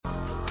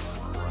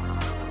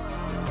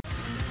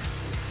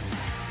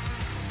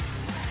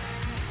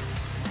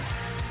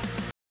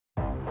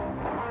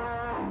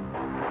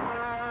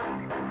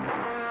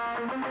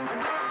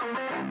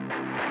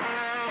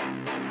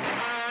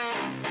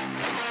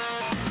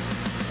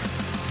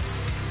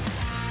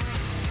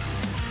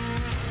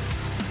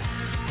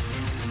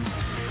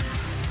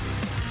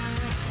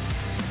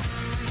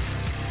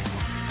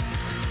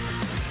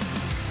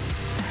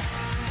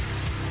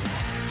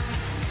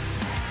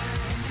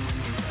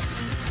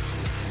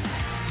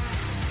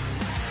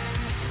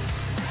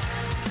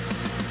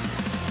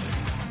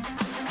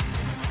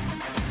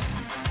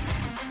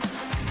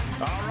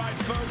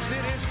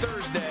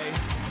Thursday.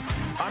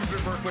 I'm Drew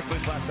Berquist. At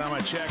least last time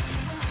I checked,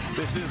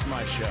 this is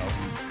my show.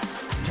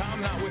 Tom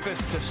not with us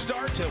to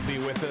start. He'll be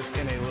with us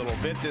in a little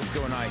bit.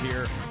 Disco and I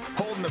here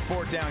holding the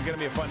fort down. Going to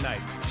be a fun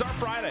night. It's our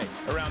Friday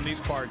around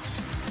these parts,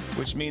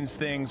 which means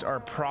things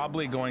are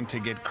probably going to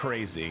get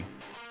crazy.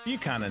 You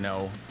kind of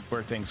know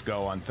where things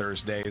go on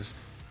Thursdays.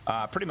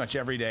 Pretty much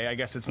every day. I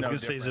guess it's no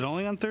different. Is it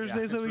only on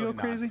Thursdays that we go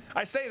crazy?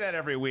 I say that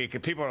every week,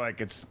 and people are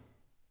like, it's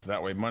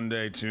that way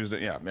Monday,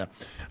 Tuesday. Yeah.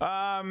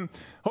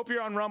 Hope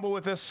you're on Rumble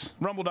with us.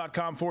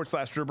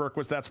 Rumble.com/Drew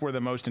Berquist. That's where the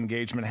most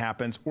engagement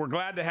happens. We're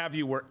glad to have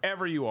you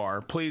wherever you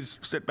are. Please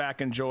sit back,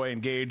 enjoy,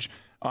 engage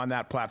on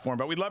that platform.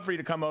 But we'd love for you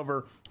to come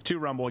over to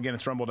Rumble. Again,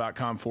 it's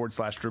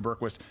rumble.com/Drew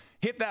Berquist.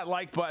 Hit that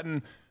like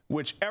button,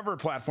 whichever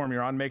platform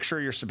you're on. Make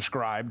sure you're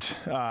subscribed.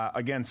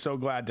 Again, so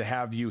glad to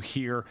have you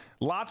here.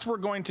 Lots we're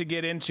going to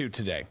get into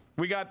today.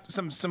 We got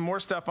some more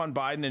stuff on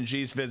Biden and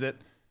Xi's visit.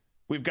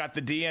 We've got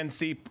the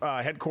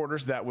DNC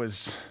headquarters that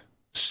was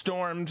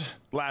stormed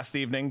last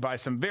evening by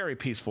some very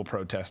peaceful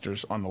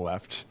protesters on the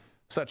left.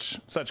 Such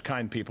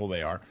kind people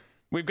they are.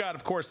 We've got,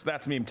 of course,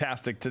 That's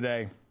Meme-tastic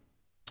today.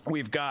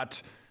 We've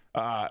got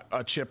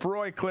a Chip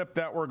Roy clip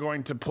that we're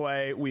going to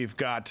play. We've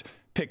got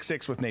Pick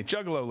Six with Nate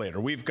Juggalo later.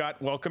 We've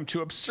got Welcome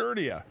to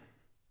Absurdia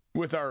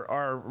with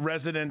our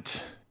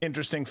resident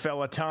interesting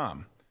fella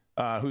Tom,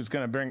 who's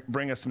going to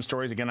bring us some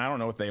stories. Again, I don't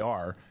know what they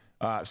are.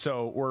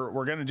 So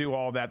we're going to do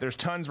all that. There's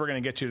tons we're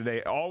going to get to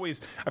today.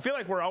 I feel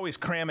like we're always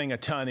cramming a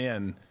ton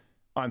in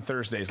on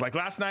Thursdays. Like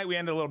last night, we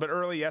ended a little bit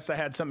early. Yes, I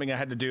had something I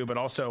had to do, but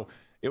also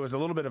it was a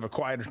little bit of a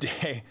quieter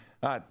day.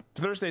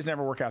 Thursdays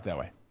never work out that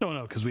way.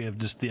 No, because we have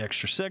just the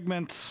extra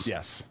segments.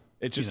 Yes.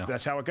 It just,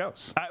 that's how it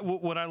goes.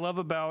 What I love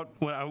about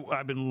what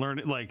I've been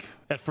learning, like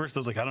at first I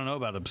was like, I don't know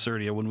about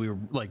Absurdia when we were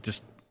like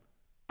just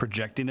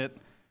projecting it,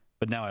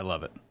 but now I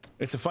love it.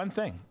 It's a fun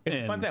thing.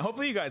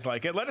 Hopefully you guys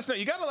like it. Let us know.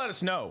 You got to let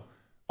us know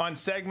on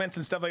segments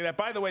and stuff like that.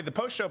 By the way, the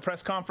post-show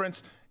press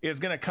conference is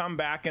going to come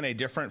back in a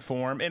different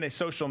form, in a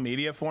social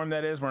media form,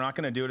 that is. We're not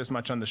going to do it as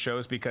much on the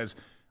shows because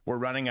we're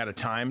running out of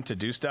time to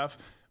do stuff.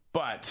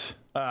 But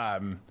you got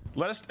to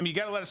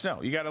let us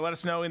know. You got to let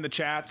us know in the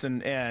chats,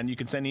 and you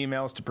can send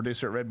emails to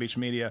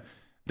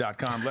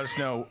producer@redbeachmedia.com. Let us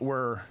know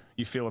where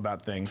you feel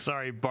about things.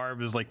 Sorry,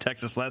 Barb is like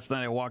Texas. Last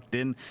night I walked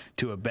in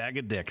to a bag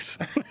of dicks.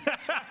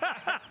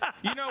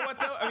 You know what,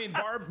 though? I mean,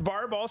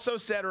 Barb also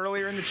said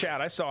earlier in the chat,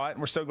 I saw it,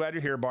 and we're so glad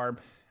you're here, Barb.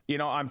 You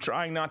know, I'm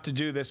trying not to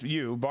do this.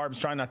 Barb's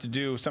trying not to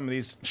do some of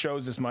these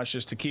shows as much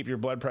just to keep your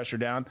blood pressure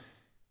down.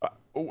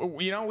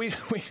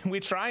 We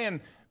try and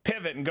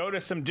pivot and go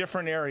to some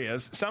different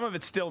areas. Some of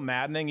it's still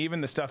maddening,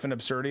 even the stuff in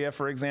Absurdia,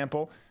 for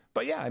example.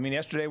 But yeah, I mean,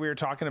 yesterday we were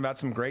talking about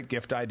some great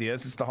gift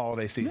ideas. It's the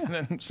holiday season,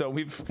 and so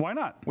why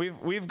not?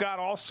 We've got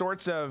all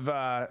sorts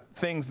of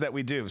things that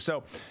we do.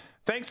 So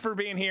thanks for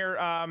being here.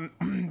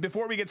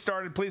 Before we get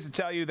started, pleased to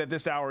tell you that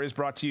this hour is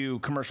brought to you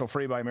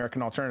commercial-free by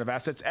American Alternative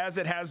Assets, as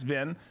it has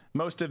been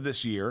most of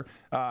this year.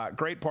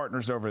 Great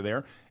partners over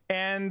there,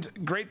 and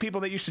great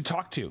people that you should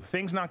talk to.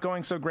 Things not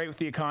going so great with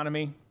the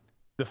economy.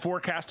 The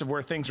forecast of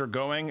where things are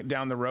going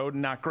down the road,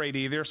 not great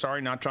either.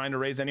 Sorry, not trying to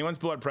raise anyone's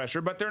blood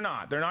pressure, but they're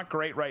not. They're not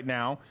great right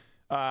now.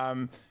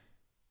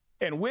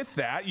 And with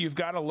that, you've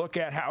got to look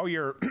at how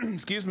you're,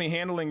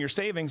 handling your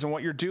savings and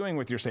what you're doing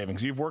with your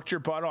savings. You've worked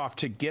your butt off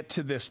to get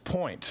to this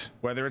point,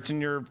 whether it's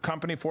in your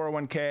company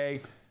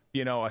 401k,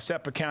 a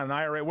SEP account, an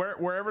IRA,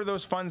 wherever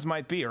those funds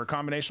might be, or a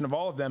combination of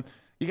all of them.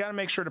 You got to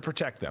make sure to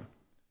protect them.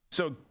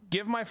 So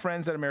give my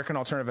friends at American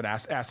Alternative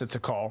Assets a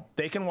call.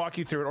 They can walk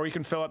you through it, or you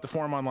can fill out the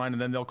form online,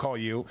 and then they'll call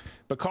you.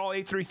 But call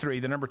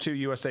 833, the number 2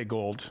 USA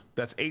Gold.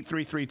 That's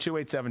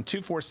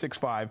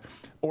 833-287-2465,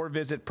 or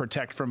visit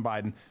Protect from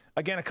Biden.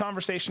 Again, a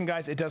conversation,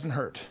 guys, it doesn't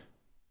hurt.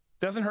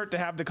 It doesn't hurt to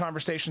have the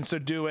conversation, so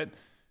do it.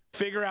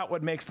 Figure out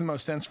what makes the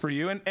most sense for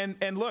you.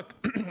 And look,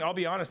 I'll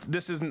be honest,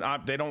 this isn't,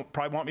 they don't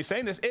probably want me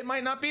saying this. It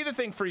might not be the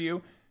thing for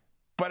you,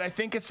 but I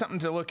think it's something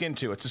to look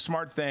into. It's a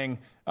smart thing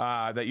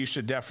that you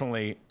should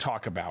definitely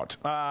talk about.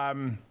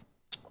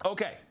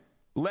 Okay,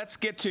 let's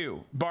get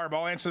to Barb.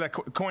 I'll answer that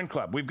coin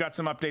club. We've got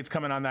some updates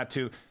coming on that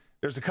too.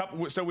 There's a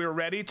couple. So we were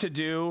ready to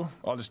do.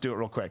 I'll just do it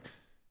real quick.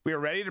 We are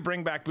ready to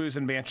bring back Booze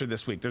and Banter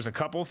this week. There's a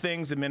couple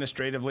things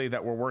administratively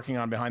that we're working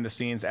on behind the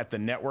scenes at the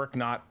network,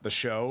 not the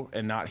show,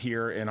 and not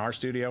here in our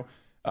studio,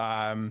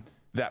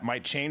 that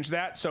might change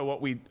that. So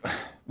what we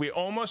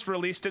almost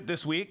released it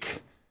this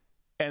week,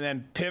 and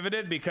then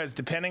pivoted because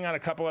depending on a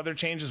couple other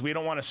changes, we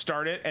don't want to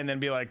start it and then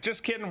be like,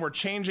 just kidding, we're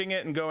changing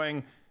it and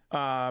going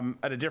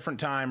at a different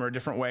time or a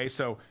different way.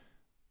 So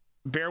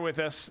bear with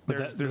us.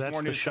 There's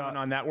more news coming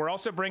on that. We're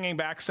also bringing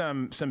back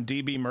some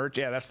DB merch.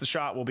 Yeah, that's the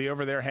shot. We'll be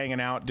over there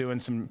hanging out, doing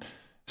some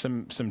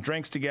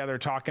drinks together,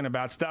 talking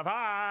about stuff.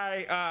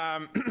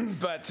 Hi.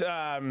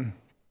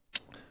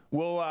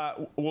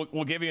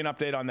 We'll give you an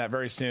update on that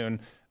very soon.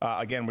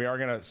 Again, we are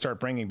going to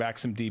start bringing back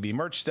some DB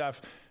merch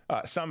stuff.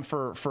 Some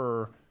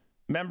for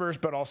members,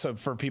 but also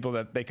for people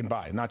that they can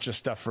buy, not just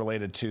stuff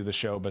related to the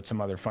show, but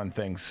some other fun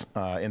things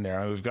in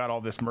there. We've got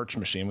all this merch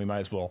machine. We might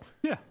as well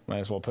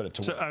put it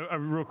to work. So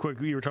real quick,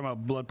 you were talking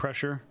about blood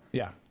pressure.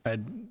 Yeah. I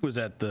was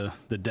at the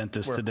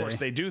dentist today. Of course,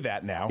 they do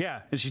that now.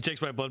 Yeah, and she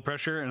takes my blood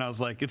pressure, and I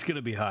was like, it's going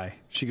to be high.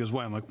 She goes,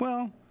 why? I'm like,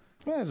 well,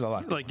 there's a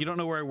lot. Like, you don't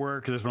know where I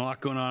work. There's been a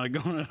lot going on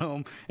at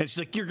home. And she's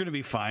like, you're going to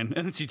be fine.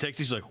 And then she takes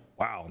it. She's like,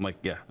 wow. I'm like,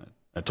 yeah,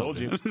 I told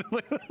you.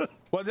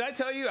 Well, did I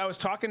tell you? I was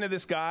talking to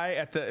this guy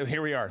at the,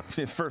 here we are.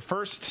 For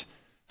first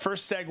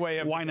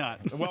segue. Why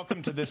not?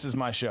 Welcome to This Is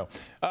My Show.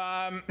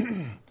 I'm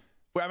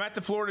at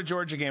the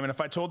Florida-Georgia game, and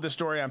if I told this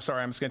story, I'm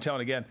sorry. I'm just going to tell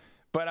it again.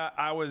 But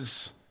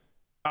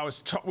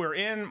we're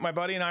in, my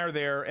buddy and I are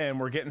there, and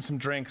we're getting some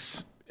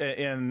drinks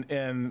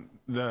in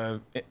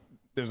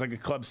there's like a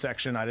club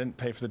section. I didn't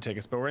pay for the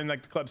tickets, but we're in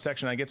like the club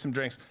section. I get some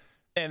drinks,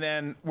 and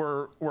then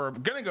we're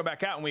going to go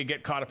back out, and we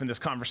get caught up in this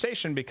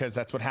conversation because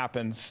that's what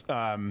happens.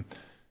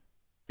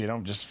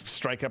 Just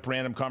strike up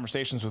random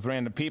conversations with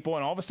random people,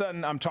 and all of a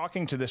sudden I'm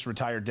talking to this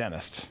retired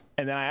dentist,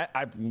 and then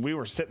we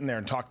were sitting there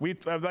and talking. We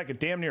had like a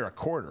damn near a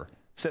quarter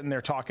sitting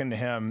there talking to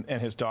him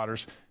and his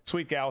daughters,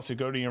 sweet gals who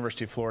go to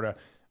University of Florida,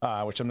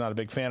 which I'm not a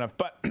big fan of,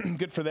 but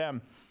good for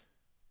them.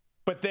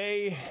 But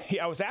I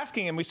was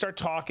asking him, we start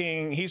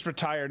talking. He's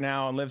retired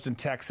now and lives in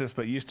Texas,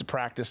 but used to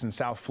practice in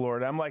South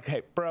Florida. I'm like,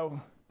 hey, bro,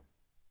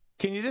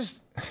 can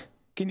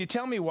you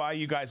tell me why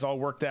you guys all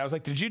worked out? I was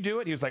like, did you do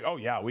it? He was like, oh,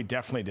 yeah, we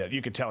definitely did.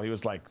 You could tell he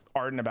was like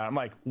ardent about it. I'm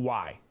like,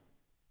 why?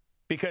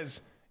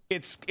 Because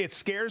it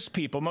scares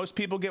people. Most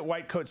people get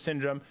white coat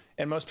syndrome,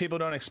 and most people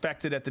don't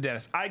expect it at the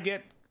dentist. I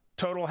get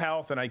total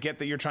health, and I get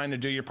that you're trying to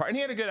do your part. And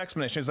he had a good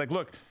explanation. He's like,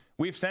 look,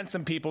 we've sent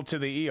some people to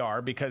the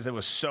ER because it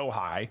was so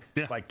high,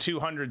 like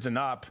 200s and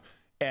up,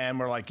 and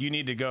we're like, you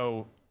need to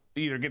go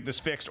either get this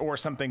fixed or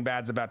something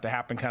bad's about to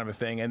happen, kind of a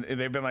thing. And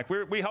they've been like,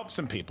 we helped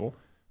some people.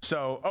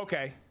 So,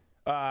 okay.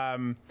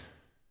 But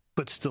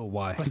still,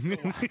 why?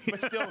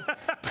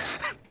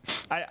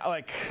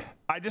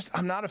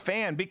 I'm not a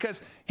fan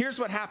because here's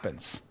what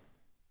happens.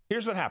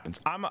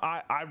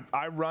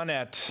 I run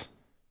at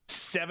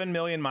 7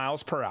 million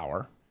miles per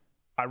hour.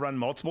 I run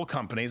multiple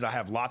companies. I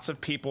have lots of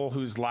people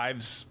whose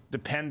lives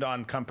depend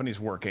on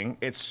companies working.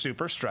 It's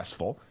super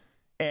stressful.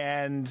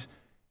 And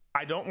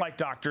I don't like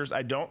doctors.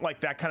 I don't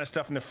like that kind of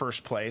stuff in the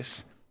first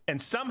place.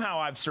 And somehow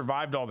I've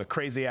survived all the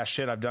crazy ass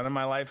shit I've done in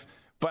my life.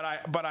 But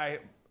I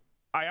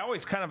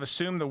always kind of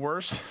assume the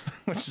worst,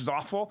 which is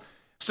awful.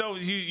 So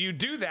you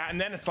do that, and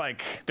then it's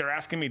like they're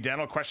asking me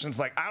dental questions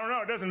like, I don't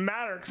know, it doesn't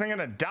matter because I'm going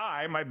to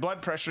die. My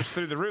blood pressure's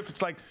through the roof.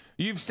 It's like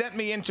you've sent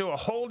me into a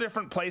whole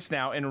different place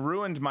now and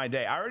ruined my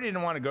day. I already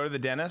didn't want to go to the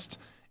dentist,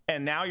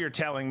 and now you're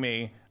telling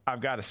me I've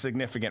got a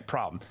significant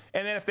problem.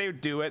 And then if they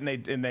do it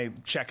and they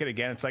check it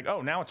again, it's like,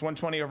 oh, now it's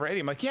 120/80.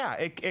 I'm like, yeah,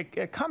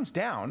 it comes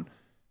down,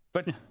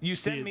 but you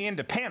send me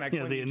into panic.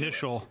 Yeah, the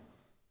initial.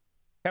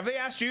 Have they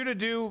asked you to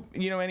do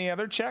any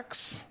other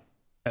checks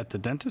at the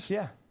dentist?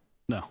 Yeah.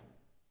 No.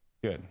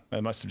 Good.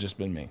 It must have just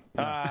been me.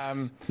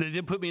 No. They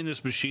did put me in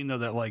this machine, though,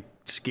 that, like,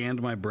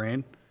 scanned my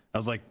brain. I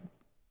was like,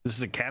 this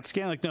is a CAT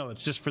scan? Like, no,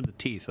 it's just for the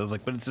teeth. I was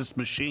like, but it's this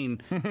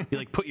machine. You,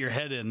 like, put your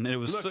head in. And it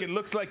was it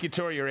looks like you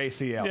tore your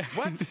ACL. Yeah.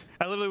 What?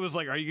 I literally was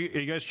like, are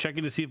you guys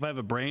checking to see if I have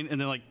a brain?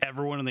 And then, like,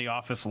 everyone in the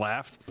office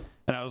laughed.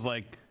 And I was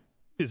like,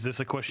 is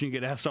this a question you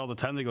get asked all the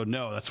time? They go,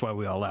 no, that's why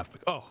we all laughed.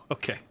 Like, oh,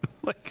 okay.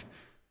 Like...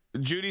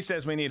 Judy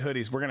says we need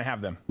hoodies. We're going to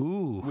have them.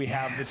 Ooh. We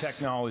have the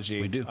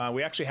technology. We do.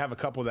 We actually have a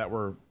couple that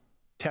we're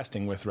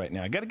testing with right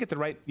now. I got to get the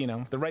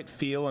right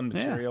feel and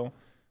material.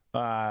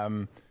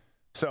 Yeah.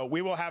 So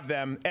we will have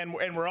them, and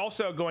we're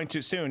also going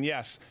to soon.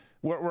 Yes,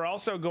 we're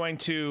also going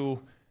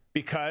to,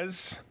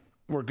 because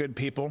we're good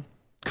people,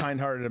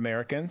 kind-hearted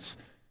Americans.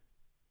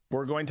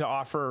 We're going to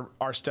offer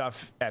our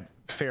stuff at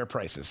fair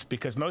prices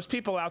because most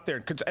people out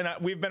there, and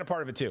we've been a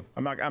part of it too.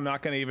 I'm not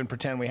going to even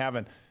pretend we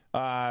haven't.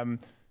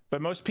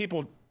 But most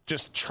people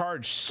just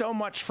charge so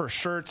much for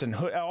shirts and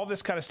all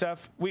this kind of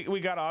stuff. We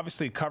got to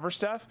obviously cover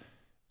stuff,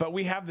 but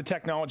we have the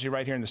technology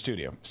right here in the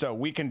studio. So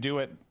we can do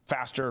it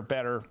faster,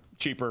 better,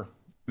 cheaper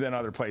than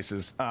other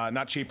places.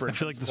 Not cheaper. I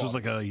feel like this was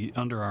like a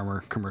Under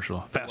Armour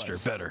commercial. Faster,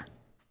 better,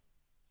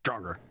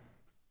 stronger.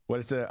 What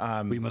is it?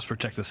 We must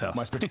protect this house.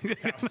 Must protect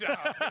this house.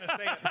 I was going to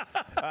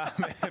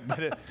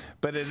say it,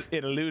 but it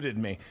eluded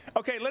me.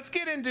 Okay, let's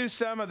get into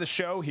some of the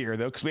show here,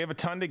 though, because we have a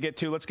ton to get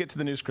to. Let's get to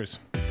the news cruise.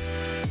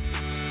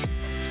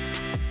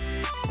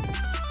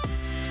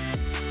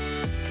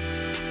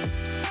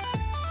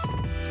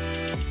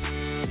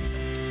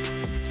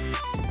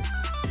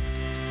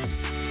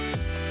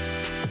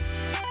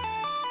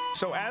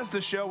 So as the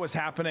show was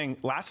happening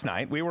last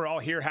night, we were all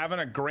here having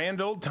a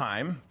grand old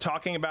time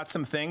talking about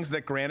some things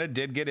that, granted,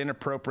 did get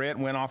inappropriate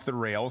and went off the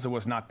rails. It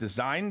was not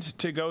designed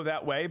to go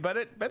that way, but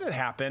it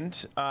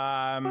happened.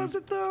 Was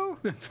it though?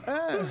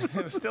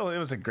 It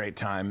was a great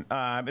time.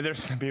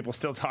 There's some people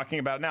still talking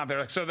about it now.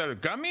 They're like, so there are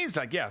gummies?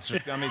 Like, yes,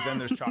 there's gummies and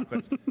there's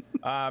chocolates.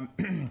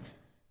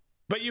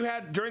 But you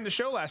had, during the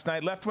show last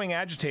night, left-wing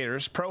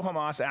agitators,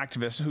 pro-Hamas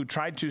activists who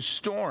tried to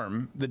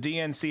storm the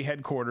DNC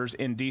headquarters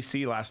in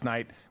D.C. last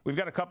night. We've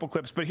got a couple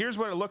clips, but here's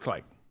what it looked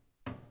like.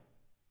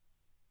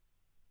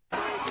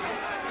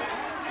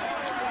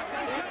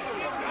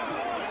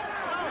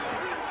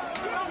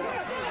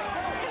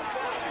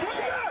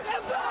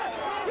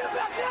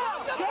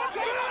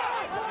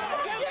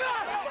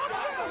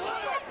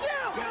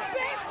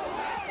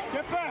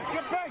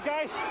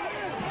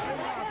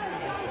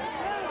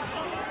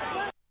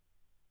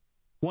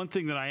 one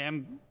thing that I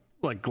am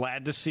like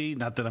glad to see,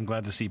 not that I'm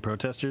glad to see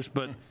protesters,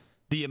 but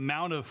the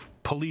amount of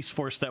police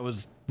force that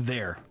was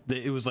there.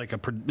 It was like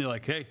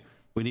like, hey,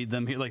 we need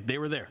them here. Like they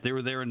were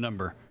there in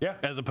number. Yeah.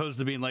 As opposed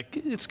to being like,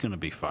 it's going to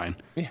be fine.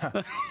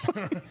 Yeah.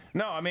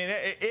 No, I mean,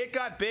 it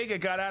got big. It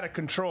got out of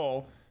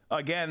control.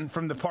 Again,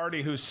 from the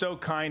party who's so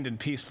kind and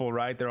peaceful,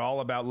 right? They're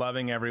all about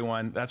loving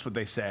everyone. That's what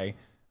they say.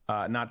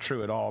 Not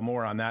true at all.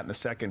 More on that in a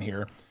second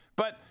here.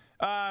 But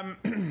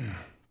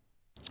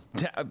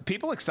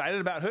people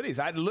excited about hoodies.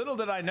 Little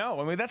did I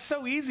know. I mean, that's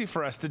so easy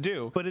for us to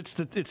do. But it's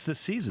the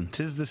season.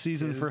 Tis the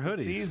season for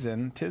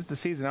hoodies. Tis the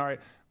season. All right.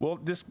 Well,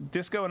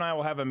 Disco and I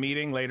will have a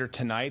meeting later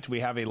tonight. We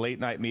have a late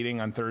night meeting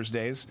on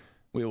Thursdays.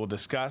 We will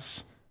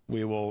discuss.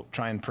 We will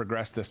try and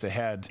progress this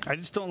ahead. I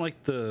just don't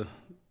like the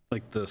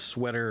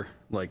sweater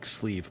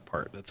sleeve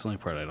part. That's the only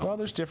part I don't. Well,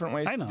 there's different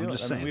ways I know, to do I'm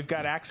just it. saying. I mean, we've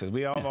got access.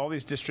 We have all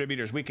these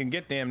distributors. We can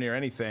get damn near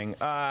anything.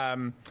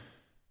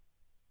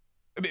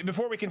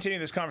 Before we continue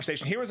this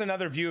conversation, here was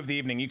another view of the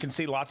evening. You can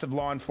see lots of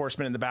law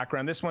enforcement in the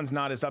background. This one's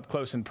not as up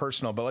close and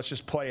personal, but let's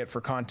just play it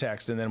for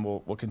context, and then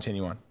we'll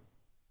continue on.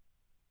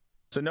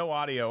 So no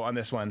audio on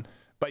this one,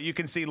 but you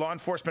can see law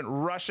enforcement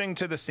rushing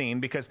to the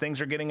scene because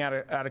things are getting out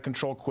of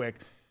control quick.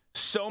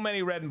 So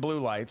many red and blue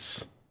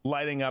lights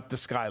lighting up the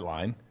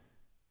skyline.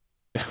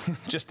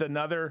 Just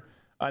another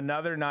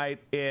night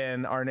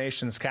in our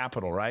nation's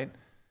capital, right?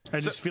 I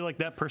just feel like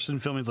that person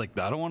filming is like,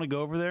 I don't want to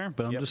go over there,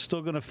 but I'm just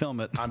still going to film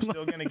it. I'm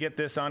still going to get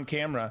this on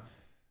camera.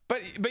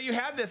 But you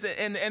have this,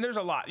 and there's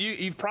a lot.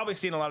 You've probably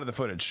seen a lot of the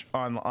footage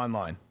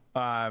online.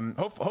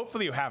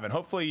 Hopefully you haven't.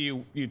 Hopefully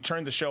you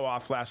turned the show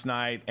off last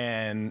night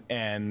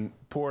and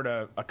poured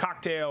a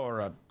cocktail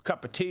or a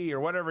cup of tea or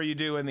whatever you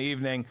do in the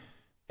evening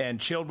and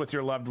chilled with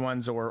your loved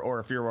ones, or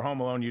if you were home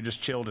alone, you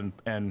just chilled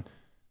and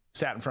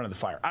sat in front of the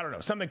fire. I don't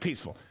know, something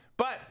peaceful.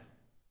 But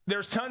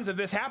there's tons of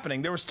this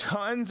happening. There was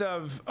tons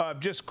of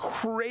just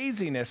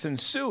craziness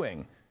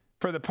ensuing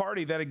for the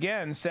party that,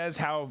 again, says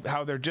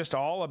how they're just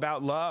all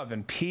about love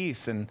and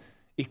peace and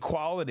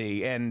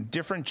equality and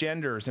different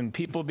genders and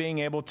people being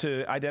able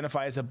to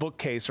identify as a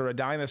bookcase or a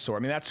dinosaur. I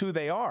mean, that's who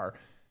they are.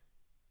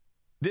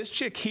 This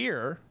chick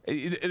here,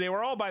 they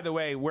were all, by the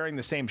way, wearing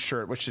the same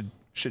shirt, which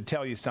should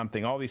tell you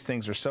something. All these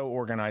things are so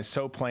organized,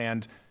 so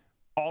planned,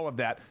 all of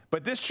that.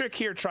 But this chick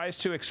here tries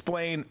to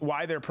explain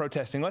why they're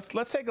protesting.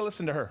 Let's take a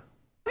listen to her.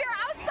 We are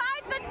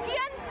outside the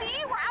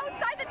DNC. We're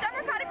outside the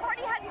Democratic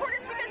Party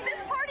headquarters because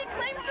this party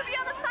claims to be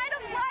on the side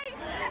of life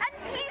and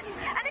peace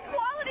and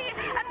equality.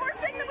 And we're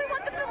saying that we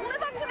want them to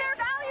live up to their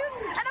values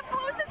and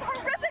oppose this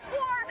horrific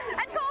war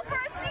and call for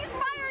a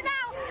ceasefire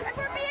now. And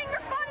we're being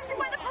responded to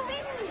by the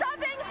police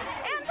shoving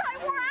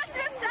anti-war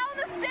activists down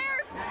the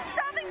stairs,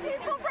 shoving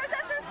peaceful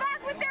protesters back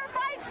with their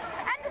bikes.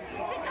 And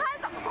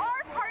because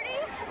our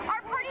party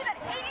that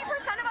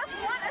 80% of us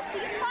want a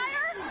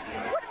ceasefire,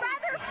 would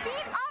rather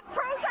beat up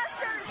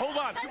protesters. Hold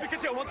on, should we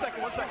continue? One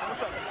second.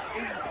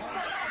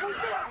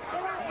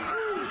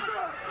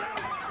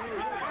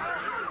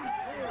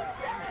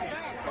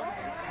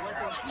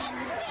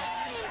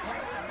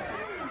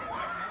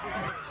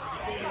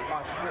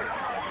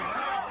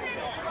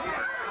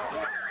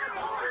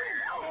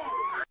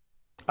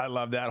 I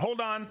love that.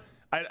 Hold on.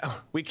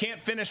 We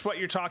can't finish what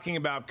you're talking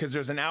about because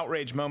there's an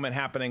outrage moment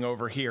happening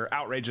over here.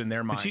 Outrage in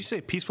their mind. Did you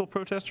say peaceful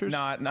protesters?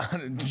 Not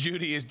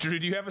Judy. Drew,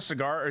 do you have a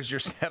cigar or is your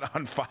set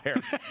on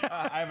fire?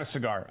 I have a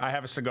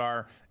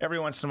cigar. Every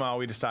once in a while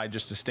we decide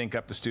just to stink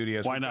up the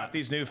studios. Why We've not? got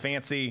these new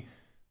fancy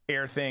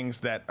air things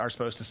that are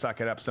supposed to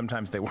suck it up.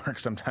 Sometimes they work,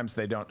 sometimes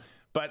they don't.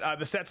 But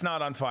the set's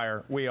not on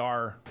fire. We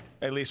are,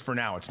 at least for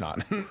now, it's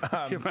not.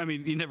 I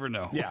mean, you never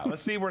know. Yeah,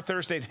 let's see where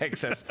Thursday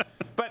takes us.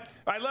 But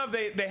I love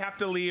they have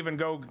to leave and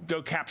go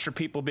capture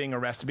people being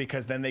arrested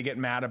because then they get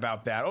mad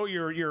about that. Oh,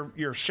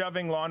 you're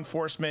shoving law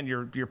enforcement,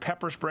 you're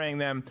pepper spraying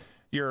them,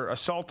 you're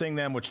assaulting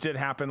them, which did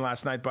happen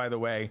last night, by the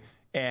way.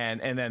 And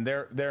then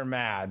they're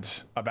mad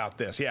about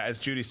this. Yeah, as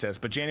Judy says.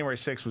 But January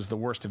 6th was the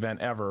worst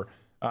event ever.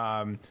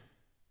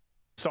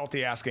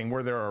 Salty asking,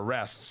 were there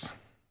arrests?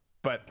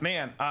 But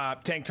man,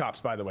 tank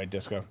tops, by the way,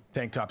 Disco.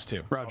 Tank tops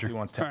too. Roger. Salty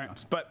wants tank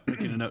tops. But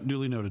Making a note,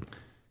 duly noted.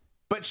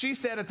 But she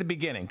said at the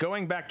beginning,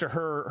 going back to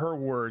her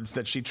words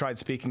that she tried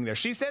speaking there,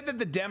 she said that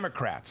the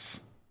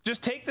Democrats,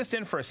 just take this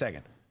in for a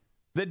second,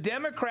 the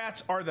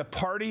Democrats are the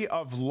party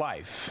of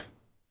life.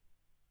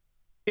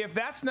 If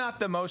that's not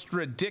the most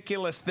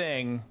ridiculous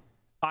thing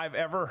I've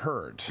ever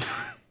heard.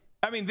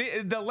 I mean,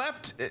 the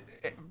left,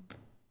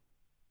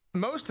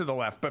 most of the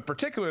left, but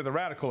particularly the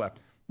radical left,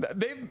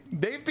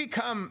 they've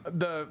become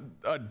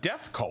a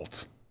death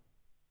cult.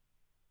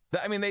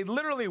 I mean, they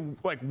literally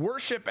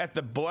worship at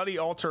the bloody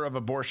altar of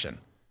abortion.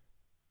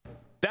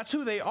 That's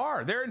who they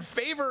are. They're in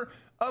favor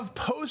of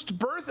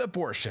post-birth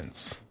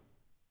abortions,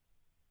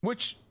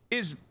 which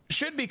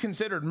should be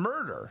considered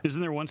murder.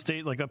 Isn't there one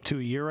state up to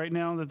a year right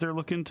now that they're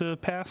looking to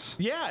pass?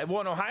 Yeah,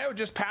 well, Ohio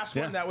just passed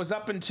one that was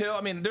up until.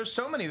 I mean, there's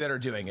so many that are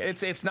doing it.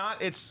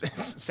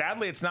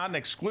 Sadly it's not an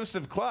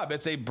exclusive club.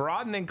 It's a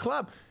broadening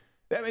club.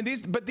 I mean,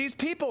 these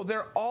people,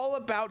 they're all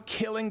about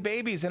killing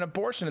babies and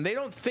abortion, and they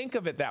don't think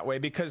of it that way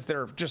because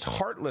they're just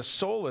heartless,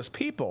 soulless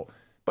people.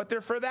 but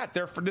they're for that.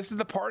 This is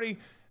the party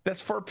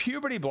that's for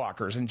puberty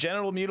blockers and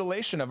genital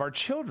mutilation of our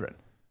children.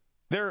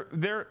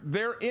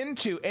 They're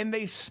into, and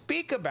they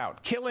speak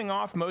about killing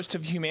off most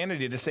of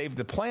humanity to save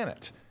the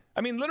planet.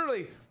 I mean,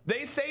 literally,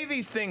 they say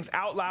these things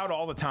out loud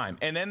all the time,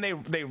 and then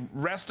they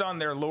rest on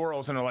their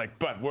laurels and are like,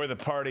 but we're the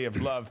party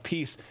of love,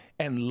 peace,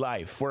 and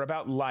life. We're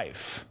about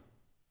life.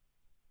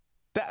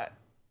 That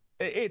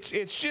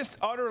it's just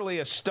utterly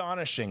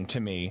astonishing to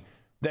me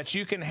that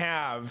you can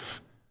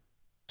have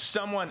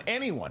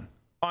anyone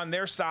on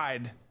their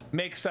side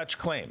make such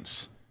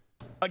claims.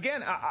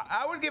 Again,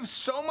 I would give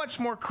so much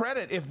more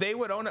credit if they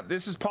would own up.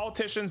 This is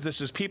politicians.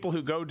 This is people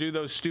who go do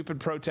those stupid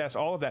protests,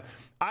 all of that.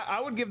 I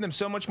would give them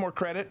so much more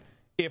credit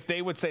if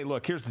they would say,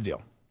 look, here's the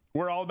deal.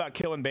 We're all about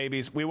killing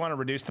babies. We want to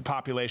reduce the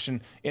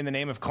population in the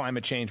name of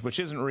climate change, which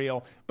isn't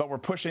real, but we're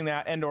pushing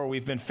that, and or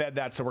we've been fed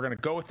that, so we're going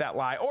to go with that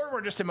lie. Or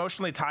we're just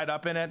emotionally tied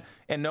up in it,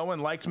 and no one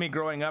liked me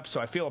growing up,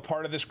 so I feel a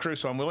part of this crew,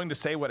 so I'm willing to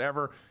say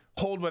whatever,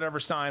 hold whatever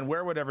sign,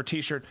 wear whatever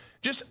T-shirt.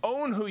 Just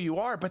own who you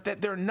are, but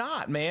that they're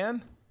not,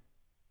 man.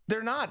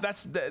 They're not.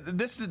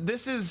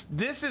 This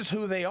is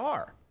who they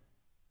are.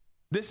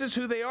 This is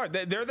who they are.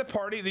 They're the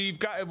party that you've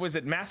got. Was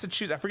it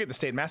Massachusetts? I forget the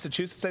state,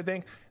 Massachusetts, I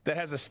think, that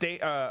has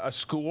a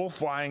school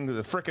flying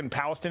the frickin'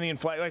 Palestinian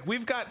flag. Like,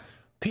 we've got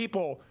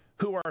people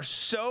who are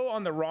so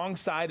on the wrong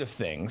side of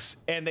things,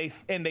 and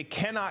they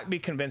cannot be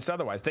convinced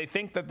otherwise. They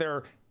think that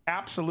they're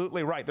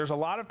absolutely right. There's a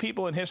lot of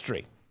people in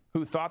history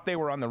who thought they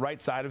were on the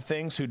right side of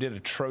things, who did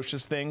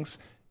atrocious things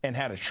and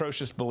had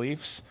atrocious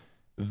beliefs.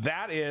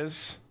 That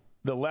is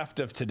the left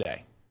of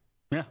today.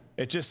 Yeah,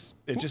 it just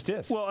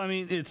is. Well, I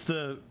mean, it's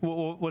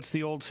what's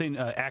the old saying?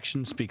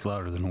 Actions speak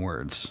louder than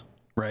words,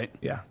 right?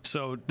 Yeah.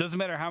 So it doesn't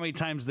matter how many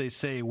times they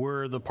say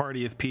we're the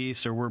party of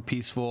peace or we're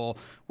peaceful,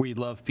 we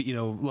love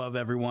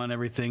everyone,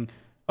 everything.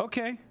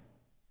 Okay,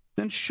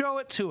 then show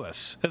it to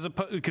us.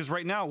 Because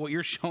right now, what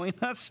you're showing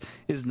us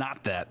is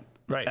not that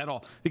at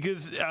all.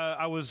 Because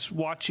I was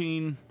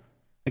watching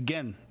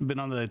again, been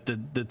on the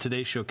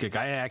Today Show kick.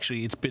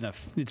 It's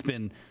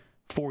been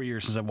 4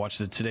 years since I've watched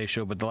the Today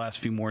Show, but the last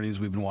few mornings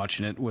we've been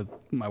watching it with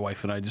my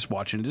wife and I, just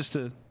watching it just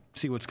to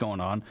see what's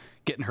going on,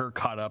 getting her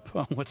caught up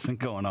on what's been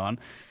going on.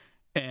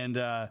 And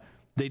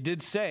they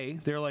did say,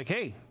 they're like,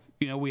 hey,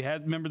 we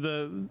had, remember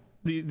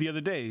the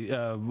other day,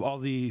 all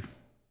the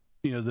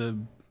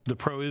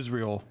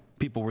pro-Israel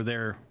people were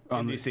there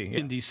in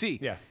DC.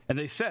 Yeah. And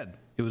they said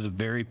it was a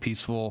very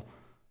peaceful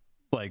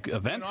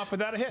event. Went off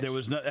without a hitch. There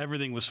was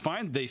everything was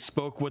fine. They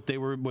spoke what they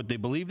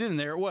believed in, and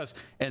there it was.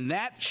 And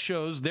that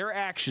shows, their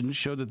actions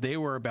show that they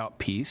were about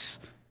peace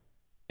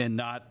and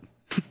not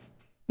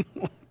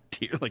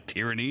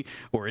tyranny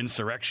or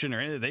insurrection or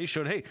anything. They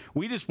showed, hey,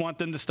 we just want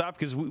them to stop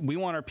because we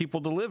want our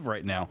people to live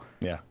right now.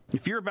 Yeah.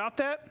 If you're about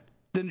that,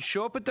 then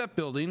show up at that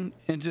building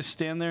and just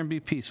stand there and be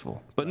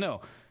peaceful. But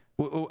no,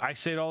 I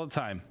say it all the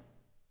time.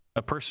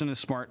 A person is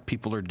smart,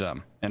 people are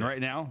dumb. And right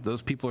now,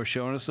 those people are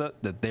showing us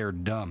that they're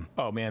dumb.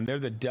 Oh, man, they're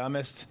the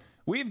dumbest.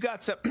 We've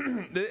got some...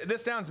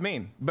 this sounds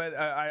mean, but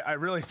I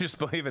really just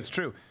believe it's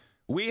true.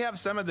 We have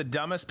some of the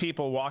dumbest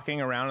people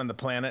walking around on the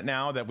planet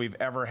now that we've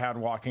ever had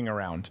walking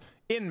around.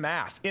 In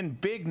mass, in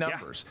big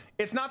numbers.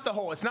 Yeah. It's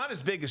not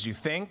as big as you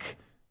think.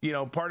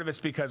 Part of it's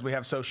because we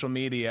have social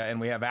media and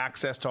we have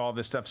access to all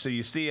this stuff, so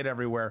you see it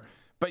everywhere.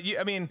 But,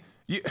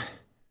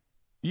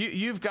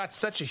 You've got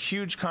such a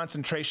huge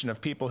concentration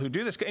of people who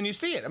do this, and you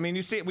see it. I mean,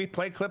 you see it. We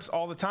play clips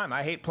all the time.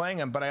 I hate playing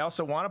them, but I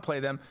also want to play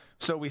them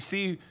so we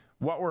see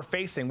what we're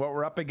facing, what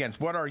we're up against,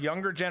 what our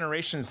younger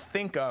generations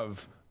think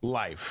of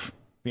life.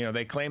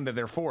 They claim that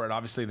they're for it.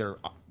 Obviously, they're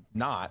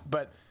not.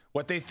 But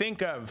what they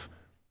think of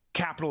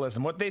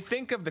capitalism, what they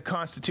think of the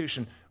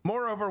Constitution,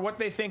 moreover, what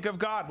they think of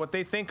God, what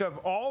they think of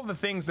all the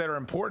things that are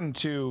important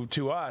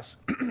to us,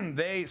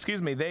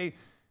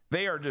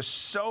 They are just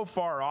so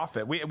far off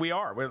it. We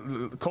are.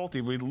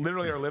 Colty, we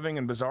literally are living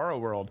in bizarro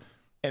world.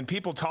 And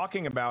people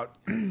talking about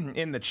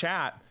in the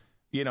chat,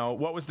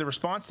 what was the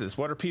response to this?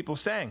 What are people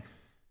saying?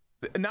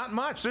 Not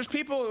much. There's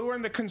people who are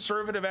in the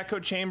conservative echo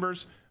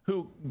chambers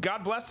who,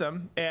 God bless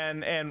them,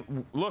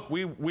 and look,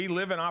 we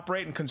live and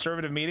operate in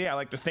conservative media. I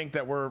like to think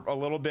that we're a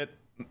little bit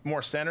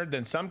more centered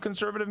than some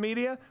conservative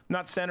media.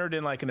 Not centered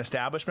in like an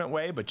establishment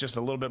way, but just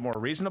a little bit more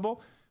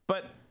reasonable.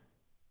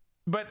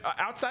 But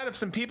outside of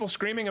some people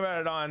screaming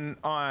about it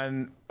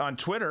on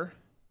Twitter,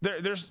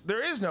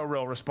 there is no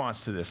real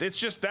response to this.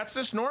 That's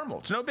just normal.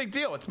 It's no big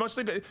deal. It's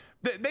mostly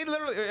they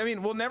literally.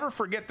 We'll never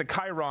forget the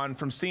chyron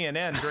from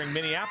CNN during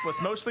Minneapolis,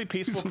 mostly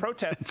peaceful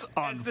protests.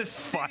 As the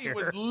city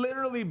was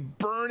literally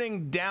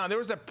burning down. There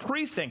was a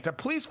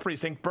police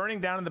precinct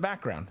burning down in the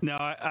background. Now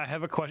I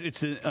have a question.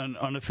 It's an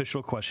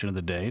unofficial question of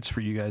the day. It's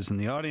for you guys in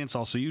the audience,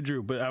 also you,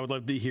 Drew. But I would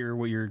love to hear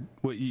what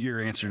your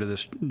answer to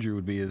this, Drew,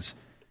 would be. Is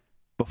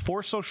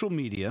before social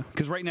media,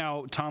 because right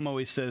now Tom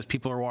always says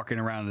people are walking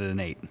around at an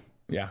 8.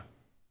 Yeah.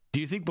 Do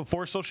you think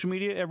before social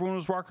media everyone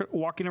was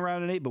walking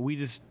around at an 8, but we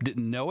just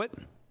didn't know it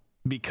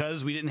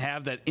because we didn't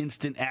have that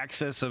instant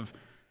access of,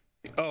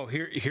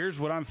 here's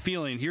what I'm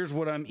feeling, here's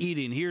what I'm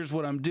eating, here's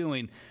what I'm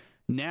doing.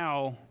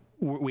 Now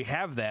we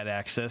have that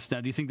access.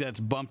 Now, do you think that's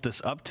bumped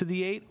us up to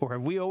the 8, or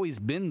have we always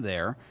been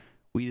there?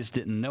 We just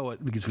didn't know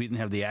it because we didn't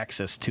have the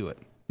access to it.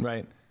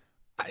 Right.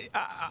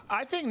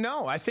 I think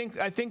no. I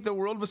think the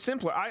world was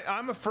simpler.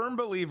 I'm a firm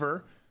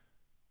believer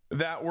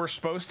that we're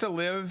supposed to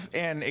live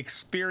and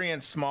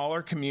experience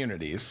smaller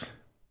communities,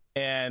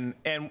 and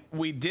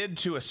we did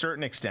to a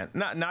certain extent.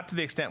 Not to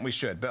the extent we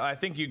should, but I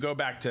think you go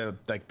back to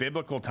like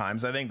biblical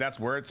times. I think that's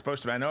where it's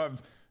supposed to be. I know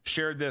I've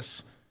shared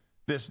this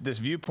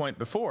viewpoint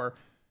before.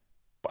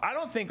 I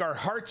don't think our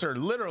hearts are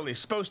literally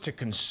supposed to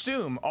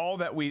consume all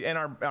that we, and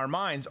our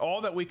minds,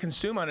 all that we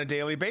consume on a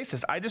daily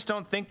basis. I just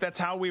don't think that's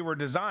how we were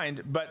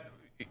designed. But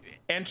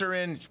enter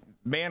in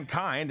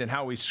mankind and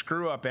how we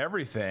screw up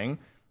everything.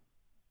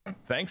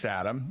 Thanks,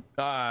 Adam.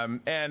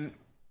 And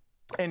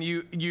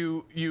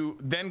you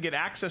then get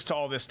access to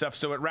all this stuff,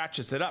 so it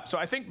ratchets it up. So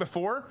I think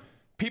before,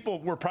 people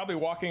were probably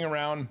walking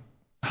around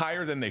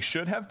higher than they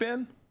should have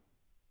been.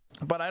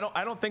 But I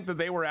don't think that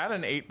they were at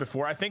an 8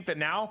 before. I think that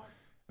now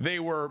they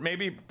were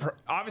maybe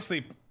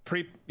obviously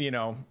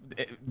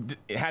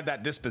had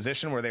that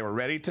disposition where they were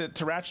ready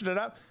to ratchet it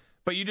up.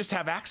 But you just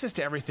have access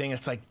to everything.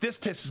 It's like, this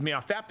pisses me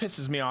off, that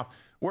pisses me off.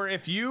 Where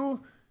if you,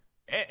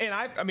 and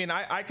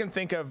I can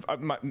think of, I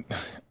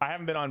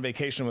haven't been on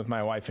vacation with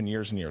my wife in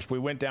years and years. We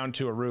went down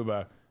to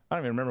Aruba. I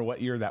don't even remember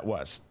what year that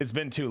was. It's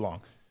been too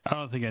long. I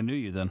don't think I knew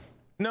you then.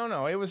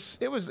 No, it was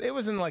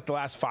in like the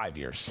last 5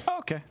 years. Oh,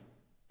 okay.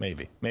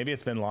 Maybe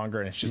it's been longer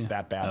and it's just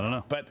that bad. I don't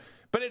know. But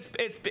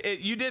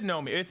you did know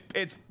me.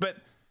 But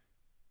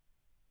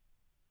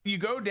you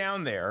go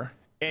down there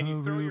and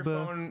you throw your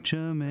phone,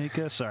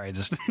 Jamaica. Sorry,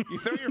 just you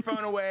throw your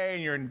phone away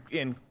and you're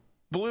in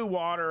blue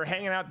water,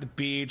 hanging out at the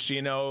beach.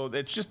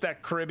 It's just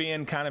that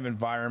Caribbean kind of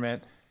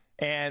environment.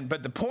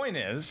 But the point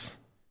is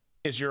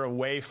you're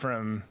away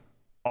from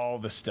all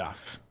the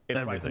stuff. It's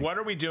everything. Like, what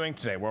are we doing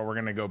today? Well, we're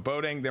going to go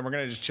boating. Then we're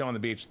going to just chill on the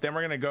beach. Then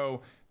we're going to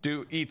go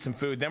eat some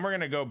food. Then we're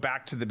going to go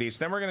back to the beach.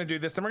 Then we're going to do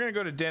this. Then we're going to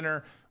go to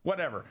dinner,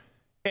 whatever.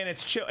 And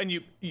it's chill. And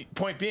you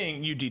point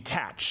being, you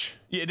detach.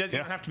 You don't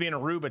have to be in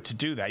Aruba to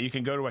do that. You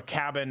can go to a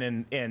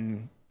cabin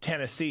in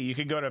Tennessee. You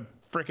could go to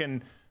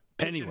freaking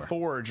Pigeon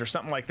Forge or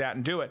something like that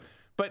and do it.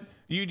 But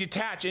you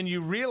detach and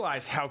you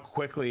realize how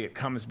quickly it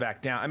comes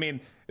back down. I mean,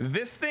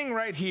 this thing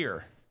right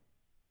here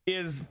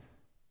is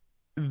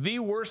the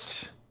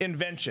worst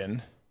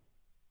invention.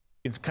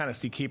 It's kind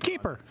of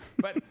keeper.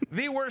 But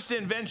the worst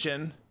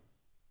invention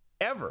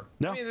ever.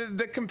 No. I mean,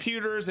 the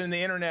computers and the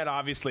internet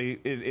obviously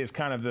is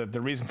kind of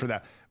the reason for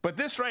that. But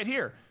this right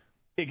here,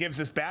 it gives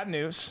us bad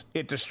news.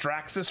 It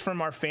distracts us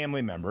from our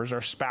family members,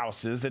 our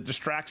spouses. It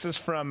distracts us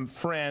from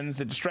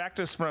friends. It distracts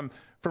us from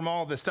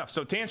all of this stuff.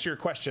 So to answer your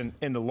question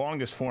in the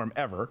longest form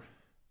ever,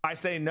 I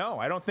say no.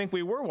 I don't think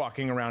we were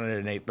walking around at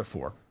an 8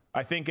 before.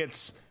 I think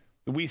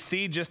we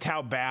see just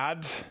how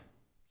bad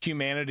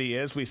humanity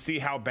is. We see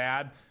how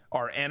bad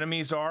our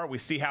enemies are. We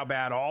see how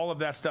bad all of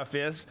that stuff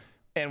is.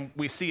 And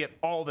we see it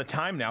all the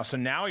time now. So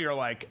now you're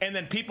like, and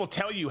then people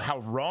tell you how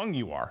wrong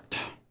you are.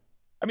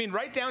 I mean,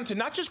 right down to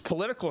not just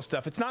political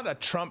stuff. It's not a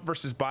Trump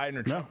versus Biden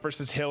or Trump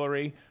versus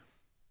Hillary.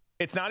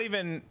 It's not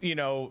even,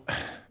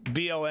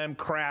 BLM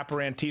crap or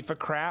Antifa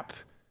crap.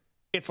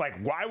 It's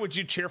like, why would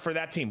you cheer for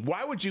that team?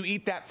 Why would you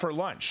eat that for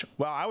lunch?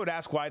 Well, I would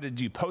ask, why did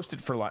you post it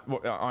for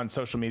on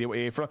social media? What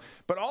you ate for?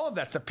 But all of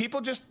that stuff,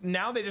 people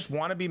now they just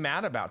want to be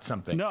mad about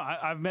something. No,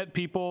 I've met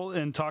people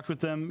and talked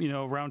with them,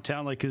 around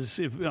town. Like, cause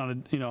if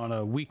on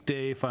a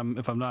weekday, if I'm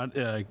not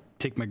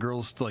take my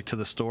girls to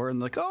the store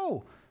and like,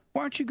 oh,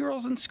 why aren't you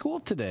girls in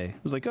school today? I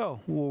was like, oh,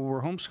 well,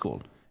 we're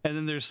homeschooled. And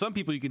then there's some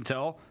people you can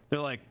tell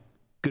they're like,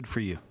 good for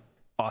you,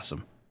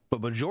 awesome.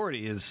 But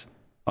majority is,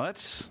 oh,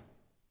 that's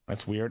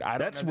weird.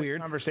 That's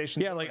weird.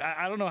 Conversation. Yeah, like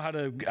I don't know how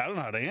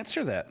to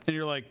answer that. And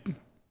you're like,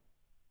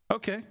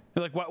 okay.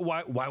 You're like,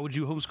 why would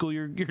you homeschool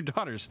your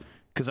daughters?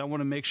 Because I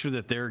want to make sure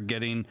that they're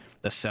getting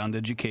a sound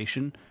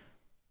education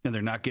and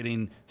they're not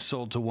getting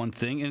sold to one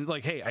thing. And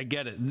like, hey, I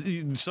get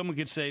it. Someone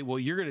could say, well,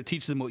 you're going to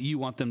teach them what you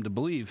want them to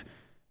believe.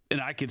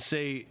 And I could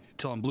say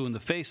till I'm blue in the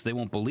face, they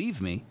won't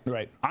believe me.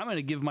 Right. I'm going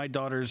to give my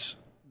daughters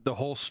the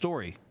whole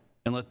story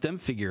and let them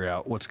figure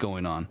out what's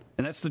going on.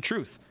 And that's the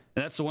truth.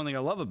 And that's the one thing I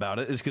love about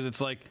it, is because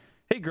it's like,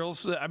 hey,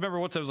 girls, I remember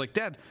once I was like,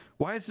 Dad,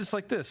 why is this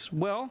like this?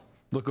 Well,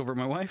 look over at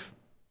my wife.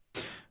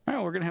 All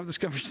right, we're going to have this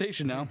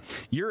conversation now.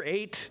 You're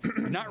 8,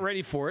 not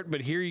ready for it,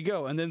 but here you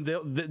go. And then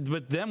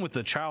but them with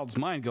the child's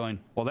mind going,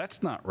 well,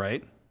 that's not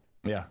right.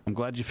 Yeah. I'm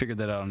glad you figured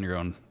that out on your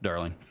own,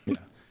 darling. Yeah.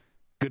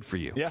 Good for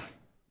you. Yeah.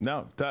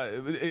 No,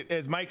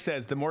 as Mike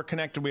says, the more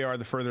connected we are,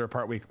 the further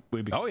apart we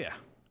become. Oh, yeah.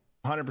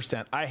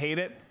 100%. I hate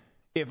it.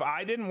 If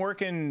I didn't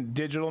work in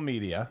digital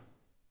media,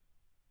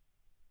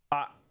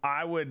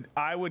 I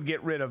would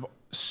get rid of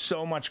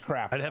so much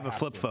crap. I'd have a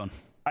flip phone.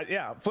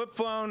 Flip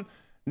phone,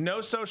 no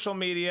social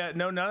media,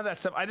 none of that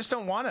stuff. I just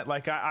don't want it.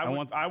 Like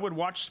I would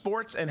watch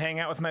sports and hang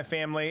out with my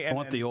family. And I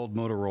want the old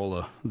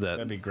Motorola.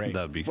 That'd be great.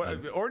 That'd be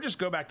fun. Or just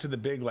go back to the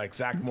big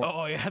Zach Morris.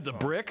 Oh yeah, the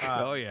brick.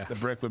 Oh yeah, the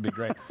brick would be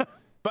great.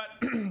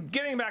 But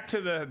getting back to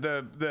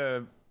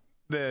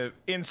the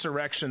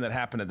insurrection that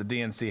happened at the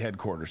DNC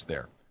headquarters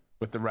there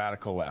with the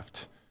radical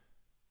left.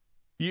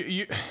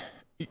 you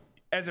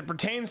as it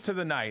pertains to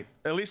the night,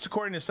 at least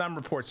according to some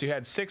reports, you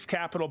had 6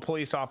 Capitol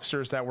Police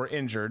officers that were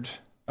injured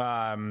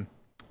in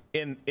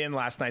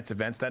last night's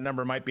events. That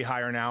number might be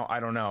higher now. I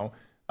don't know.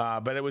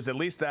 But it was at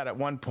least that at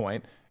one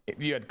point.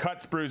 You had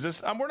cuts,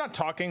 bruises. We're not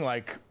talking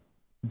like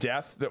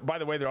death. By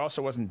the way, there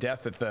also wasn't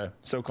death at the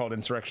so-called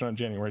insurrection on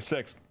January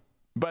 6th.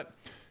 But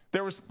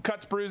there was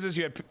cuts, bruises.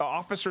 You had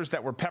officers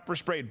that were pepper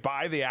sprayed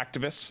by the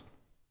activists.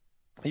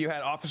 You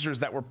had officers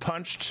that were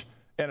punched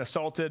and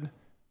assaulted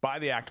by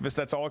the activists.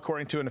 That's all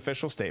according to an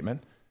official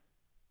statement.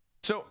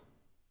 So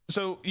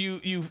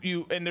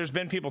you and there's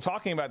been people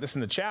talking about this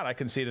in the chat, I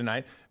can see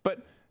tonight,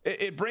 but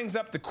it brings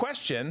up the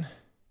question,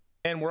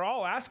 and we're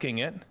all asking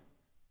it,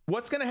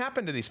 what's going to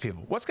happen to these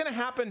people? What's going to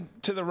happen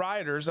to the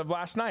rioters of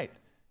last night?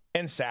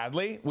 And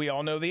sadly, we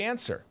all know the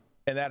answer.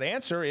 And that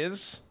answer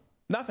is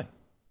nothing.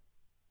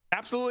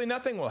 Absolutely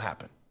nothing will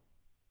happen.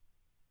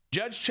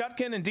 Judge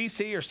Chutkan in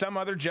D.C. or some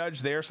other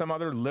judge there, some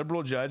other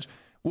liberal judge,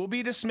 will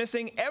be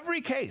dismissing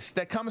every case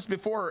that comes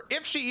before her,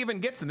 if she even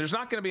gets them. There's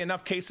not going to be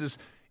enough cases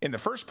in the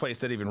first place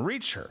that even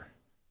reach her.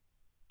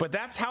 But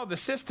that's how the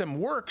system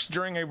works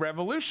during a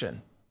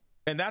revolution.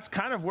 And that's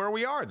kind of where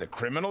we are. The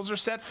criminals are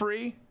set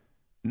free,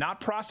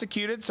 not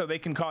prosecuted, so they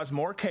can cause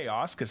more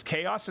chaos, because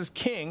chaos is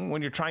king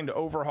when you're trying to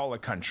overhaul a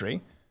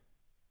country.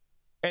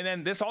 And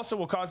then this also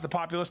will cause the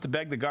populace to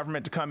beg the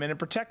government to come in and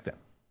protect them.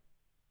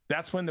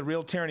 That's when the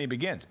real tyranny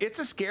begins. It's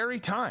a scary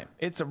time.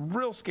 It's a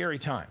real scary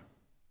time.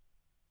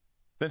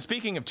 Then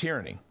speaking of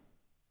tyranny,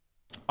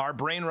 our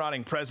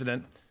brain-rotting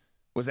president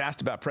was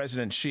asked about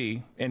President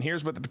Xi, and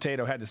here's what the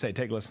potato had to say.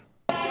 Take a listen.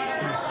 Who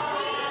can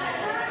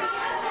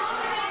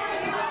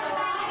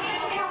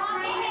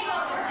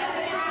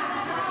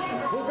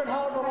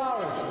hold the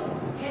knowledge?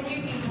 Can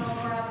you detail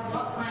for us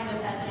what kind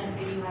of evidence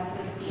that you have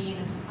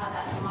seen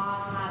that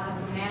Hamas has a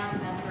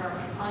command center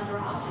under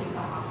Al-Shifa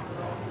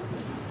Hospital?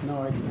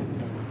 No, I can't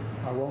tell you.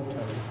 I won't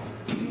tell you.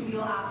 Do you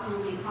feel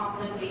absolutely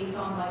confident based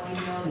on what you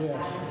know that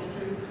Yes. that is the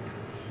truth?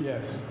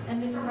 Yes.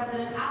 And Mr.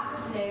 President,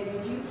 after today,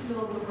 would you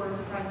still refer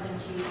to President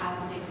Xi as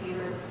a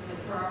dictator? This is a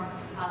term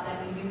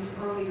that you used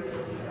earlier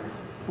this year.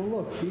 Well,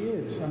 look, he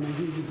is. I mean,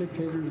 he's a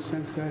dictator in the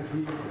sense that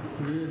he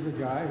is the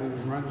guy who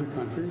runs a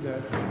country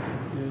that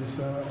is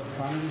a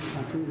communist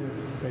country that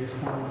is based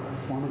on a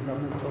form of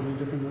government totally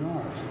different than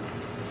ours.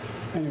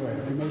 Anyway,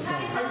 it makes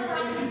sense.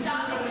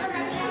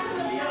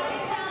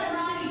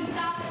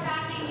 Stop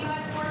attacking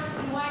U.S. forces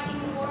and waging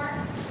the war.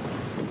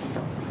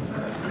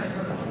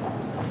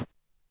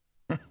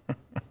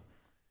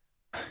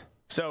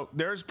 So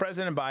there's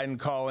President Biden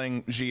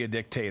calling Xi a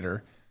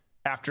dictator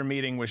after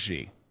meeting with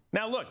Xi.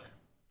 Now, look,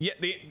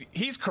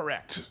 he's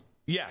correct.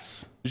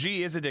 Yes,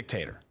 Xi is a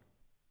dictator.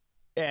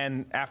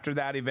 And after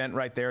that event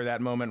right there,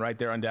 that moment right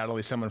there,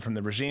 undoubtedly someone from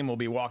the regime will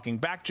be walking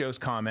back Joe's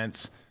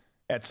comments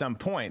at some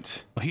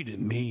point. Well, he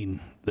didn't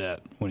mean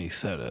that when he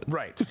said it.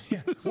 Right.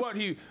 Yeah. What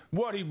he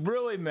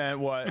really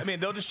meant was, I mean,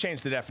 they'll just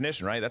change the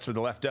definition, right? That's what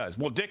the left does.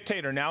 Well,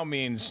 dictator now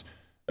means,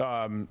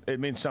 it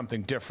means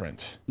something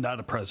different. Not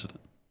a president.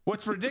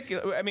 What's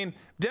ridiculous, I mean,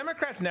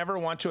 Democrats never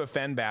want to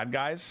offend bad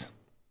guys.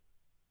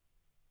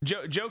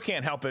 Joe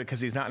can't help it because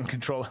he's not in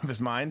control of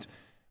his mind.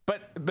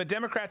 But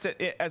Democrats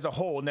as a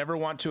whole never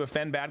want to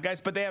offend bad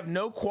guys, but they have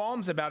no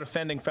qualms about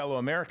offending fellow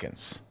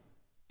Americans.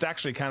 It's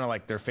actually kind of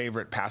like their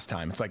favorite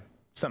pastime. It's like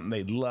something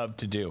they'd love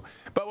to do.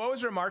 But what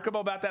was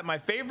remarkable about that, my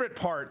favorite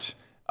part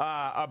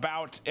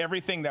about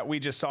everything that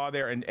we just saw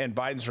there and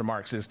Biden's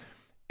remarks is,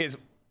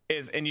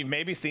 and you've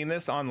maybe seen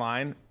this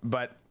online,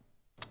 but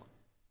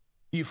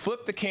you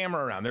flip the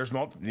camera around. There's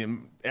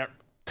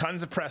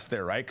tons of press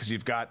there, right? Because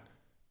you've got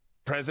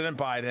President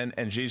Biden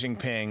and Xi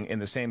Jinping in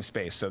the same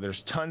space. So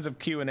there's tons of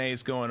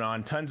Q&As going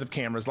on, tons of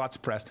cameras, lots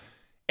of press.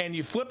 And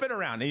you flip it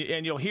around,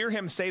 and you'll hear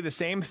him say the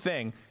same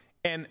thing.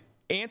 And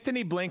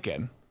Anthony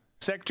Blinken,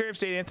 Secretary of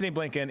State Anthony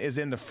Blinken, is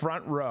in the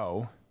front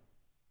row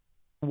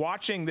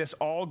watching this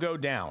all go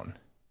down.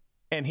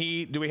 And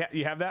you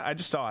have that? I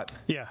just saw it.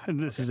 Yeah, and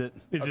this is it.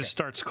 It just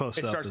starts close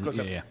up. It starts close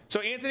up. Yeah. So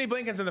Anthony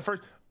Blinken's in the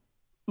first.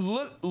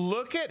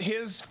 Look at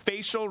his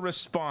facial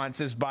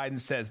response as Biden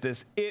says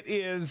this. It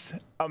is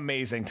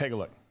amazing. Take a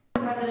look.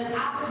 President,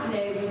 after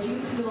today, would you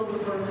still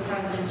refer to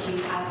President Xi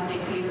as a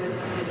dictator?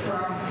 This is a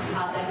term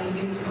that you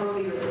used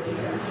earlier this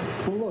year.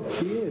 Well, look,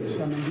 he is.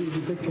 I mean, he's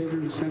a dictator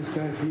in the sense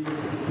that he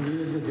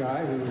is the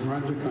guy who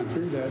runs a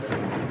country that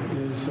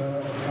is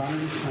a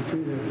communist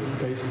country that is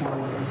based on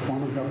a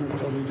form of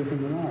government totally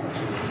different than ours.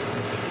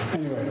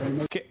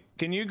 Anyway.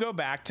 Can you go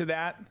back to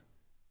that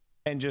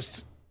and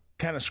just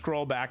kind of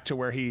scroll back to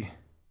where he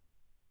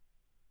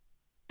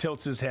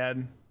tilts his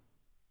head?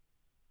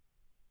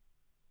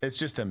 It's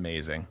just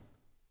amazing.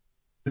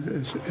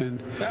 And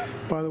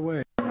by the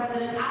way,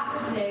 President,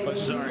 after today,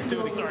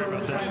 sorry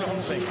about that.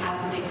 President Xi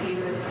as a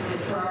dictator? This is a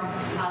term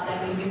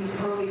that you used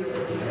earlier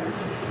this year.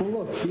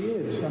 well, look, he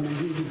is. I mean,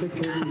 he's a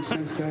dictator in the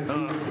sense that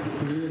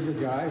he is the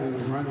guy who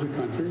runs a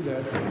country that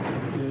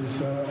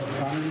is a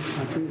communist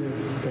country that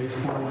is based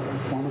on a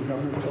form of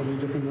government totally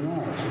different than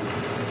ours.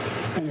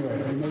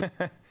 Anyway.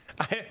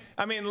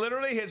 I mean,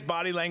 literally his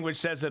body language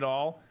says it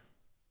all.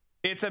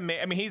 It's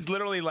amazing. I mean, he's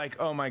literally like,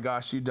 oh my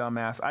gosh, you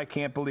dumbass. I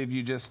can't believe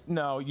you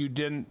you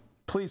didn't.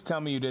 Please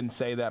tell me you didn't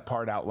say that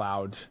part out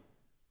loud.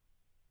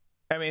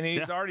 I mean,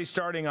 he's already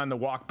starting on the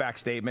walk back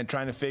statement,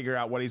 trying to figure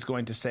out what he's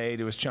going to say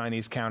to his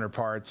Chinese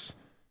counterparts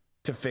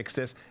to fix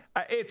this.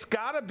 It's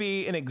got to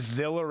be an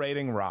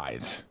exhilarating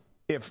ride,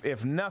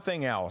 if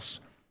nothing else,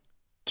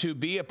 to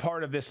be a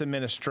part of this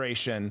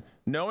administration,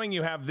 knowing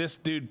you have this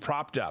dude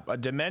propped up, a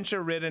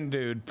dementia-ridden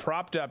dude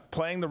propped up,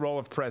 playing the role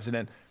of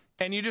president,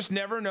 and you just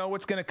never know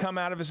what's going to come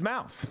out of his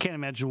mouth. I can't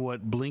imagine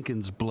what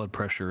Blinken's blood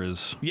pressure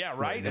is. Yeah,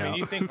 right? I mean,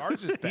 you think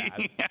ours is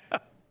bad. Yeah.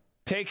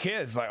 Take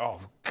his, like, oh,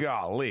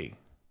 golly.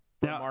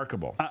 Now,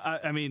 remarkable.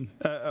 I mean,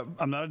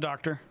 I'm not a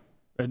doctor.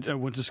 I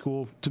went to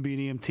school to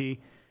be an EMT.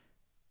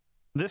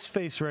 This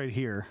face right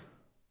here,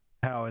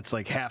 how it's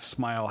like half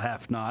smile,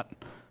 half not.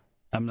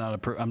 I'm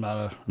not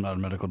a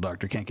medical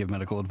doctor. Can't give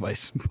medical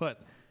advice,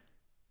 but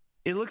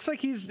it looks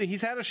like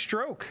he's had a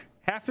stroke.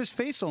 Half his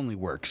face only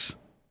works.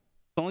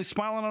 Only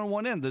smiling on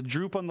one end. The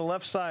droop on the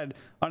left side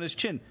on his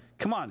chin.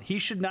 Come on, he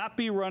should not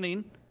be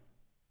running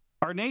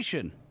our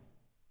nation.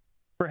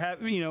 I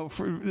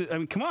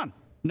mean, come on.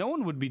 No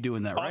one would be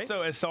doing that, right?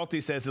 Also, as Salty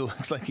says, it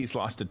looks like he's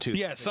lost a tooth.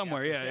 Yeah,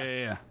 somewhere.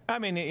 Yeah. I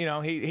mean,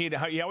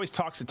 he always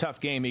talks a tough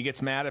game. He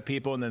gets mad at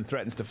people and then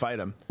threatens to fight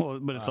them. Well,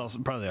 but it's also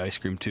probably ice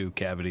cream too,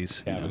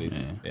 cavities.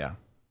 Yeah.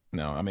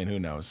 No, I mean, who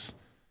knows?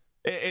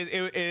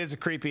 It is a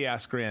creepy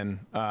ass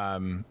grin,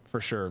 for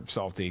sure,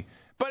 Salty.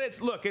 But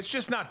it's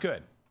just not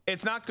good.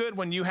 It's not good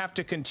when you have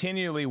to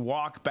continually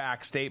walk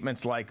back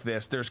statements like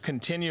this. There's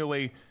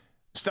continually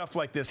stuff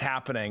like this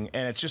happening,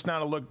 and it's just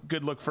not a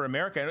good look for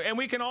America. And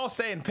we can all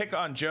say and pick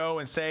on Joe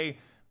and say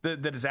the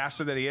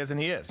disaster that he is, and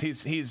he is.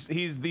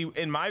 He's the,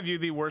 in my view,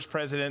 the worst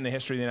president in the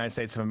history of the United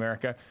States of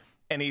America.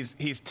 And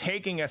he's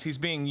taking us. He's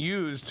being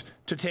used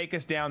to take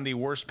us down the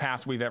worst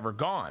path we've ever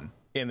gone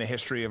in the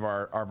history of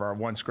our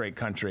once great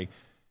country.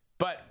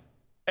 But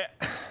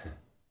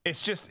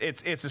it's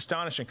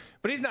astonishing.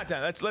 But he's not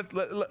done.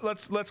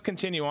 Let's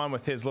continue on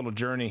with his little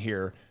journey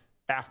here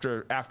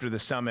after the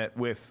summit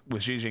with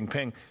Xi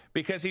Jinping,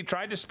 because he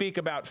tried to speak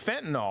about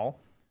fentanyl,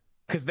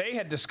 because they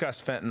had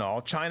discussed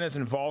fentanyl, China's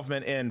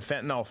involvement in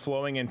fentanyl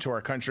flowing into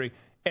our country,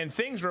 and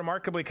things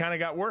remarkably kind of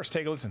got worse.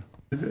 Take a listen.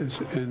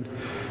 And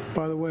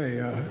by the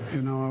way,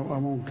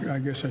 I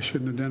guess I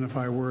shouldn't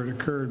identify where it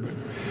occurred,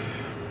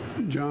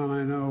 but John,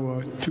 I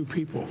know two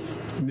people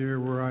near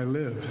where I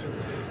live.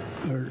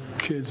 Their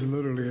kids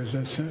literally, as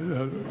that's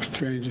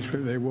strange,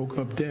 they woke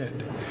up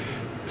dead.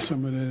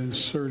 Someone had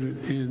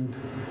inserted in,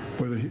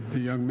 whether the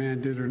young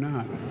man did or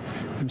not,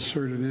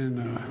 inserted in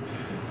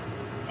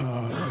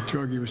a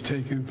drug he was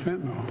taking,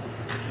 fentanyl.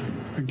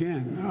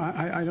 Again,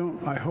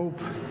 I hope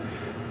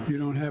you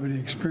don't have any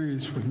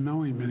experience with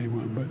knowing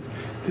anyone, but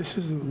this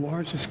is the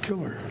largest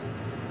killer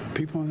of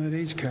people in that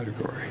age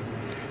category.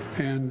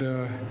 And,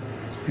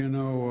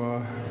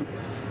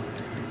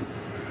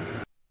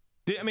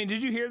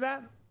 did you hear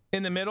that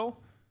in the middle?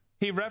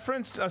 He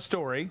referenced a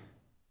story,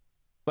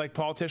 like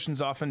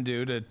politicians often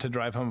do to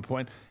drive home a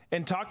point,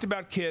 and talked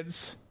about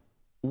kids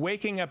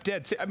waking up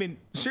dead. I mean,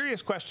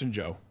 serious question,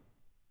 Joe.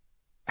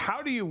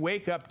 How do you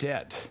wake up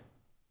dead?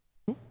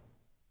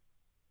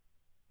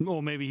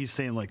 Well, maybe he's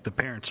saying like the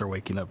parents are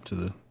waking up to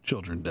the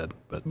children dead,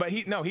 but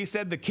he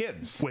said the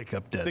kids wake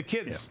up dead. The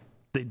kids,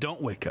 they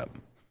don't wake up.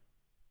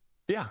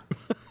 Yeah,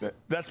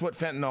 that's what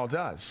fentanyl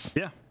does.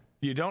 Yeah,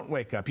 you don't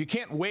wake up. You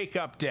can't wake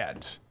up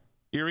dead.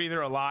 You're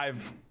either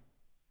alive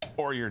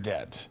or you're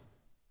dead.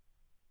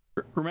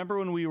 Remember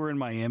when we were in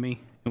Miami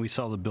and we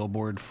saw the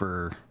billboard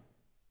for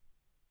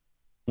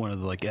one of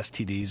the like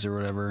STDs or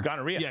whatever?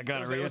 Gonorrhea. Yeah,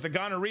 gonorrhea. It was a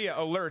gonorrhea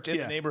alert in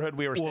the neighborhood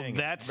we were staying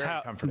in.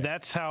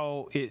 That's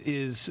how it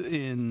is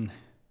in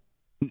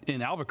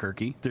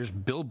Albuquerque. There's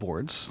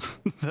billboards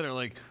that are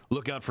like,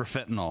 look out for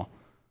fentanyl.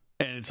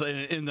 And it's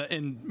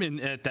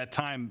at that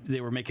time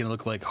they were making it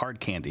look like hard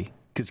candy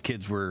because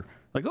kids were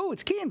like, oh,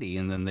 it's candy,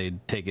 and then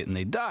they'd take it and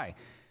they'd die.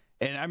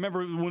 And I remember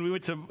when we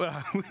went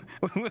to,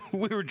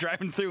 we were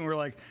driving through and we were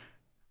like,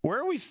 where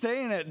are we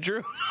staying at,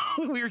 Drew?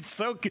 We were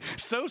so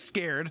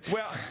scared.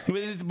 Well, but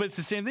it's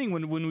the same thing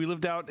when we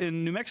lived out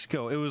in New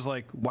Mexico. It was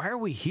like, why are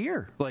we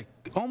here? Like,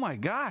 oh my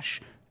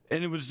gosh.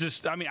 And it was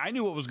just, I mean, I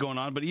knew what was going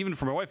on, but even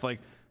for my wife, like,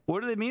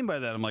 what do they mean by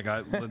that? I'm like,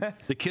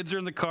 the kids are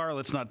in the car.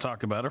 Let's not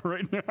talk about it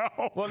right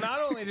now. Well,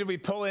 not only did we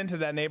pull into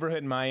that neighborhood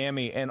in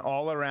Miami, and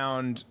all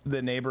around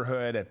the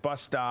neighborhood at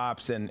bus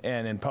stops and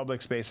in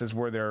public spaces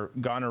were there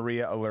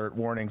gonorrhea alert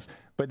warnings,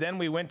 but then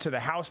we went to the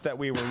house that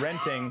we were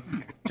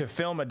renting to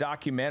film a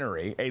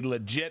documentary, a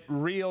legit,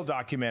 real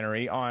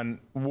documentary on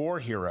war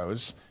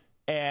heroes,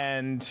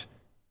 and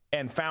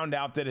found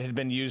out that it had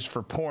been used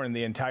for porn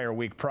the entire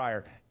week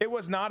prior. It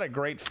was not a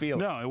great feeling.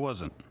 No, it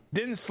wasn't.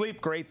 Didn't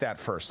sleep great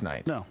that first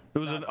night. No. It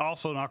was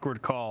also an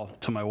awkward call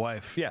to my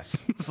wife. Yes.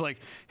 It's like,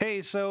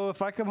 hey, so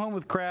if I come home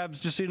with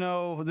crabs, just so you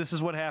know, this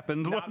is what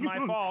happened. Not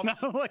my fault.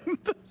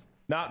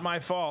 Not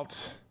my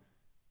fault.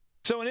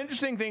 So an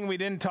interesting thing we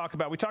didn't talk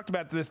about, we talked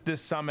about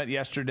this summit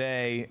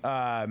yesterday,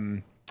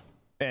 and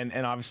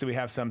obviously we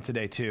have some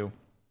today too.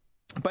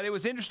 But it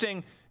was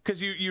interesting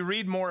because you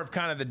read more of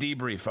kind of the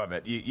debrief of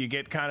it. You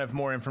get kind of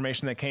more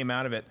information that came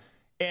out of it.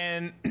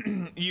 And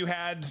you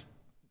had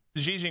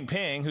Xi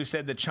Jinping, who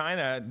said that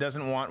China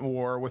doesn't want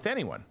war with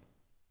anyone,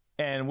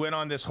 and went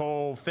on this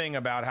whole thing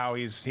about how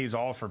he's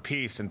all for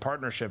peace and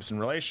partnerships and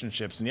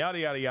relationships and yada,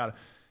 yada, yada.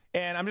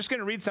 And I'm just going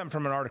to read something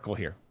from an article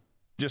here,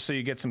 just so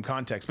you get some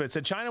context. But it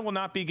said, China will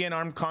not begin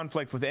armed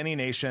conflict with any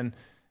nation,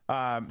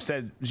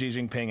 said Xi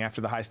Jinping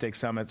after the high-stakes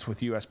summits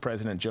with U.S.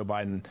 President Joe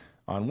Biden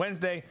on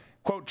Wednesday.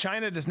 Quote,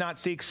 China does not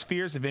seek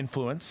spheres of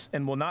influence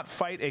and will not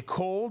fight a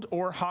cold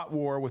or hot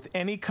war with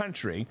any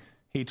country,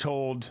 he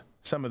told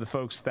some of the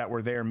folks that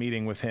were there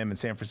meeting with him in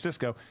San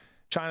Francisco.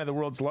 China, the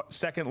world's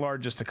second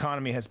largest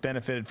economy, has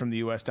benefited from the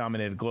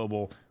U.S.-dominated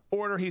global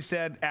order, he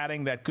said,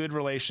 adding that good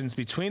relations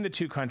between the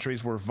two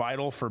countries were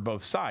vital for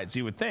both sides.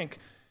 You would think.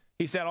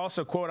 He said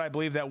also, quote, I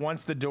believe that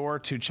once the door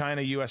to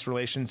China-U.S.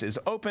 relations is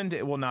opened,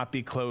 it will not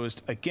be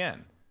closed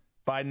again.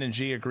 Biden and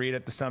Xi agreed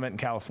at the summit in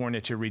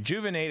California to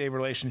rejuvenate a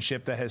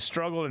relationship that has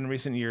struggled in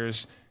recent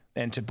years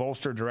and to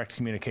bolster direct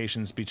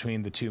communications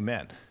between the two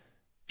men.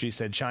 Xi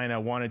said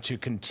China wanted to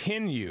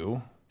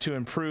continue to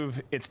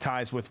improve its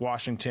ties with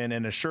Washington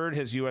and assured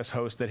his U.S.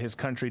 host that his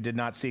country did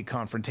not seek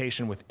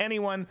confrontation with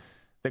anyone.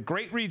 The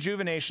great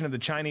rejuvenation of the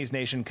Chinese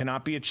nation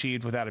cannot be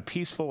achieved without a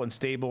peaceful and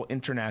stable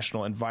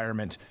international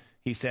environment.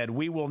 He said,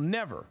 we will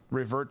never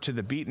revert to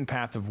the beaten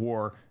path of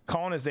war,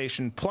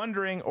 colonization,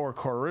 plundering, or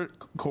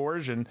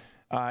coercion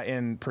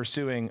in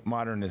pursuing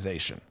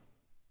modernization.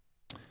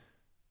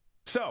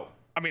 So,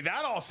 I mean,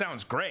 that all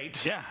sounds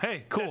great. Yeah,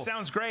 hey, cool. That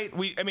sounds great.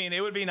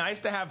 It would be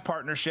nice to have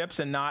partnerships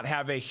and not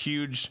have a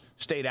huge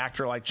state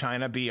actor like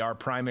China be our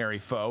primary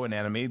foe and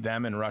enemy,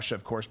 them and Russia,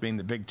 of course, being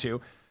the big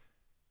two.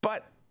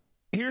 But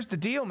here's the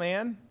deal,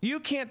 man. You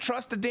can't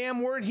trust a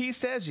damn word he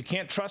says. You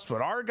can't trust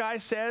what our guy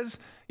says.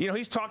 You know,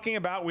 he's talking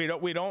about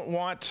we don't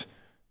want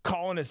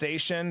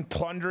colonization,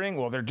 plundering.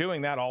 Well, they're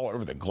doing that all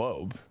over the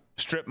globe.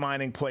 Strip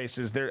mining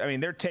places.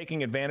 They're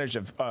taking advantage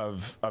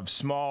of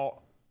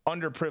small,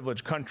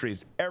 underprivileged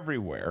countries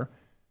everywhere.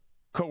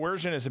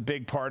 Coercion is a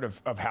big part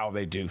of how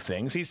they do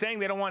things. He's saying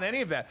they don't want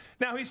any of that.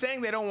 Now, he's saying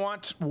they don't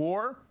want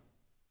war.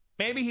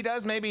 Maybe he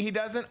does, maybe he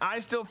doesn't. I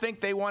still think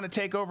they want to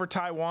take over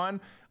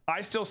Taiwan.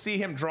 I still see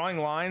him drawing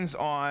lines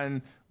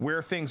on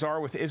where things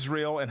are with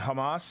Israel and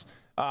Hamas,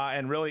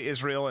 and really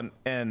Israel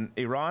and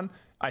Iran.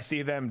 I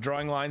see them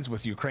drawing lines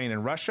with Ukraine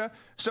and Russia.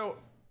 So,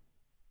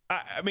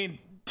 I mean,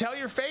 tell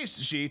your face,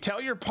 Xi.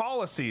 Tell your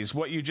policies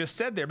what you just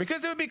said there,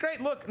 because it would be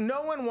great. Look,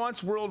 no one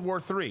wants World War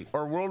III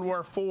or World War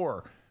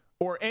IV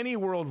or any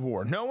world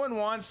war. No one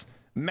wants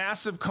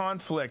massive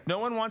conflict. No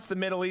one wants the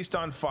Middle East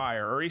on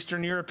fire or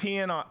Eastern Europe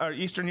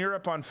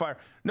on fire.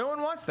 No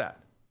one wants that.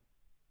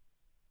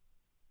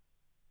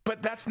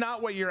 But that's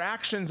not what your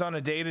actions on a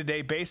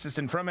day-to-day basis,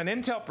 and from an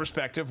intel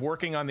perspective,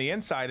 working on the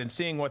inside and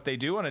seeing what they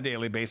do on a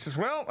daily basis,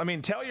 well, I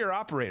mean, tell your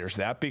operators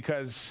that,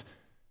 because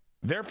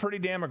they're pretty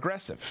damn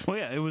aggressive. Well,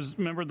 yeah,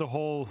 remember the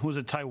whole, was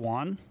it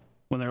Taiwan?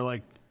 When they're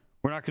like,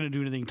 we're not going to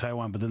do anything in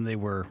Taiwan, but then they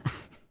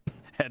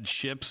had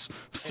ships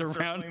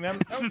surrounding them.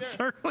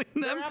 Encircling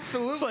them. They're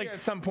absolutely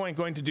at some point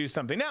going to do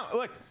something. Now,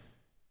 look,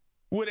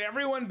 would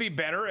everyone be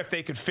better if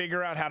they could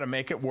figure out how to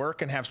make it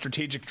work and have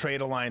strategic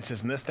trade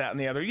alliances and this, that, and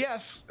the other?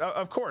 Yes,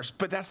 of course.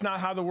 But that's not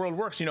how the world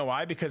works. You know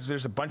why? Because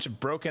there's a bunch of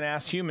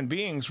broken-ass human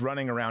beings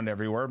running around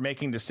everywhere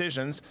making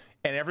decisions,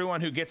 and everyone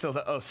who gets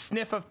a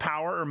sniff of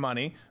power or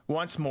money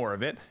wants more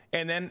of it.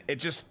 And then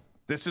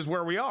this is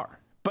where we are.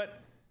 But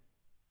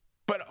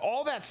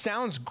all that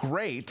sounds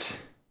great.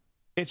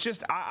 It's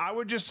just,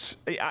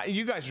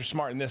 you guys are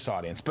smart in this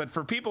audience, but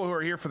for people who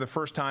are here for the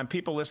first time,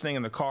 people listening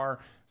in the car,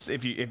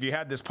 if you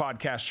had this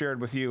podcast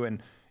shared with you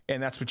and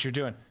that's what you're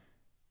doing,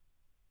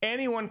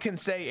 anyone can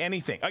say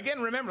anything. Again,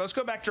 remember, let's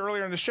go back to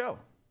earlier in the show.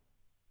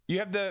 You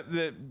have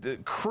the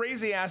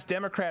crazy ass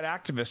Democrat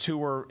activists who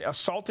were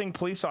assaulting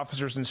police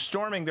officers and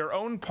storming their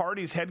own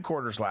party's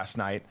headquarters last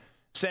night,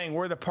 saying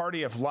we're the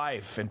party of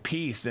life and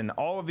peace and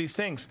all of these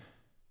things.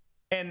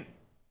 And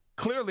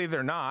clearly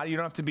they're not. You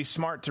don't have to be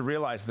smart to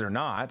realize they're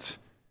not.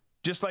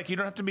 Just like you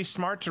don't have to be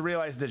smart to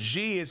realize that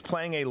Xi is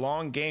playing a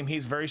long game.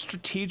 He's very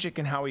strategic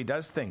in how he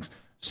does things.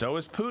 So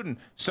is Putin.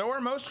 So are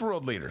most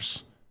world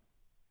leaders.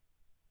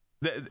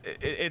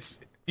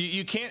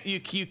 You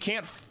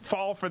can't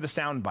fall for the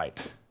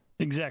soundbite.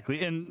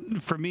 Exactly.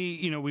 And for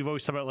me, we've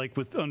always talked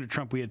about under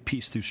Trump we had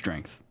peace through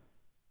strength.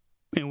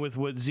 And with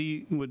what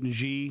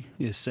Xi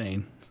is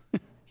saying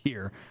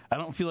here, I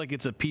don't feel like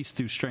it's a peace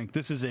through strength.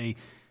 This is I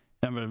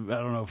don't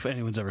know if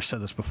anyone's ever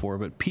said this before,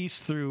 but peace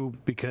through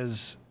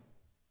because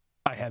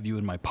I have you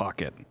in my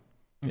pocket.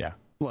 Yeah.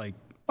 We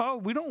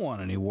don't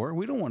want any war.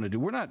 We're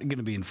not going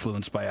to be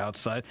influenced by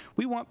outside.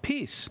 We want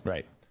peace.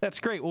 Right. That's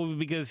great. Well,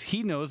 because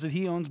he knows that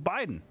he owns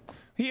Biden.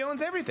 He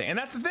owns everything. And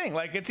that's the thing.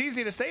 It's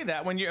easy to say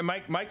that when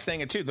Mike's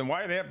saying it too. Then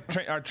why are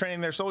they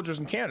training their soldiers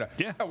in Canada?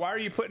 Yeah. Why are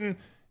you putting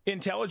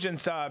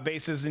intelligence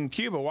bases in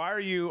Cuba? Why are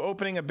you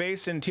opening a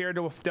base in Tierra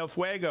del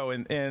Fuego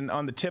and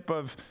on the tip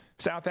of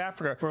South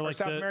Africa or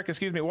South America?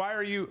 Excuse me. Why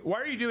are you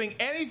doing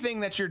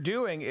anything that you're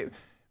doing?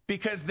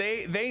 because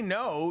they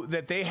know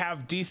that they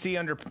have DC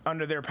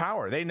under their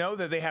power. They know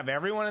that they have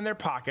everyone in their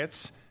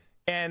pockets,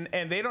 and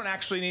they don't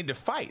actually need to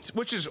fight,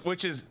 which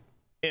is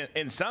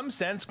in some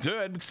sense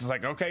good, because it's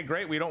like, okay,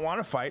 great, we don't want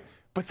to fight,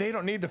 but they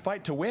don't need to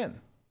fight to win.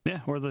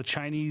 Yeah, or the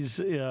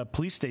Chinese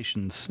police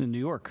stations in New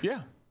York.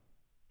 Yeah.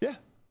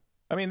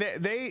 I mean,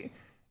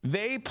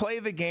 they play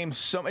the game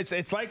so.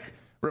 It's like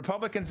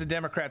Republicans and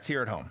Democrats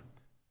here at home.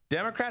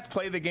 Democrats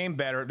play the game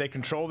better. They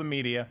control the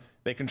media.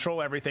 They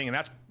control everything,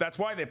 and that's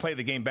why they play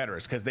the game better.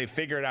 Is because they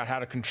figured out how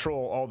to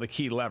control all the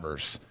key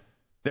levers.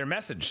 Their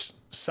message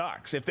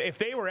sucks. If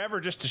they were ever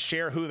just to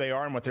share who they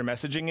are and what their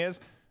messaging is,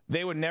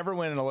 they would never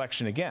win an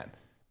election again.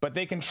 But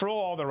they control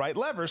all the right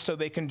levers, so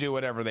they can do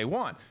whatever they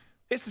want.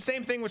 It's the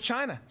same thing with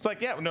China. It's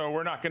like, yeah, no,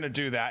 we're not going to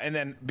do that. And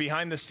then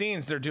behind the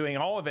scenes, they're doing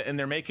all of it, and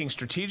they're making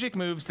strategic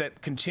moves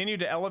that continue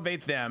to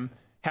elevate them,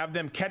 have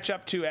them catch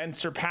up to and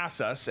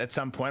surpass us at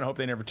some point. I hope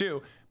they never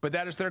do. But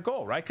that is their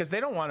goal, right? Because they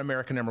don't want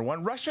America number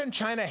one. Russia and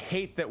China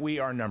hate that we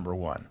are number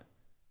one.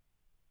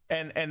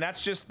 And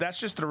that's just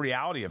the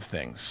reality of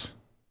things.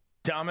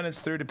 Dominance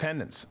through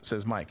dependence,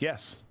 says Mike.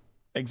 Yes,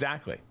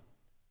 exactly.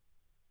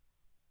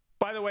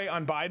 By the way,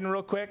 on Biden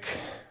real quick,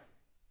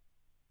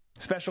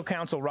 Special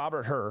Counsel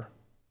Robert Hur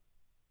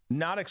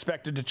not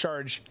expected to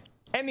charge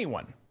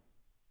anyone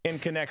in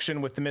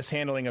connection with the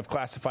mishandling of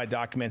classified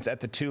documents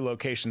at the 2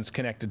 locations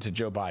connected to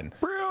Joe Biden.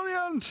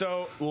 Brilliant.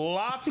 So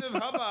lots of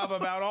hubbub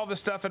about all the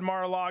stuff at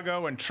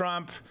Mar-a-Lago and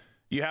Trump.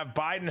 You have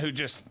Biden, who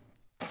just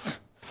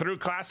threw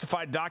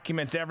classified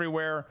documents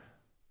everywhere,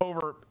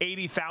 over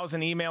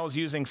 80,000 emails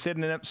using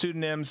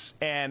pseudonyms,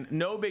 and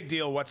no big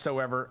deal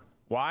whatsoever.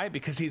 Why?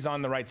 Because he's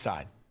on the right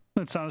side.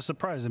 It's not a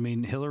surprise. I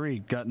mean, Hillary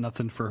got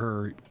nothing for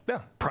her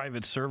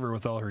private server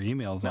with all her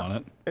emails on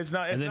it. It's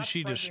not. And then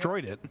she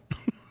destroyed it.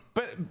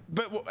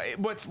 But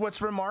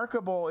what's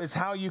remarkable is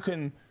how you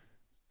can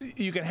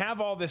have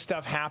all this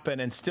stuff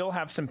happen and still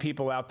have some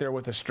people out there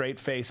with a straight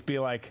face be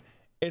like,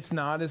 it's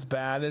not as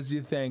bad as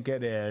you think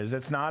it is.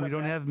 It's not. We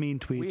don't have mean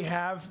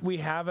tweets. We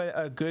have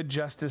a good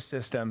justice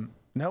system.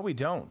 No, we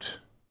don't.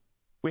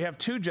 We have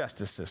 2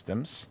 justice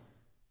systems,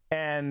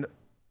 and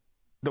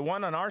the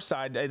one on our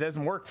side, it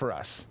doesn't work for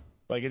us.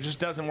 Like, it just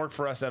doesn't work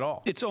for us at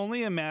all. It's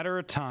only a matter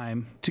of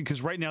time,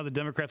 because right now the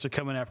Democrats are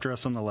coming after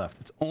us on the left.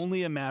 It's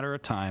only a matter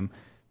of time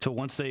till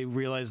once they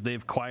realize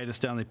they've quieted us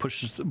down, they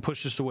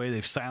pushed us away,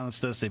 they've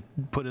silenced us, they've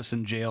put us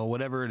in jail,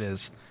 whatever it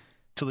is,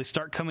 till they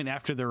start coming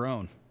after their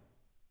own.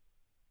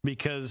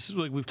 Because,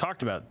 like we've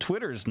talked about,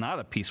 Twitter is not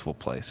a peaceful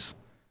place.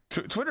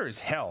 Twitter is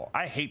hell.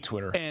 I hate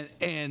Twitter.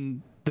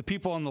 And the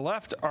people on the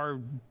left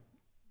are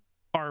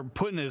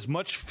putting as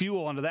much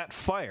fuel onto that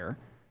fire.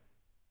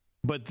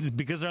 But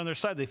because they're on their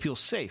side, they feel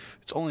safe.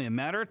 It's only a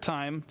matter of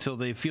time till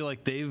they feel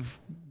like they've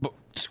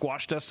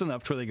squashed us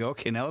enough to where they go,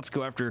 okay, now let's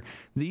go after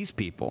these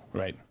people.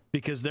 Right.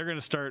 Because they're going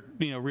to start,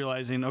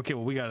 realizing, okay,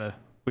 well, we gotta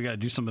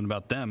do something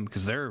about them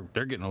because they're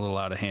getting a little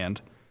out of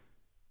hand.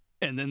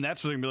 And then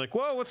that's when they're going to be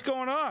like, whoa, what's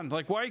going on?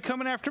 Like, why are you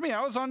coming after me?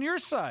 I was on your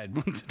side.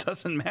 It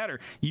doesn't matter.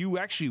 You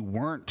actually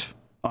weren't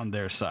on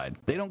their side.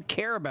 They don't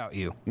care about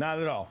you. Not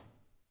at all.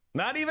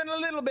 Not even a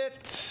little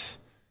bit.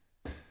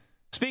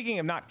 Speaking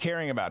of not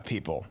caring about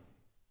people,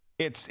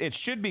 it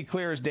should be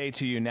clear as day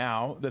to you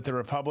now that the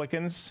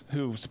Republicans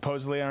who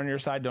supposedly are on your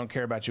side don't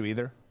care about you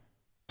either.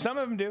 Some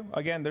of them do.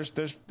 Again,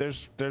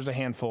 there's a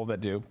handful that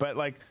do. But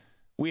like,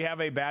 we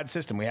have a bad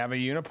system. We have a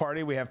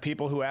uniparty. We have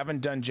people who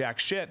haven't done jack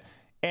shit.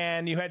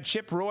 And you had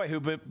Chip Roy, who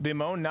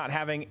bemoaned not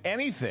having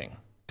anything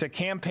to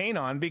campaign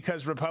on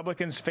because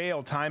Republicans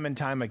fail time and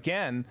time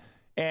again.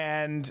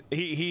 And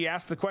he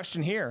asked the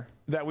question here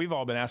that we've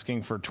all been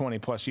asking for 20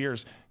 plus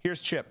years.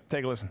 Here's Chip.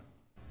 Take a listen.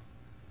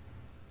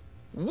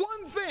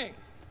 One thing.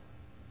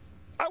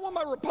 I want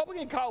my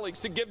Republican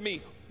colleagues to give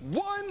me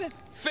one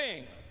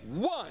thing,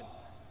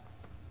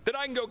 that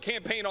I can go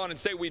campaign on and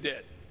say we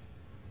did.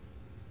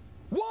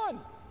 One.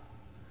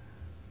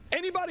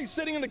 Anybody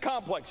sitting in the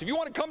complex, if you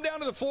want to come down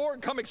to the floor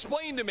and come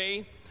explain to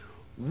me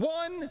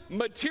one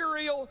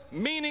material,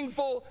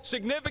 meaningful,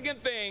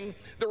 significant thing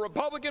the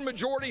Republican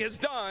majority has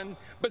done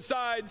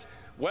besides,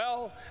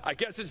 well, I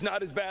guess it's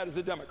not as bad as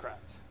the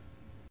Democrats.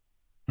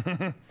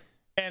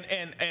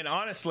 And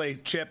honestly,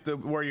 Chip, the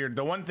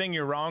one thing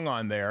you're wrong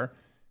on there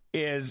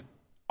is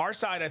our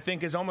side, I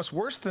think, is almost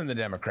worse than the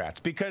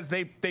Democrats because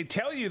they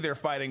tell you they're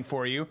fighting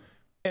for you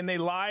and they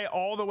lie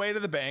all the way to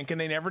the bank and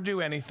they never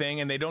do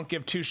anything and they don't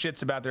give 2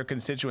 shits about their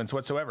constituents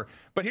whatsoever.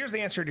 But here's the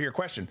answer to your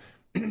question.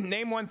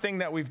 Name one thing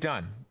that we've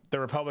done, the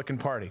Republican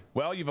Party.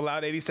 Well, you've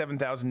allowed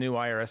 87,000 new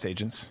IRS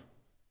agents,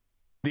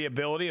 the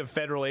ability of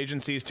federal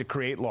agencies to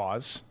create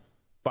laws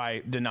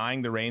by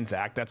denying the REINS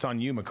Act. That's on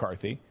you,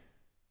 McCarthy.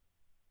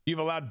 You've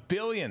allowed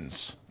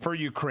billions for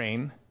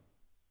Ukraine,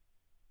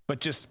 but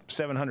just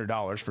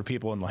 $700 for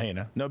people in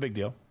Lahaina. No big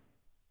deal.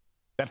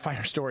 That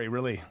fire story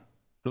really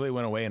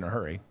went away in a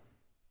hurry.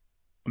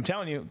 I'm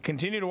telling you,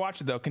 continue to watch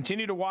it, though.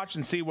 Continue to watch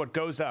and see what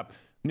goes up.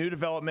 New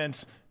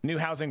developments, new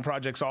housing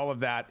projects, all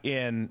of that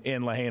in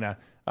Lahaina.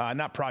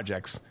 Not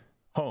projects,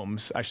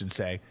 homes, I should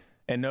say.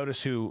 And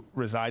notice who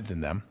resides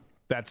in them.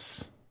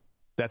 That's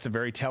That's a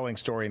very telling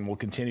story and will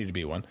continue to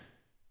be one.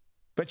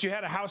 But you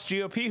had a House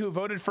GOP who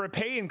voted for a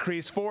pay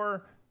increase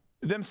for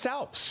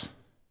themselves.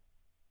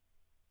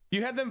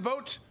 You had them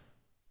vote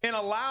and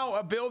allow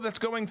a bill that's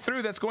going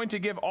through that's going to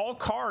give all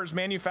cars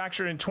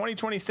manufactured in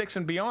 2026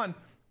 and beyond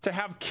to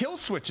have kill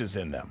switches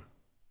in them.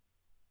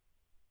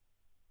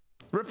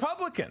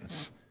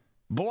 Republicans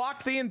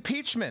blocked the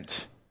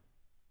impeachment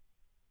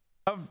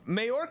of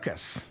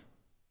Mayorkas.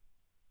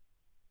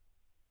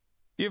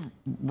 You have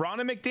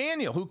Ronna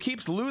McDaniel, who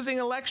keeps losing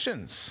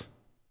elections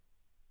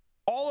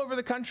all over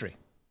the country.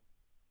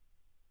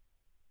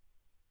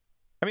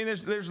 I mean,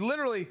 there's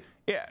literally,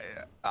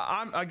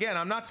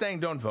 I'm not saying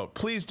don't vote.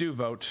 Please do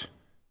vote.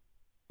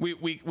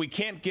 We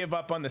can't give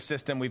up on the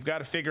system. We've got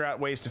to figure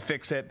out ways to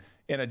fix it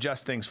and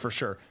adjust things for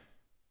sure.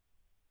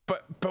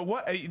 But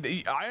what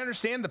I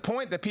understand the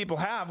point that people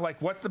have,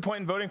 like, what's the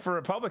point in voting for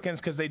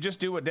Republicans because they just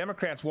do what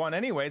Democrats want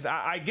anyways?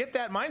 I get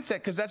that mindset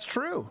because that's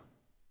true.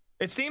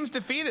 It seems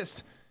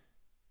defeatist,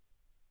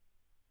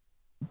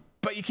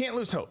 but you can't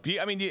lose hope. You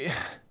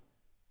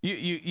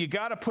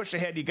got to push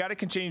ahead. You got to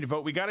continue to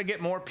vote. We got to get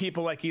more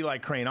people like Eli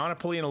Crane, Anna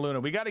Polina Luna.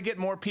 We got to get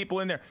more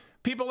people in there.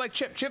 People like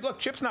Chip. Look,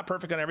 Chip's not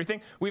perfect on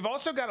everything. We've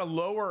also got to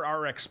lower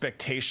our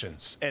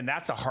expectations, and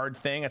that's a hard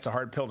thing. It's a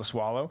hard pill to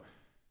swallow.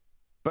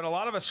 But a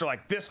lot of us are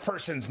like, this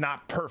person's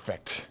not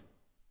perfect.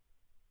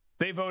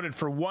 They voted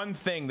for one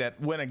thing that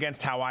went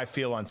against how I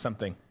feel on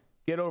something.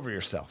 Get over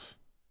yourself.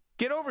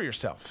 Get over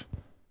yourself.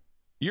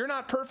 You're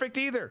not perfect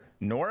either.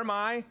 Nor am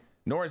I.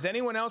 Nor is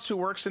anyone else who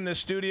works in this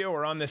studio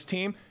or on this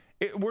team.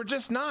 We're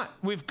just not.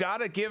 We've got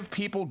to give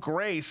people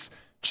grace.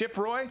 Chip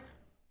Roy,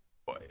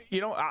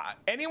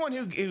 anyone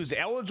who's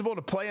eligible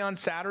to play on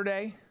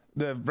Saturday,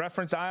 the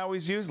reference I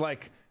always use,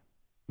 like,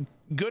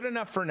 good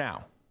enough for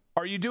now.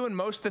 Are you doing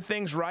most of the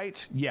things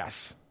right?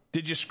 Yes.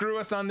 Did you screw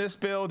us on this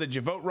bill? Did you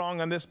vote wrong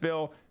on this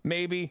bill?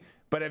 Maybe.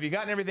 But have you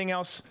gotten everything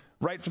else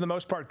right for the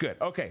most part? Good.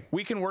 Okay,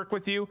 we can work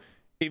with you.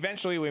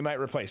 Eventually, we might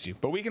replace you,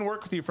 but we can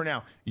work with you for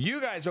now.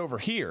 You guys over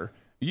here,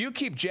 you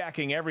keep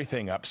jacking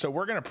everything up, so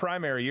we're going to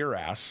primary your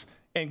ass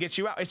and get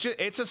you out.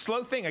 It's a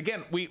slow thing.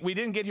 Again, we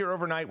didn't get here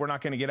overnight. We're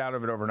not going to get out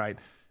of it overnight.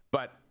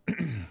 But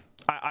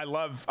I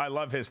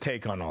love his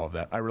take on all of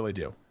that. I really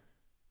do.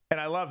 And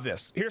I love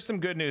this. Here's some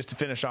good news to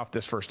finish off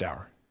this first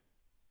hour.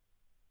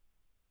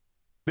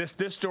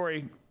 This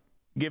story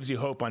gives you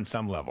hope on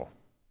some level.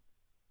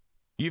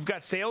 You've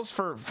got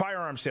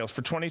firearm sales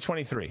for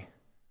 2023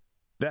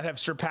 that have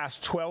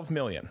surpassed 12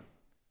 million.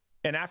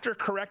 And after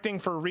correcting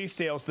for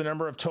resales, the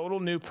number of total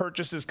new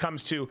purchases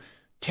comes to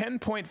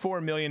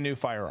 10.4 million new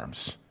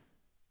firearms.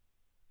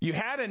 You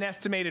had an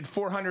estimated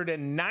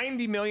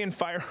 490 million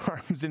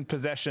firearms in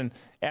possession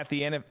at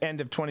the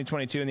end of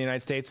 2022 in the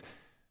United States.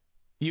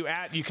 You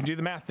can do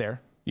the math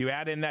there. You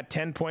add in that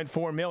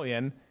 10.4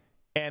 million,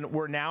 and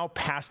we're now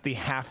past the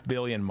 500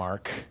 million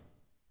mark.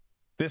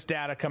 This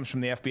data comes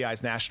from the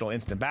FBI's National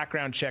Instant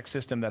Background Check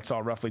System that saw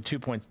roughly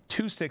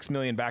 2.26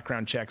 million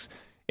background checks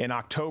in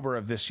October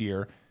of this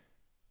year.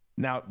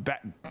 Now,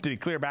 to be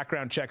clear,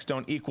 background checks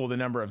don't equal the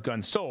number of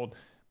guns sold,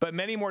 but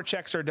many more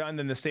checks are done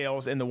than the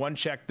sales, and the one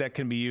check that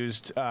can be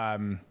used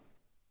to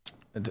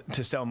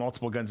sell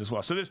multiple guns as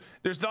well. So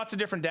there's lots of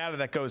different data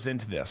that goes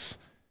into this.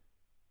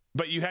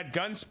 But you had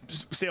gun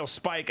sales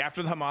spike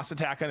after the Hamas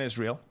attack on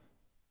Israel,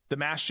 the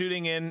mass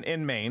shooting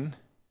in Maine,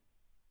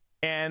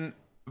 and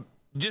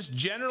just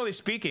generally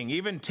speaking,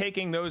 even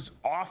taking those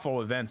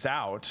awful events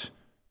out,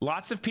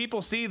 lots of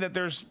people see that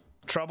there's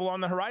trouble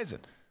on the horizon.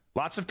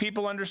 Lots of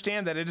people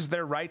understand that it is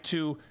their right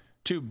to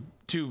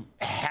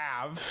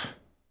have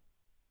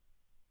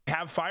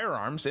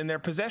firearms in their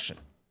possession.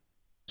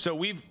 So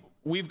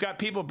we've got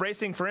people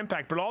bracing for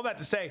impact. But all that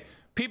to say,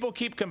 people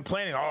keep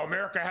complaining, oh,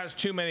 America has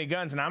too many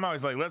guns. And I'm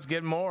always like, let's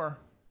get more.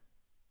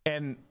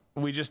 And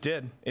we just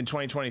did in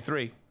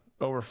 2023,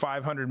 over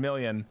 500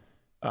 million.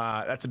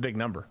 That's a big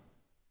number.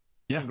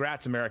 Yeah.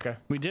 Congrats, America.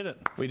 We did it.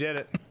 We did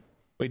it.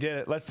 We did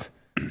it.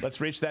 Let's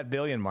reach that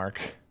billion mark.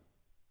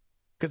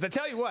 Because I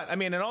tell you what, I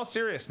mean, in all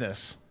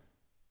seriousness,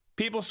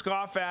 people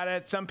scoff at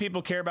it. Some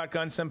people care about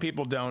guns. Some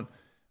people don't.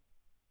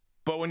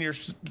 But when you're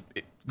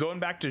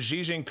going back to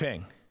Xi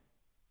Jinping,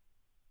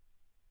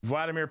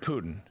 Vladimir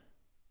Putin,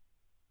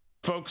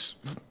 folks,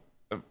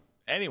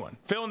 anyone,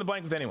 fill in the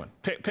blank with anyone,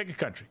 pick a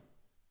country.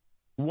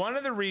 One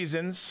of the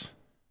reasons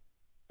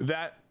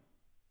that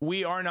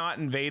we are not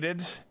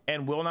invaded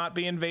and will not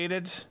be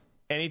invaded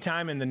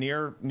anytime in the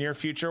near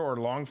future or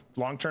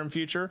long-term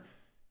future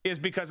is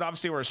because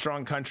obviously we're a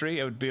strong country.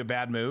 It would be a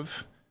bad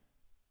move.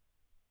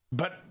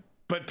 But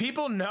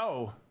people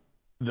know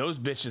those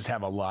bitches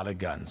have a lot of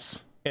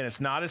guns. And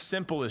it's not as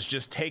simple as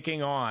just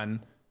taking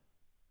on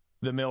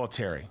the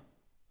military,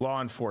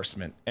 law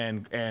enforcement,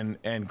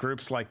 and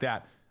groups like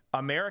that.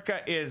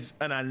 America is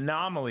an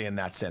anomaly in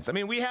that sense. I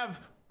mean, we have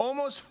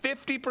almost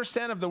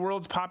 50% of the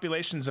world's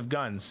populations of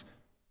guns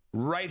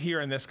right here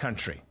in this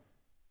country.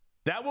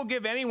 That will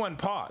give anyone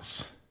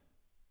pause.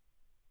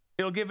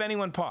 It'll give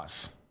anyone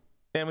pause.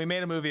 And we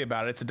made a movie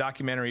about it. It's a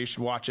documentary. You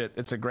should watch it.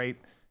 It's a great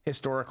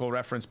historical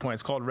reference point.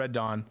 It's called Red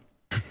Dawn.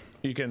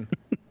 You can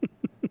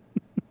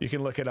You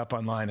can look it up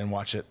online and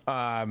watch it.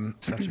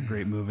 Such a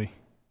great movie.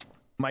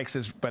 Mike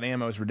says, but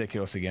ammo is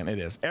ridiculous again. It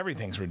is.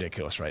 Everything's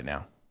ridiculous right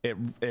now. It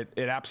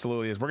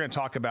absolutely is. We're going to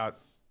talk about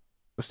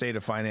the state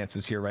of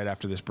finances here right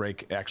after this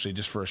break, actually,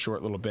 just for a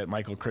short little bit.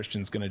 Michael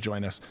Christian's going to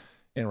join us,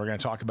 and we're going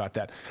to talk about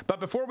that.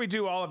 But before we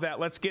do all of that,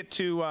 let's get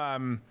to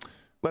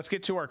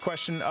our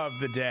question of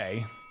the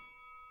day.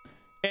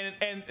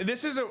 And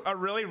this is a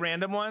really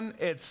random one.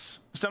 It's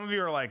some of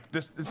you are like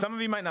this. Some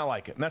of you might not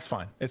like it, and that's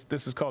fine.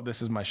 This is called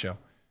 "This Is My Show,"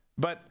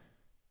 but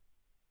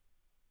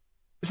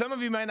some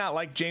of you might not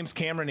like James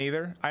Cameron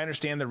either. I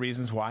understand the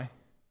reasons why,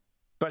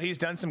 but he's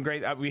done some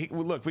great. We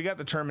got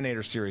the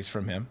Terminator series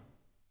from him.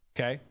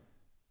 Okay,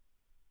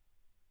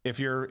 if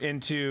you're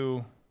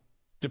into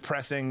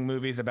depressing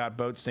movies about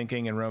boats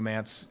sinking and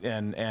romance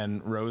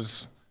and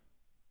Rose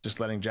just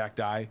letting Jack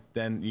die,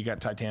 then you got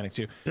Titanic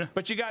too. Yeah.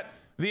 But you got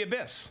The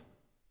Abyss,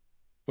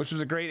 which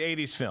was a great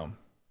 80s film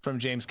from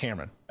James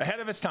Cameron. Ahead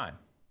of its time.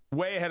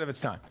 Way ahead of its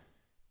time.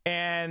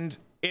 And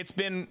it's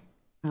been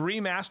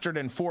remastered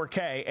in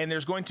 4K, and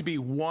there's going to be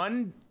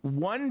one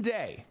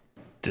day.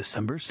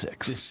 December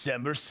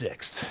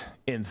 6th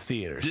in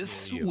theaters.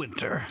 This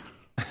winter.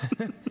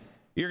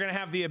 You're going to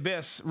have The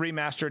Abyss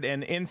remastered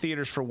and in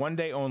theaters for one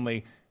day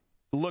only.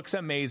 Looks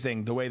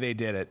amazing the way they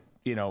did it.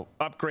 You know,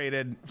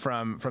 upgraded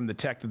from the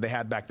tech that they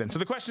had back then. So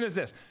the question is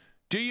this.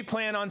 Do you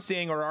plan on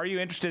seeing, or are you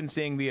interested in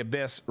seeing The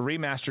Abyss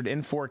remastered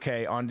in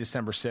 4K on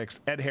December 6th?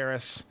 Ed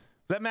Harris. Is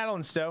that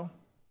Madeline Stowe?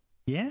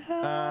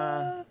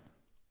 Yeah.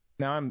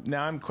 Now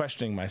I'm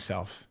questioning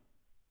myself.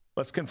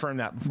 Let's confirm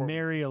that before.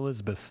 Mary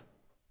Elizabeth.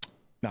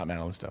 Not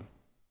Madeline Stowe.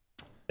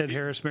 Ed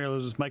Harris, Mary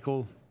Elizabeth,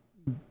 Michael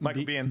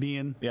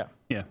Biehn. Yeah.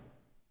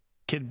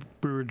 Kid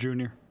Brewer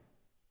Jr.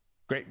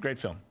 Great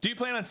film. Do you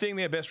plan on seeing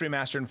The Abyss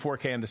remastered in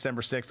 4K on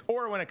December 6th,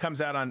 or when it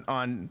comes out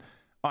on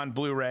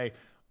Blu-ray,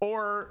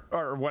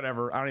 or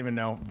whatever? I don't even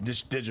know.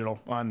 Digital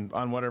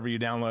on whatever you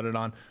download it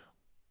on,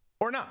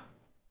 or not?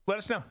 Let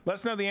us know. Let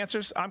us know the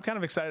answers. I'm kind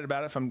of excited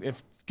about it.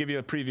 If give you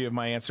a preview of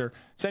my answer.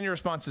 Send your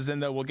responses in,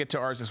 though. We'll get to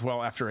ours as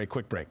well after a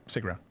quick break.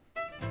 Stick around.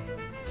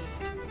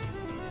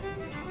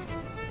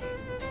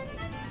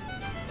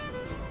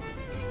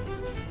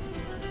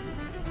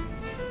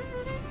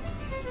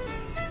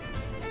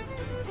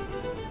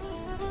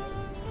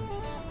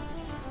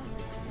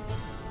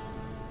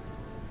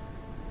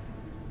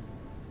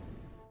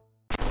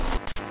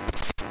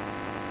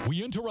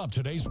 We interrupt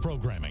today's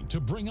programming to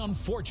bring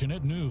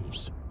unfortunate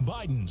news.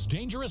 Biden's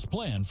dangerous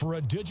plan for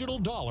a digital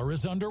dollar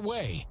is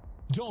underway.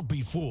 Don't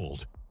be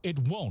fooled. It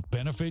won't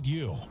benefit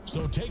you.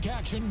 So take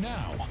action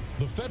now.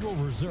 The Federal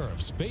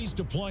Reserve's phased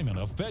deployment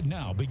of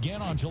FedNow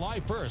began on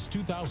July 1st,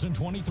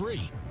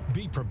 2023.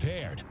 Be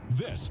prepared.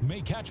 This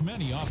may catch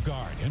many off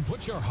guard and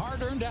put your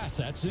hard-earned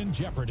assets in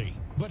jeopardy.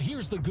 But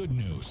here's the good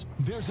news.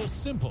 There's a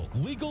simple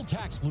legal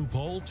tax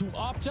loophole to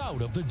opt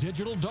out of the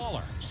digital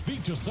dollar.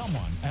 Speak to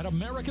someone at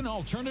American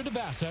Alternative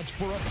Assets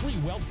for a free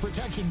wealth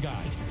protection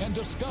guide and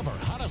discover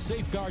how to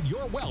safeguard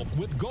your wealth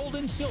with gold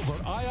and silver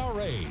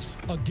IRAs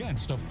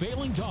against a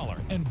failing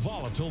dollar and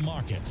volatile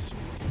markets.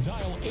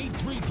 Dial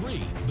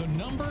 833, the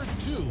number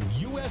 2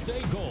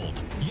 USA Gold.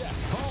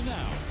 Yes, call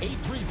now,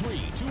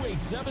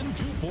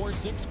 833-287-2465.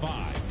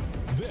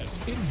 This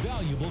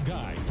invaluable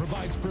guide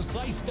provides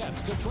precise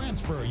steps to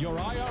transfer your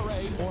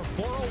IRA or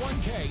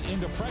 401k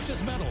into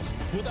precious metals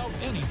without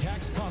any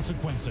tax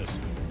consequences.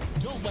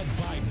 Don't let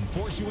Biden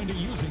force you into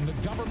using the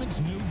government's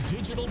new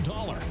digital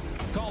dollar.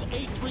 Call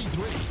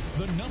 833,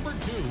 the number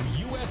 2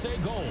 USA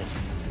Gold.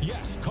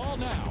 Yes, call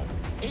now,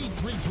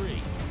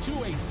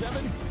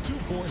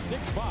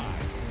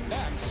 833-287-2465.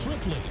 Act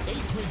swiftly,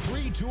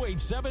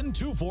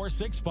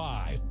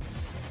 833-287-2465.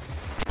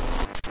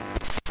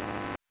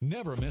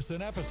 Never miss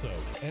an episode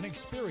and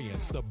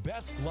experience the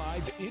best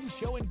live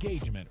in-show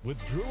engagement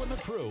with Drew and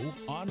the crew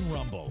on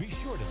Rumble. Be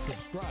sure to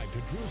subscribe to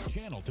Drew's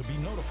channel to be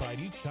notified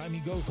each time he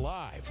goes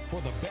live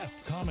for the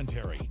best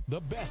commentary, the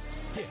best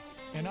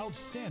skits, and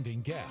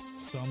outstanding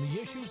guests on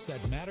the issues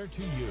that matter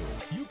to you.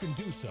 You can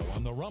do so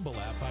on the Rumble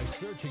app by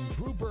searching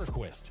Drew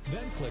Berquist,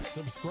 then click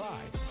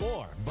subscribe,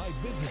 or by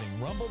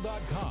visiting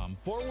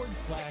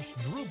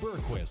rumble.com/Drew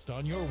Berquist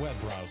on your web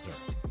browser.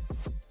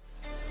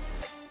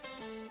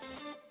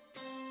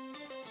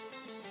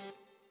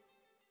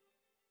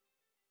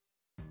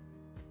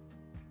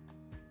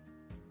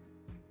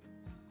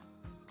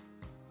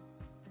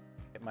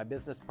 My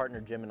business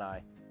partner Jim and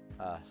I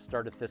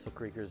started Thistle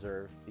Creek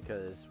Reserve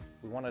because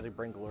we wanted to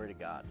bring glory to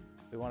God.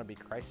 We want to be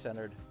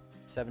Christ-centered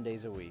 7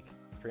 days a week,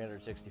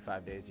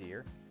 365 days a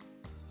year.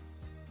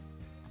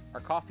 Our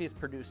coffee is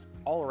produced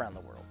all around the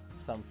world,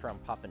 some from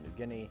Papua New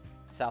Guinea,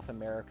 South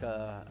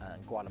America,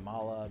 and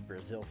Guatemala,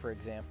 Brazil, for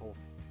example.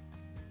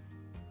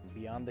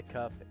 Beyond the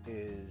Cup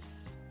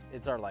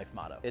it's our life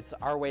motto. It's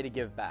our way to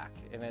give back,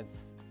 and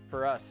it's,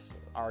 for us,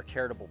 our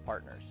charitable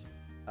partners.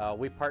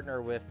 We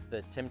partner with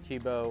the Tim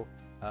Tebow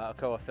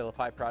Ocoa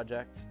Philippi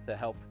Project to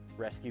help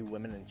rescue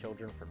women and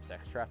children from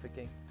sex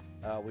trafficking.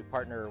 We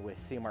partner with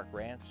Seamark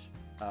Ranch,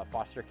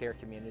 foster care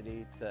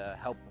community, to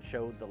help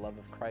show the love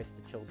of Christ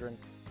to children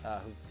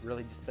who've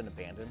really just been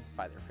abandoned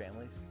by their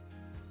families.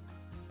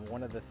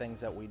 One of the things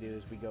that we do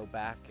is we go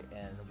back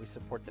and we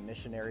support the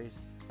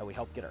missionaries that we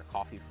help get our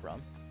coffee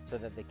from so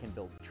that they can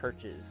build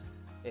churches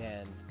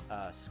and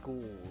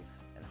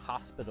schools and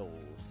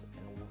hospitals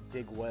and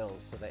dig wells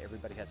so that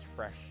everybody has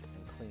fresh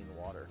and clean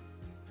water.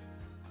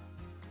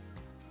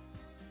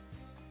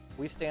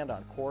 We stand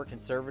on core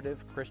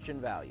conservative Christian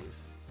values,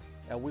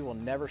 and we will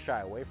never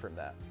shy away from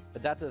that.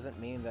 But that doesn't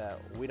mean that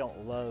we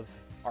don't love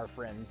our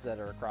friends that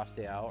are across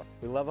the aisle.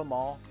 We love them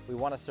all. We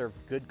want to serve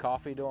good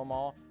coffee to them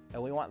all,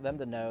 and we want them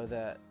to know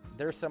that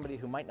there's somebody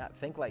who might not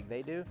think like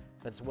they do,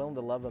 but is willing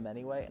to love them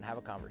anyway and have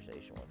a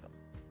conversation with them.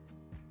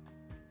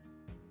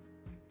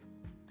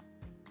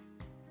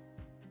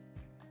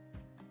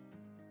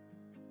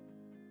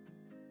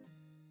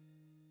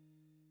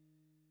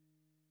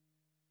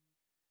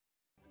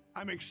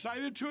 I'm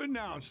excited to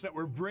announce that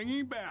we're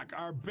bringing back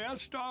our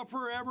best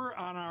offer ever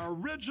on our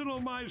original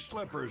My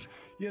Slippers.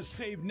 You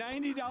save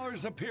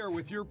 $90 a pair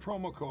with your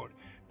promo code.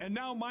 And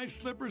now My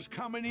Slippers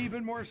come in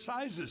even more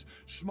sizes.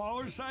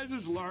 Smaller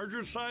sizes,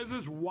 larger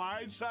sizes,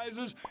 wide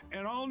sizes,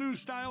 and all new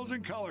styles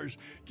and colors.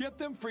 Get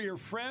them for your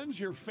friends,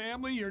 your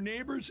family, your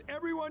neighbors,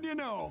 everyone you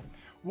know.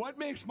 What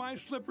makes My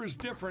Slippers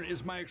different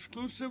is my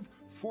exclusive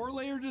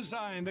 4-layer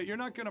design that you're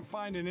not going to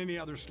find in any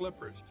other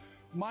slippers.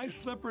 My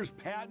Slippers'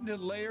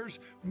 patented layers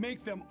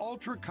make them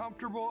ultra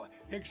comfortable,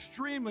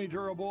 extremely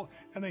durable,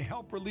 and they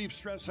help relieve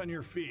stress on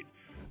your feet.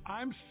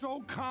 I'm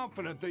so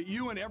confident that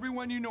you and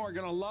everyone you know are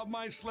going to love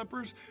My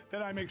Slippers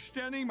that I'm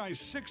extending my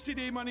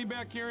 60-day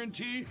money-back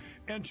guarantee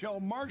until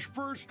March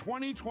 1st,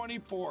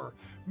 2024,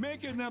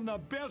 making them the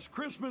best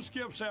Christmas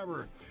gifts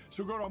ever.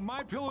 So go to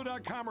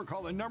MyPillow.com or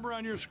call the number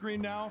on your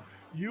screen now.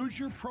 Use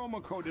your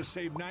promo code to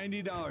save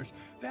 $90.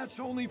 That's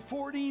only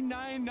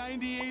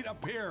 $49.98 a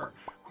pair.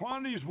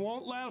 Quantities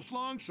won't last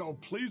long, so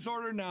please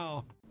order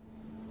now.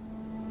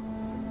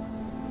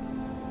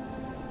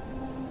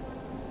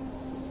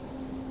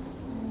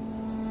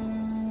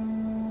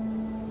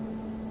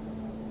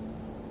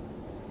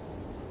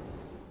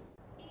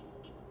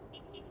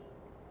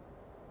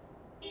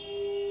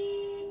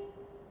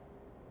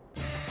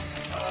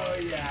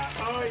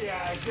 Oh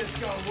yeah, just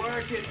go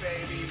work it,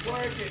 baby,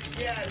 work it.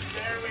 Yes,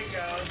 there we go.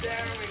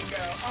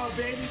 Oh,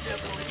 baby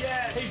nibble,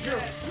 yes. Hey, Drew.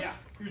 Yes. Yeah,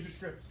 here's your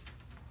script.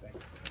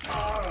 Thanks.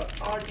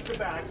 Arch the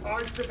back, more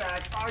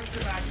back, arch.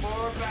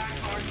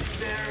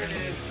 There it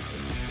is.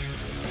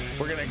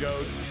 We're gonna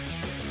go.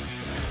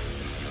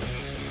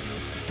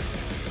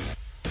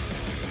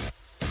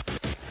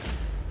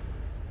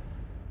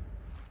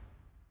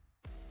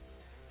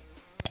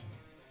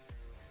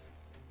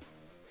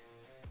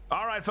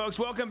 All right, folks,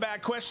 welcome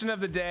back. Question of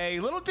the day.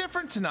 A little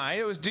different tonight.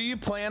 It was, do you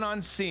plan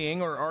on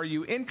seeing or are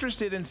you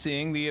interested in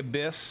seeing The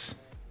Abyss,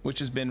 which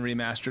has been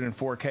remastered in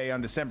 4K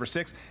on December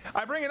 6th?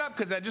 I bring it up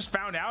because I just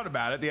found out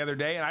about it the other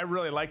day, and I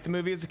really liked the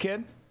movie as a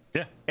kid.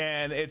 Yeah.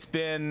 And it's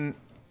been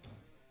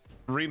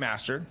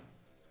remastered.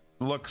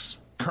 Looks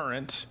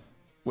current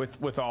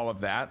with all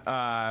of that.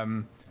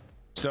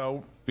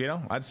 So, you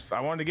know,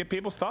 I wanted to get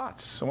people's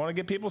thoughts.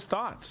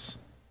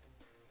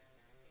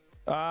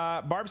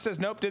 Barb says,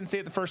 nope, didn't see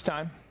it the first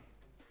time.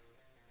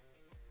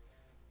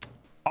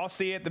 I'll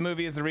see it. The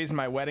movie is the reason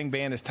my wedding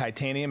band is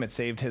titanium. It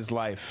saved his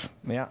life.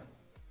 Yeah.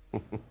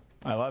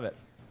 I love it.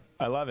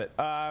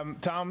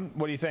 Tom,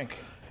 what do you think?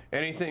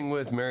 Anything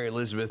with Mary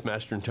Elizabeth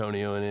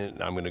Mastrantonio in it,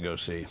 I'm going to go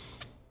see.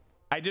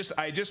 I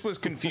just was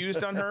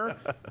confused on her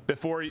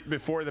before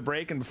the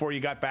break and before you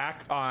got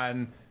back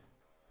on.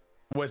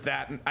 Was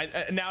that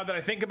now that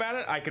I think about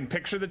it, I can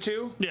picture the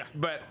two. Yeah.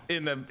 But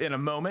in a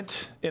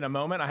moment,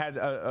 I had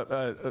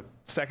a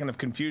second of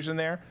confusion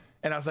there,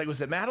 and I was like,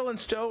 was it Madeline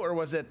Stowe or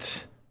was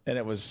it? And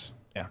it was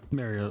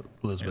Mary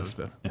Elizabeth.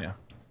 Yeah.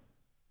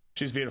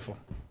 She's beautiful,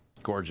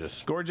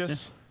 gorgeous,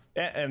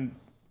 yeah. And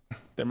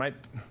there might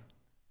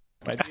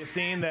be a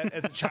scene that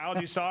as a child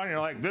you saw and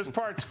you're like, this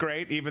part's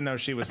great, even though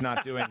she was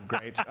not doing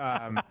great.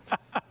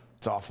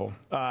 It's awful.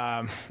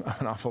 I'm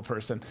an awful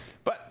person.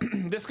 But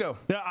Disco.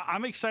 Yeah,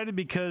 I'm excited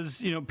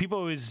because, you know, people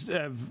always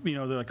have, you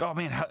know, they're like, oh,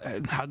 man,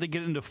 how'd they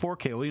get into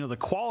 4K? Well, you know, the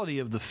quality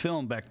of the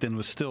film back then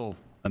was still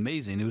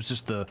amazing. It was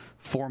just the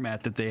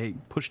format that they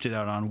pushed it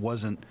out on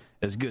wasn't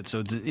as good.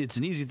 So it's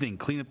an easy thing.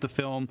 Clean up the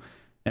film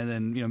and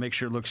then, you know, make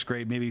sure it looks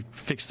great. Maybe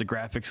fix the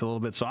graphics a little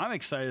bit. So I'm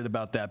excited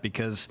about that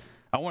because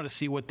I want to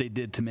see what they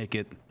did to make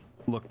it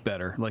look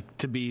better, like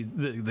to be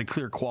the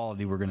clear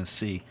quality we're going to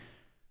see.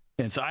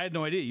 And so I had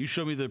no idea. You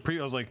showed me the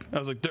preview. I was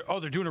like,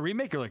 they're doing a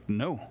remake? You're like,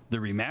 no, the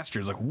remaster.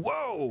 It's like,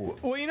 whoa.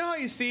 Well, you know how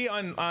you see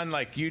on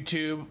like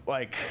YouTube,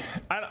 like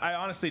I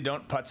honestly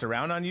don't putz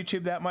around on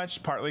YouTube that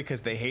much, partly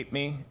because they hate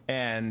me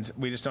and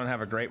we just don't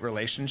have a great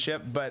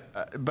relationship. But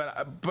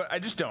I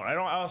just don't. I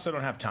also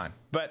don't have time.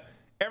 But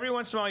every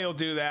once in a while you'll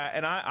do that,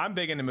 and I'm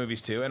big into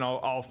movies too, and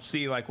I'll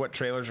see like what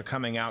trailers are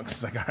coming out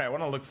because like, all right, I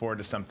want to look forward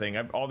to something.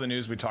 All the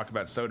news we talk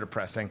about is so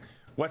depressing.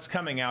 What's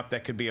coming out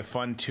that could be a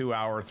fun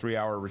 2-hour,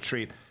 3-hour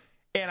retreat?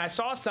 And I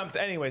saw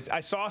something, anyways,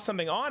 I saw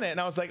something on it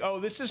and I was like, oh,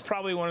 this is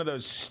probably one of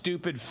those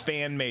stupid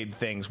fan-made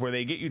things where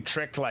they get you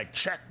tricked like,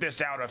 check this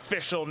out,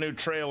 official new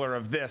trailer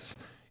of this.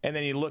 and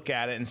then you look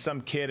at it, and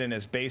some kid in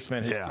his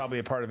basement who's probably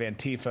a part of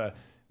Antifa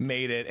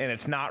made it, and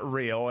it's not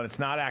real, and it's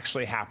not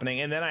actually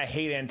happening. And then I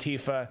hate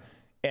Antifa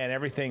and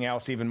everything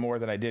else even more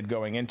than I did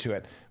going into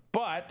it.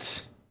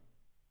 But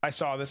I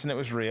saw this, and it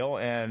was real,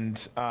 and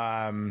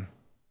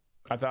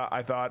I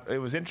thought it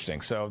was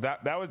interesting. So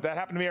that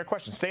happened to be our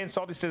question. Staying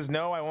Salty says,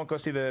 no, I won't go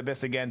see The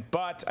Abyss again,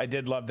 but I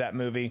did love that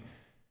movie.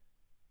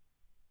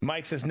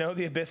 Mike says, no,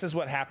 The Abyss is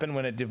what happened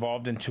when it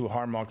devolved into a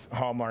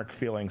Hallmark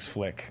Feelings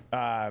flick.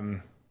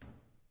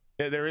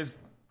 There is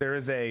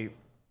a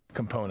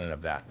component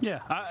of that. Yeah,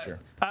 I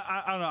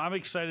don't know. I'm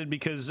excited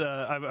because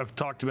I've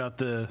talked about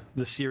the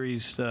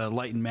series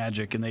Light and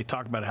Magic, and they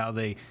talk about how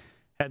they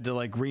had to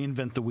like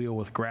reinvent the wheel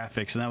with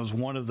graphics, and that was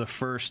one of the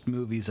first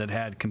movies that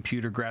had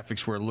computer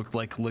graphics where it looked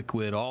like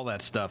liquid, all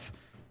that stuff.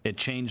 It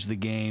changed the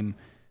game.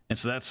 And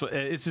so that's what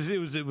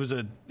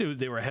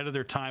they were ahead of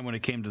their time when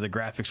it came to the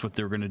graphics, what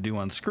they were going to do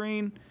on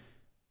screen.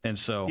 And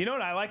so, you know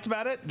what I liked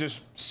about it?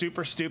 Just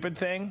super stupid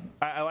thing.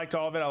 I liked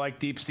all of it. I like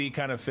deep sea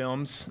kind of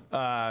films.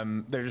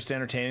 They're just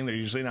entertaining. They're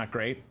usually not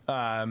great.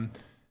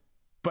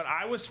 But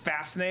I was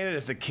fascinated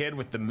as a kid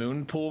with the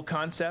moon pool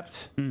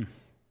concept. You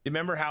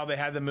remember how they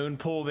had the moon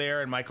pool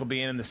there, and Michael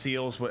Biehn and the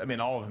SEALs? I mean,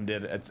 all of them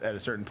did at a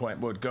certain point.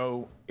 Would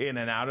go in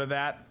and out of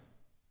that.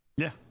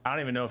 Yeah, I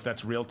don't even know if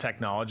that's real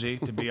technology,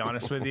 to be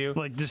honest with you.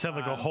 Like just have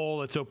like a hole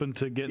that's open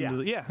to get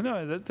into.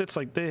 That's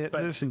like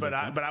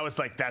but I was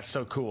like, that's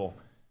so cool.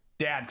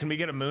 Dad, can we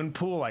get a moon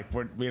pool? Like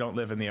we don't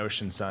live in the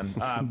ocean, son.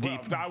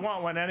 Deep. Well, I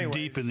want one anyway.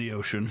 Deep in the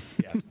ocean.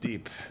 Yes,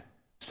 deep,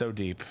 so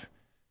deep.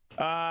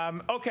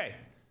 Okay.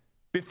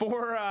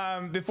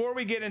 Before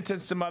we get into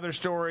some other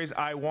stories,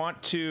 I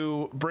want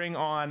to bring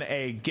on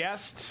a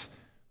guest.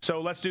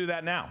 So let's do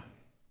that now.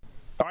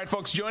 All right,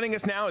 folks, joining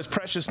us now is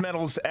precious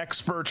metals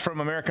expert from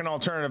American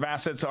Alternative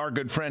Assets, our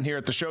good friend here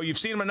at the show. You've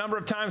seen him a number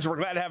of times. We're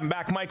glad to have him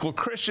back, Michael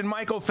Christian.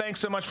 Michael,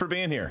 thanks so much for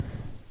being here.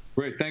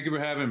 Great. Thank you for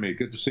having me.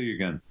 Good to see you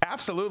again.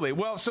 Absolutely.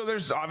 Well, so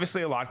there's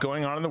obviously a lot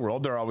going on in the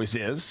world. There always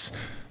is.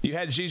 You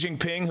had Xi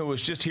Jinping, who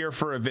was just here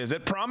for a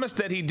visit, promised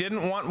that he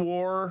didn't want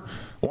war,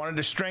 wanted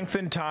to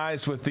strengthen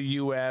ties with the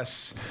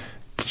U.S.,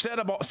 said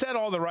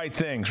all the right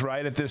things,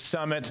 right, at this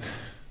summit.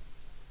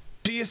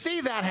 Do you see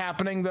that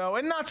happening, though?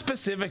 And not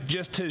specific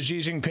just to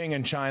Xi Jinping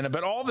and China,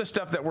 but all the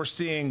stuff that we're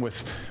seeing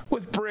with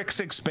BRICS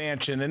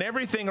expansion and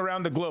everything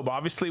around the globe.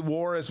 Obviously,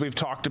 war, as we've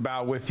talked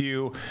about with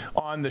you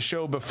on the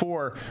show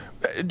before.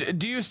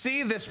 Do you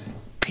see this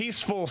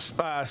peaceful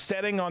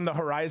setting on the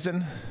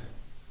horizon?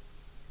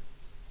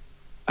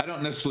 I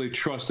don't necessarily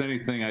trust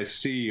anything I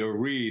see or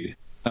read,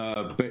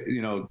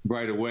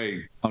 right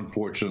away,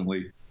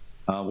 unfortunately.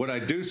 What I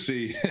do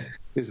see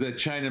is that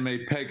China may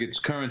peg its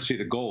currency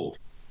to gold.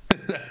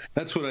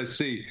 That's what I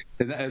see,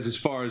 as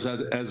far as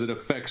it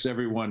affects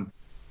everyone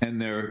and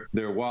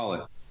their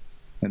wallet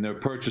and their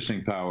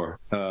purchasing power.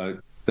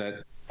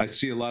 That I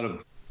see a lot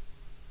of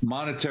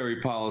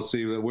monetary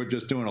policy that we're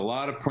just doing a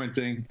lot of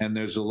printing, and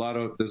there's a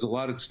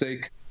lot at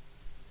stake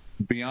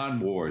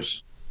beyond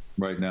wars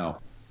right now.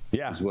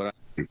 Yeah, is what I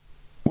see.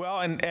 Well,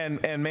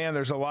 and man,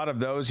 there's a lot of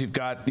those. You've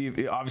got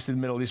obviously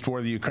the Middle East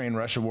war, the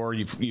Ukraine-Russia war.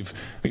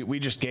 We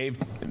just gave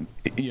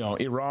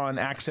Iran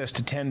access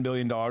to $10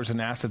 billion in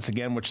assets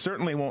again, which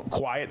certainly won't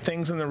quiet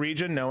things in the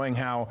region, knowing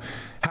how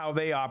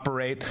they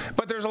operate.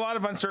 But there's a lot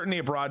of uncertainty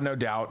abroad, no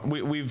doubt.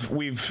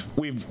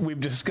 We've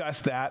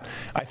discussed that.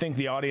 I think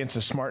the audience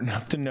is smart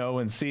enough to know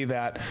and see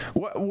that.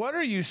 What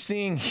are you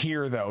seeing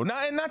here, though?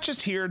 Not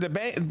just here,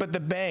 but the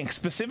banks,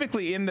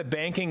 specifically in the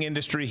banking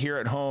industry here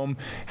at home,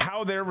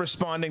 how they're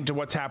responding to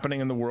what's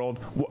happening in the world,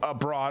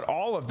 abroad,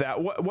 all of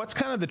that. What's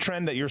kind of the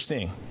trend that you're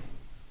seeing?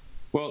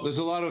 Well, there's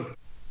a lot of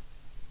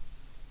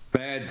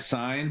bad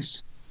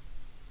signs,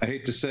 I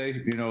hate to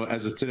say.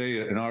 As of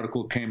today, an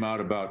article came out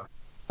about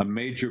a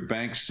major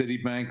bank,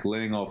 Citibank,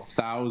 laying off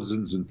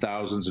thousands and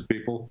thousands of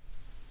people.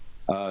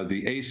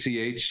 The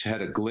ACH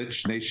had a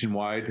glitch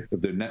nationwide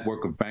of their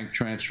network of bank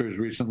transfers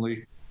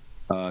recently.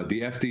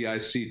 The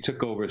FDIC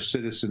took over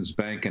Citizens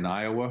Bank in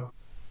Iowa.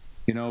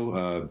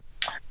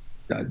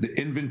 The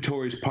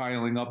inventory's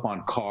piling up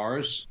on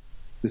cars.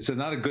 It's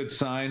not a good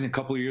sign. A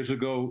couple of years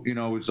ago, it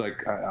was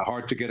like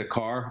hard to get a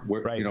car.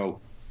 Right.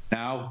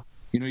 Now,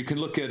 you can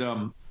look at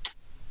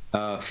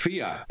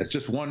Fiat. It's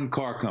just one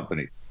car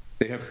company.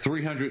 They have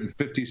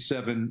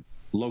 357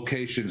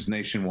 locations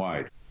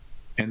nationwide,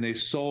 and they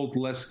sold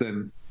less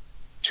than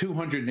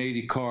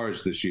 280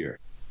 cars this year.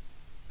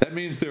 That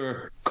means there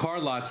are car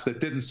lots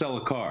that didn't sell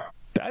a car.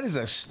 That is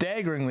a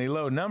staggeringly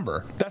low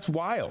number. That's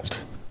wild.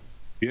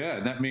 Yeah,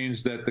 and that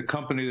means that the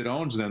company that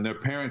owns them, their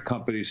parent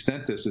company,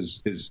 Stentis,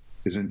 is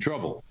in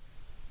trouble.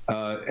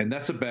 And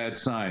that's a bad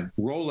sign.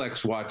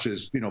 Rolex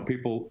watches,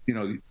 people,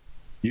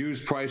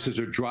 used prices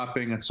are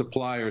dropping and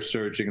supply are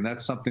surging, and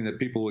that's something that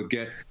people would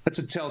get. That's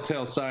a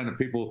telltale sign of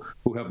people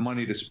who have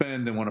money to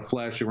spend and want to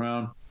flash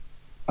around.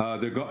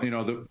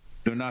 They're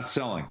not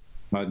selling.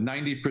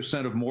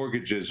 90% of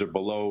mortgages are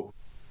below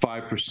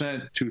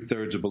 5%,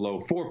 2/3 are below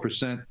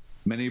 4%,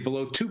 many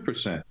below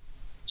 2%.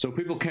 So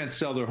people can't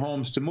sell their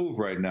homes to move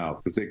right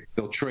now because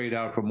they'll trade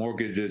out for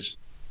mortgages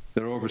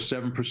that are over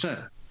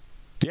 7%.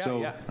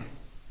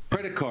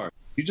 Credit card.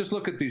 You just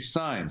look at these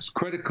signs.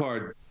 Credit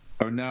card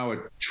are now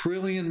 $1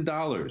 trillion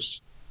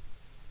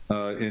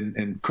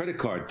in credit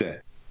card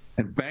debt,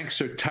 and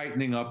banks are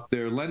tightening up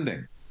their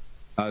lending.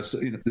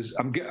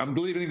 I'm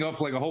bleeding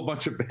off like a whole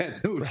bunch of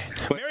bad news.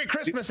 Merry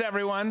Christmas,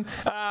 everyone.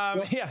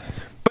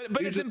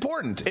 But it's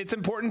important. It's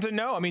important to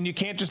know. I mean, you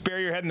can't just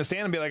bury your head in the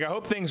sand and be like, I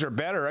hope things are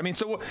better. I mean,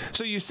 so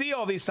you see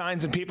all these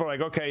signs and people are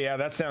like, okay, yeah,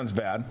 that sounds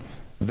bad.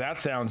 That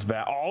sounds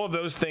bad. All of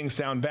those things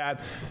sound bad.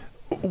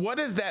 What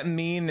does that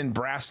mean in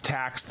brass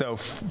tacks, though,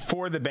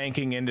 for the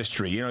banking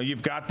industry? You know,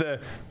 you've got the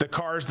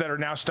cars that are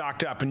now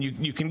stocked up, and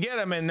you can get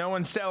them, and no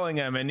one's selling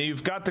them, and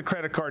you've got the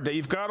credit card debt.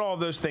 You've got all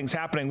those things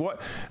happening.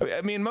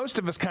 Most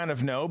of us kind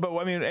of know, but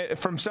I mean,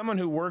 from someone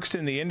who works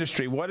in the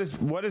industry, what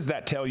does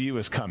that tell you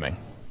is coming?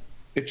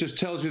 It just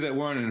tells you that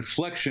we're in an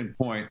inflection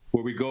point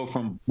where we go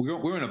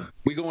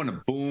in a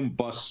boom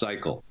bust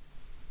cycle,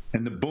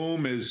 and the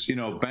boom is,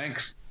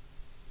 banks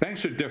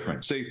are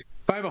different. See,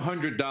 if I have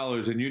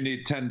 $100 and you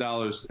need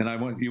 $10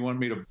 and you want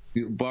me to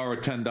borrow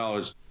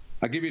 $10,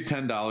 I give you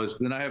 $10,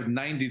 then I have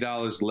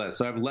 $90 less.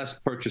 So I have less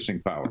purchasing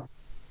power.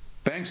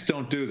 Banks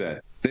don't do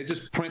that. They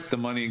just print the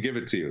money and give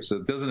it to you. So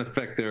it doesn't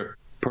affect their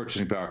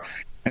purchasing power.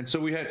 And so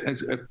we had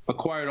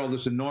acquired all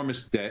this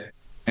enormous debt.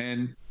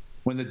 And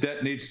when the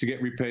debt needs to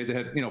get repaid, they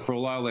had, for a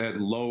while they had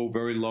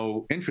very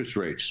low interest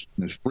rates.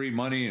 There's free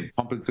money and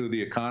pumping through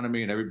the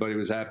economy and everybody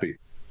was happy.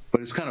 But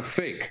it's kind of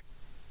fake.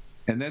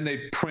 And then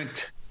they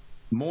print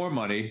more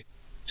money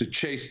to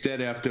chase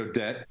debt after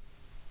debt,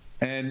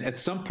 and at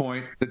some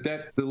point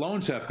the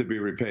loans have to be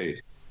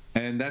repaid,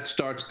 and that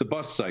starts the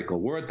bust cycle.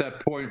 We're at that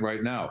point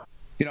right now.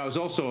 I was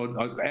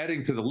also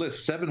adding to the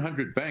list,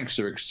 700 banks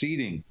are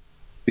exceeding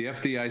the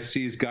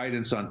FDIC's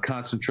guidance on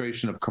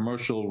concentration of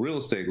commercial real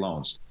estate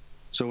loans.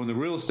 So when the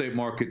real estate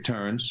market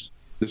turns,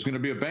 there's going to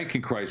be a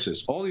banking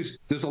crisis.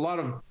 There's a lot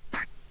of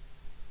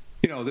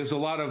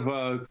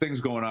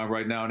things going on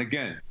right now, and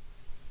again,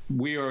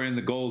 we are in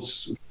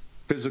the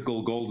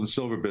physical gold and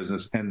silver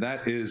business, and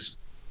that is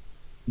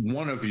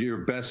one of your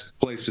best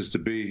places to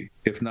be,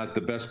 if not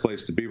the best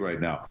place to be right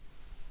now.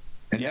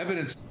 And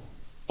evidence,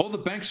 all the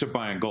banks are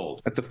buying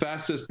gold at the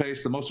fastest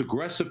pace, the most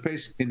aggressive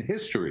pace in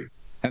history,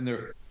 and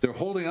they're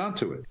holding on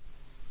to it.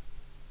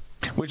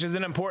 Which is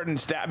an important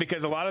stat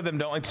because a lot of them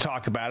don't like to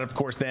talk about it. Of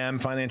course,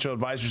 financial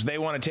advisors, they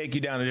want to take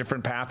you down a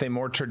different path, a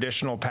more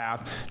traditional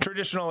path,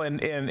 traditional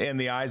in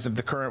the eyes of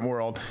the current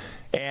world.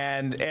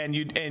 And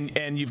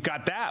you've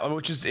got that,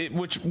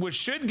 which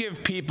should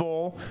give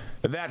people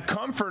that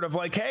comfort of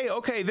like, hey,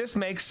 okay, this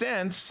makes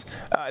sense.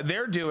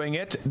 They're doing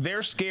it.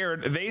 They're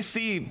scared. They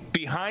see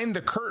behind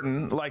the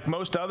curtain like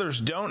most others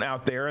don't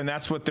out there, and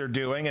that's what they're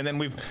doing. And then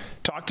we've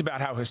talked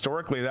about how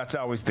historically that's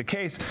always the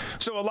case.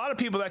 So a lot of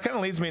people, that kind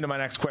of leads me to my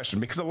next question,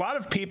 because a lot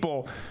of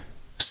people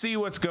see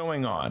what's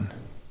going on.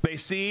 They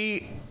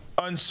see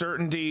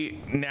uncertainty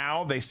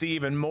now. They see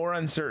even more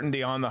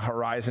uncertainty on the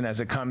horizon as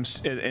it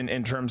comes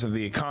in terms of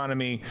the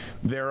economy,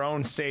 their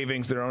own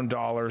savings, their own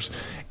dollars.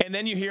 And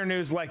then you hear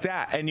news like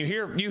that, and you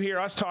hear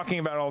us talking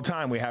about it all the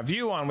time. We have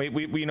you on.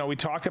 We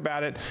talk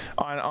about it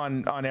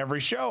on every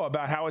show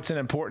about how it's an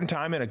important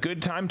time and a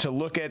good time to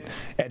look at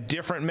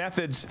different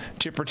methods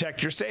to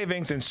protect your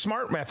savings and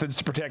smart methods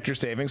to protect your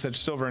savings, such as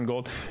silver and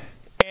gold.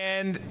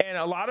 And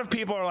a lot of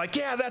people are like,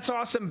 yeah, that's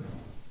awesome,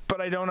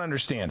 but I don't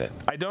understand it.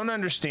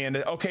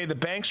 Okay, the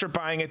banks are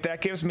buying it.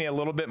 That gives me a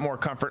little bit more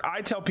comfort.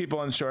 I tell people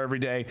on the show every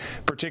day,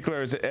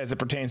 particularly as it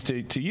pertains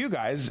to you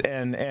guys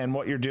and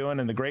what you're doing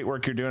and the great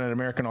work you're doing at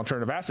American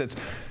Alternative Assets,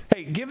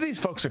 hey, give these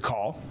folks a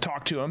call,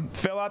 talk to them,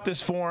 fill out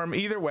this form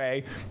either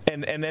way,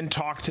 and then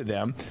talk to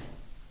them.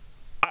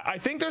 I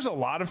think there's a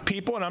lot of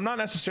people, and I'm not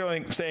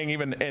necessarily saying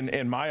even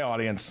in my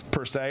audience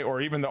per se,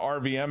 or even the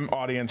RVM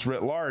audience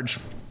writ large,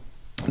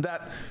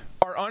 that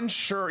are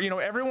unsure.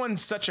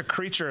 Everyone's such a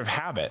creature of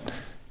habit,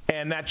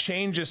 and that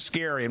change is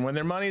scary. And when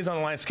their money is on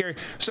the line, it's scary.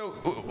 So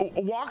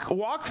walk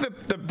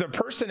the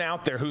person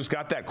out there who's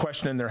got that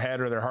question in their head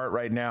or their heart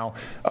right now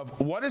of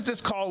what does this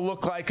call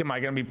look like? Am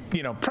I going to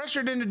be,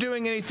 pressured into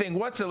doing anything?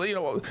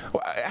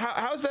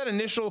 How's that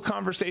initial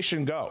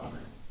conversation go?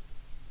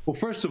 Well,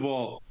 first of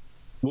all,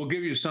 we'll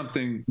give you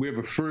something. We have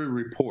a free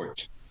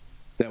report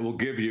that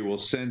we'll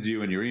send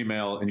you in your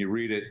email, and you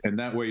read it, and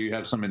that way you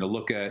have something to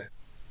look at.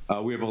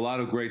 We have a lot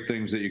of great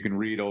things that you can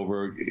read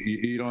over.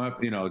 You don't have,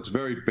 it's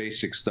very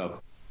basic stuff.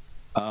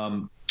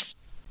 Gold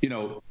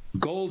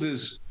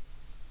is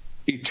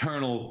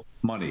eternal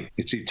money.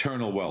 It's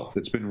eternal wealth.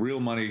 It's been real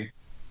money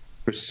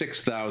for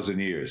 6,000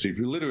 years. If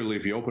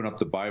you open up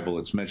the Bible,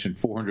 it's mentioned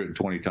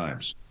 420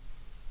 times.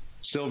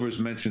 Silver is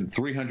mentioned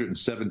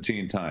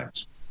 317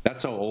 times.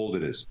 That's how old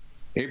it is.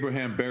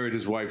 Abraham buried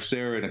his wife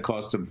Sarah, and it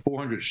cost him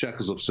 400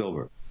 shekels of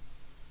silver.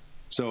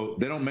 So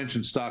they don't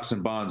mention stocks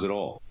and bonds at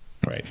all.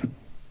 Right.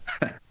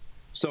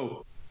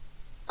 So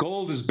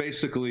gold is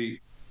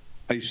basically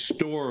a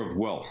store of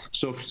wealth.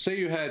 So if, say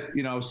you had,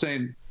 I was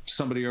saying to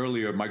somebody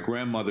earlier, my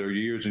grandmother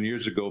years and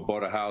years ago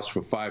bought a house for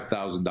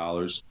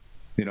 $5,000,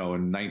 in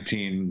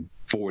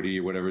 1940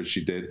 or whatever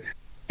she did.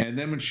 And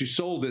then when she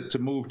sold it to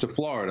move to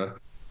Florida,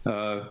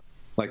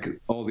 like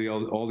all the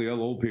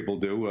other old people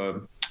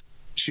do.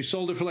 She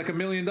sold it for like $1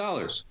 million.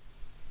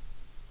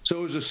 So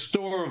it was a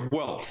store of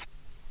wealth.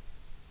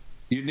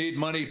 You need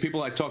money.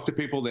 I talk to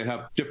people, they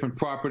have different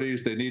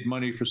properties. They need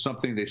money for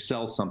something. They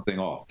sell something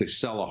off. They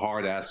sell a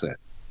hard asset.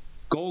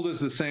 Gold is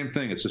the same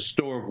thing. It's a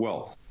store of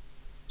wealth.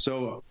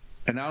 So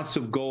an ounce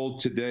of gold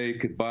today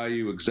could buy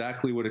you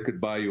exactly what it could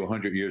buy you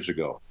 100 years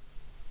ago.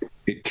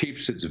 It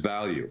keeps its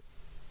value.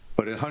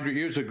 But 100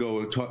 years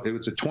ago, it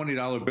was a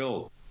 $20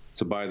 bill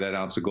to buy that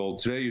ounce of gold.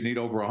 Today, you need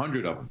over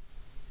 100 of them.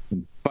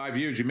 In 5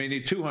 years, you may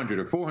need 200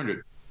 or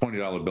 400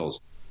 $20 bills.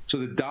 So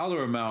the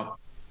dollar amount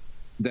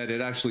that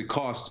it actually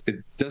costs, it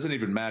doesn't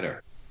even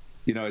matter.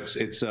 You know,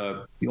 it's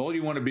all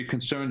you want to be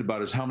concerned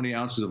about is how many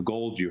ounces of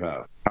gold you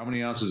have, how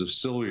many ounces of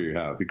silver you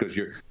have, because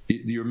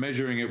you're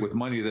measuring it with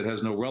money that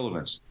has no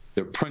relevance.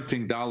 They're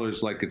printing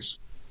dollars like it's,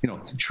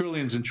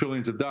 trillions and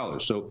trillions of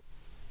dollars. So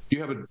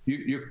you have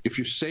if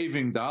you're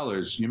saving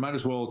dollars, you might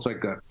as well. It's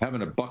like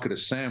having a bucket of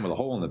sand with a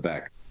hole in the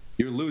back.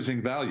 You're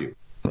losing value.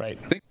 Right.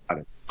 Think about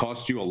it. It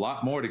costs you a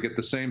lot more to get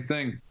the same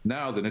thing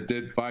now than it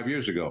did 5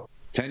 years ago,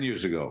 10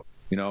 years ago.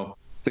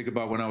 Think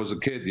about when I was a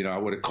kid.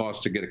 What it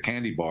cost to get a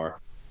candy bar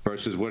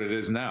versus what it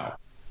is now.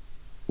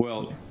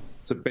 Well,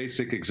 it's a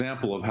basic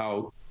example of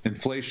how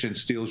inflation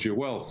steals your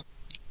wealth.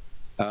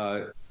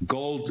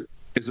 Gold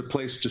is a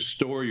place to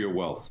store your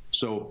wealth.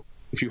 So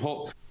if you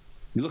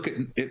look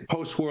at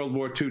post-World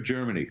War II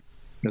Germany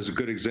as a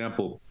good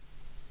example,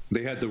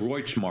 they had the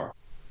Deutschmark.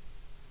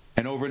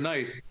 And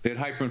overnight, they had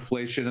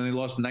hyperinflation, and they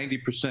lost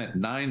 90%,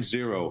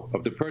 90,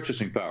 of their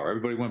purchasing power.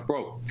 Everybody went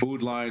broke.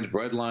 Food lines,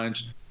 bread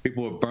lines.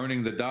 People were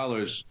burning the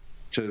dollars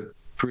to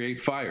create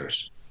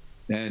fires.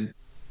 And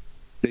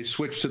they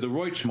switched to the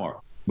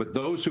Deutschmark. But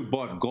those who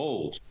bought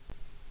gold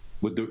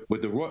with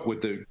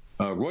the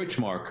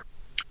Deutschmark,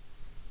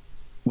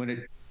 when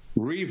it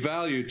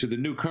revalued to the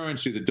new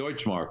currency, the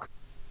Deutschmark,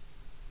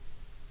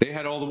 they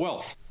had all the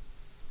wealth.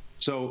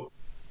 So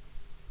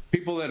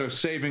people that are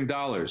saving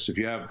dollars, if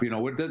you have,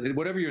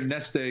 whatever your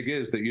nest egg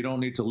is that you don't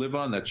need to live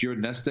on, that's your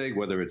nest egg,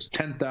 whether it's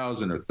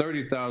 10,000 or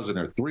 30,000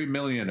 or 3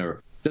 million,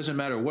 or doesn't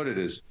matter what it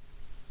is,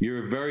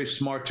 you're very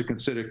smart to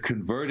consider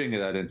converting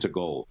that into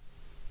gold.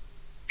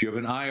 If you have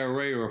an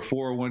IRA or a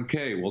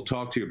 401k, we'll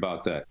talk to you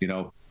about that.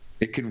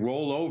 It can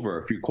roll over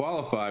if you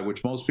qualify,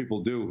 which most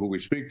people do who we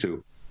speak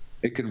to.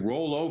 It can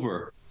roll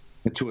over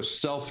into a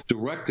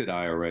self-directed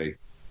IRA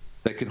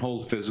that can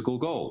hold physical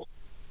gold.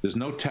 There's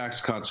no tax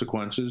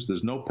consequences.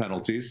 There's no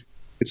penalties.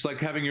 It's like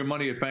having your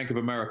money at Bank of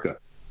America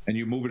and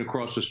you move it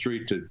across the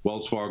street to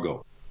Wells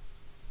Fargo.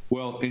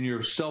 Well, in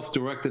your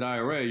self-directed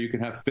IRA, you can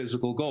have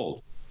physical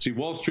gold. See,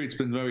 Wall Street's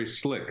been very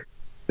slick.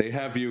 They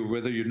have you,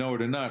 whether you know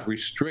it or not,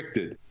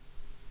 restricted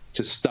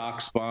to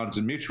stocks, bonds,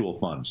 and mutual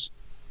funds,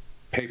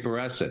 paper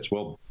assets.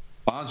 Well,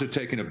 bonds are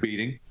taking a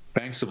beating.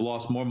 Banks have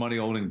lost more money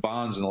owning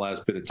bonds in the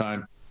last bit of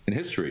time in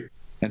history.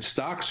 And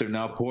stocks are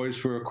now poised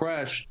for a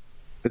crash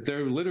that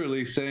they're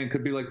literally saying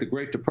could be like the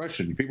Great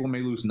Depression. People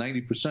may lose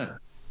 90%. So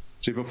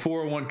if you have a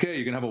 401k,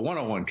 you can have a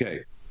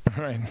 101k.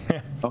 Right.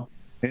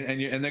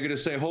 And they're going to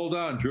say, hold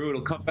on, Drew,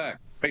 it'll come back.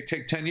 It may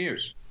take 10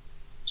 years.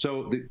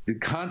 So the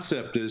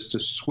concept is to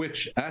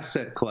switch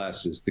asset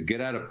classes, to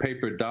get out of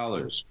paper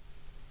dollars.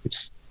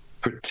 It's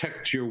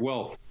protect your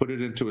wealth, put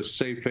it into a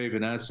safe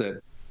haven asset,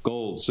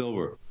 gold,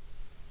 silver.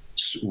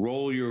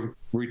 Roll your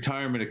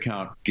retirement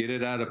account, get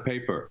it out of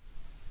paper.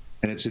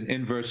 And it's an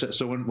inverse.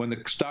 So when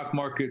the stock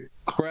market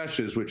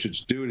crashes, which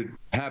it's due to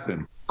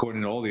happen,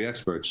 according to all the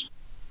experts,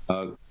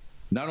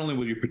 not only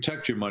will you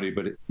protect your money,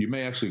 but you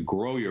may actually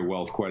grow your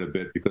wealth quite a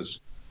bit,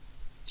 because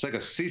it's like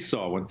a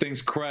seesaw. When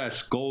things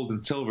crash, gold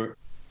and silver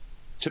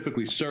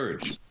typically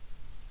surge.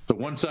 So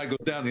one side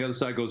goes down, the other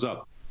side goes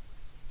up.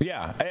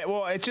 Yeah,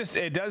 well,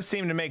 it does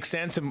seem to make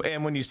sense,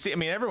 and when you see,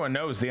 everyone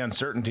knows the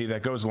uncertainty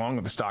that goes along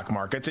with the stock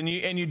markets, and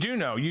you do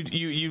know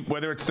you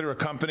whether it's through a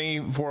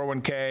company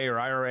 401k or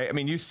IRA,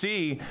 you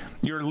see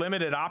your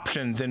limited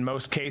options in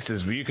most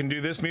cases. You can do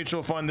this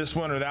mutual fund, this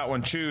one or that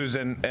one, choose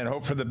and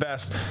hope for the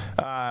best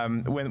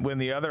when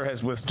the other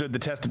has withstood the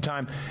test of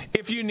time,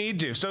 if you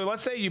need to. So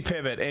let's say you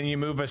pivot and you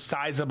move a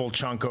sizable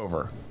chunk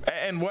over,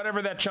 and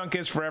whatever that chunk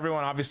is for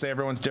everyone, obviously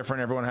everyone's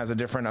different. Everyone has a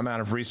different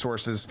amount of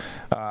resources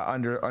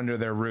under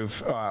their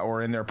roof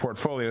or in their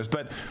portfolios.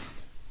 But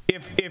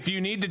if you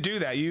need to do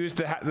that, you used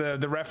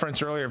the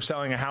reference earlier of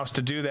selling a house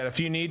to do that. If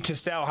you need to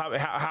sell,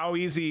 how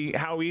easy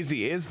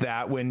is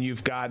that when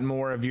you've got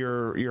more of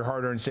your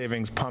hard-earned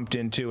savings pumped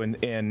into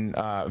in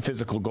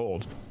physical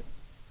gold?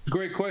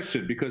 Great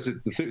question, because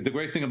the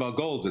great thing about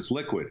gold is it's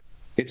liquid.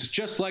 It's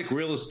just like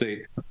real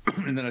estate,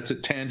 and then it's a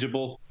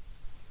tangible,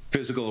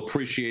 physical,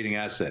 appreciating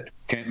asset.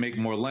 Can't make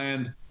more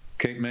land,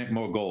 can't make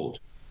more gold.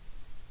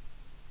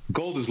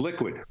 Gold is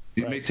liquid.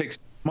 It may take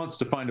months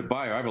to find a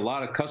buyer. I have a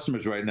lot of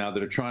customers right now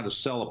that are trying to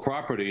sell a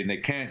property, and they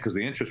can't because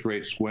the interest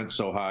rates went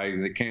so high,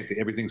 and they can't.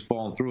 Everything's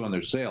fallen through on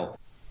their sale.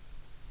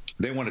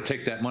 They want to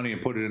take that money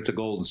and put it into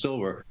gold and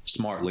silver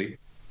smartly.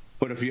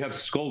 But if you have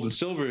gold and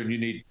silver and you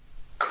need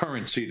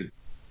currency,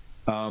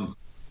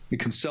 you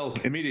can sell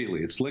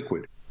immediately. It's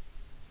liquid.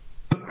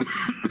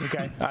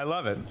 Okay, I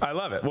love it. I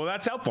love it. Well,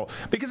 that's helpful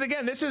because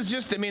again, this is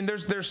just. I mean,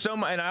 there's so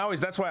much, and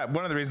that's why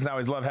one of the reasons I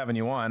always love having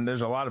you on.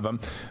 There's a lot of them,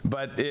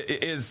 but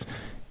it is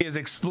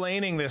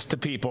explaining this to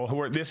people who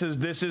are this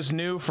is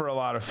new for a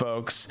lot of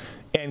folks,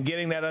 and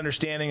getting that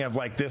understanding of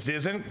like this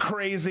isn't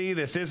crazy,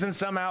 this isn't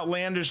some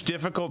outlandish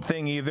difficult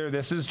thing either.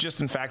 This is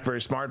just in fact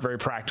very smart, very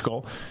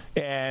practical,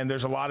 and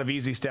there's a lot of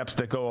easy steps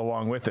that go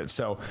along with it.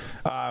 So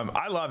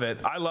I love it.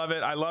 I love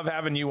it. I love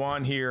having you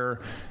on here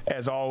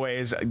as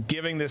always,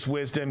 giving this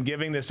wisdom,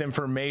 giving this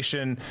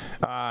information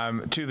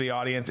to the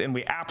audience, and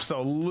we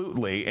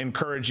absolutely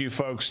encourage you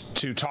folks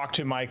to talk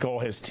to Michael,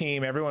 his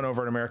team, everyone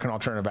over at American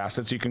Alternative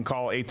Assets. You can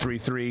call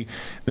 833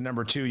 the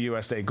number 2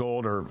 USA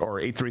Gold or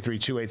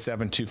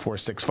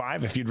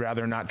 833-287-2465 if you'd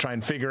rather not try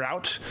and figure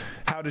out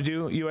how to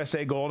do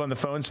USA Gold on the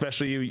phone,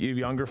 especially you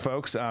younger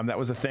folks. That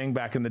was a thing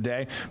back in the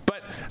day.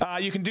 But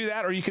you can do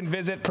that, or you can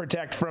visit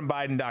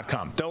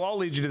protectfrombiden.com. They'll all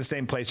lead you to the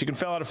same place. You can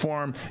fill out a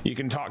form, you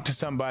can talk to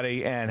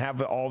somebody and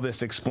have all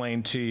this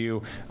explained to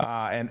you,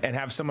 and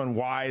have someone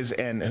wise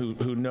and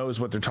who knows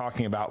what they're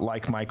talking about,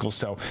 like Michael.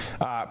 So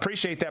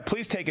appreciate that.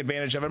 Please take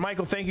advantage of it.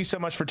 Michael, thank you so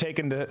much for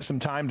taking some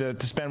time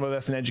to spend with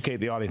us and educate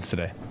the audience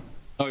today.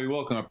 Oh, you're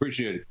welcome. I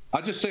appreciate it.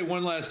 I'll just say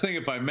one last thing,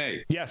 if I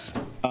may. Yes.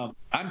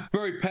 I'm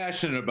very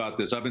passionate about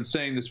this. I've been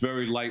saying this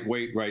very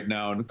lightweight right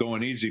now and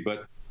going easy,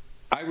 but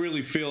I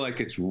really feel like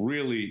it's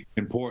really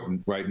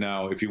important right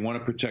now, if you want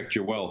to protect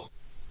your wealth,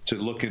 to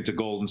look into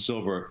gold and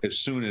silver as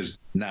soon as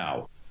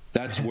now.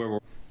 That's where we're.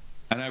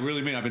 And I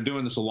really mean, I've been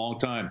doing this a long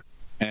time,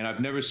 and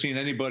I've never seen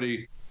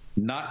anybody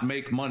not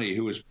make money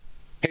who is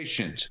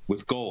patient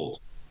with gold.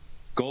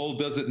 Gold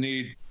doesn't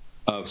need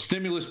a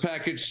stimulus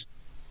package.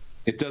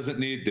 It doesn't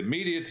need the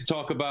media to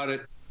talk about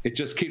it. It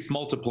just keeps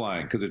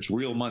multiplying because it's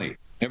real money.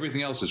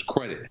 Everything else is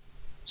credit.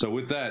 So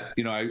with that,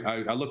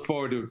 I look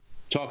forward to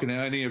talking to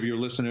any of your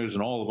listeners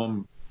and all of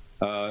them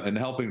and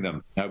helping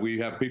them. We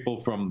have people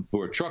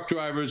who are truck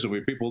drivers, and we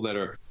have people that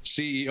are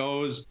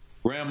CEOs,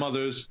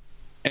 grandmothers,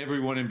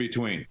 everyone in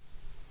between.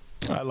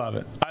 I love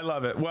it. I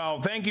love it.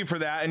 Well, thank you for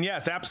that. And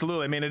yes,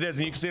 absolutely. I mean, it is.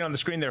 And you can see it on the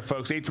screen there,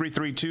 folks.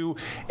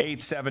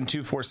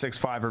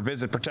 833-287-2465 or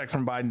visit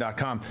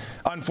protectfrombiden.com.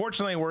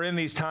 Unfortunately, we're in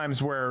these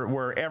times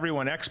where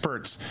everyone,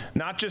 experts,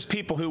 not just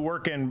people who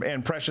work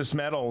in precious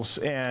metals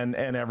and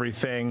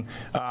everything,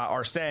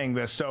 are saying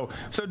this. So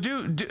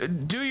do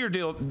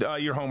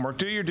your homework,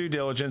 do your due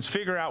diligence,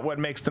 figure out what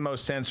makes the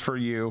most sense for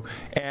you,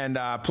 and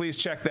please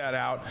check that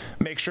out.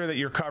 Make sure that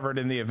you're covered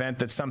in the event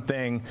that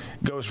something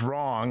goes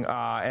wrong,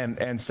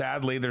 and sadly,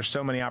 there's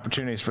so many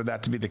opportunities for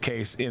that to be the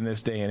case in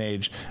this day and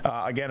age.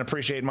 Again,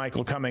 appreciate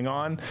Michael coming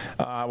on.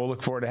 We'll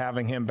look forward to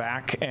having him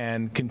back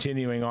and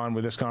continuing on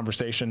with this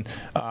conversation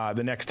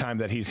the next time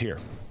that he's here.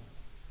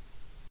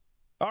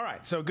 All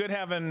right, so good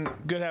having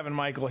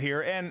Michael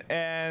here, and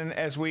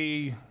as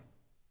we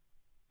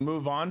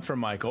move on from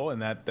Michael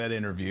and that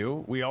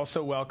interview, we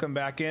also welcome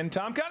back in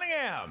Tom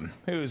Cunningham,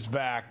 who's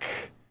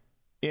back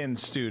in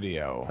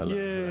studio. Hello.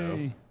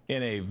 Yay.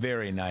 In a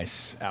very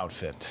nice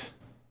outfit.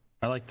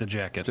 I like the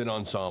jacket. It's an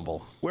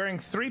ensemble. Wearing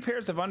 3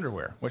 pairs of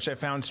underwear, which I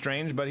found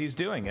strange, but he's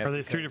doing it. Are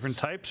they 3 different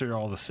types or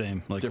all the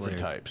same? Like Different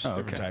layered? types. Oh,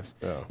 okay. Different types.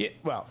 Yeah. Yeah,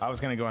 well, I was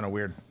going to go on a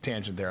weird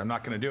tangent there. I'm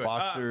not going to do it.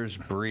 Boxers,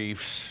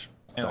 briefs,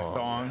 and a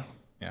thong.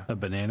 Yeah. A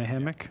banana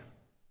hammock?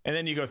 And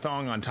then you go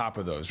thong on top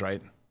of those,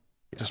 right?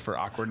 Just for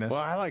awkwardness. Well,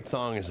 I like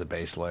thong as the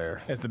base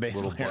layer. As the base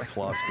little layer. butt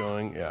floss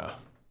going, yeah.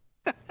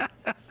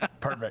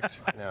 Perfect.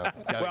 Yeah,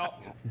 well,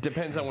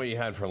 depends on what you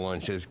had for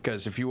lunch,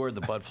 because if you wear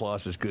the butt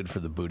floss, it's good for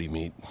the booty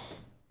meat.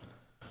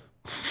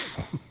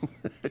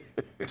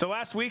 So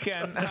last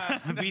weekend,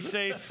 be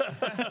safe.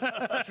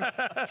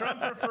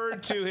 Trump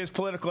referred to his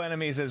political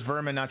enemies as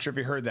vermin. Not sure if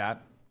you heard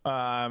that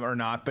or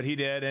not, but he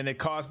did, and it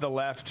caused the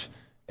left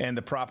and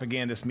the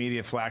propagandist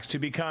media flacks to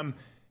become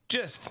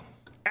just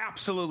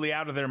absolutely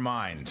out of their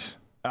mind.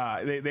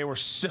 They were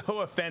so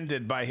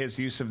offended by his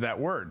use of that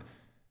word.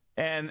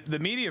 And the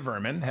media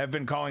vermin have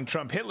been calling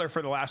Trump Hitler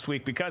for the last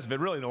week because of it,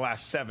 really the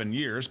last 7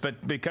 years.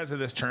 But because of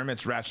this term,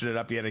 it's ratcheted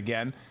up yet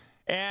again.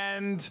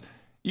 And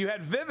you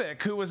had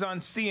Vivek, who was on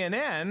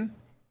CNN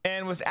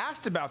and was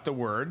asked about the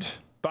word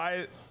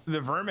by the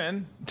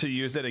vermin, to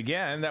use it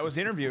again, that was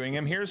interviewing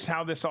him. Here's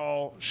how this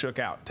all shook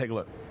out. Take a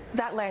look.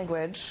 That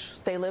language,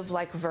 they live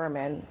like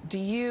vermin. Do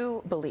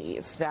you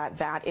believe that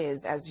that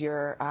is, as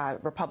your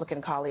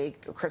Republican colleague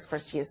Chris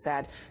Christie has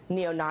said,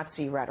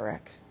 neo-Nazi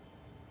rhetoric?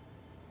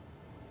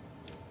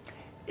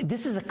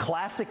 This is a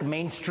classic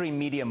mainstream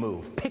media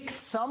move. Pick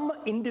some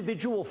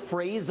individual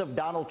phrase of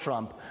Donald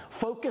Trump,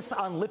 focus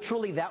on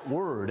literally that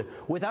word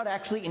without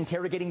actually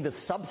interrogating the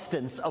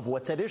substance of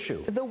what's at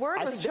issue. The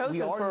word was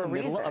chosen for a reason. We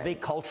are in the middle of a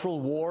cultural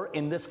war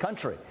in this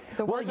country.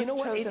 The word was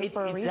chosen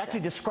for a reason. It's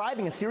actually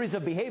describing a series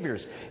of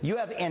behaviors. You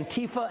have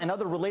Antifa and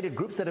other related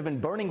groups that have been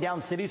burning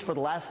down cities for the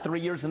last 3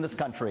 years in this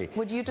country.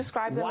 Would you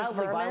describe them as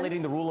vermin? Wildly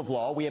violating the rule of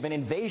law. We have an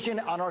invasion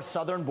on our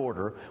southern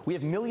border. We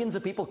have millions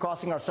of people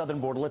crossing our southern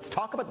border. Let's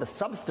talk about the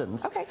substance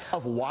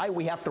of why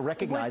we have to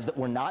recognize that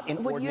we're not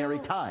in ordinary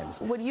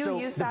times. Would you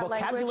use that language yourself? The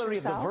vocabulary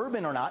of the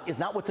vermin or not is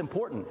not what's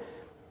important.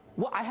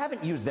 Well, I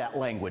haven't used that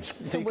language.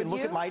 So you can look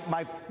at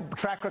my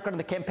track record on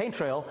the campaign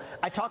trail.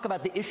 I talk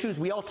about the issues.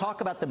 We all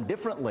talk about them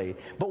differently.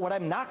 But what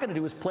I'm not going to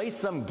do is play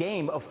some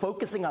game of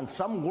focusing on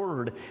some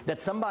word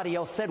that somebody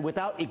else said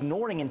without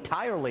ignoring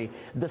entirely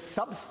the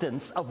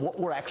substance of what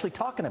we're actually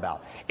talking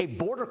about. A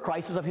border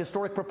crisis of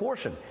historic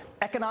proportion.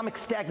 Economic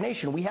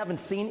stagnation we haven't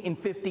seen in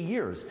 50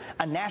 years.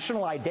 A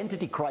national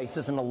identity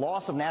crisis and a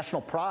loss of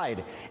national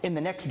pride in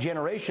the next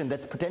generation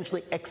that's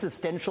potentially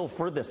existential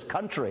for this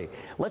country.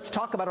 Let's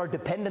talk about our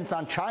dependence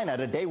on China.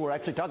 Today we're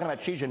actually talking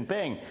about Xi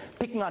Jinping,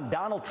 picking on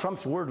Donald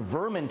Trump's word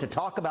vermin to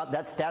talk about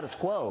that status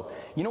quo.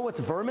 You know what's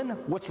vermin?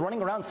 What's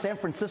running around San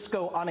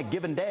Francisco on a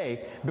given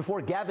day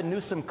before Gavin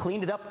Newsom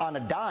cleaned it up on a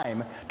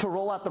dime to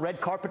roll out the red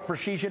carpet for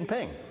Xi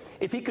Jinping.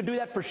 If he could do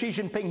that for Xi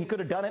Jinping, he could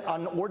have done it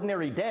on an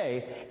ordinary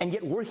day, and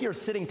yet we're here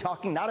sitting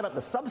talking not about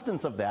the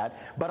substance of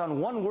that, but on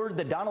one word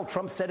that Donald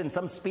Trump said in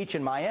some speech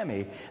in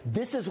Miami.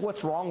 This is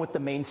what's wrong with the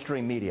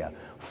mainstream media.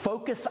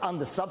 Focus on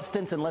the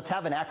substance and let's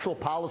have an actual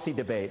policy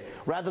debate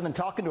rather than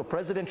talking to a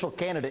presidential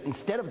candidate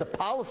instead of the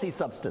policy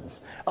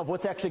substance of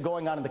what's actually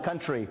going on in the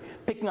country,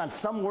 picking on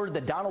some word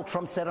that Donald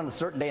Trump said on a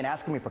certain day and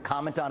asking me for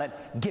comment on it.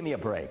 Give me a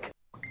break.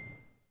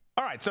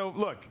 All right, so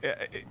look,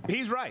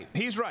 he's right.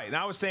 He's right. And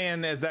I was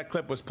saying as that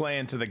clip was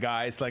playing to the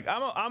guys, like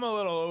I'm a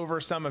little over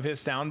some of his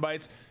sound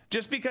bites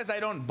just because I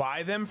don't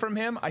buy them from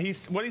him.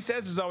 What he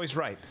says is always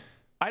right.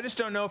 I just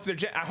don't know if they're.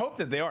 I hope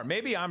that they are.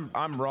 Maybe I'm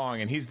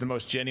wrong, and he's the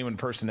most genuine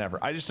person ever.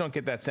 I just don't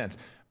get that sense.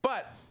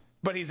 But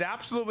he's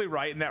absolutely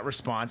right in that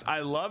response. I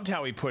loved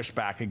how he pushed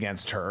back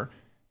against her,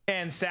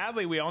 and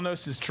sadly, we all know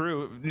this is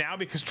true now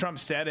because Trump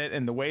said it,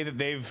 and the way that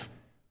they've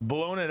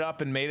blown it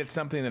up and made it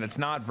something that it's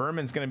not.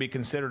 Vermin's going to be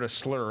considered a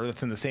slur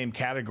that's in the same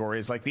category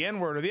as like the N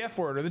word or the F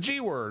word or the G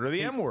word or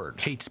the M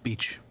word. Hate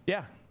speech.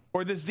 Yeah.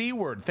 Or the Z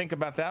word. Think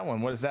about that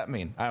one. What does that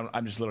mean?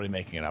 I'm just literally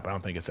making it up. I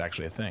don't think it's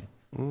actually a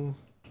thing.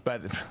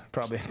 But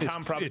probably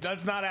Tom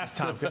does not ask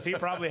Tom because he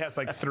probably has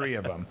like 3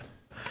 of them.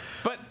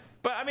 But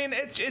I mean,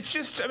 it's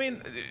just, I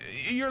mean,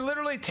 you're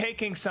literally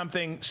taking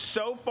something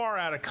so far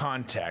out of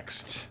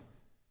context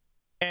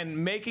and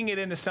making it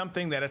into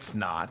something that it's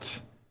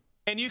not.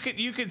 And you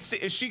could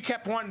see she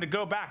kept wanting to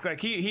go back. Like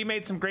he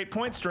made some great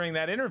points during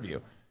that interview.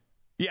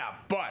 Yeah,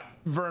 but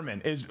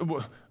vermin is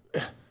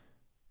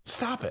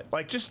stop it.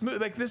 Like just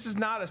move. Like this is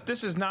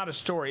not a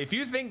story. If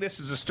you think this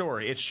is a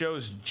story, it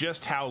shows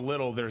just how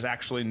little there's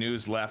actually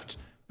news left,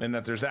 and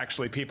that there's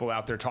actually people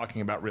out there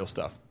talking about real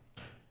stuff.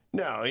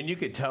 No, and you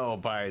could tell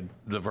by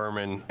the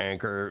Vermin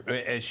anchor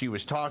as she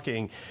was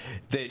talking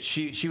that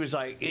she was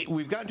like,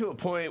 we've gotten to a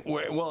point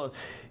where, well,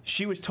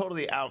 she was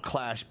totally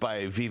outclassed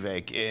by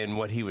Vivek in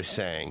what he was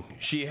saying.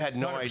 She had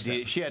no 100%.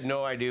 Idea. She had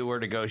no idea where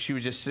to go. She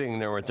was just sitting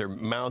there with her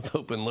mouth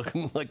open,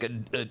 looking like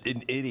an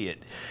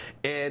idiot.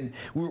 And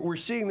we're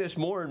seeing this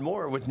more and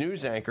more with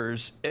news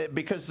anchors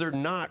because they're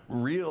not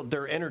real.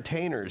 They're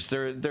entertainers.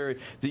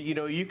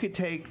 You could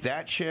take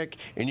that chick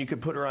and you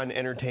could put her on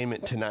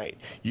Entertainment Tonight.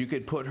 You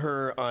could put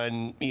her on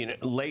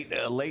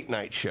late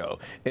night show.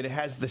 It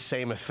has the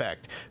same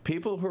effect.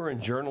 People who are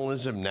in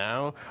journalism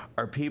now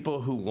are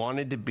people who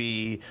wanted to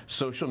be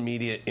social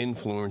media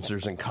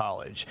influencers in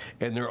college,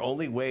 and their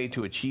only way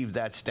to achieve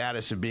that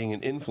status of being an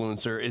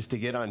influencer is to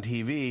get on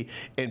TV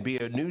and be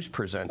a news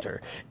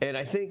presenter. And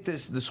I think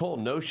this whole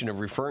notion of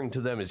referring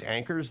to them as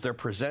anchors, they're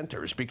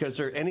presenters because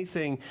they're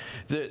anything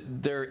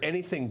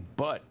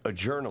but a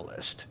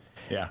journalist.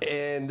 Yeah.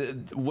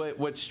 And what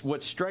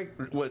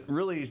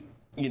really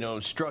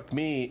struck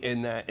me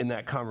in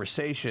that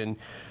conversation,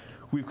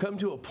 we've come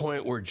to a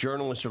point where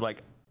journalists are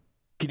like,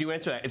 can you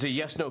answer that? It's a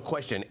yes/no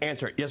question.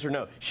 Answer it, yes or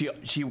no.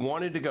 She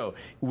wanted to go.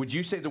 Would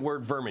you say the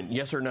word vermin?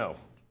 Yes or no?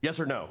 Yes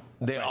or no?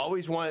 They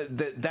always want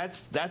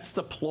that's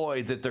the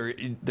ploy that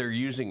they're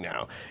using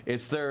now.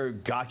 It's their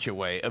gotcha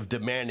way of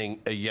demanding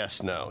a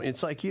yes/no.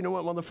 It's like, you know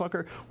what,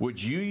 motherfucker?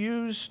 Would you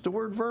use the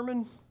word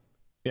vermin?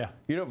 Yeah.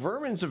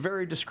 Vermin's a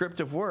very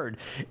descriptive word,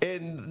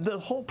 and the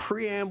whole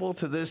preamble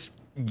to this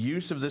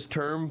use of this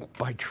term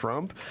by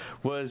Trump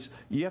was,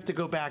 you have to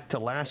go back to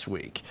last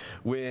week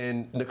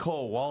when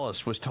Nicole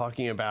Wallace was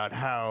talking about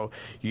how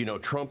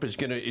Trump is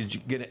gonna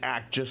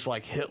act just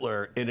like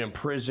Hitler and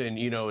imprison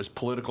his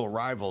political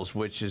rivals,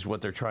 which is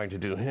what they're trying to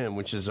do him,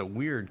 which is a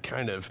weird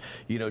kind of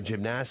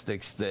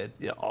gymnastics that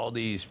all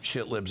these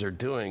shitlibs are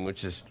doing,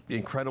 which is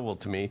incredible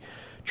to me.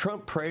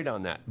 Trump preyed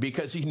on that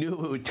because he knew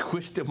it would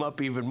twist him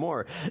up even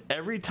more.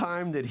 Every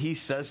time that he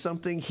says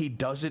something, he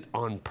does it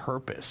on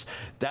purpose.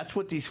 That's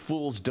what these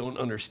fools don't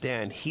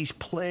understand. He's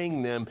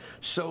playing them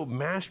so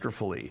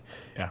masterfully.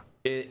 Yeah.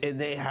 And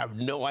they have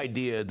no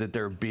idea that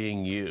they're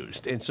being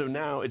used. And so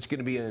now it's going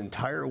to be an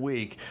entire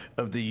week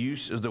of the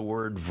use of the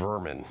word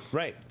vermin.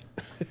 Right.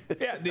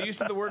 Yeah, the use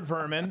of the word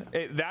vermin,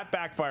 that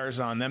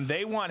backfires on them.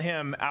 They want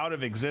him out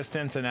of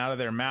existence and out of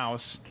their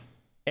mouths.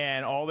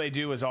 And all they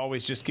do is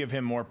always just give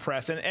him more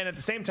press. And at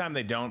the same time,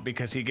 they don't,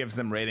 because he gives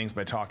them ratings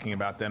by talking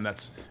about them.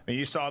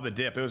 You saw the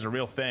dip. It was a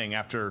real thing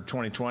after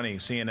 2020.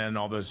 CNN and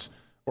all those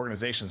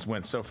organizations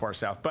went so far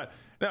south. But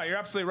no, you're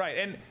absolutely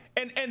right.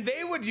 And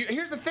they would,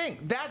 here's the thing,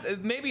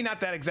 that maybe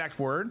not that exact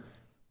word,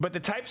 But the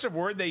types of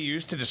word they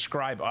use to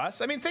describe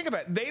us, I mean, think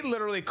about it. They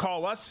literally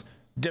call us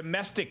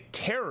domestic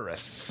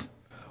terrorists.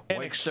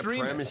 White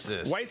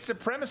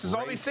supremacists,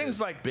 all these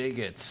things, like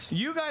bigots.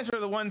 You guys are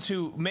the ones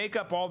who make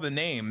up all the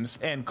names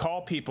and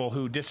call people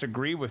who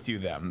disagree with you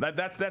them.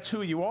 That's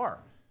who you are.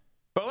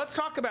 But let's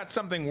talk about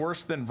something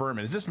worse than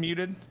vermin. Is this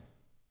muted?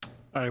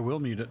 I will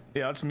mute it.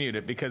 Yeah, let's mute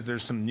it because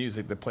there's some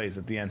music that plays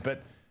at the end.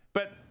 But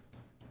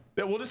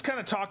we'll just kind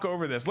of talk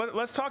over this.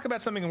 Let's talk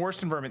about something worse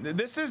than vermin.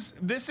 This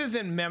is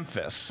in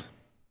Memphis,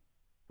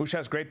 which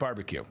has great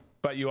barbecue,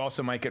 but you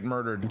also might get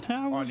murdered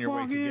on your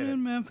way to get it.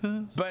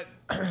 Memphis. But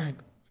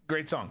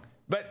great song.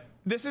 But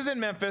this is in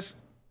Memphis.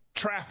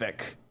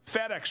 Traffic.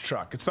 FedEx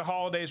truck. It's the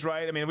holidays,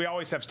 right? I mean, we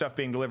always have stuff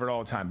being delivered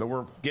all the time, but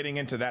we're getting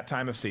into that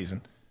time of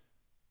season.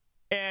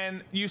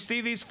 And you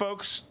see these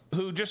folks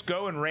who just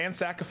go and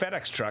ransack a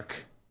FedEx truck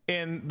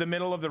in the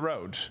middle of the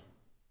road.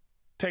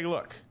 Take a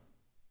look.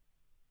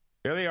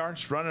 There they are,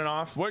 just running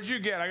off. What'd you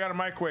get? I got a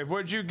microwave.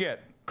 What'd you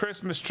get?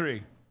 Christmas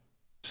tree.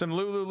 Some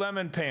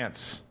Lululemon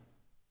pants.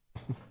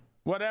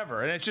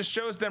 Whatever. And it just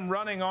shows them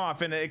running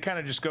off, and it kind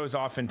of just goes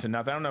off into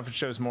nothing. I don't know if it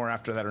shows more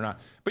after that or not.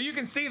 But you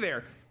can see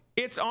there,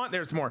 it's on.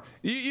 There's more.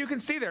 You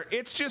can see there,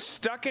 it's just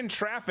stuck in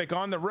traffic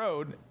on the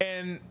road,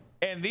 and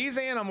these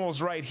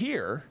animals right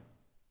here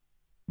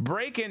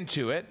break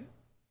into it.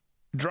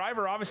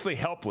 Driver obviously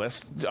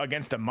helpless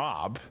against a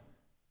mob.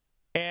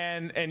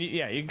 And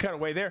yeah, you can cut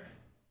away there.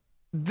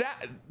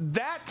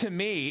 That to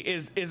me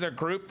is a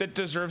group that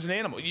deserves an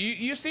animal.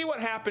 You see what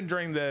happened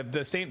during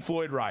the St.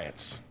 Floyd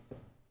riots.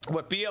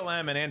 What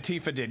BLM and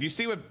Antifa did. You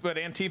see what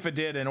Antifa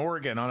did in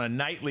Oregon on a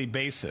nightly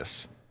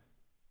basis.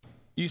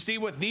 You see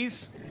what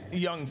these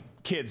young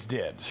kids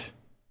did.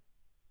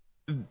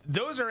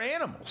 Those are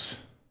animals.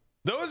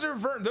 Those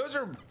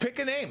are pick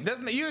a name.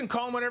 You can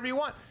call them whatever you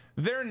want.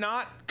 They're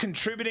not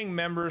contributing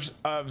members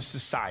of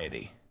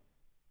society.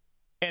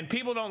 And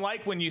people don't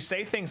like when you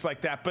say things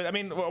like that. But I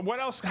mean, what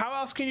else? How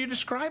else can you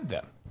describe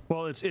them?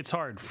 Well, it's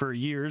hard. For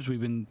years,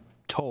 we've been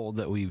told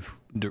that we've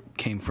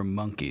came from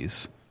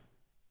monkeys.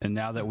 And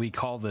now that we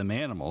call them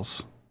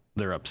animals,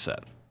 they're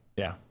upset.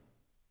 Yeah.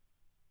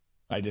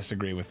 I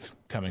disagree with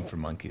coming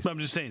from monkeys. But I'm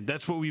just saying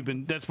that's what we've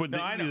been. That's what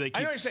I know. they keep.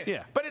 I know what you're saying.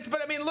 Yeah. But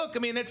I mean, look. I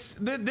mean, it's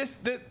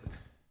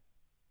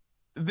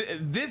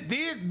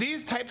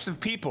these types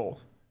of people,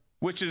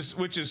 which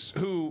is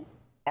who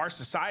our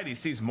society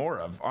sees more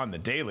of on the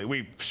daily.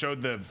 We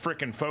showed the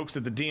frickin' folks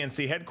at the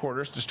DNC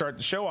headquarters to start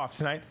the show off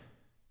tonight.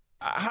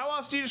 How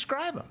else do you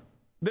describe them?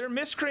 They're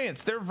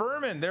miscreants. They're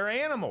vermin. They're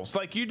animals.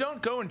 Like, you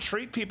don't go and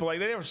treat people like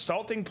that. They were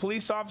assaulting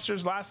police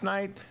officers last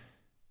night.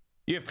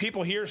 You have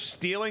people here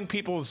stealing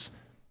people's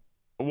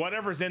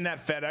whatever's in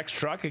that FedEx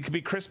truck. It could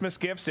be Christmas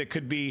gifts. It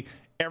could be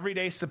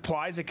everyday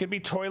supplies. It could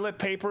be toilet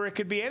paper. It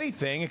could be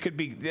anything.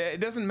 It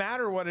doesn't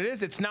matter what it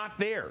is. It's not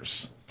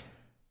theirs.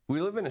 We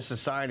live in a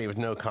society with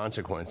no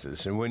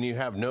consequences, and when you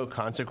have no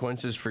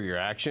consequences for your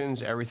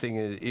actions,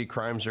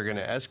 crimes are going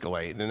to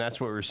escalate, and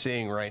that's what we're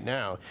seeing right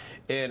now.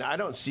 And I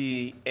don't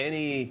see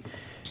any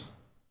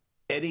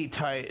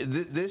type.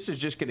 This is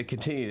just going to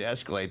continue to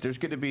escalate. There's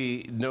going to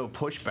be no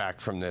pushback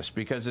from this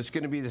because it's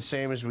going to be the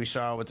same as we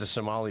saw with the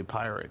Somali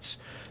pirates.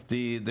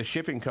 The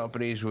shipping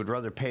companies would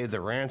rather pay the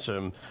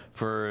ransom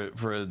for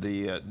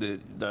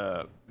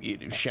the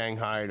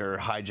Shanghai or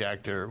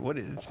hijacked or what?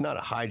 It's not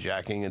a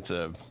hijacking. It's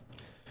a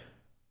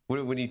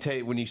when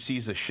you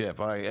seize a ship,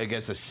 I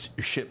guess a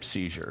ship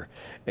seizure,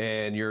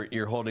 and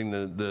you're holding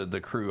the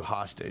crew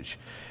hostage,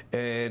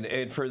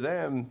 and for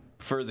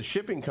the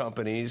shipping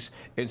companies,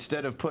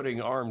 instead of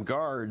putting armed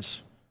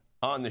guards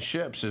on the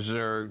ships as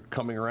they're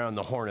coming around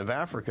the Horn of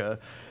Africa,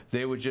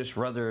 they would just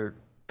rather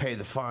pay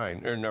the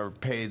fine or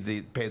pay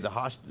the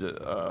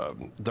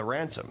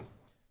ransom,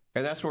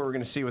 and that's what we're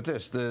going to see with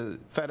this. The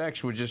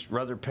FedEx would just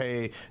rather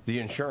pay the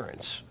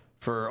insurance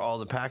for all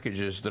the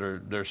packages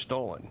that they're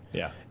stolen.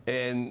 Yeah.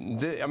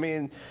 And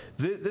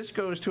this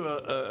goes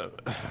to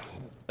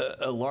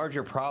a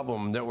larger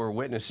problem that we're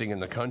witnessing in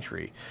the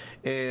country,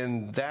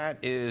 and that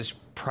is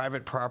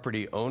private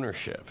property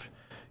ownership.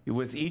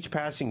 With each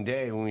passing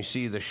day, when we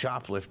see the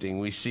shoplifting,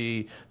 we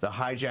see the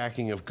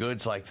hijacking of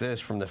goods like this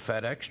from the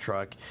FedEx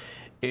truck,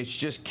 it's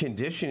just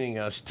conditioning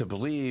us to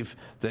believe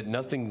that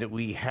nothing that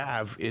we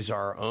have is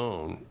our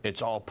own.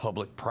 It's all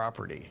public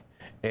property.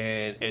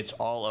 And it's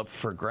all up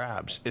for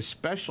grabs,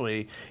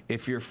 especially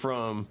if you're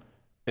from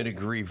an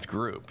aggrieved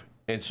group.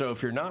 And so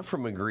if you're not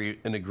from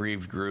an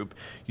aggrieved group,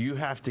 you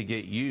have to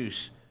get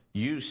used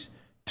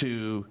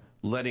to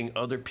letting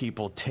other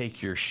people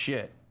take your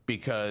shit.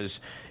 Because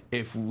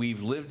if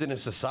we've lived in a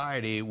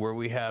society where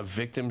we have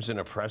victims and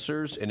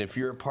oppressors, and if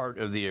you're a part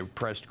of the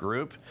oppressed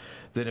group,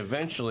 then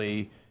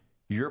eventually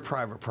your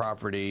private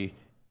property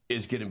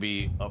is going to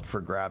be up for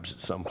grabs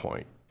at some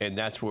point. And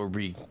that's what we're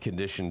being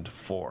conditioned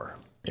for.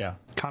 Yeah.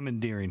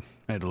 Commandeering.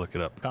 I had to look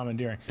it up.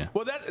 Commandeering. Yeah.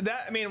 Well,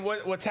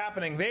 what's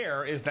happening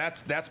there is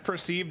that's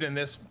perceived in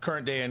this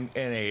current day and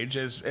age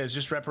as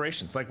just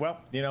reparations. Like, well,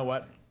 you know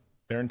what?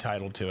 They're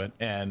entitled to it,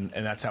 and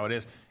that's how it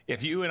is.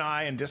 If you and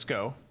I and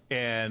Disco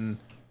and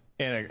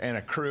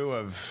a crew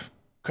of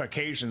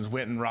Caucasians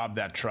went and robbed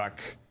that truck,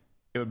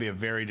 it would be a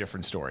very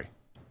different story.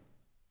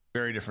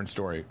 Very different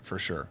story for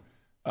sure.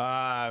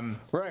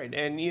 Right.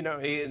 And, you know,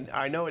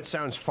 I know it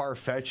sounds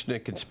far-fetched in a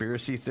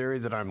conspiracy theory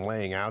that I'm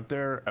laying out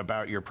there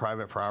about your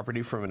private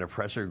property from an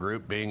oppressor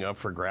group being up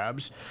for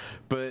grabs,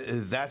 but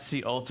that's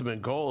the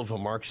ultimate goal of a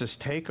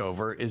Marxist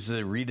takeover, is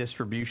the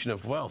redistribution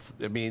of wealth.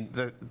 I mean,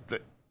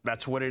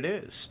 that's what it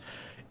is.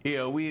 You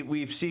know,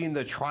 we've seen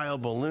the trial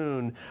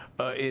balloon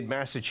in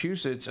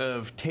Massachusetts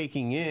of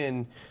taking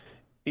in,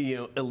 you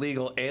know,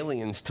 illegal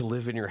aliens to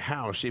live in your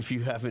house if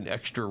you have an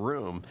extra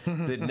room.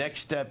 The next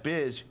step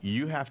is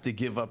you have to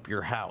give up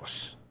your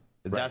house.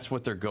 Right. That's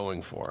what they're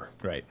going for.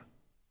 Right.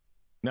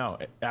 No,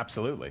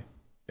 absolutely.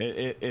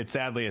 It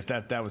sadly is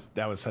that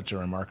was such a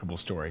remarkable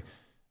story.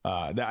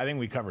 That I think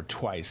we covered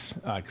twice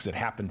because it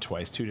happened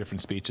twice, 2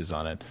 different speeches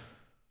on it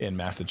in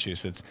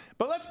Massachusetts.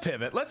 But let's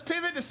pivot. Let's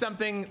pivot to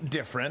something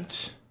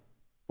different.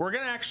 We're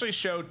going to actually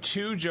show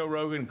 2 Joe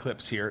Rogan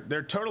clips here.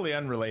 They're totally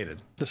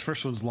unrelated. This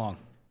first one's long.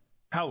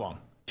 How long?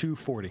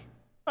 2:40.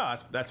 Oh,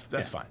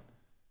 that's fine.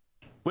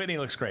 Whitney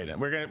looks great.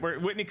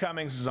 Whitney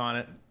Cummings is on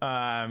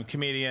it,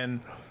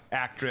 comedian,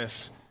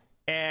 actress,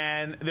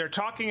 and they're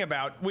talking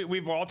about.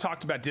 We've all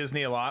talked about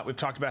Disney a lot. We've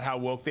talked about how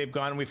woke they've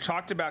gone. We've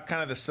talked about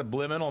kind of the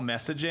subliminal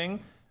messaging.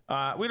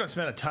 We don't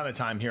spend a ton of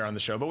time here on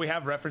the show, but we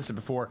have referenced it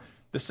before.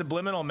 The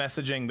subliminal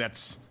messaging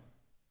that's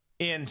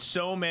in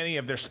so many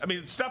of their. I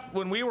mean, stuff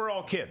when we were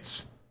all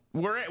kids.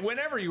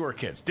 Whenever you were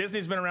kids,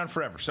 Disney's been around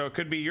forever. So it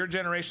could be your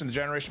generation, the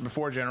generation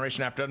before,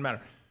 generation after, doesn't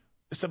matter.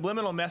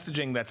 Subliminal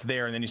messaging that's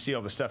there, and then you see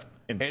all the stuff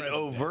in and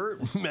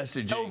overt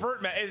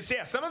messaging.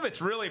 Yeah, some of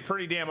it's really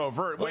pretty damn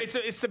overt. Well,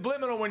 it's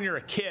subliminal when you're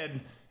a kid,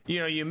 you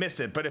know, you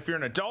miss it. But if you're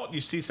an adult, you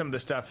see some of the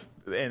stuff,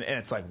 and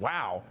it's like,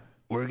 wow.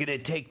 We're going to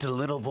take the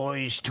little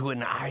boys to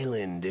an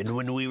island, and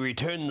when we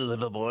return the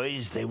little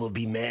boys, they will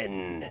be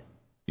men.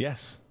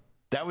 Yes.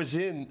 That was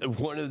in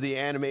one of the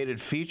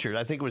animated features.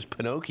 I think it was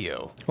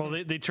Pinocchio. Well,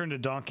 they turned to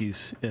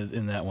donkeys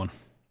in that one.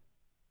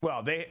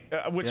 Well, they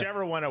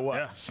whichever one it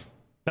was.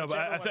 Yeah. No, but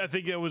I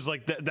think it was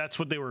like that's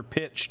what they were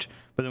pitched.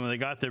 But then when they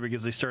got there,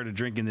 because they started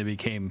drinking, they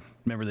became.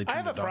 Remember, they. I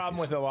have a problem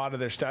with a lot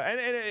of their stuff, and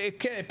it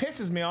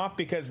pisses me off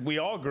because we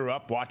all grew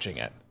up watching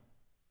it.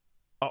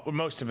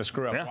 Most of us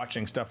grew up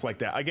watching stuff like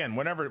that. Again,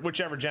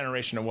 whichever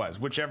generation it was,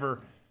 whichever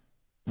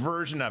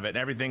version of it,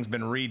 everything's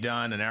been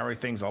redone and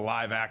everything's a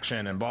live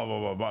action and blah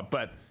blah blah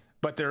blah.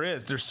 But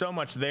there's so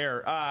much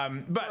there.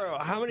 But Bro,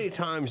 how many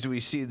times do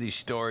we see these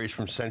stories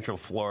from Central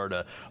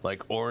Florida,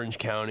 like Orange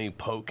County,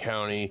 Polk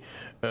County,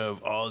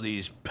 of all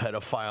these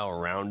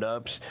pedophile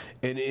roundups,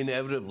 and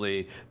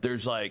inevitably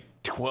there's like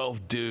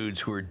 12 dudes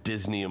who are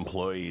Disney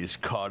employees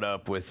caught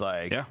up with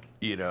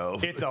you know,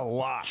 it's a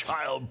lot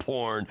child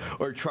porn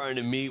or trying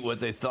to meet what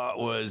they thought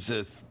was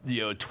a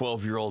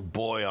 12-year-old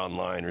boy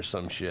online or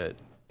some shit.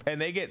 And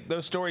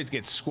those stories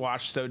get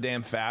squashed so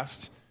damn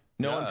fast.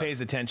 No one pays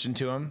attention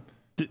to them.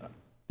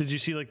 Did you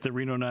see like the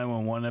Reno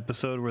 911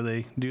 episode where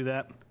they do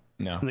that?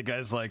 No. And the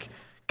guy's like,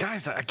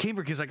 guys, I came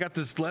here because I got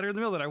this letter in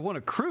the mail that I want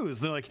to cruise.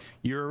 They're like,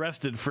 you're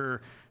arrested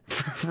for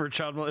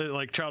child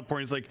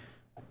porn. He's like,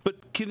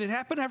 but can it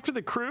happen after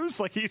the cruise?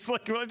 Like he's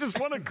like, well, I just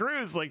want to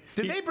cruise. Like,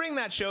 did they bring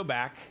that show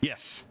back?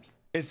 Yes.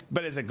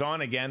 But is it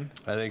gone again?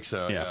 I think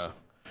so. Yeah.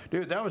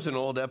 Dude, that was an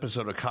old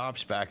episode of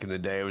Cops back in the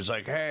day. It was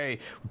like, hey,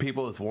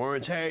 people with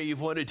warrants, hey,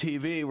 you've won a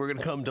TV. We're going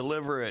to come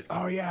deliver it.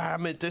 Oh, yeah,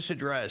 I'm at this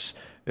address.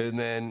 And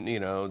then,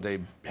 you know, they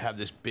have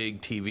this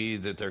big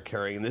TV that they're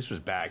carrying. And this was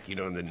back, you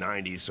know, in the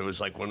 90s. So it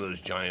was like one of those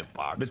giant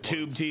boxes. The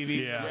tube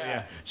TV?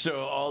 Yeah.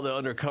 So all the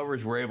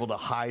undercovers were able to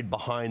hide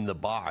behind the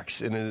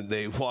box. And then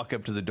they walk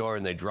up to the door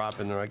and they drop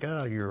and they're like,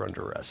 oh, you're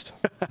under arrest.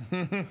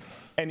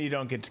 And you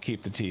don't get to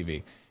keep the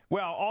TV.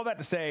 Well, all that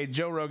to say,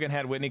 Joe Rogan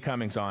had Whitney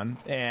Cummings on,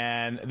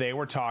 and they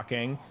were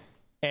talking,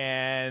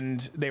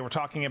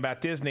 about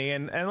Disney,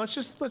 and let's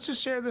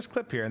just share this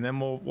clip here, and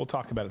then we'll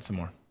talk about it some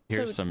more.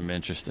 Here's some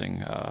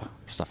interesting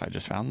stuff I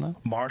just found, though.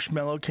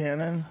 Marshmallow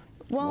cannon?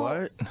 Well,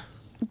 what?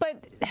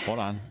 But hold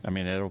on. I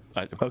mean,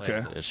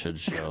 okay. It should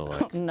show.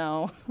 Like, oh,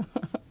 no.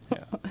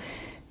 Yeah.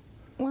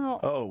 Well.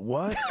 Oh,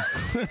 what?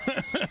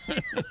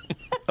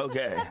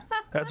 Okay.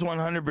 That's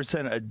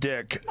 100% a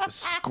dick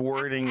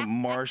squirting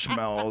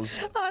marshmallows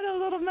On a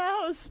little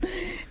mouse.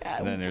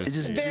 And then it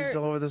just jizzed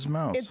all over this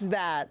mouse. It's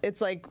that.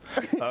 It's like.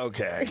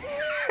 Okay.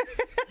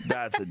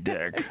 That's a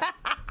dick.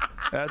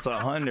 That's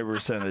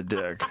 100% a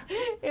dick.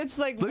 It's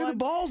like look at the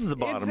balls at the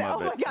bottom of it. Oh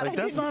my God, like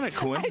that's not a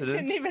coincidence. I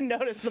didn't even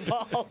notice the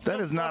balls. That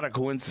is not a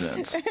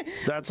coincidence.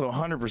 That's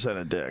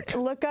 100% a dick.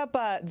 Look up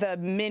the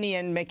Minnie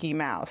and Mickey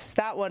Mouse.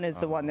 That one is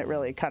the one that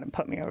really kind of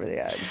put me over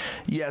the edge.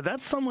 Yeah,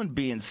 that's someone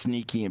being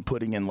sneaky and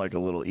putting in like a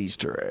little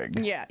Easter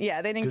egg.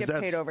 Yeah, they didn't get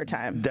paid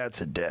overtime.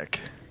 That's a dick.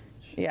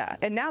 Yeah,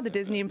 and now the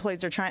Disney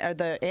employees the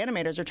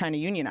animators are trying to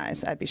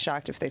unionize. I'd be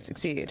shocked if they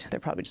succeed. They're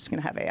probably just going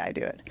to have AI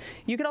do it.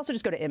 You could also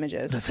just go to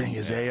images. The thing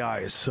is, AI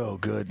is so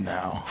good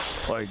now.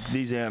 Like,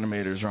 these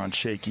animators are on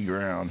shaky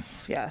ground.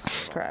 Yes,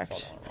 that's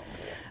correct.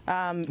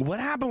 What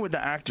happened with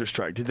the actor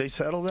strike? Did they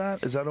settle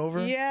that? Is that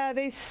over? Yeah,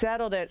 they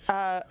settled it.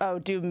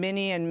 Do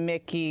Minnie and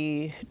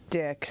Mickey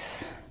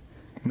dicks.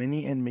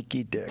 Minnie and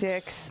Mickey Dicks.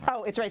 Dicks.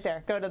 Oh, it's right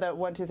there. Go to the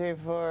 1, 2, 3,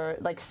 4,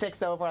 like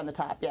 6 over on the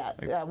top.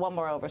 Yeah, one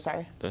more over.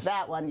 Sorry. This?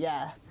 That one.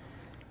 Yeah.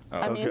 Oh,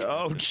 I mean,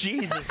 oh,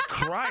 Jesus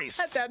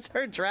Christ. That's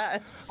her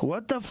dress.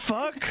 What the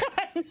fuck?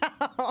 I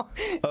know.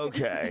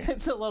 Okay.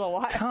 It's a little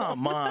wild.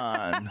 Come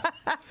on.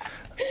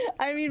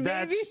 I mean,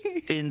 That's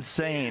maybe.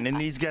 insane.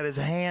 And he's got his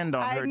hand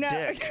on her know.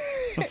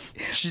 dick.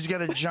 She's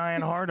got a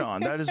giant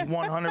hard-on. That is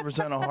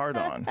 100% a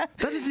hard-on. That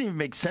doesn't even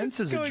make sense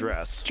as a Going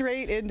dress.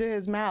 straight into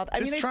his mouth.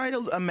 I Just mean, try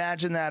to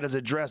imagine that as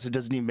a dress. It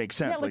doesn't even make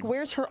sense. Yeah, like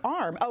where's her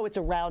arm? Oh, it's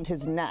around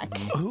his neck.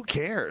 Who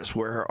cares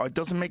where her? It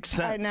doesn't make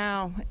sense. I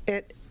know.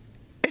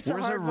 It's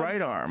Where's a her hard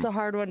right one. arm? It's a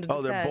hard one to defend.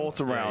 Oh, they're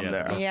both around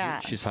there. Yeah.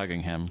 She's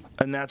hugging him.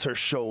 And that's her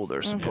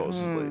shoulder,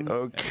 supposedly.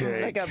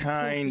 Okay, Like a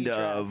kind poofy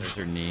of. dress. There's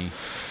her knee.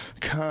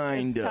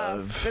 Kind It's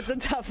of. tough. It's a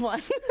tough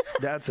one.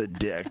 That's a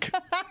dick.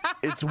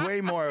 It's way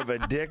more of a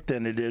dick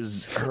than it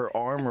is her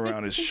arm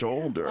around his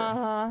shoulder.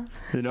 Uh-huh.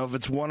 You know, if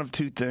it's one of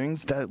two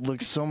things, that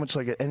looks so much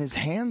like it. And his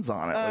hands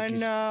on it, like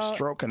he's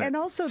stroking it. And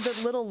also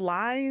the little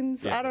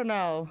lines. Yeah. I don't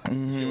know.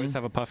 Mm-hmm. She always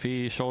have a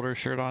puffy shoulder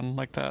shirt on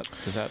like that?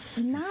 Is that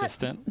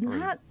consistent? Or-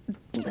 Not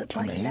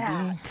like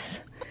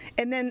that.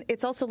 And then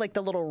it's also like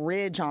the little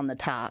ridge on the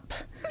top.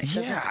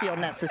 Doesn't feel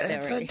necessary.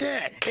 It's a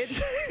dick.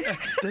 It's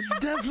That's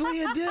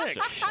definitely a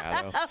dick.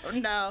 Shadow. oh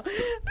no.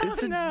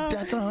 It's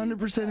that's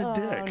 100% a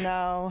dick. Oh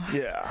no.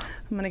 Yeah.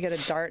 I'm gonna get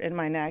a dart in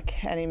my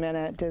neck any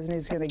minute.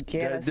 Disney's gonna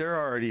get us. They're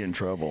already in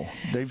trouble.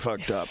 They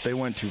fucked up. They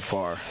went too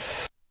far.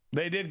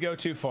 They did go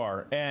too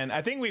far, and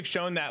I think we've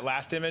shown that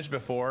last image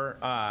before.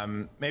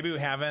 Maybe we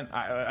haven't.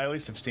 I at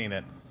least have seen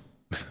it.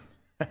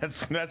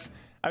 that's.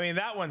 I mean,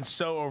 that one's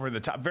so over the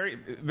top. Very,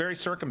 very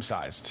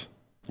circumcised.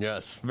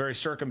 Yes. Very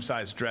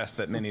circumcised dress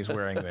that Minnie's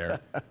wearing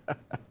there.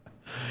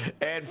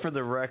 And for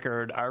the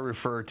record, I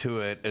refer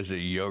to it as a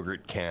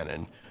yogurt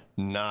cannon,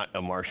 not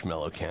a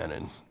marshmallow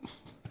cannon.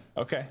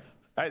 Okay.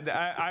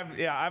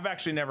 I've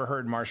actually never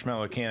heard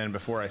marshmallow cannon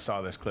before I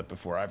saw this clip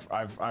before.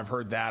 I've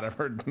heard that. I've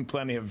heard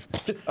plenty of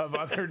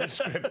other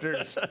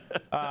descriptors.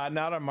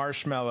 Not a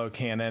marshmallow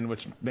cannon,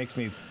 which makes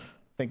me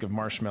think of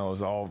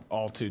marshmallows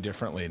all too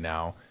differently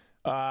now.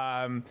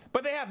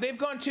 But they've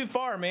gone too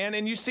far, man.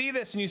 And you see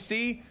this, and you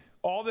see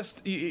all this.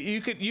 You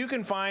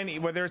can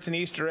find, whether it's an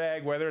Easter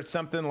egg, whether it's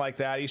something like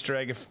that. Easter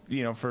egg, if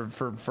you know,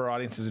 for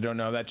audiences who don't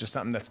know, that's just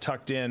something that's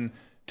tucked in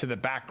to the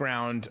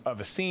background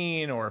of a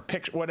scene or a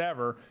picture,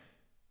 whatever.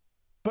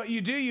 But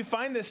you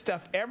find this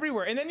stuff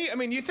everywhere. And then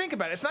you think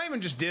about it. It's not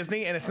even just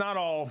Disney, and it's not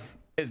all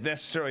as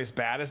necessarily as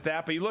bad as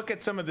that. But you look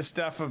at some of the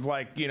stuff of,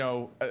 like, you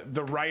know,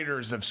 the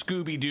writers of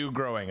Scooby-Doo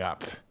growing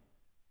up,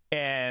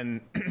 and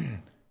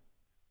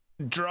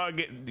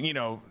drug, you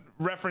know,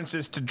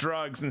 references to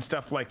drugs and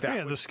stuff like that.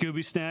 Yeah, the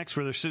Scooby snacks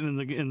where they're sitting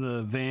in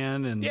the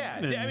van and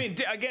I mean,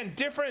 again,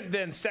 different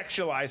than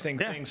sexualizing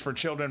things for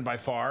children by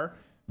far,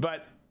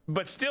 but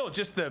still,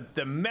 just the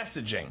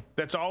messaging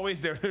that's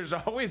always there. There's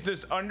always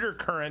this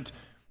undercurrent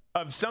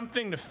of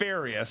something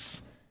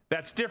nefarious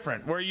that's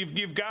different, where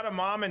you've got a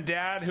mom and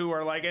dad who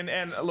are like,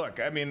 and look,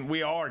 I mean,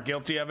 we all are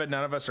guilty of it.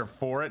 None of us are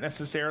for it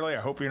necessarily. I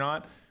hope you're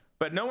not,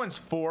 but no one's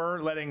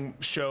for letting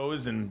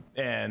shows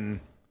and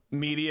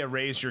media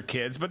raise your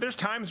kids. But there's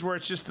times where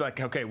it's just like,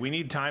 okay, we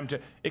need time to,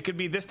 it could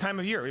be this time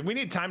of year, we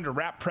need time to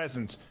wrap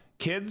presents.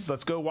 Kids,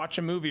 let's go watch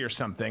a movie or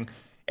something.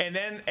 And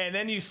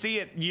then you see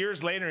it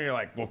years later and you're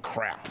like, well,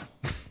 crap.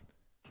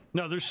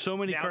 No, there's so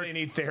many. Now they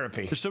need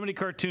therapy. There's so many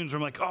cartoons where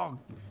I'm like, oh,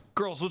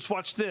 girls, let's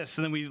watch this.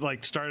 And then we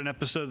like start an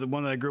episode, the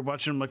one that I grew up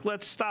watching. I'm like,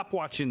 let's stop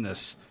watching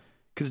this.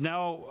 Because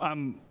now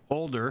I'm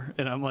older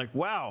and I'm like,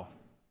 wow,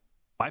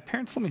 my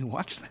parents let me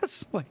watch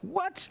this? Like,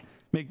 what?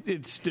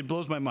 It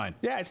blows my mind.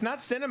 Yeah, it's not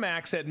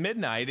Cinemax at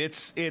midnight.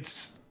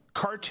 It's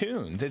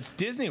cartoons. It's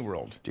Disney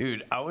World.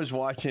 Dude, I was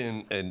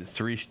watching a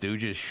Three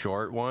Stooges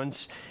short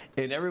once,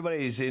 and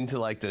everybody's into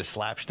like the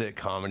slapstick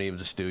comedy of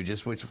the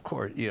Stooges, which of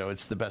course, you know,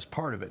 it's the best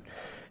part of it.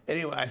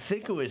 Anyway, I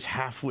think it was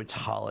Halfwit's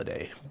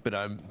Holiday, but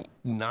I'm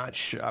not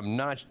sure.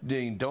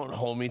 Don't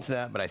hold me to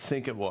that, but I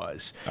think it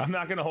was. I'm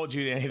not going to hold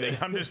you to anything.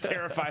 I'm just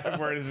terrified of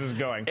where this is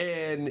going.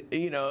 And,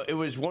 you know, it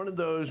was one of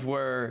those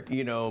where,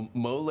 you know,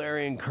 Mo,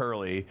 Larry, and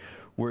Curly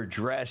were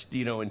dressed,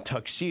 you know, in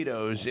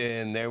tuxedos,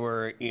 and they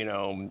were, you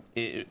know,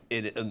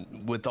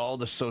 with all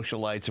the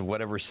socialites of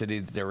whatever city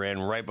that they were in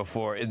right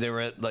before. They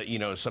were at, like, you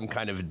know, some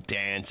kind of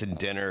dance and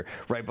dinner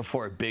right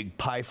before a big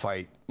pie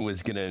fight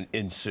was going to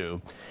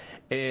ensue.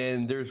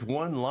 And there's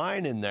one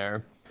line in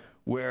there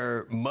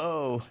where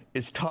Mo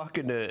is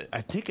talking to, I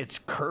think it's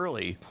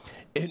Curly,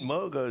 and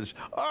Mo goes,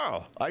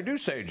 "Oh, I do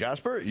say,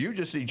 Jasper, you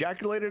just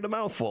ejaculated a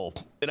mouthful."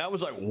 And I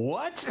was like,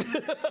 what?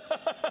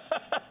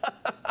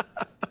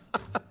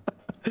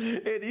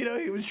 And, you know,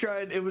 he was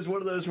trying, it was one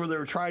of those where they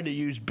were trying to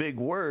use big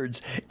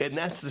words, and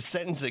that's the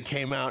sentence that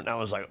came out, and I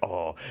was like,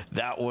 oh,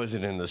 that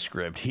wasn't in the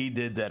script. He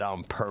did that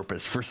on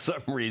purpose for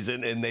some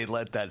reason, and they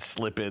let that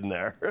slip in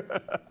there.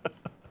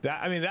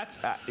 That's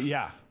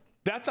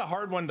a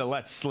hard one to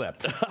let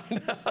slip.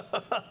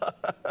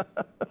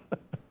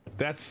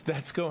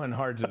 That's going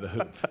hard to the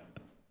hoop.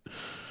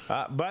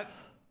 But,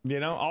 you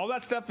know, all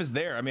that stuff is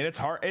there. I mean, it's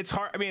hard.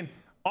 I mean,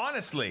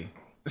 honestly,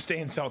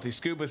 staying salty.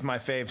 Scoob was my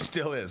fave,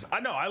 still is. I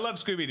know, I love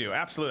Scooby-Doo,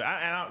 absolutely.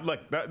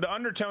 Look, the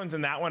undertones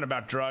in that one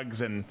about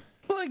drugs and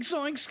like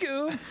Zoink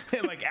Scoob,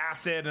 and like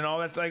acid and all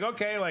that's like,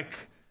 okay, like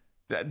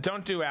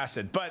don't do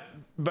acid, but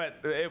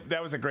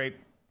that was a great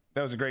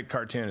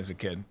cartoon as a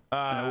kid.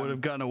 I would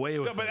have gotten away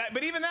with it.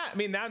 But even that, I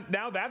mean,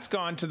 now that's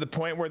gone to the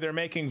point where they're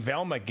making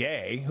Velma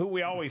gay, who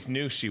we always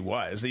knew she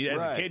was.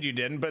 As a kid, you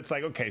didn't, but it's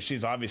like, okay,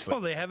 she's obviously.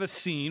 Well, they have a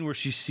scene where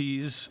she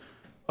sees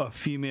a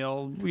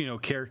female,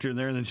 character in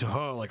there, and then she,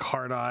 like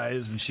hard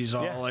eyes, and she's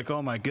all like,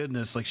 "Oh my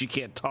goodness!" Like she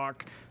can't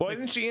talk. Well,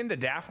 isn't she into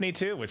Daphne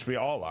too? Which we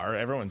all are.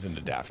 Everyone's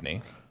into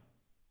Daphne.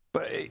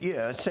 But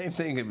yeah, same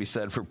thing can be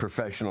said for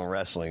professional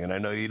wrestling, and I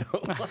know you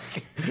don't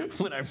like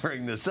when I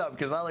bring this up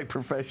because I like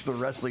professional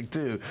wrestling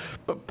too.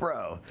 But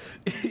bro,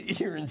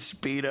 you're in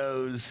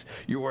Speedos,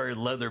 you're wearing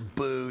leather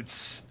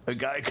boots. A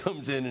guy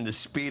comes in a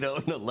Speedo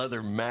and a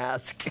leather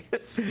mask.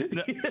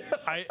 No,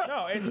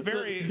 it's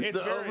very.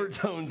 The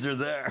overtones are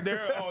there.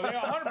 They're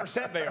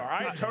 100% they are.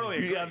 I totally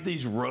agree. You have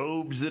these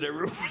robes that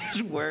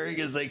everyone's wearing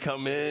as they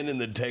come in, and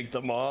then take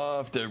them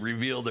off to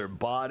reveal their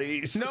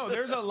bodies. No,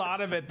 there's a lot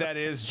of it that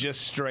is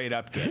just straight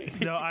up gay.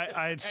 No,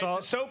 I saw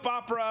it's a soap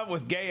opera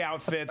with gay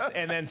outfits,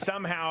 and then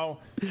somehow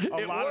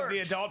a lot of the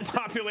adult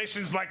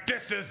population's like,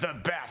 "This is the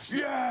best."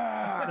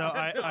 Yeah. No,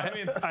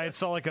 I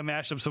saw like a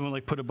mashup. Someone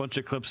like put a bunch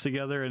of clips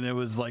together, and it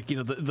was like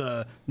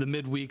the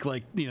midweek,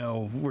 like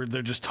where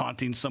they're just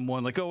taunting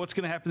someone like, "Oh, what's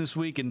going to happen this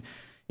week?" And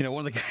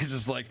one of the guys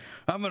is like,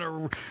 "I'm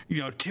gonna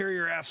tear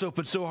your ass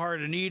open so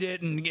hard and eat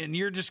it, and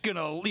you're just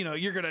gonna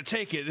you're gonna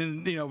take it."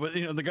 And but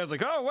the guy's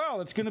like, "Oh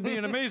well, it's gonna be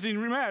an amazing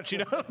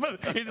rematch,"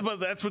 but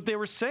that's what they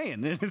were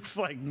saying, and it's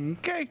like,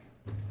 okay.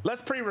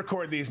 Let's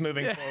pre-record these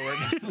moving forward,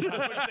 which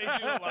they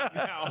do a lot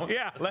now.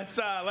 Yeah, let's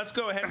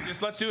go ahead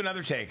and let's do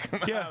another take.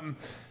 Yeah.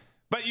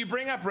 But you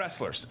bring up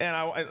wrestlers,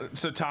 and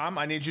so Tom,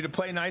 I need you to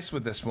play nice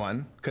with this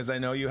one because I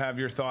know you have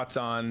your thoughts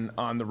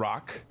on The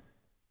Rock.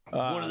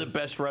 One of the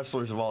best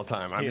wrestlers of all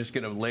time. I'm just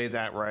going to lay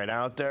that right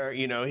out there.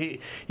 He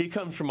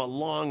comes from a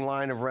long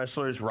line of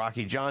wrestlers,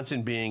 Rocky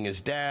Johnson being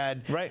his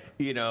dad. Right.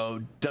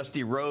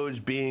 Dusty Rhodes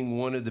being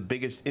one of the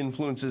biggest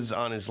influences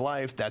on his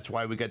life. That's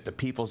why we got the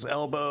People's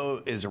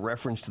Elbow is a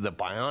reference to the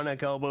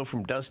Bionic Elbow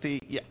from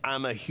Dusty. Yeah,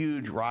 I'm a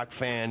huge Rock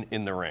fan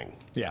in the ring.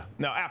 Yeah,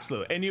 no,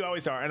 absolutely. And you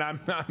always are, and I'm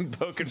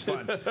poking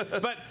fun.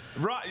 But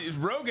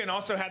Rogan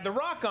also had The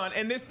Rock on,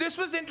 and this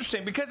was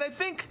interesting because I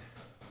think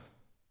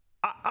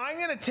I'm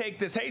going to take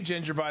this. Hey,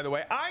 Ginger, by the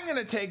way, I'm going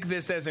to take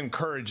this as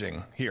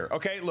encouraging here.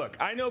 Okay, look,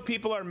 I know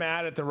people are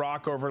mad at The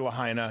Rock over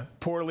Lahaina,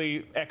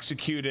 poorly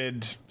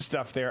executed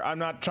stuff there. I'm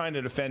not trying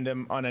to defend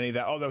him on any of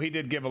that, although he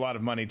did give a lot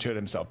of money to it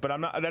himself. But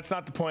that's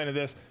not the point of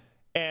this.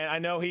 And I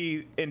know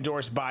he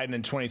endorsed Biden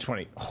in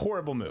 2020.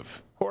 Horrible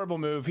move. Horrible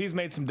move. He's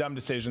made some dumb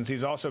decisions.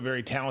 He's also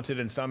very talented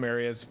in some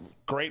areas.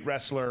 Great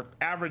wrestler,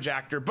 average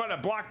actor, but a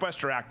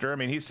blockbuster actor. I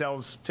mean, he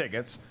sells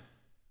tickets.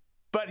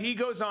 But he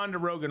goes on to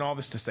Rogan, all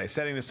this to say,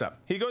 setting this up.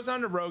 He goes on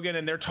to Rogan,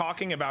 and they're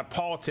talking about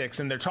politics,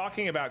 and they're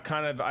talking about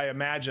kind of, I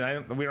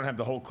imagine, we don't have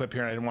the whole clip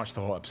here, and I didn't watch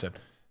the whole episode,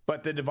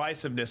 but the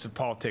divisiveness of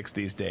politics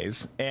these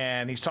days.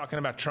 And he's talking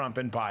about Trump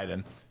and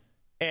Biden.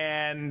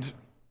 And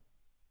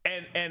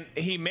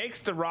he makes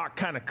The Rock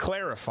kind of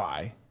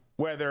clarify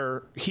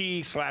whether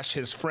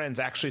he/his friends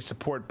actually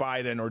support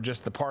Biden or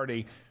just the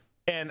party.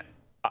 And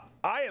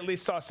I at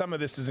least saw some of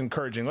this as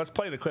encouraging. Let's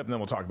play the clip, and then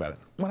we'll talk about it.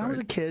 When I was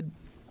a kid,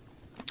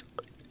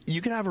 you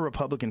could have a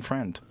Republican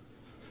friend.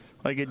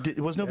 Like, it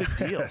was no big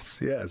deal. Yes.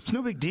 It's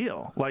no big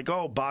deal. Like,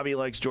 oh, Bobby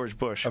likes George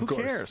Bush. Who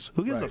cares?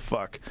 Who gives a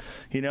fuck?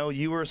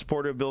 You were a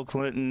supporter of Bill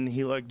Clinton.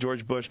 He liked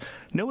George Bush.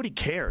 Nobody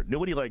cared.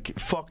 Nobody,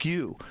 fuck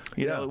you.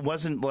 You know, it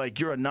wasn't like,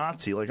 you're a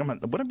Nazi. Like, I'm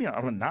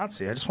a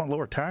Nazi. I just want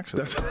lower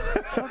taxes.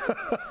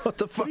 What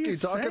the fuck are you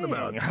talking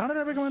about? How did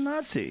I become a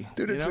Nazi?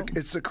 Dude,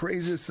 it's the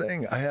craziest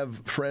thing. I have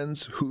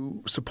friends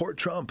who support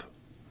Trump.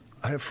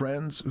 I have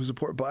friends who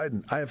support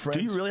Biden. I have friends.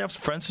 Do you really have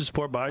friends who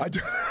support Biden? I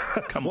do.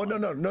 Come on.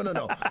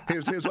 No.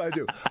 Here's what I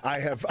do. I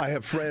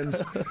have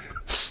friends.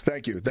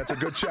 Thank you. That's a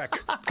good check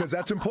because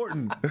that's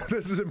important.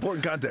 This is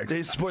important context.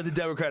 They support the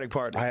Democratic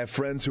Party. I have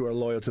friends who are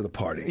loyal to the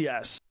party.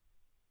 Yes.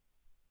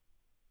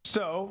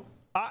 So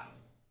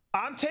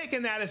I'm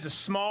taking that as a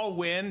small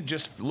win,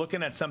 just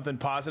looking at something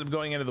positive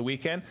going into the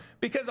weekend,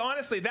 because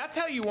honestly, that's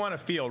how you want to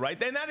feel, right?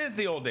 And that is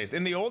the old days.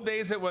 In the old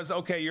days, it was,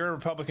 okay, you're a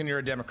Republican, you're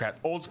a Democrat,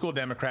 old school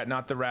Democrat,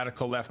 not the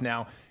radical left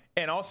now,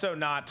 and also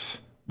not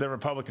the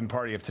Republican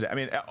Party of today. I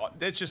mean,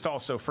 it's just all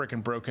so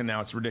freaking broken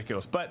now. It's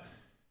ridiculous. But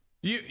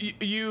you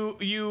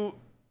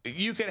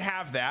could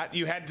have that.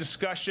 You had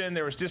discussion.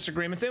 There was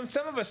disagreements. And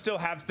some of us still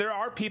have. There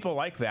are people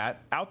like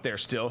that out there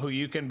still who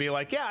you can be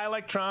like, yeah, I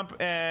like Trump,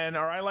 or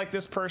I like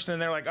this person,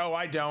 and they're like, oh,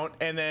 I don't.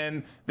 And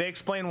then they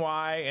explain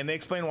why, and they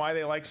explain why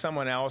they like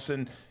someone else,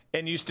 and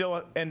you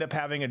still end up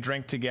having a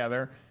drink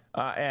together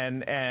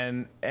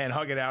and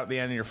hug it out at the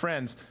end of your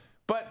friends.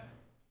 But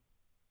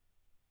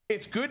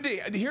it's good to.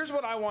 Here's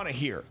what I want to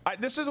hear.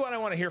 This is what I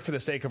want to hear for the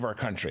sake of our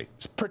country,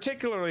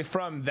 particularly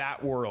from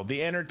that world,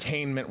 the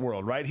entertainment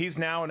world, right? He's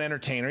now an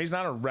entertainer. He's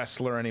not a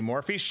wrestler anymore.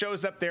 If he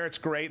shows up there, it's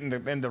great,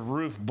 and the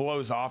roof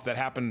blows off. That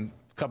happened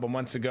couple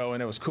months ago,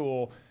 and it was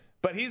cool.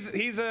 But he's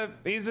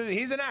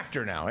an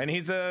actor now, and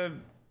he's a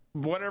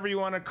whatever you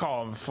want to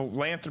call him,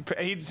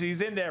 philanthropist.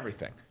 He's into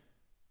everything.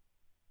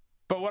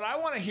 But what I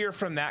want to hear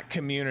from that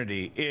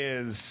community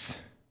is,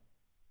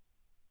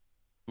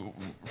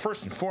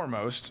 first and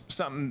foremost,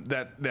 something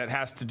that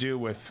has to do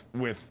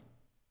with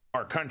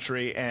our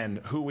country and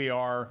who we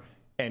are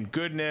and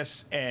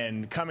goodness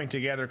and coming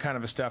together kind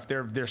of a stuff.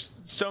 There's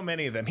so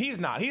many of them. He's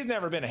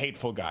never been a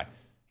hateful guy.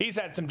 He's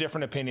had some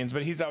different opinions,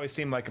 but he's always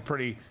seemed like a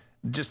pretty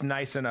just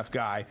nice enough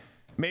guy.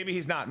 Maybe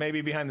he's not.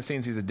 Maybe behind the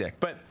scenes he's a dick.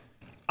 But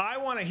I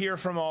want to hear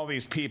from all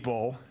these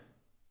people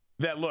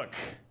that, look,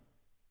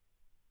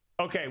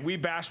 okay, we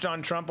bashed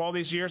on Trump all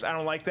these years. I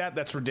don't like that.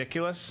 That's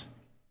ridiculous.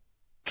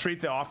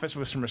 Treat the office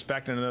with some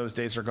respect, and those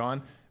days are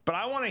gone. But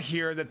I want to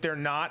hear that they're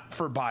not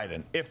for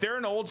Biden. If they're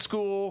an old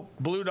school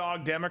blue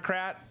dog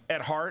Democrat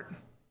at heart,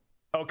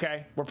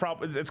 okay,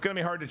 it's going to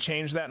be hard to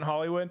change that in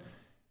Hollywood.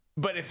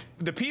 But if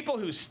the people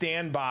who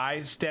stand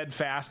by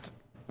steadfast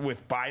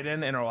with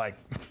Biden and are like,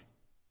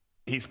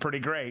 he's pretty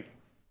great,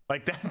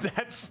 like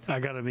that's I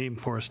got a meme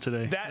for us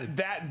today.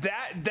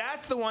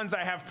 That's the ones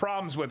I have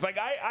problems with. Like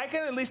I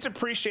can at least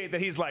appreciate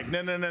that he's like,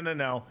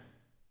 no.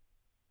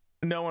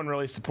 No one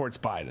really supports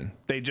Biden.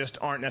 They just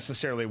aren't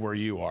necessarily where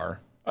you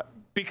are.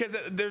 Because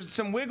there's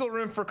some wiggle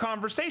room for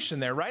conversation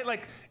there, right?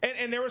 Like,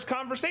 and there was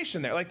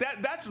conversation there. Like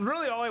that's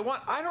really all I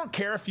want. I don't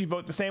care if you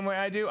vote the same way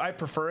I do. I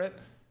prefer it.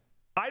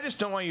 I just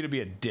don't want you to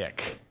be a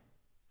dick.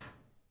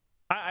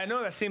 I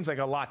know that seems like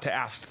a lot to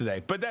ask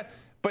today, but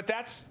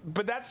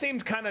that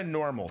seems kind of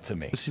normal to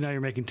me. See, now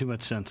you're making too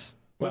much sense.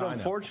 But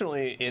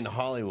unfortunately, in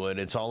Hollywood,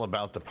 it's all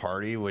about the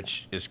party,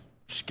 which is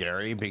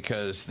scary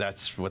because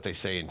that's what they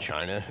say in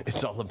China.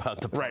 It's all about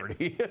the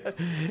party.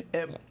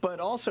 Right. But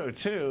also,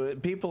 too,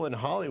 people in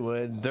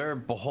Hollywood, they're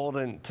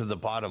beholden to the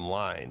bottom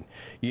line.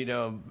 You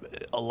know,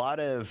 a lot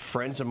of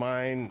friends of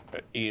mine,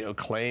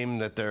 claim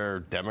that they're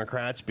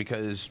Democrats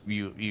because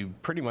you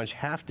pretty much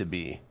have to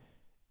be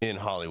in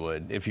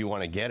Hollywood if you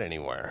want to get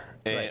anywhere.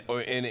 Right.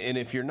 And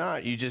if you're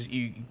not,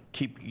 you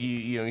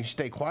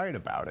stay quiet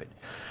about it.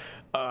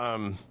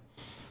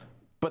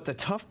 But the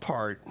tough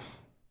part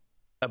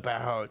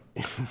about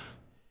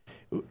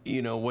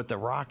what The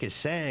Rock is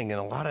saying, and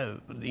a lot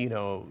of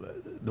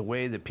the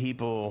way that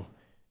people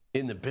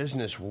in the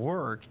business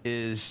work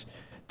is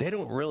they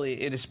don't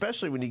really, and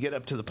especially when you get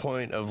up to the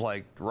point of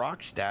like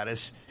Rock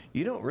status,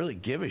 you don't really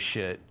give a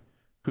shit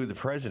who the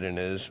president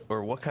is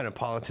or what kind of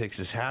politics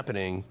is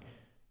happening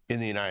in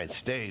the United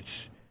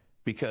States,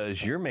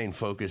 because your main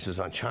focus is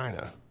on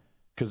China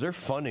because they're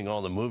funding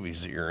all the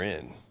movies that you're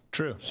in.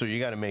 True. So you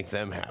got to make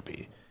them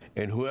happy.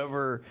 And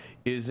whoever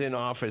is in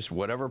office,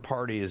 whatever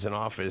party is in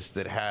office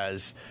that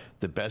has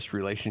the best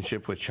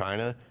relationship with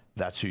China,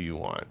 that's who you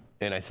want.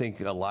 And I think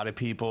a lot of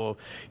people,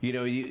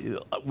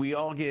 we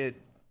all get,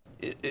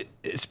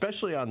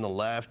 especially on the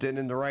left and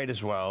in the right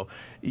as well,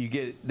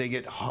 they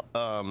get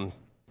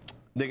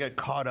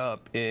caught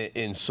up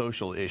in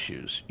social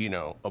issues,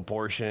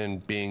 abortion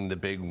being the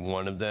big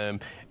one of them,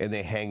 and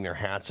they hang their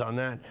hats on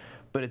that.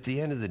 But at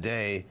the end of the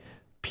day,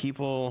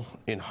 people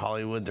in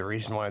Hollywood, the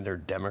reason why they're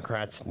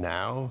Democrats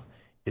now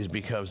is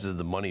because of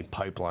the money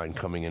pipeline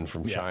coming in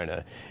from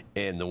China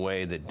and the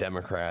way that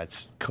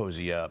Democrats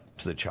cozy up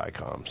to the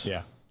Chi-Coms.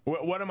 Yeah.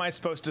 What am I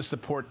supposed to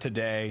support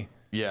today?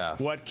 Yeah.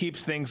 What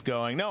keeps things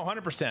going? No,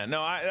 100%.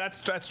 No,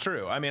 that's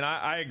true. I mean,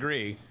 I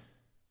agree.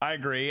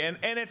 And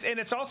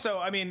it's also,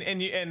 I mean,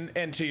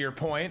 and to your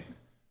point,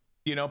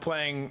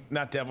 playing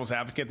not devil's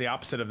advocate, the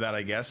opposite of that,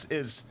 I guess,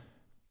 is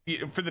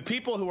for the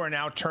people who are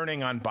now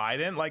turning on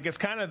Biden, like, it's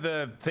kind of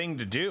the thing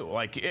to do.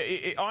 Like,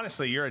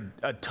 honestly, you're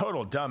a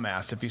total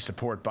dumbass if you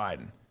support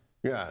Biden.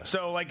 Yeah.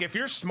 So, like, if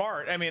you're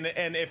smart, I mean,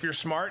 and if you're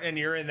smart and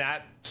you're in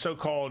that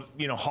so-called,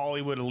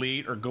 Hollywood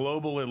elite or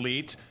global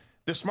elite,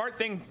 the smart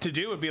thing to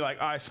do would be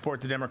like, I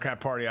support the Democrat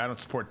Party. I don't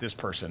support this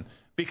person,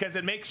 because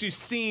it makes you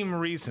seem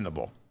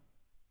reasonable.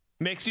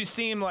 Makes you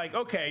seem like,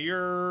 okay,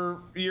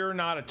 you're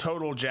not a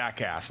total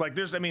jackass. Like,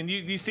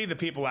 you see the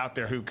people out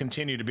there who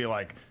continue to be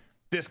like,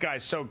 this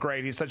guy's so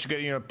great. He's such a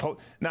good,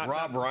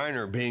 Rob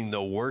Reiner being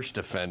the worst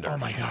offender. Oh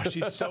my gosh,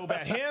 he's so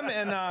bad. Him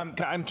and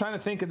I'm trying to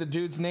think of the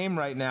dude's name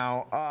right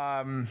now.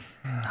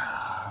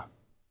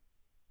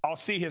 I'll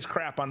see his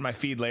crap on my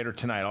feed later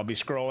tonight. I'll be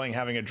scrolling,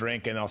 having a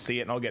drink, and I'll see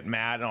it, and I'll get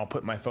mad, and I'll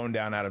put my phone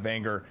down out of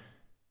anger.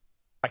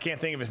 I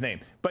can't think of his name,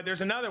 but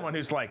there's another one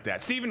who's like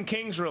that. Stephen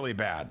King's really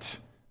bad,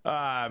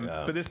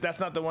 but that's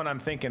not the one I'm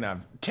thinking of.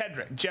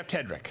 Jeff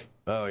Tedrick.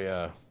 Oh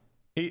yeah,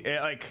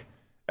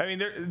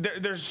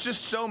 there's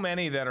just so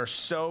many that are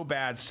so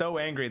bad, so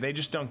angry, they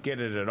just don't get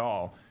it at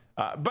all.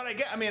 But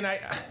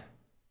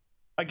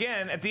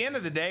again, at the end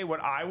of the day,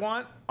 what I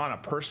want on a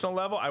personal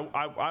level,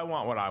 I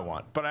want what I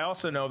want. But I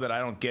also know that I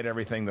don't get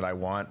everything that I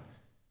want.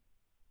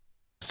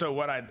 So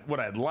what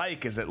I'd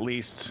like is at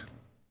least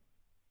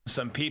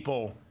some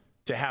people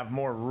to have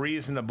more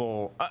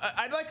reasonable.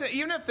 I'd like that,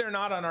 even if they're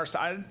not on our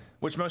side,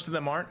 which most of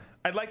them aren't.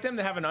 I'd like them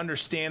to have an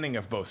understanding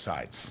of both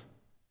sides,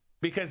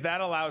 because that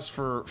allows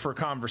for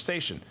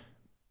conversation.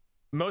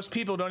 Most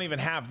people don't even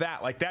have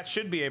that. Like, that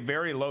should be a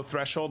very low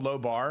threshold, low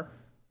bar.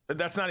 But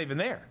that's not even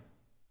there.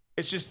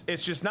 It's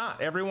just not.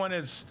 Everyone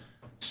is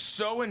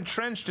so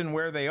entrenched in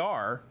where they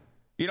are.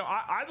 You know,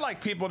 I'd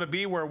like people to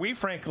be where we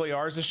frankly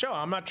are as a show.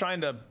 I'm not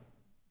trying to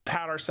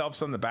pat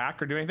ourselves on the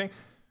back or do anything.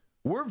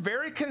 We're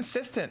very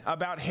consistent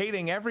about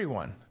hating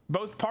everyone,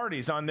 both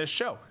parties on this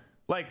show.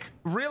 Like,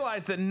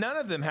 realize that none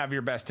of them have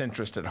your best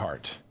interest at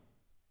heart.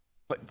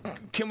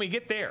 Like, can we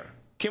get there?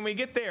 Can we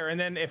get there? And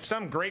then if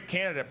some great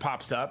candidate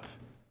pops up,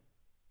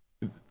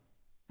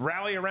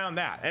 rally around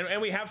that.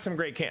 And we have some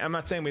great candidates. I'm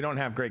not saying we don't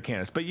have great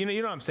candidates, but you know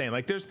what I'm saying?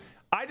 Like,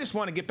 I just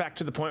want to get back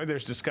to the point where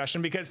there's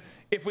discussion, because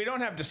if we don't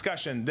have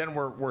discussion, then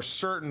we're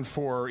certain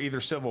for either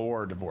civil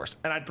war or divorce.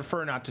 And I'd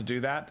prefer not to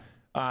do that,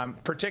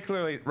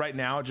 particularly right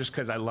now, just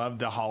because I love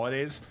the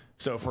holidays.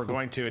 So if we're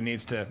going to, it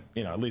needs to,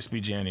 at least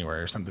be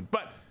January or something.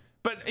 But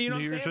you know,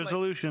 New Year's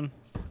resolution.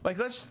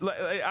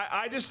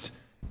 I just,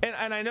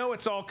 and I know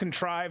it's all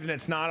contrived and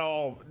it's not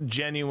all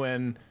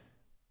genuine.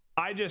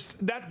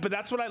 But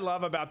that's what I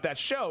love about that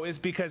show, is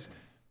because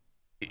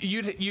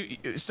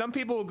some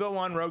people will go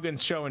on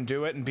Rogan's show and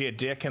do it and be a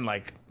dick and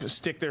like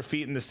stick their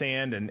feet in the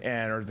sand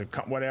or the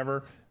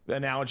whatever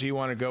analogy you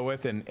want to go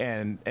with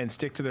and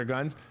stick to their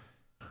guns.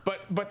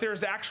 But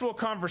there's actual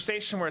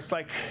conversation where it's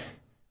like,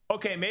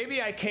 okay,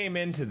 maybe I came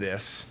into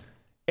this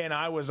and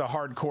I was a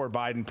hardcore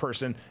Biden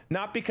person,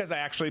 not because I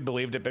actually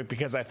believed it, but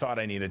because I thought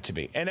I needed to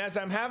be. And as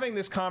I'm having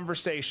this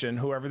conversation,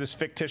 whoever this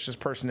fictitious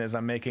person is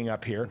I'm making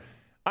up here,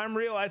 I'm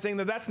realizing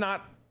that that's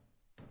not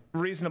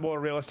reasonable or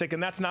realistic,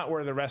 and that's not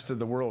where the rest of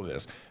the world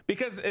is.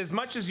 Because as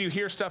much as you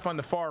hear stuff on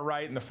the far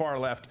right and the far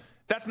left,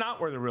 that's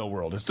not where the real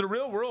world is. The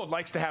real world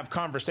likes to have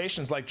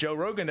conversations like Joe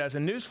Rogan does.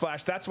 And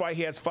newsflash, that's why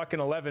he has fucking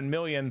 11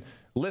 million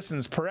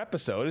listens per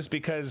episode, is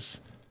because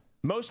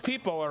most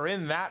people are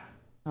in that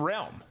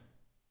realm.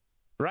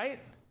 Right?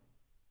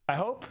 I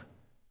hope.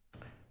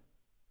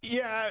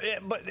 Yeah,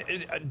 but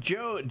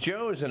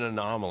Joe is an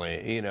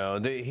anomaly.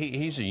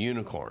 He's a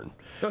unicorn.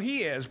 No,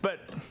 he is, but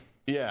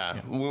yeah,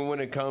 when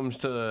it comes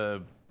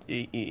to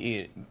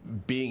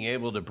being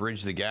able to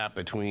bridge the gap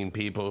between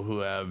people who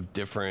have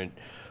different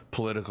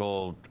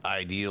political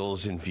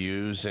ideals and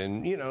views,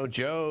 and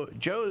Joe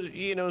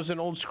is an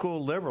old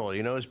school liberal.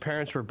 His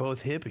parents were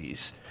both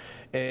hippies,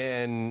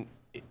 and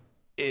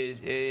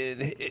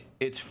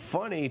it's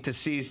funny to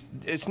see.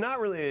 It's not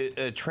really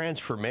a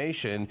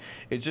transformation.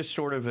 It's just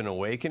sort of an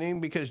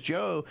awakening, because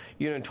Joe,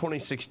 in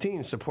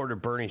 2016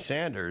 supported Bernie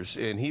Sanders,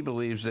 and he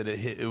believes that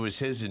it was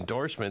his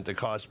endorsement that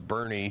cost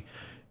Bernie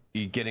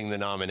getting the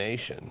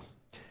nomination.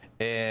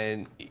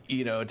 And,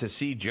 to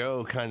see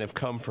Joe kind of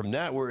come from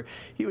that, where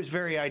he was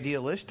very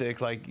idealistic,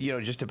 like,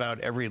 just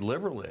about every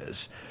liberal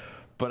is.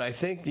 But I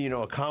think,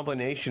 a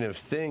combination of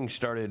things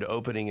started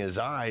opening his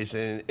eyes,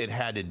 and it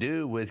had to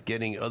do with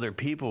getting other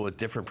people with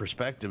different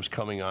perspectives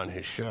coming on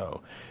his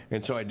show.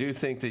 And so I do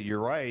think that you're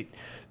right,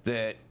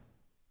 that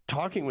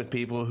talking with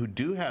people who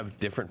do have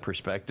different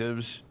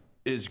perspectives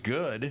is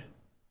good,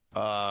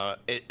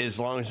 as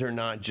long as they're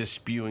not just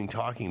spewing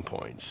talking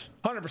points.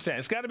 100%.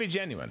 It's got to be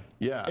genuine.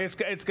 Yeah.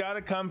 It's got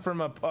to come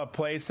from a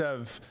place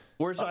of...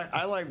 Whereas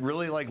I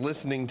really like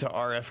listening to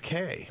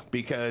RFK,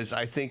 because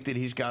I think that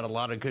he's got a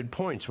lot of good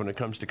points when it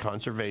comes to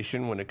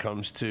conservation, when it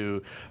comes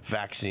to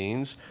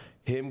vaccines.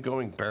 Him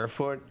going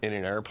barefoot in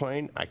an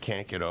airplane, I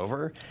can't get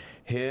over.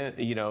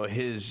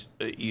 His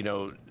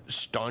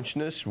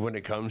staunchness when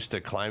it comes to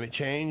climate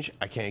change,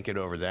 I can't get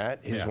over that.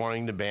 His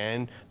wanting to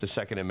ban the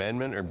Second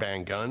Amendment or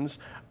ban guns,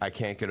 I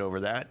can't get over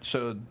that.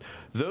 So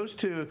those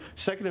two,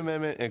 Second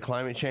Amendment and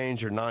climate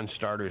change, are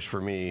non-starters for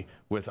me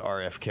with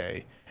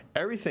RFK.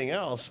 Everything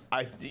else,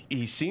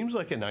 he seems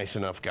like a nice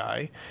enough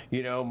guy.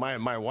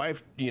 My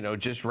wife,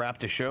 just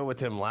wrapped a show with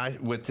him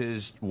with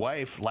his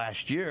wife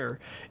last year.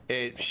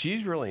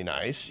 She's really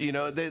nice.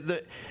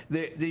 They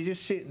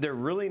just they're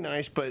really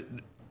nice, but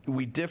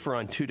we differ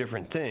on two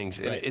different things,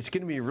 and it's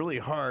going to be really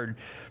hard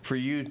for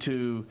you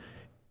to,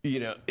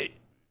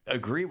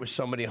 agree with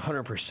somebody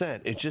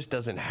 100%. It just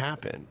doesn't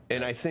happen.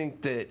 And I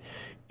think that,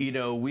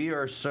 we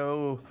are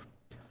so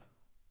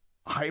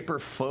hyper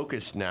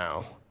focused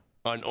now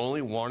on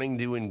only wanting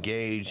to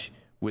engage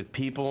with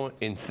people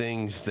in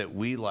things that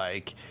we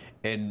like,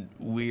 and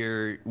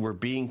we're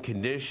being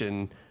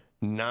conditioned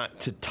not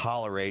to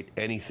tolerate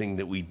anything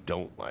that we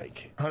don't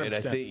like. 100%. And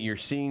I think you're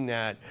seeing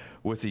that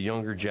with the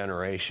younger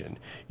generation.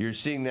 You're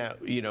seeing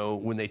that,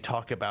 when they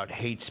talk about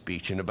hate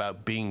speech and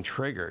about being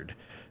triggered,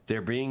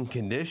 they're being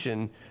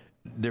conditioned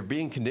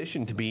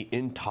to be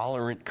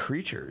intolerant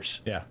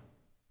creatures. Yeah.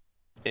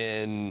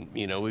 And,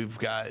 we've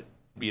got,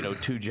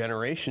 two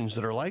generations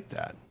that are like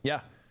that.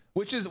 Yeah.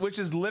 Which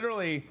is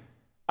literally,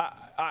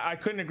 I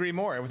couldn't agree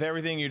more with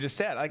everything you just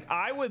said. Like,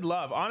 I would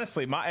love,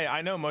 honestly,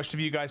 I know most of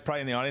you guys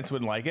probably in the audience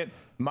wouldn't like it.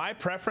 My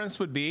preference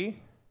would be,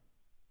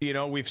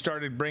 we've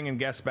started bringing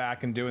guests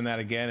back and doing that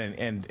again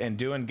and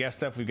doing guest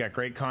stuff. We've got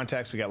great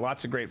contacts. We got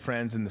lots of great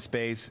friends in the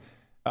space.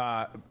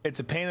 It's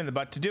a pain in the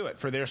butt to do it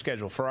for their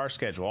schedule, for our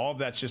schedule. All of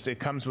that's just, it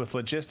comes with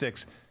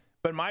logistics.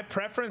 But my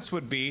preference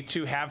would be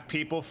to have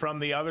people from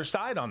the other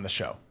side on the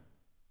show.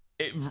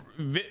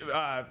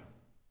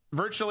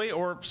 virtually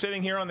or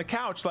sitting here on the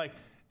couch, like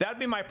that'd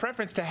be my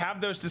preference to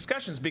have those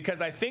discussions,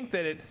 because I think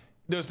that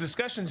those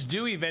discussions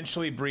do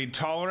eventually breed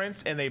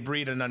tolerance and they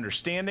breed an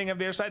understanding of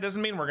the other side.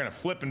 Doesn't mean we're going to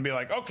flip and be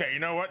like, okay, you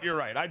know what? You're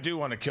right. I do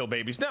want to kill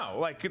babies. No,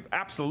 like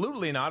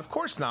absolutely not. Of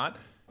course not.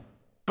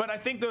 But I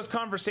think those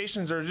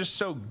conversations are just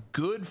so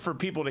good for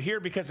people to hear,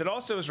 because it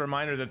also is a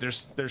reminder that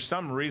there's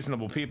some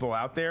reasonable people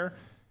out there.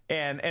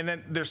 And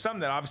then there's some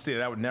that obviously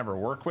that would never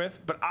work with.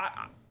 But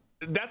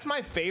that's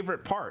my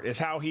favorite part, is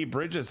how he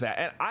bridges that.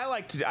 And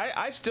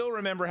I still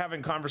remember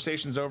having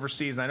conversations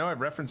overseas, and I know I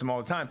reference them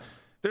all the time.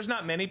 There's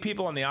not many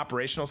people on the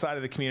operational side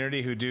of the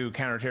community who do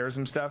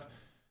counterterrorism stuff,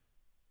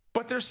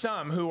 but there's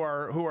some who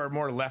are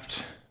more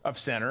left of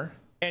center.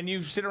 And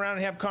you sit around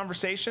and have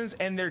conversations,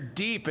 and they're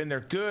deep and they're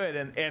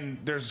good, and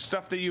there's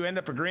stuff that you end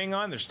up agreeing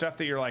on. There's stuff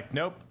that you're like,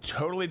 nope,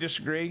 totally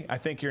disagree. I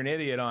think you're an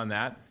idiot on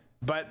that.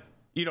 But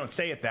you don't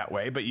say it that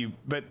way. But you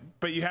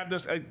have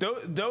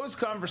those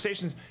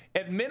conversations.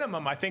 At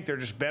minimum, I think they're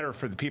just better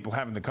for the people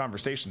having the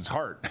conversation's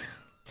heart.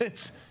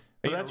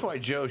 Well, that's why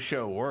Joe's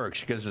show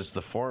works, because it's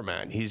the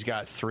format. He's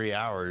got 3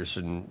 hours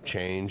and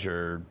change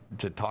or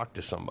to talk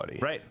to somebody.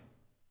 Right.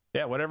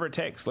 Yeah, whatever it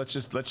takes. Let's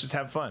just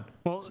have fun.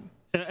 Well,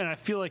 and I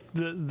feel like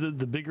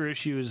the bigger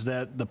issue is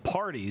that the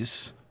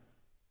parties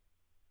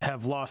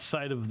have lost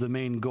sight of the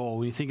main goal.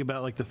 When you think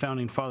about like the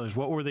founding fathers,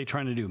 what were they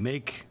trying to do?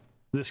 Make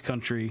this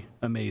country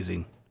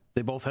amazing.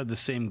 They both had the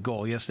same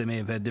goal. Yes, they may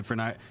have had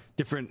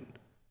different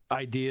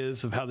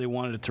ideas of how they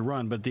wanted it to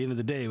run, but at the end of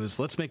the day, it was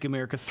let's make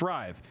America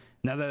thrive.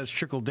 Now that has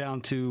trickled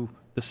down to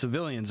the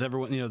civilians,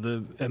 everyone,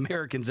 the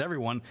Americans,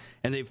 everyone,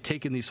 and they've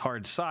taken these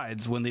hard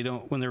sides when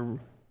they're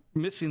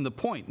missing the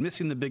point,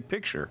 missing the big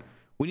picture.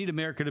 We need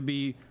America to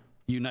be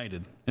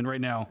united, and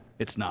right now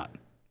it's not,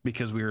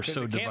 because we are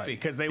so divided. Can't be,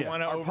 because they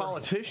want to. Our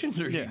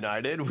politicians are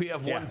united. We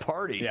have one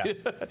party. Yeah.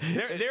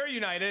 they're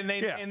united,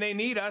 and they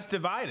need us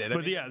divided.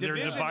 But they're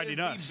dividing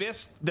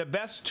us. The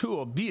best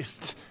tool.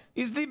 Beast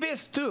is the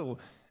best tool.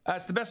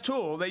 It's the best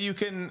tool that you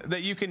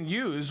can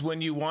use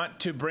when you want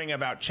to bring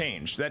about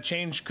change. That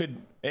change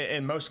could,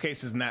 in most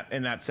cases, in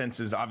that sense,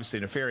 is obviously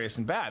nefarious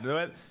and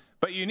bad.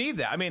 But you need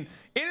that. I mean,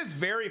 it is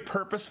very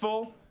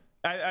purposeful.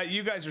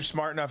 You guys are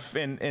smart enough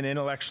and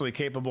intellectually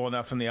capable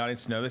enough in the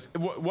audience to know this.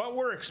 What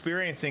we're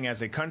experiencing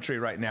as a country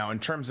right now, in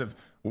terms of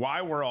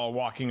why we're all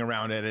walking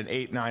around at an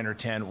 8, 9, or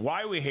 10,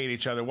 why we hate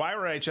each other, why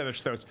we're at each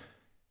other's throats,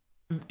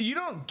 you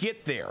don't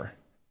get there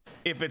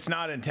if it's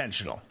not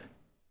intentional.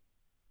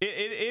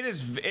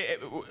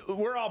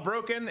 We're all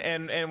broken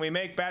and we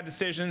make bad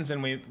decisions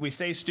and we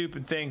say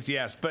stupid things,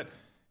 yes, but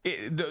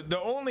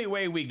the only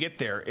way we get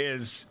there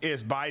is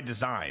by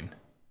design.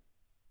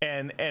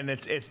 And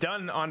it's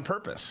done on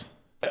purpose.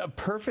 A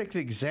perfect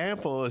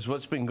example is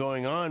what's been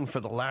going on for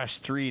the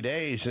last 3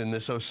 days in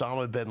this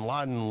Osama bin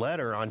Laden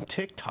letter on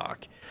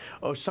TikTok.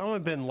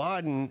 Osama bin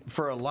Laden,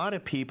 for a lot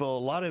of people, a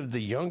lot of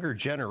the younger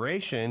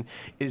generation,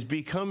 is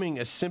becoming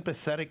a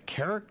sympathetic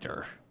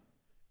character.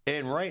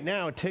 And right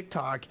now,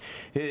 TikTok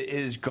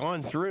has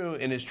gone through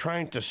and is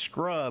trying to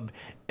scrub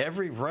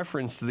every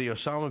reference to the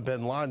Osama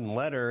bin Laden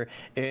letter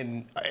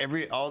and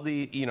all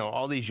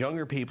these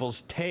younger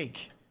people's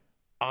take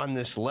on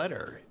this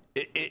letter.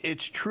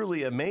 It's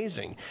truly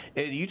amazing.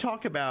 And you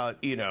talk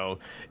about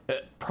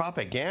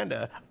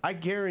propaganda. I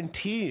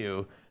guarantee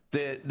you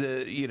that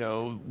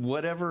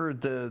whatever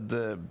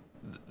the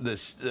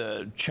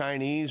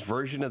Chinese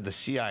version of the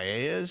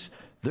CIA is,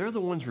 they're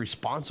the ones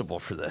responsible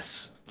for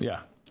this. Yeah.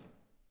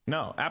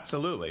 No,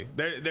 absolutely.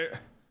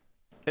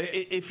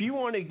 If you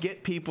want to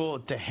get people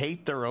to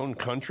hate their own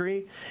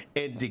country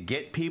and to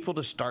get people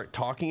to start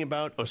talking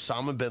about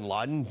Osama bin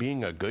Laden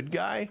being a good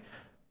guy,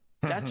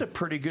 that's a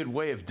pretty good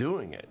way of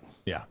doing it.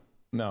 Yeah.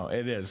 No,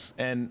 it is.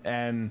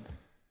 And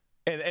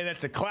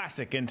it's a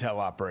classic intel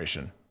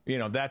operation.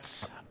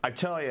 I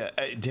tell you,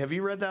 have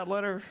you read that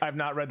letter? I've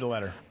not read the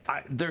letter.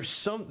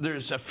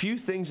 There's a few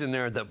things in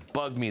there that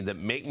bug me, that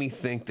make me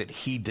think that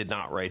he did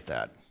not write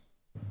that.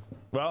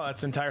 Well,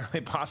 that's entirely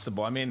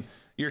possible. I mean,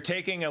 you're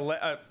taking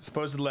a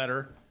supposed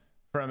letter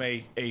from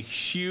a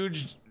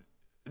huge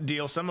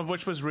deal, some of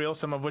which was real,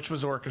 some of which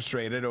was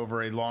orchestrated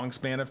over a long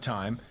span of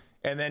time,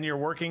 and then you're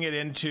working it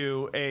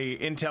into a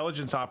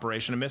intelligence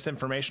operation, a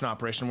misinformation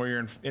operation, where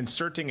you're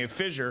inserting a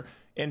fissure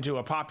into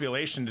a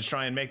population to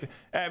try and make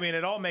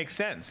it all makes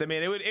sense. I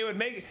mean, it would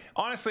make,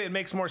 honestly, it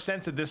makes more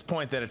sense at this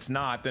point that it's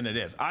not than it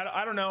is.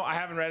 I don't know. I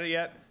haven't read it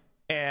yet,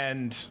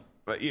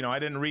 but I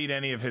didn't read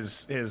any of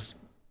his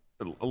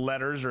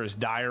letters or his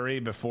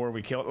diary before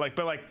we killed.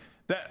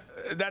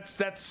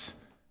 That's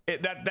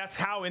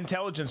how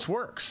intelligence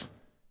works.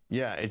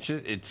 Yeah,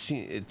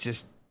 it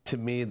just to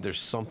me, there's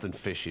something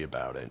fishy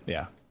about it.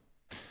 Yeah.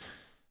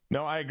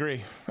 No, I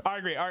agree.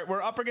 All right,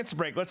 we're up against the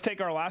break. Let's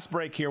take our last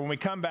break here. When we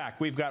come back,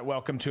 we've got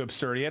Welcome to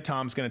Absurdia.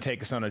 Tom's going to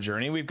take us on a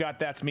journey. We've got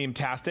That's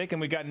Meme-tastic, and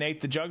we've got Nate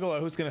the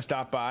Juggalo, who's going to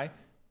stop by,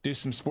 do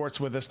some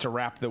sports with us to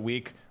wrap the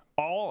week.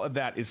 All of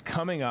that is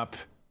coming up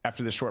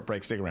after this short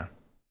break. Stick around.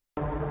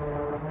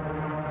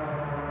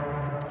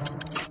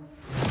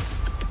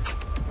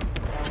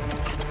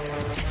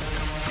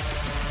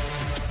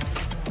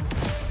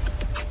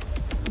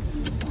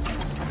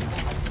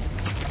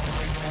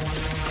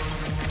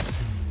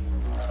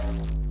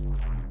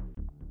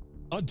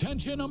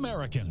 Attention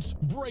Americans,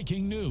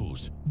 breaking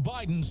news.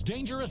 Biden's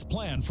dangerous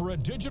plan for a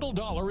digital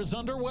dollar is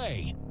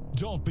underway.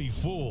 Don't be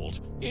fooled.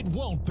 It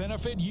won't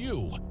benefit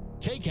you.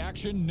 Take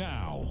action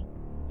now.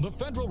 The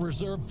Federal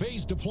Reserve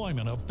phased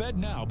deployment of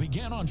FedNow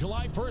began on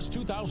July 1st,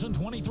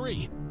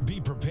 2023.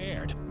 Be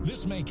prepared.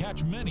 This may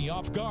catch many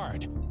off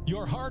guard.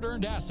 Your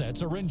hard-earned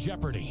assets are in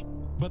jeopardy.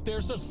 But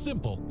there's a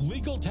simple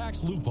legal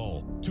tax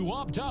loophole to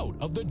opt out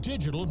of the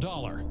digital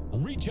dollar.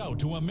 Reach out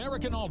to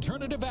American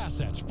Alternative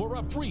Assets for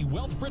a free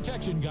wealth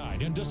protection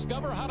guide and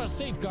discover how to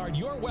safeguard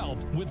your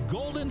wealth with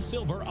gold and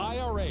silver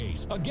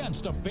IRAs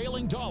against a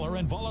failing dollar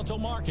and volatile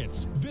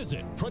markets.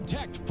 Visit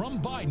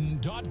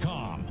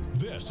protectfrombiden.com.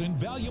 This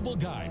invaluable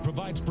guide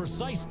provides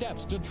precise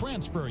steps to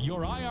transfer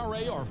your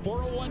IRA or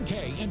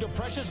 401k into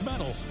precious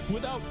metals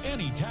without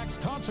any tax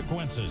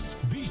consequences.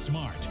 Be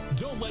smart.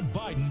 Don't let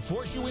Biden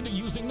force you into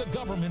using the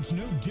government's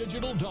new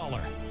digital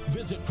dollar.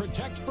 Visit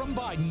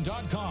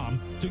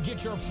protectfrombiden.com to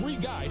get your free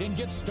guide and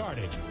get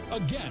started.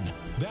 Again,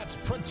 that's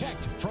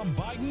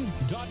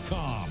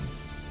protectfrombiden.com.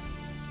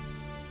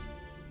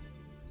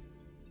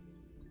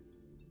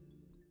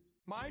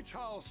 My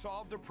Towels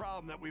solved a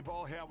problem that we've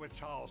all had with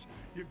towels.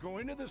 You go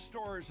into the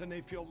stores and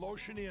they feel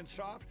lotiony and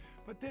soft,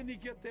 but then you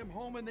get them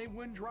home and they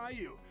wind dry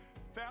you.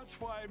 That's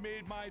why I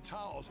made My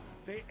Towels.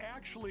 They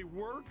actually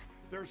work,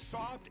 they're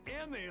soft,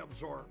 and they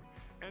absorb.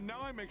 And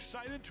now I'm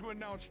excited to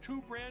announce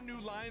 2 brand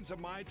new lines of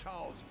My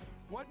Towels.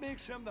 What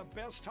makes them the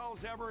best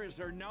towels ever is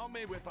they're now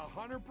made with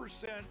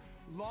 100%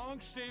 long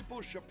staple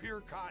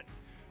Shapir cotton.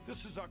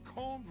 This is a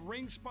combed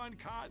ring spun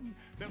cotton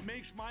that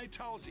makes My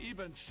Towels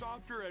even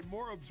softer and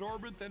more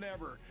absorbent than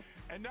ever.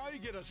 And now you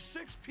get a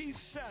 6-piece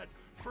set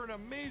for an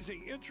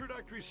amazing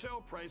introductory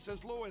sale price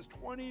as low as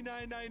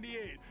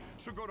 $29.98.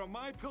 So go to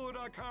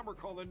mypillow.com or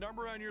call the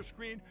number on your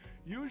screen.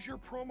 Use your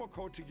promo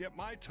code to get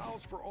My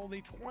Towels for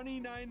only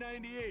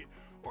 $29.98.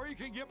 Or you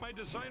can get my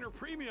designer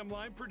premium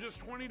line for just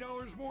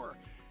 $20 more.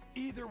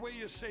 Either way,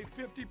 you save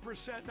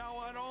 50% now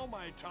on all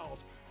My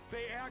Towels.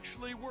 They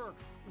actually work.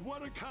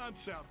 What a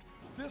concept.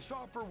 This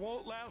offer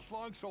won't last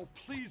long, so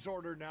please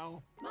order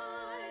now.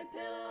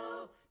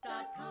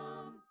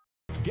 MyPillow.com.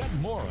 Get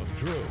more of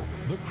Drew,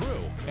 the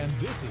crew, and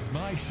This Is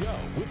My Show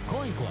with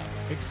Coin Club,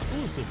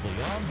 exclusively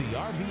on the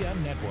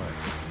RVM network.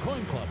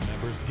 Coin Club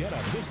members get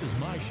a This Is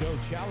My Show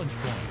challenge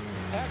coin,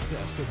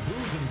 access to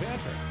booze and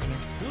banter, an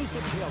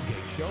exclusive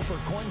tailgate show for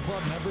Coin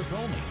Club members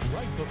only,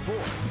 right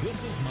before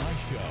This Is My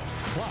Show.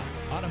 Plus,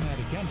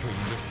 automatic entry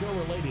into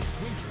show-related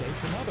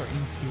sweepstakes and other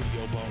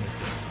in-studio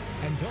bonuses.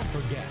 And don't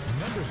forget,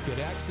 members get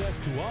access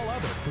to all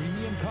other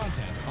premium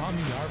content on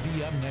the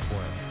RVM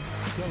network.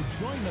 So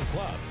join the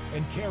club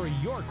and carry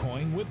your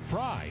coin with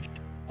pride.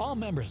 All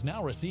members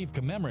now receive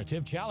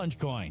commemorative challenge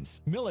coins.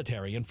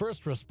 Military and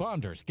first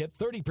responders get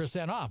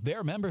 30% off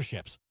their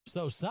memberships.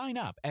 So sign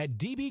up at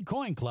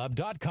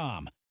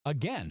dbcoinclub.com.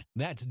 Again,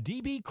 that's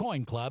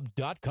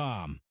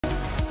dbcoinclub.com.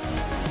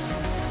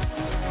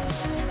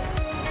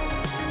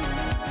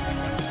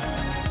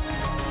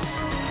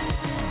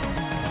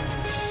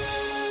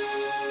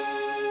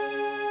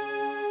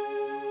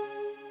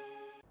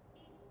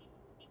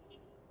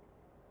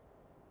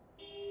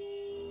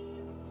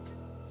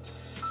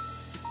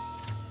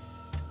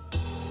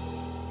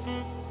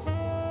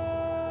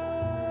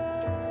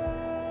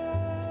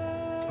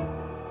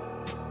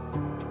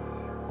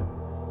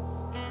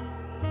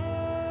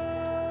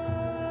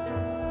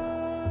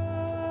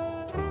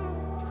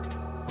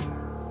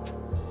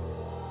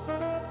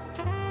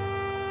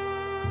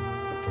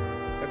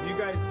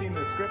 Seen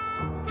the scripts?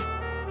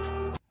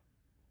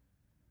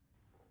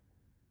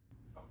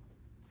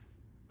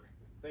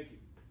 Thank you.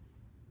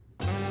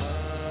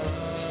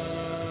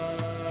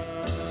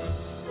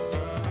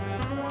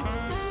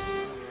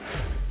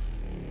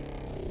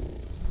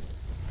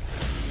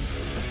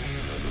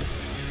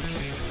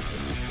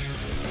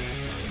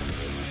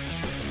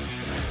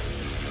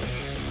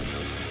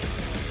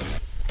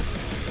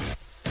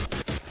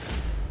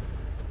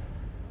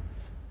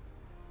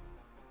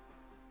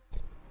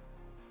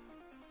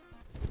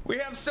 We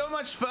have so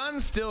much fun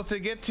still to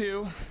get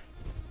to.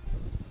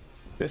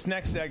 This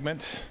next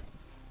segment,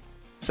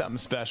 something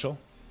special.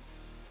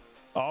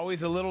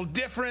 Always a little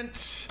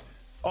different,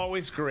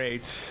 always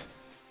great.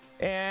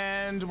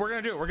 And we're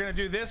going to do it. We're going to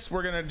do this.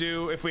 We're going to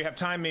do, if we have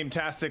time,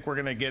 meme-tastic, we're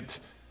going to get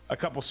a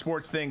couple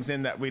sports things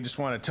in that we just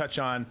want to touch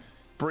on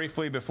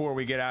briefly before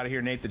we get out of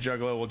here. Nate the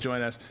Juggalo will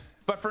join us.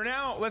 But for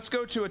now, let's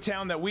go to a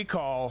town that we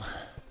call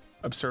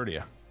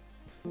Absurdia.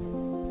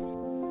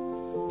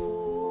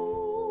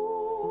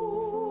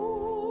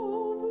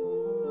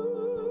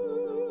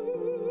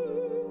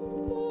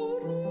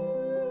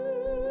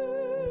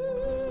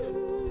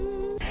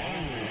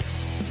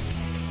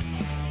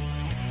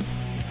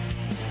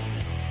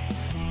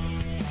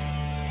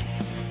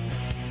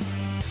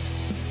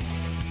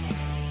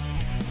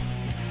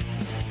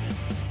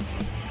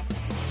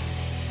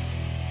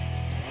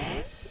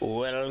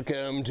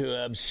 Welcome to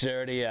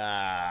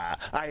Absurdia.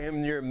 I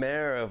am your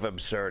mayor of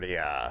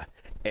Absurdia,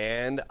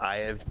 and I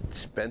have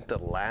spent the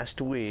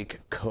last week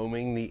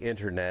combing the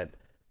internet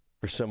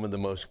for some of the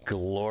most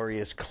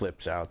glorious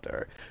clips out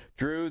there.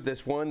 Drew,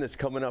 this one that's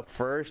coming up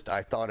first,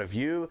 I thought of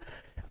you.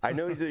 I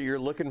know that you're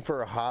looking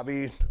for a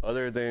hobby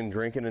other than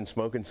drinking and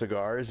smoking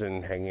cigars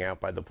and hanging out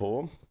by the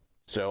pool.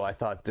 So I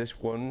thought this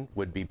one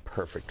would be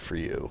perfect for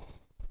you.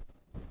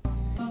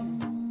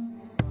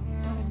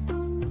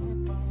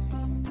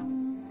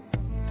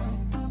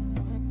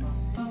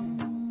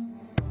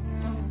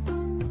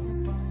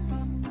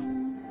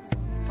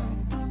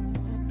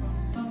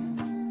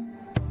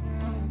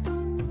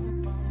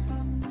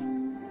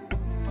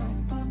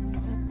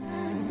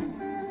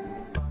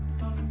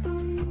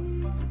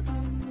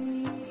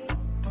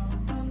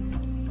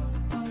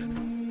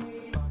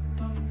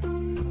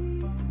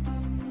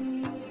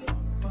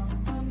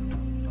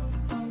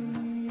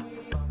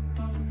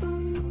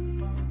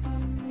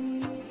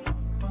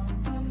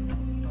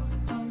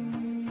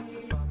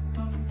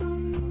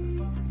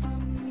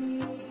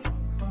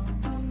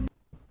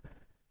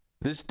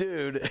 This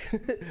dude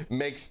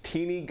makes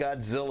teeny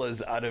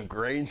Godzillas out of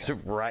grains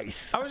of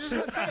rice. I was just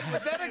going to say,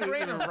 was that a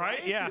grain of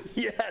rice? Yeah.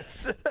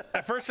 Yes.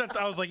 At first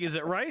I was like, is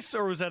it rice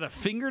or was that a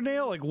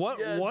fingernail? Like what?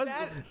 Yes, what?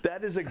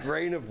 That is a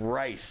grain of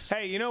rice.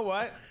 Hey, you know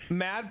what?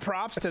 Mad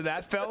props to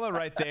that fella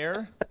right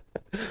there.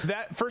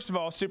 That, first of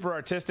all, super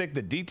artistic.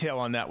 The detail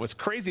on that was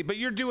crazy. But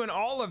you're doing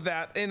all of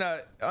that in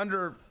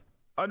under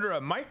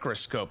a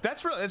microscope.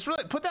 That's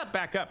really put that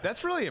back up.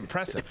 That's really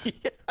impressive.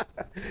 Yeah.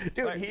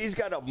 Dude, he's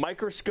got a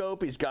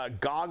microscope, he's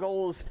got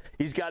goggles,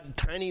 he's got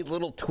tiny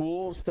little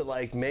tools to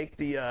like make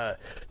the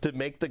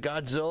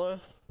Godzilla.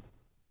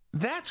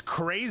 That's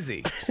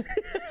crazy.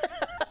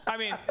 I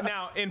mean,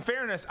 now in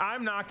fairness,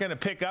 I'm not going to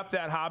pick up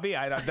that hobby.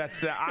 I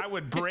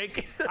would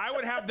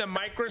have the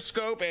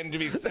microscope and to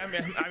be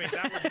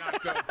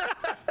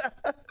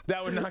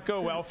that would not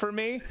go well for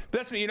me.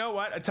 You know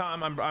what,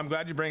 Tom, I'm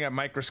glad you bring up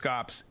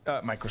microscopes,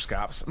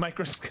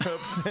 microscopic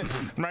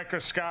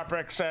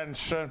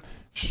sensation.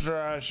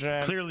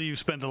 Clearly you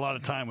spent a lot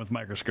of time with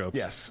microscopes.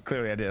 Yes,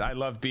 clearly I did. I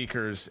love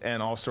beakers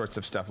and all sorts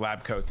of stuff.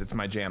 Lab coats, it's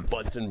my jam.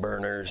 Bunsen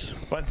burners.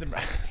 I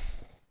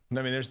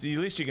mean, at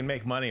least you can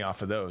make money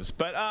off of those.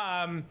 But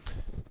I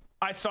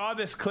saw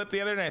this clip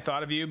the other day. I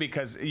thought of you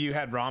because you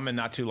had ramen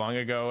not too long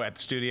ago at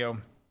the studio,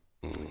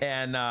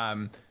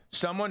 and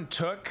someone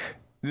took.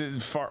 This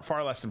is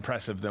far less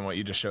impressive than what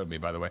you just showed me,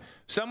 by the way.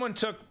 Someone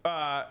took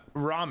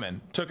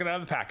ramen, took it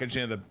out of the package,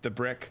 the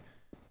brick,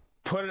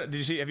 put it.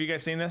 Have you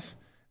guys seen this?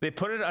 They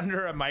put it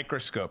under a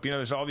microscope. You know,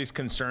 there's all these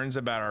concerns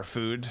about our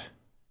food.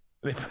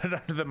 They put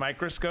it under the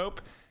microscope.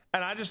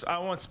 And I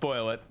won't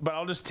spoil it, but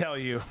I'll just tell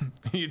you,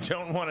 you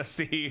don't want to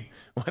see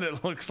what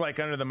it looks like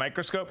under the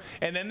microscope.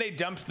 And then they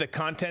dumped the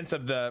contents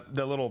of the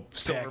little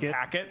silver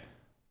packet.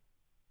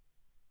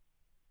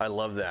 I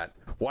love that.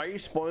 Why are you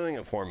spoiling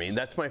it for me?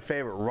 That's my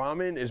favorite.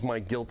 Ramen is my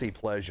guilty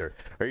pleasure.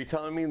 Are you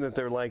telling me that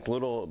they're like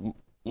little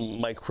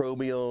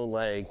microbial,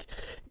 like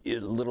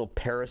little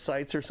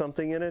parasites or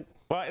something in it?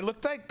 Well, it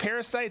looked like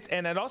parasites,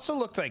 and it also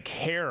looked like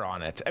hair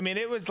on it. I mean,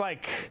 it was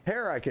like...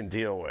 Hair I can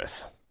deal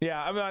with.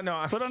 Yeah, I mean,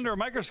 no. But under a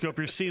microscope,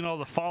 you're seeing all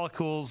the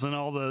follicles and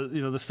all the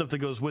the stuff that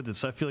goes with it.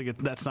 So I feel like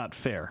that's not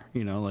fair.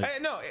 No,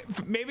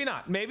 maybe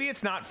not. Maybe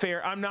it's not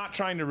fair. I'm not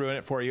trying to ruin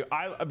it for you.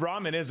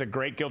 Ramen is a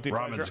great guilty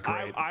pleasure.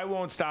 Great. I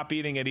won't stop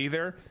eating it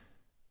either.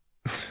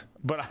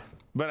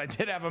 But I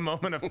did have a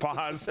moment of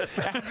pause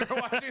after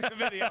watching the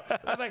video. I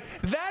was like,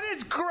 that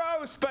is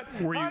gross, but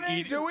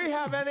honey, do we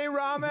have any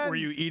ramen? Were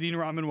you eating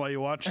ramen while you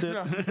watched it?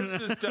 No,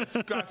 this is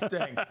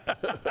disgusting.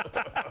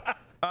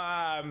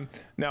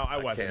 No, I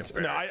wasn't.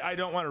 No, I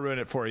don't want to ruin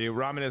it for you.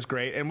 Ramen is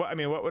great. And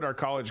what would our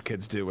college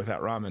kids do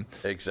without ramen?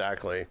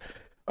 Exactly.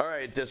 All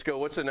right, Disco,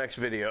 what's the next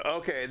video?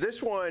 Okay,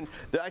 this one,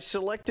 I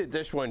selected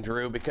this one,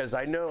 Drew, because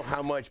I know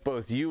how much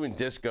both you and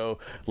Disco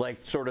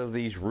like sort of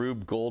these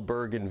Rube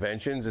Goldberg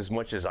inventions as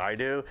much as I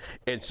do.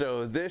 And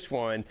so this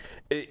one,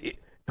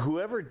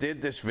 whoever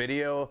did this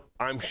video,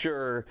 I'm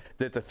sure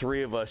that the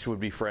three of us would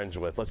be friends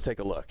with. Let's take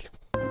a look.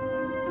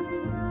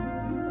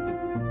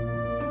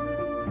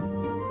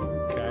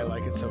 Okay, I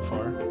like it so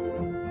far.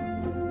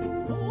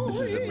 This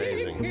is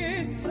amazing.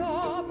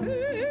 Oh,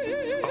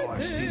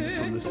 I've seen this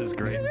one. This is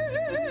great.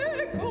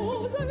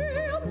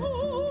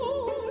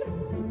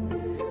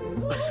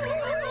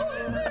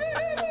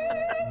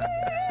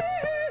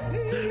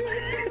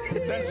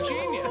 That's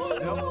genius.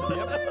 Yep.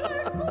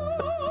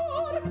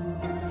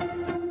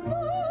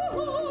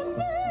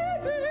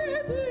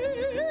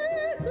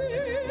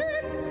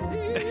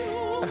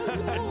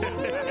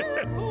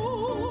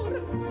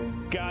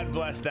 God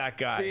bless that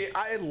guy. See,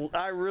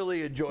 I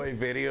really enjoy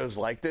videos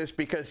like this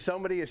because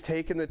somebody has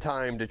taken the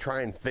time to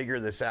try and figure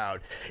this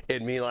out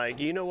and be like,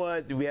 you know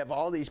what? We have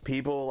all these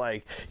people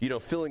like,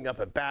 filling up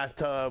a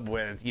bathtub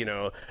with,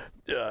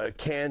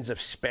 cans of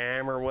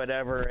Spam or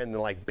whatever and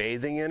like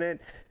bathing in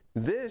it.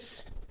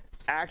 This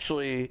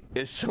actually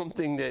is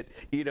something that,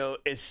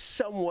 is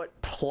somewhat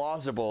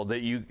plausible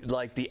that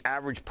the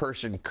average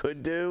person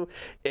could do.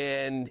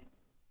 And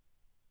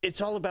it's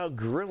all about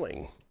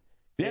grilling.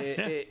 Yes.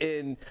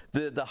 And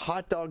the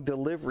hot dog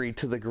delivery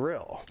to the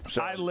grill.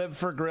 So. I live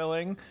for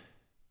grilling.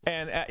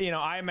 And,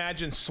 I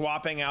imagine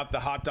swapping out the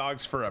hot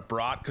dogs for a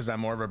brat because I'm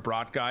more of a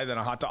brat guy than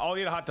a hot dog. I'll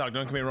eat a hot dog,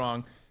 don't get me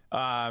wrong.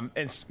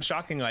 And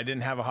shockingly, I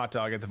didn't have a hot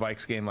dog at the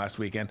Vikes game last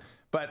weekend.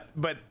 But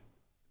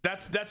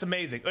that's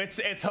amazing.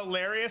 It's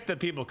hilarious that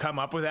people come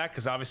up with that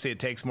because obviously it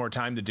takes more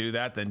time to do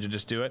that than to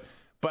just do it.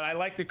 But I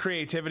like the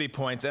creativity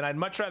points, and I'd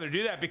much rather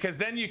do that because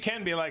then you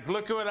can be like,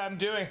 look at what I'm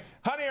doing.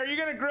 Honey, are you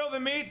going to grill the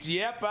meat?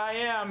 Yep, I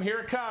am. Here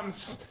it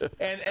comes.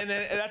 And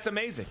then that's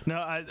amazing. No,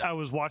 I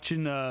was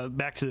watching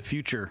Back to the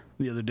Future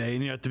the other day,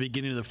 and at the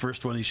beginning of the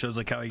first one, he shows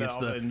like how he gets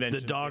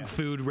the dog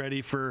food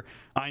ready for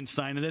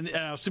Einstein. And then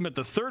I was thinking about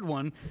the third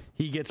one,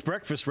 he gets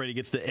breakfast ready,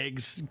 gets the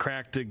eggs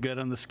cracked good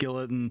on the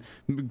skillet and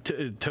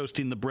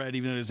toasting the bread,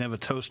 even though he doesn't have a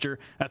toaster.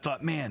 I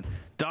thought, man,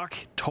 Doc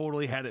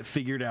totally had it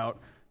figured out.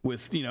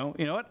 With, you know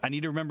what? I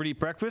need to remember to eat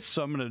breakfast,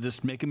 so I'm going to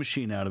just make a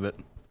machine out of it.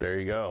 There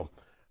you go.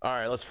 All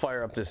right, let's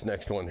fire up this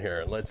next one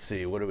here. Let's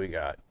see. What do we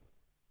got?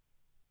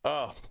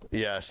 Oh,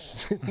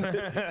 yes.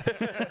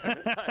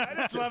 I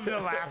just love the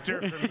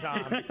laughter from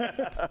Tom.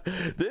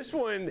 This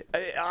one,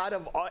 out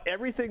of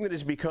everything that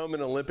has become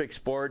an Olympic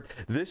sport,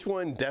 this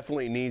one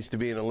definitely needs to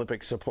be an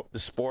Olympic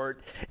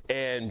sport.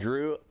 And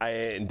Drew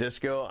and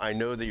Disco, I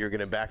know that you're going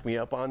to back me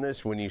up on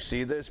this when you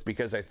see this,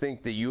 because I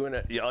think that you and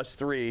us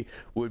three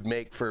would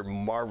make for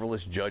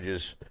marvelous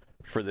judges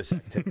for this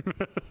activity.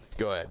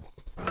 Go ahead.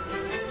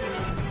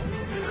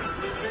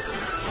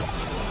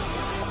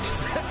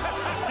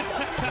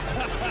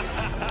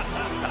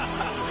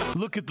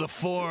 Look at the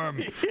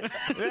form.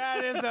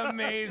 That is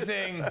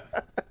amazing.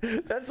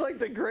 That's like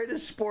the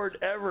greatest sport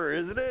ever,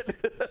 isn't it?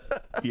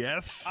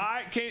 Yes.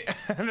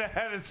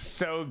 That is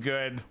so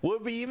good. What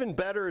would be even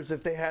better is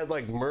if they had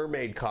like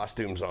mermaid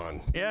costumes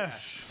on.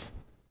 Yes.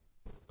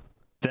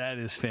 That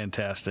is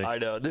fantastic. I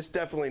know. This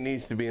definitely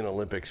needs to be an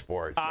Olympic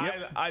sport.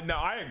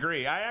 I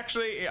agree.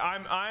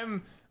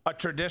 I'm a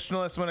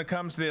traditionalist when it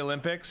comes to the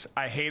Olympics.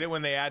 I hate it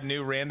when they add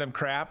new random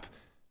crap.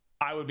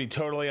 I would be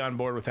totally on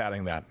board with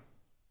adding that.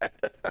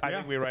 I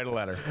think we write a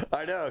letter.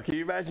 I know. Can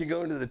you imagine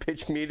going to the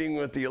pitch meeting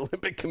with the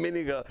Olympic Committee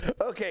and go,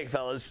 okay,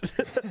 fellas,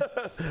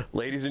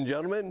 ladies and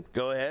gentlemen,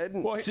 go ahead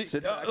and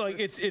sit back.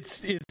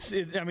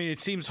 It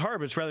seems hard,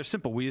 but it's rather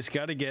simple. We just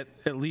got to get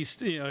at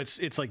least,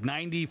 it's like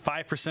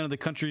 95% of the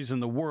countries in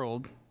the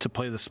world to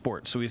play the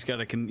sport. So we just got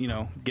to,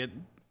 get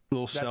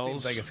little cells. That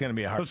seems like it's going to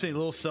be a hard. I'm saying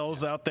little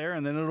cells out there,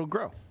 and then it'll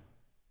grow.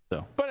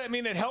 So, but I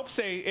mean, it helps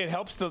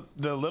the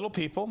little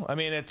people. I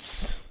mean,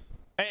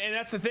 and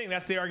that's the thing.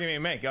 That's the argument you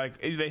make. Like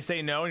they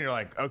say no, and you're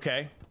like,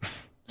 okay.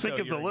 Think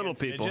of the little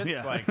people. Midgets?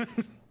 Yeah. Like,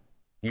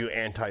 you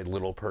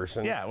anti-little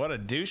person. Yeah. What a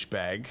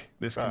douchebag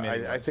this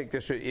committee. I think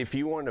this. If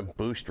you want to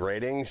boost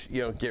ratings,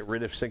 get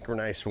rid of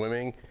synchronized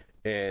swimming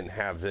and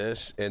have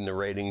this, and the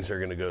ratings are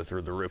going to go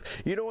through the roof.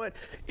 You know what?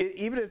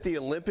 Even if the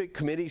Olympic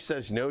Committee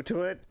says no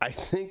to it, I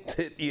think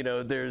that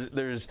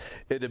there's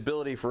an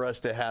ability for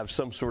us to have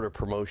some sort of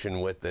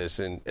promotion with this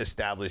and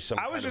establish some.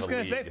 I was just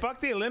going to say,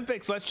 fuck the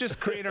Olympics. Let's just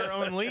create our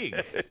own league.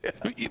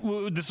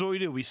 This is what we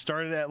do. We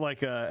started at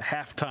like a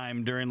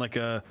halftime during like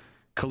a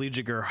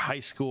collegiate or high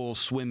school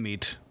swim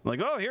meet.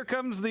 Like, oh, here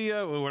comes the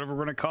whatever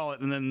we're going to call it,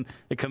 and then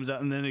it comes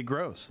out, and then it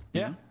grows.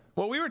 Yeah. Mm-hmm.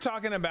 Well, we were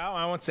talking about,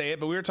 I won't say it,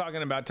 but we were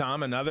talking about,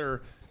 Tom,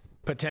 another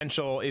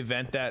potential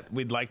event that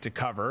we'd like to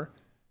cover.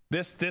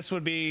 This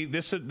would be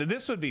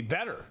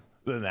better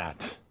than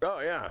that. Oh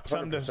yeah,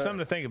 100%. Something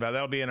to think about.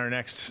 That'll be in our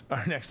next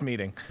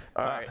meeting.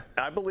 All right.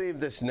 I believe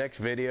this next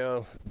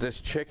video, this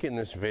chick in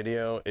this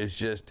video is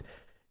just,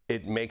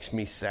 it makes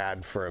me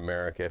sad for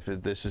America. If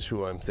this is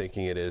who I'm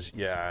thinking it is,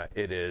 yeah,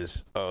 it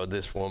is. Oh,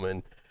 this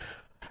woman.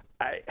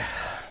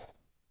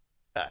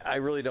 I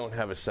really don't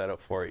have a setup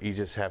for it. You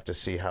just have to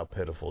see how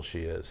pitiful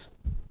she is.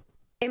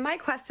 In my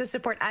quest to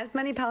support as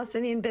many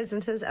Palestinian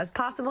businesses as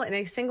possible in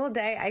a single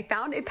day, I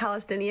found a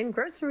Palestinian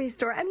grocery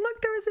store, and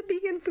look, there was a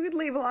vegan food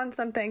label on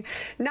something.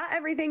 Not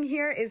everything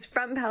here is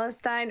from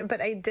Palestine, but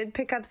I did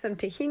pick up some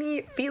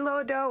tahini,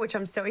 phyllo dough, which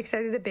I'm so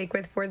excited to bake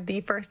with for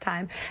the first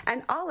time,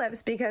 and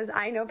olives, because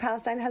I know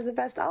Palestine has the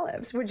best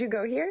olives. Would you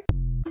go here?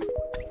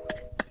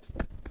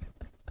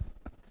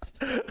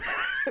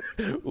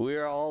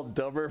 We're all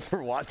dumber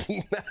for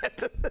watching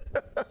that.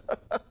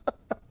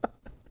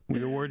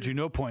 We award you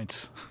no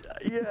points.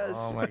 Yes.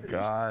 Oh my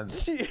God.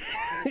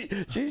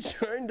 She's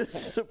trying to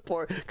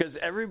support, because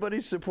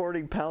everybody's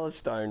supporting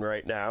Palestine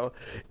right now,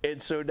 and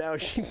so now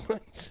she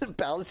finds a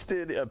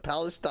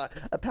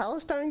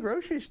Palestine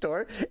grocery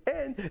store,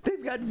 and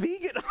they've got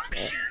vegan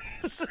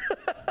options.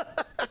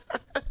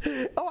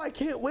 Oh, I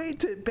can't wait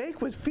to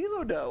bake with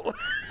phyllo dough.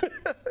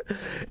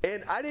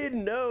 And I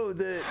didn't know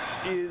that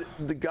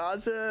the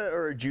Gaza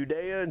or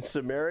Judea and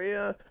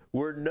Samaria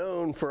were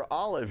known for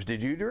olives.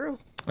 Did you, Drew?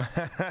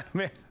 I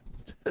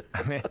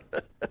mean,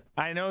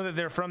 I know that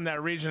they're from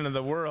that region of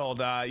the world.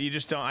 You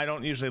just don't. I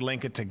don't usually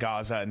link it to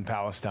Gaza and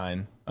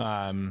Palestine.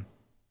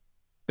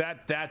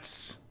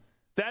 That's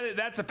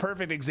a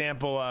perfect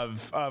example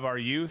of our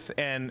youth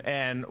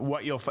and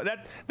what you'll find.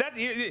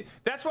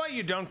 That's why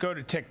you don't go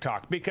to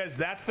TikTok, because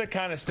that's the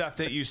kind of stuff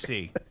that you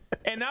see.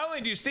 And not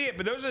only do you see it,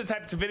 but those are the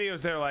types of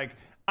videos that are like,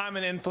 I'm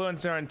an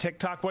influencer on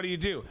TikTok. What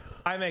do?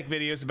 I make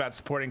videos about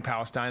supporting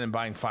Palestine and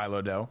buying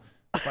phyllo dough.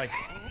 Like,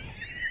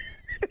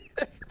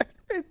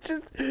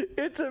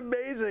 it's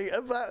amazing.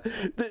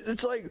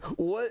 It's like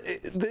what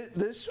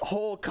this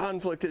whole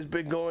conflict has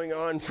been going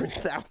on for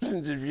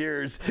thousands of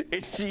years,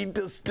 and she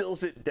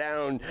distills it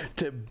down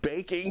to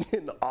baking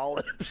and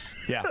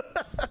olives. Yeah.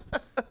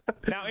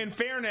 Now, in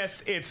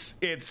fairness,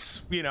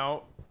 it's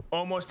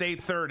almost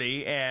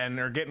 8:30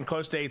 or getting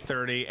close to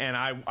 8:30, and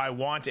I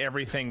want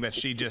everything that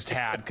she just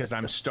had because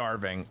I'm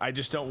starving. I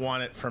just don't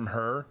want it from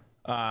her.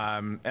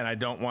 And I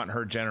don't want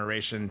her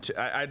generation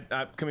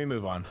to. Can we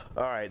move on?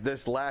 All right,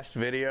 this last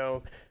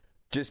video,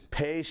 just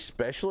pay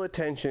special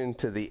attention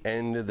to the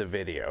end of the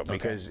video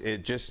because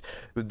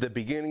the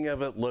beginning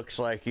of it looks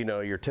like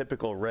your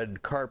typical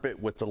red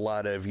carpet with a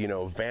lot of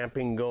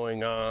vamping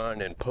going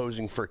on and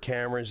posing for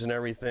cameras and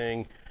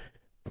everything,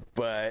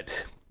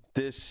 but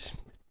this.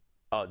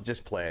 I'll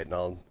just play it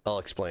and I'll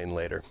explain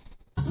later.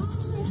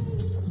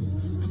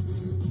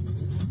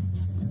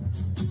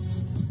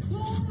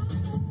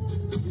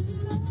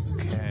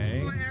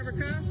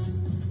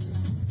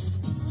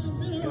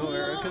 Go,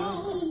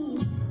 Erica.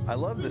 I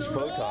love this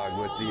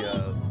photog with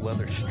the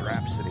leather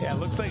straps that he has. It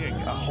looks like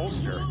a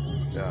holster.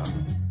 Yeah.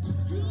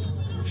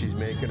 She's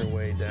making her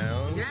way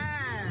down.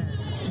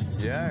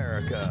 Yeah,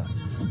 Erica.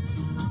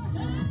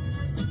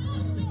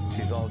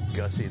 She's all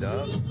gussied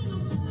up.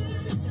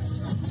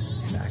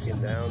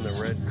 Backing down the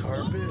red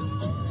carpet.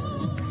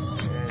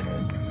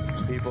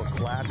 And people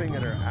clapping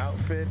at her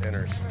outfit and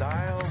her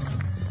style.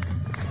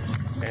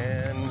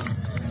 And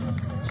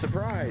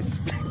surprise.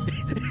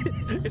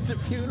 It's a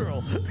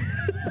funeral.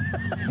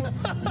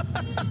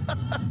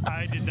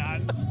 I did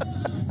not.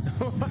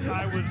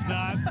 I was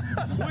not.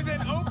 With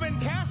an open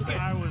casket.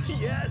 I was.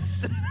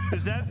 Yes.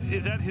 Is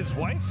that his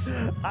wife?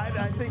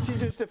 I think she's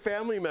just a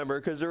family member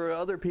because there were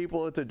other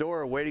people at the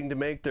door waiting to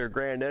make their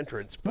grand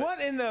entrance. But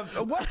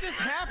what just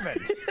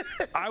happened?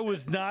 I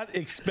was not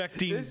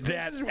expecting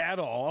that at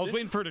all. I was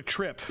waiting for it to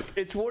trip.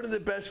 It's one of the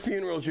best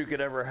funerals you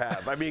could ever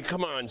have. I mean,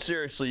 come on,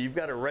 seriously. You've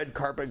got a red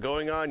carpet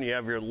going on. You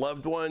have your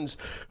loved ones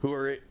who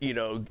are,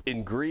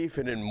 in grief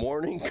and in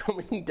mourning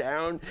coming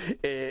down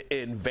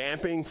and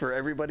vamping for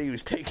everybody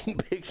who's taking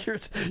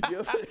pictures.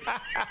 You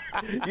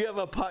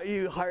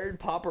hired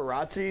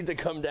paparazzi to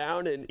come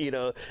down and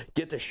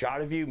get the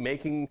shot of you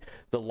making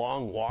the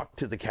long walk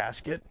to the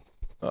casket.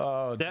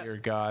 Oh, dear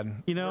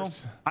God.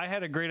 I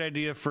had a great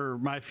idea for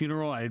my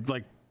funeral. I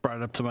brought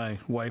it up to my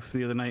wife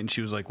the other night, and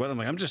she was like, what? I'm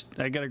like,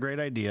 I got a great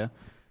idea.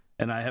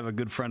 And I have a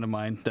good friend of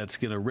mine that's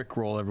going to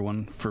rickroll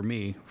everyone for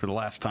me for the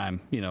last time,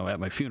 at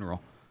my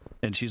funeral.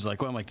 And she's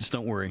like, well, I'm like, just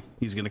don't worry.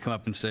 He's going to come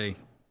up and say,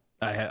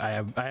 I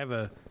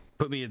have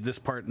put me at this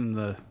part in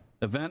the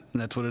event,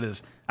 and that's what it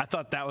is. I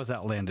thought that was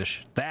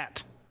outlandish.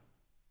 That's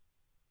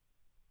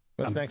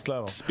next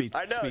level.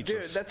 I know,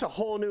 dude. That's a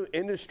whole new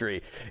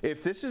industry.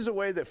 If this is the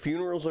way that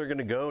funerals are going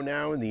to go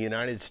now in the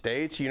United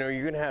States, you're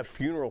going to have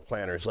funeral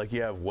planners like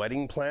you have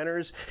wedding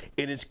planners,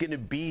 and it's going to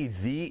be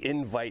the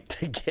invite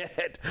to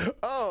get.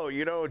 Oh,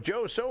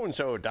 Joe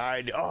so-and-so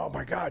died. Oh,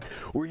 my God.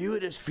 Were you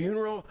at his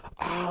funeral?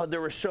 Oh,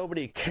 there were so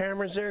many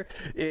cameras there.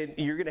 And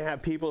you're going to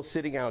have people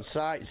standing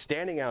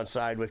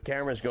outside with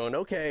cameras going,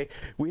 okay,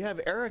 we have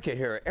Erica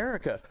here.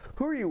 Erica,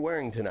 who are you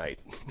wearing tonight?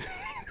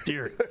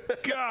 Dear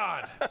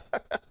God.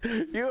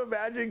 You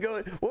imagine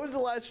going,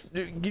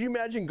 can you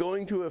imagine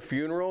going to a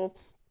funeral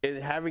and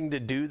having to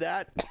do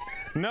that?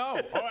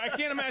 No. I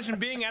can't imagine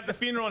being at the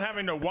funeral and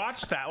having to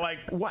watch that. Like,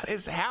 what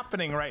is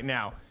happening right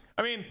now?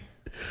 I mean,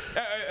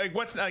 do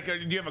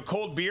you have a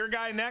cold beer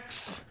guy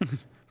next?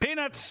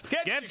 Peanuts.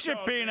 Get your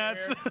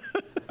peanuts.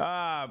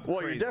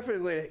 Well, you're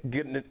definitely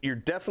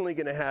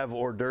going to have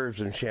hors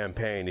d'oeuvres and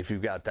champagne if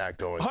you've got that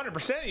going.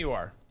 100% you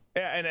are.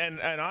 Yeah, and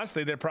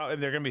honestly, they're going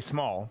to be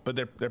small, but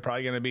they're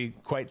probably going to be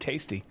quite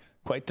tasty,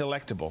 quite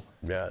delectable.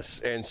 Yes,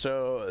 and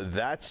so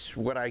that's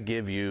what I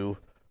give you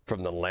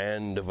from the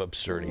land of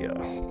absurdia.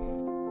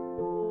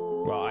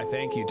 Well, I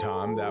thank you,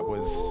 Tom. That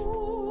was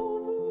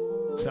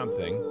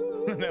something.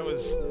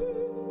 Those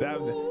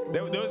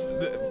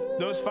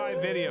 5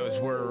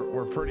 videos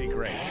were pretty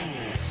great.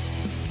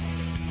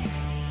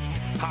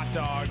 Hot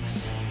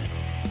dogs.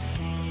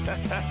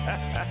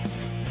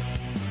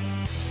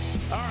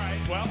 All right,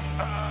 well,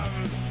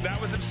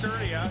 that was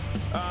Absurdia.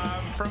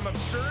 From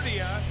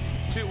Absurdia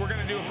to, we're going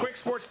to do a quick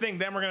sports thing,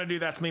 then we're going to do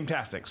That's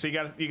Meme-tastic. So you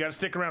got to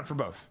stick around for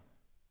both.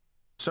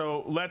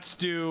 So let's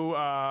do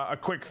a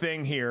quick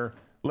thing here.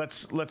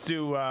 Let's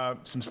do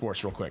some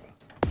sports real quick.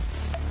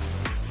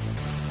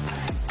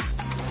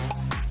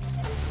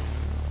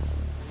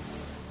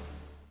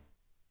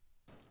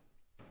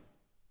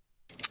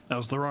 That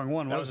was the wrong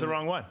one. That was the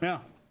wrong one.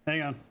 Yeah.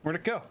 Hang on. Where'd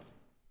it go?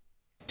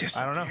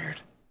 I don't know.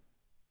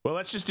 Well,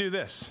 let's just do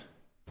this.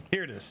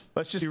 Here it is.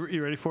 Let's just.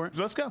 You ready for it?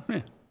 Let's go. Yeah.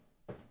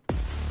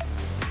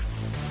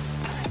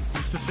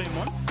 It's the same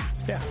one?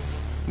 Yeah.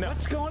 No,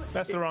 what's going on?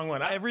 That's the wrong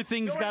one.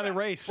 Everything's got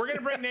erased. We're going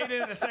to bring Nate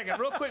in a second.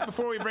 Real quick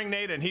before we bring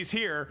Nate in, he's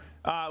here,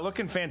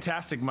 looking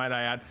fantastic, might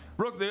I add.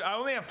 I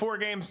only have 4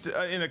 games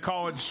in the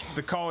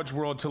college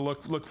world to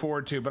look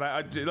forward to,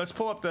 but let's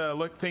pull up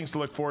the things to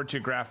look forward to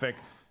graphic.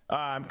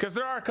 Because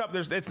there are a couple.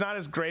 It's not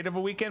as great of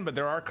a weekend, but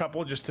there are a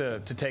couple just to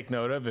take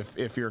note of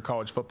if you're a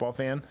college football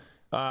fan.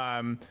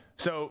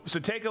 So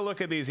take a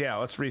look at these. Yeah,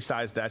 let's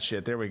resize that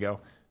shit. There we go.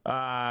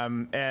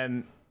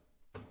 And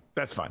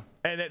that's fine.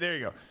 And there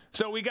you go.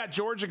 So we got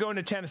Georgia going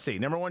to Tennessee.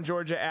 Number 1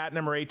 Georgia at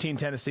number 18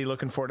 Tennessee.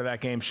 Looking forward to that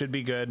game. Should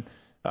be good.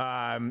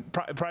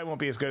 Probably won't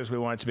be as good as we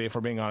want it to be if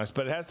we're being honest,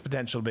 but it has the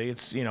potential to be.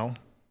 It's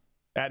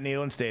at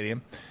Neyland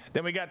Stadium.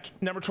 Then we got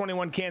number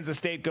 21 Kansas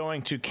State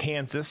going to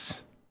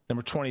Kansas.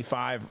 Number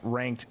 25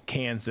 ranked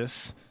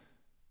Kansas.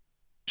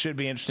 Should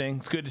be interesting.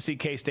 It's good to see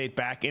K-State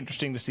back.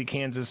 Interesting to see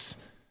Kansas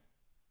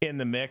in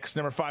the mix.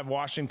 Number 5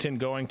 Washington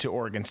going to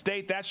Oregon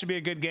State. That should be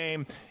a good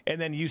game. And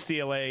then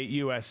UCLA,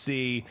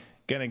 USC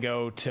going to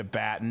go to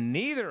Baton,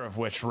 neither of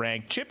which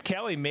ranked. Chip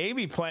Kelly may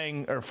be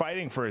playing or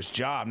fighting for his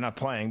job, not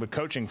playing, but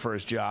coaching for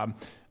his job.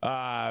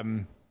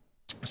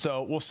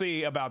 So we'll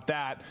see about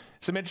that.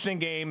 Some interesting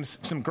games,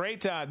 some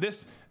great,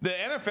 the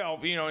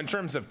NFL, in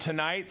terms of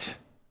tonight,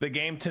 the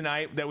game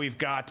tonight that we've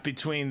got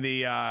between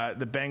the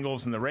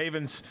Bengals and the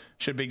Ravens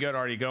should be good.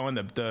 Already going.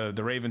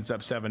 The Ravens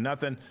up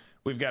 7-0.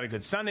 We've got a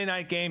good Sunday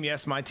night game.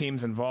 Yes, my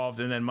team's involved.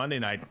 And then Monday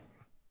night,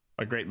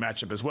 a great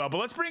matchup as well. But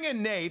let's bring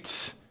in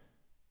Nate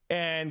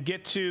and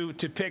get to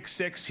pick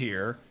 6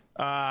 here.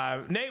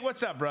 Nate,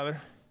 what's up, brother?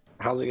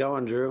 How's it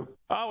going, Drew?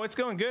 Oh, it's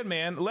going good,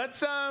 man.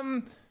 Let's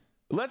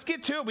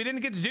get to it. We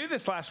didn't get to do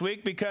this last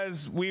week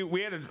because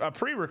we had a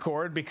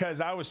pre-record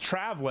because I was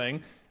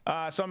traveling.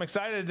 So I'm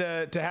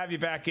excited to have you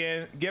back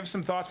in. Give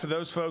some thoughts for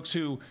those folks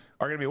who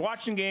are going to be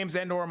watching games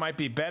and or might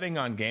be betting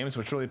on games,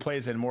 which really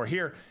plays in more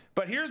here.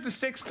 But here's the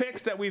 6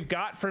 picks that we've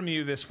got from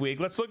you this week.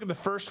 Let's look at the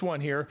first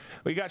one here.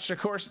 We got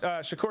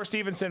Shakur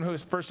Stevenson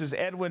versus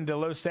Edwin De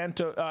Los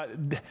Santos.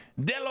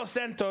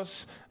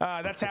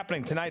 That's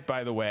happening tonight,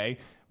 by the way.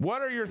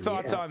 What are your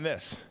thoughts on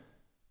this?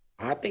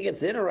 I think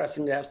it's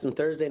interesting to have some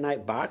Thursday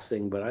night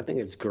boxing, but I think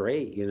it's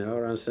great. You know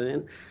what I'm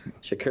saying?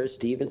 Shakur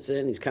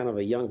Stevenson, he's kind of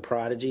a young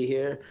prodigy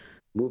here,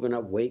 moving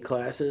up weight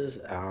classes.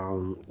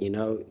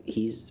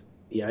 He's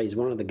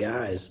one of the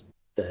guys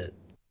that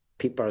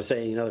people are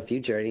saying, the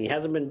future, and he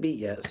hasn't been beat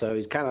yet. So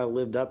he's kind of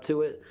lived up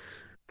to it.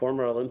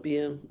 Former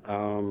Olympian.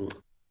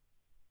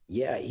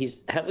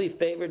 He's heavily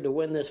favored to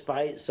win this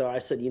fight. So I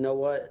said, you know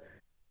what?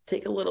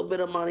 Take a little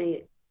bit of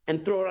money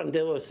and throw it on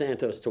De Los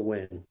Santos to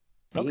win.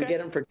 You can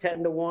get him for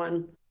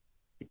 10-1.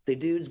 The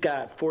dude's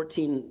got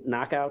 14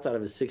 knockouts out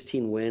of his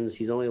 16 wins.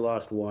 He's only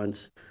lost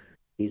once.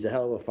 He's a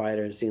hell of a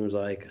fighter, it seems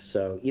like.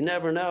 So you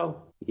never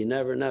know. You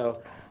never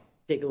know.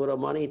 Take a little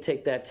money,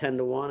 take that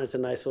 10-1. It's a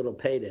nice little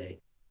payday.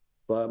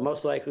 But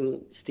most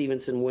likely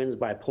Stevenson wins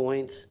by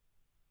points.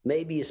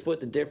 Maybe you split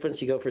the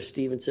difference. You go for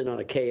Stevenson on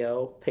a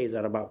KO. Pays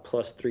out about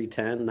plus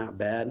 310. Not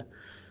bad.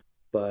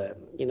 But,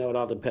 it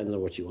all depends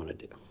on what you want to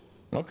do.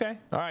 Okay.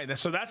 All right.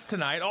 So that's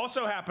tonight.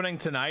 Also happening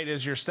tonight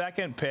is your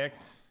second pick.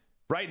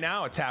 Right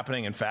now it's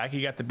happening, in fact.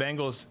 You got the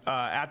Bengals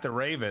at the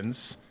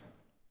Ravens.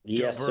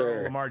 Yes, Joe Burrow,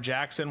 sir. Lamar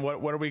Jackson.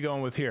 What are we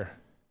going with here?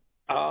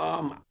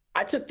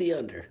 I took the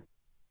under.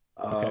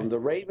 The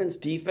Ravens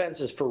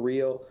defense is for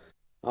real.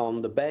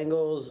 The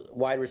Bengals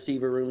wide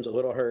receiver room's a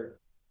little hurt.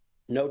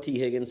 No T.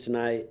 Higgins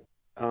tonight.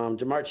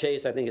 Jamar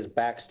Chase, I think, his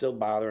back's still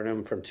bothering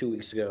him from 2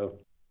 weeks ago.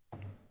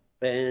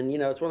 And,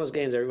 it's one of those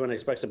games everyone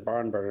expects a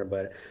barn burner,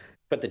 but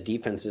the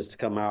defenses to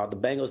come out. The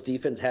Bengals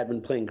defense had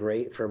been playing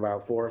great for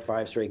about 4 or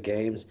 5 straight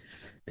games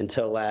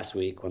until last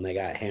week when they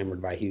got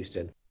hammered by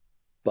Houston.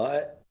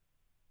 But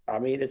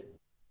it's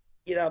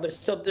they're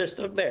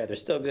still there. They're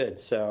still good.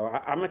 So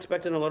I'm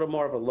expecting a little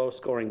more of a low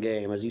scoring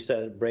game. As you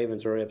said,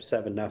 Ravens were up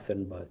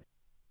 7-0, but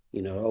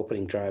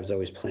opening drive's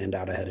always planned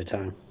out ahead of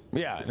time.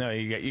 Yeah, no,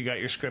 you got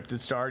your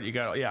scripted start.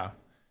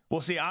 We'll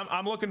see.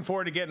 I'm looking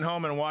forward to getting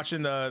home and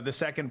watching the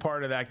second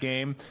part of that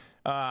game.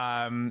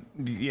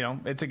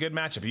 It's a good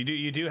matchup.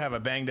 You do have a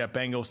banged up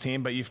Bengals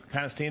team, but you've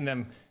kind of seen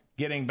them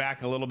getting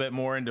back a little bit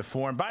more into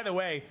form. By the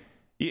way,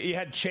 you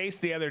had Chase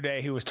the other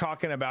day who was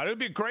talking about it would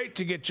be great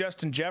to get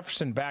Justin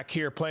Jefferson back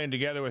here playing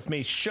together with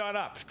me. Shut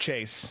up,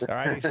 Chase. All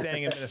right, he's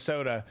staying in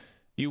Minnesota.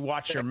 You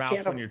watch your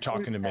mouth when you're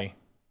talking to me.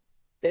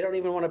 They don't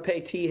even want to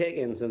pay T.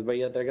 Higgins, but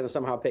yet they're going to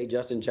somehow pay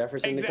Justin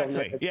Jefferson to come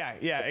there.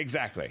 Yeah,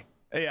 exactly.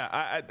 Yeah,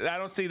 I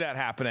don't see that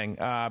happening.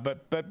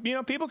 But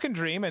people can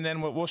dream, and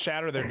then we'll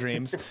shatter their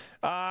dreams.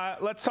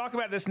 Let's talk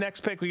about this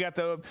next pick. We got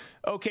the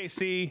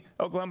OKC,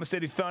 Oklahoma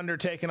City Thunder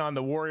taking on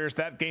the Warriors.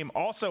 That game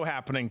also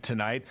happening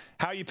tonight.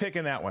 How are you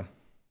picking that one?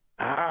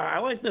 I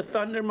like the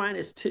Thunder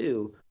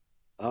 -2.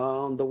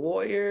 The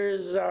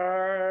Warriors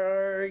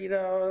are, in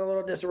a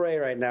little disarray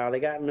right now. They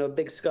got into a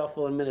big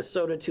scuffle in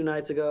Minnesota 2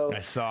 nights ago.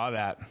 I saw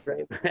that.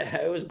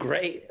 It was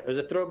great. It was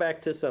a throwback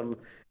to some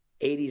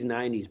 80s,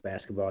 90s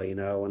basketball,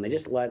 when they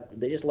just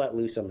let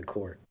loose on the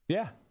court.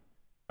 Yeah.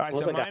 All right,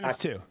 so like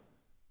 -2.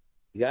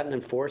 You got an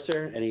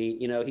enforcer, and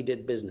he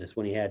did business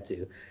when he had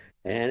to.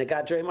 And it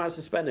got Draymond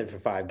suspended for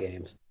 5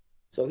 games.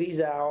 So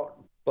he's out.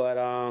 But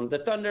the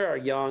Thunder are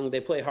young. They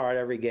play hard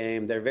every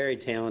game. They're very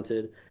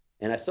talented.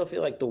 And I still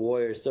feel like the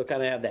Warriors still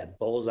kind of have that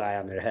bullseye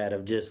on their head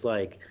of just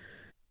like,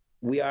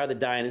 we are the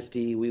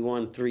dynasty. We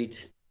won 3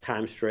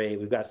 times straight.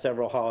 We've got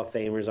several Hall of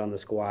Famers on the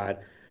squad.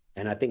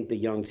 And I think the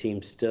young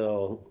team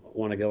still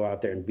want to go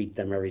out there and beat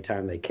them every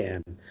time they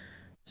can.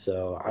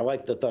 So I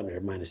like the Thunder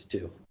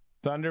 -2.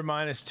 Thunder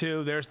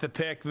 -2. There's the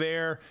pick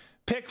there.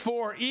 Pick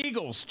 4,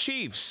 Eagles,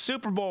 Chiefs,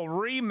 Super Bowl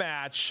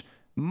rematch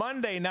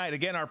Monday night.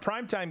 Again, our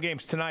primetime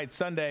games tonight,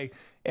 Sunday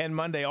and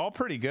Monday, all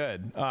pretty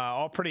good.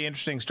 All pretty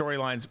interesting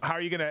storylines. How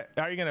are you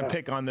gonna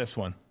pick on this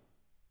one?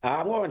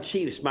 I'm going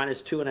Chiefs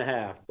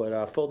 -2.5,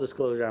 but full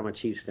disclosure, I'm a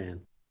Chiefs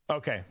fan.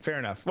 Okay, fair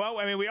enough. Well,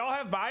 I mean, we all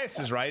have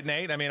biases, right,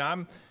 Nate? I mean,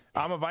 I'm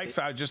a Vikes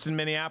fan. I was just in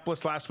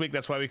Minneapolis last week.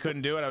 That's why we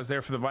couldn't do it. I was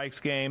there for the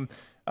Vikes game.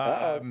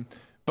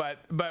 But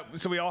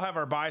so we all have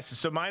our biases.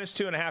 So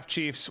 -2.5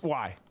 Chiefs.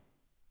 Why?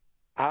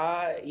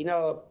 I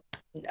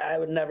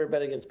would never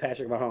bet against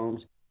Patrick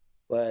Mahomes,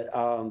 but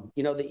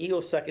the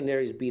Eagles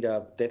secondary is beat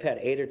up. They've had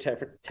 8 or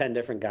 10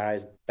 different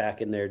guys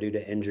back in there due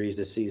to injuries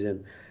this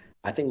season.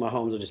 I think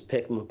Mahomes will just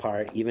pick them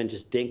apart, even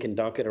just dink and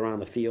dunk it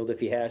around the field if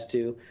he has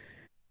to.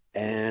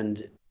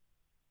 And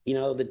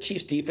the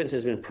Chiefs defense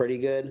has been pretty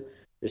good.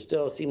 They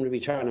still seem to be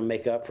trying to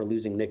make up for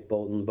losing Nick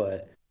Bolton,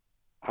 but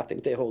I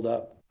think they hold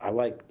up. I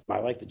like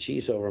the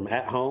Chiefs over them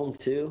at home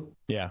too.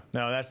 Yeah,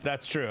 no,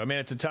 that's true. I mean,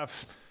 it's a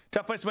tough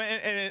place to win.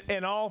 And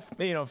in all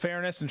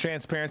fairness and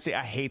transparency,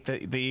 I hate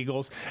the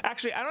Eagles.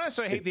 Actually, I don't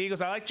necessarily hate the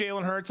Eagles. I like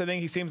Jalen Hurts. I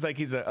think he seems like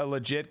he's a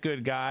legit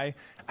good guy.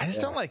 I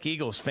just don't like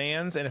Eagles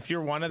fans. And if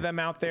you're one of them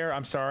out there,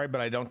 I'm sorry, but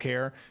I don't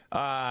care.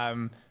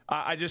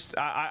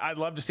 I'd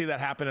love to see that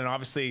happen, and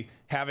obviously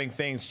having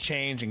things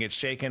change and get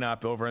shaken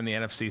up over in the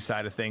NFC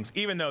side of things,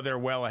 even though they're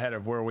well ahead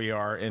of where we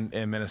are in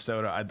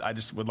Minnesota. I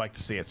just would like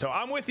to see it. So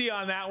I'm with you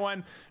on that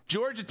one.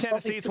 Georgia,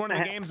 Tennessee, it's one of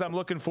the games I'm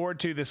looking forward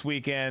to this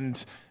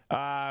weekend.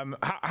 How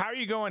are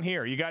you going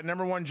here? You got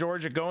number 1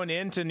 Georgia going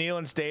into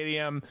Neyland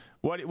Stadium.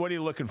 What are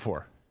you looking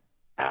for?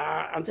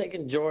 I'm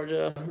taking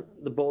Georgia,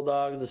 the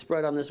Bulldogs. The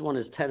spread on this one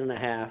is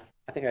 10.5.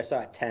 I think I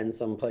saw it 10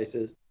 some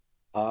places.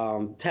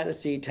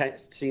 Tennessee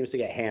seems to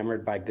get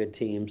hammered by good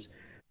teams.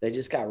 They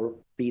just got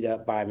beat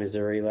up by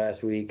Missouri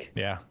last week.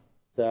 Yeah.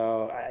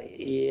 So,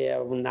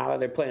 now that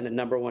they're playing the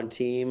number 1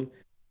 team,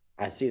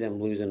 I see them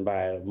losing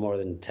by more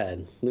than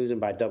 10, losing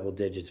by double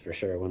digits for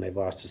sure when they've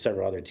lost to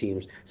several other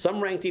teams.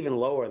 Some ranked even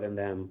lower than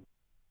them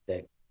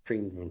that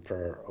creamed them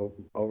for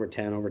over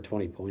 10, over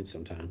 20 points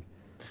sometimes.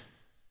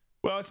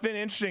 Well, it's been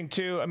interesting,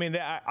 too. I mean,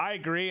 I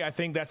agree. I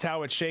think that's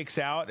how it shakes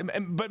out.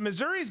 But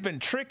Missouri's been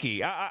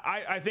tricky.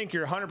 I think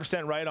you're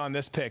 100% right on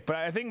this pick. But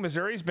I think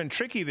Missouri's been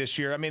tricky this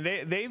year. I mean,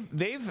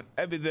 they've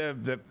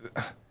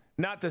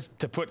not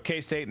to put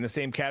K-State in the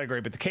same category,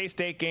 but the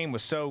K-State game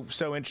was so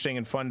interesting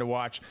and fun to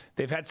watch.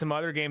 They've had some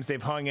other games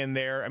they've hung in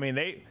there. I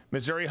mean,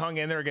 Missouri hung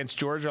in there against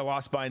Georgia,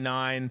 lost by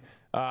 9.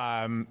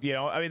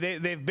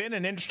 They've been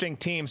an interesting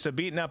team, so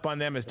beating up on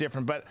them is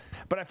different. But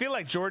I feel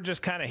like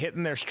Georgia's kind of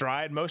hitting their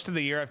stride. Most of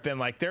the year I've been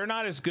like, they're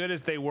not as good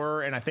as they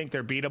were, and I think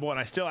they're beatable, and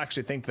I still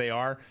actually think they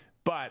are.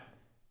 But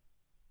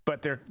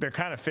they're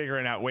kind of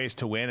figuring out ways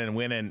to win and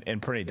win in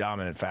pretty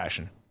dominant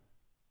fashion.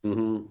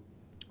 Mm-hmm.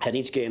 And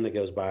each game that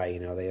goes by,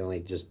 they only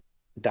just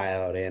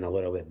dial it in a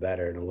little bit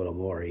better and a little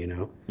more,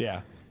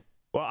 Yeah.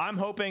 Well, I'm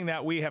hoping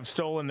that we have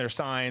stolen their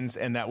signs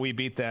and that we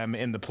beat them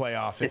in the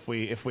playoff if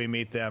we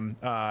meet them,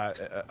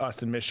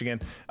 us in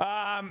Michigan.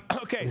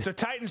 Okay, so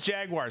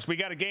Titans-Jaguars. We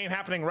got a game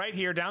happening right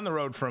here down the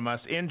road from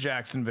us in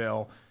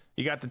Jacksonville.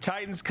 You got the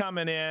Titans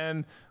coming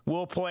in.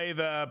 We'll play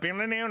the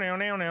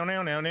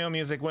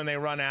music when they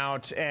run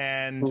out.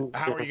 And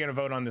how are you going to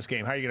vote on this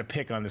game? How are you going to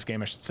pick on this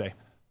game, I should say?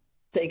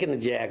 Taking the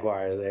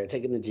Jaguars there,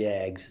 taking the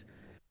Jags.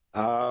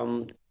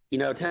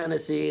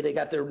 Tennessee, they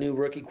got their new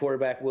rookie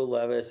quarterback, Will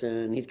Levis,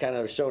 and he's kind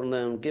of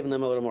giving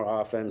them a little more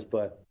offense,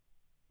 but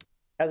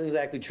hasn't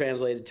exactly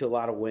translated to a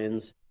lot of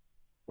wins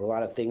or a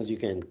lot of things you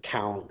can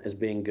count as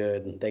being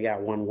good. They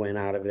got 1 win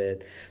out of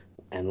it,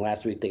 and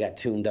last week they got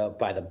tuned up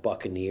by the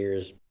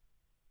Buccaneers.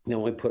 They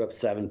only put up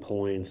 7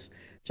 points.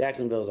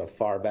 Jacksonville's a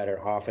far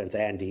better offense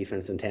and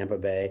defense than Tampa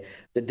Bay.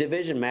 The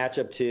division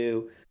matchup,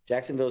 too,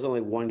 Jacksonville's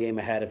only 1 game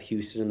ahead of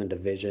Houston in the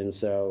division,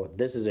 so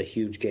this is a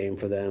huge game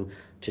for them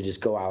to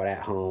just go out at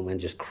home and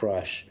just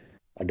crush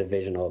a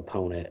divisional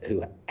opponent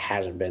who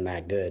hasn't been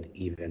that good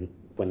even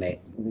when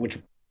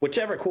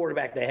whichever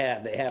quarterback they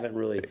haven't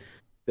really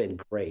been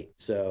great.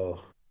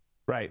 So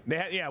right.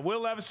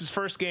 Will Levis's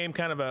first game,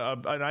 kind of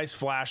a nice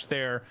flash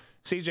there.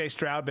 C.J.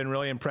 Stroud been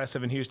really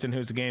impressive in Houston,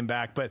 who's a game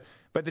back. But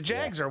the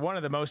Jags are one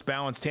of the most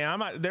balanced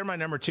teams. They're my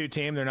number 2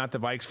 team. They're not the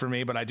Vikes for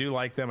me, but I do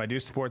like them. I do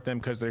support them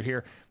because they're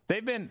here.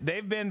 They've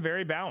been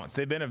very balanced.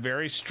 They've been a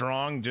very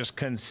strong, just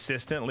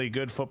consistently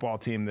good football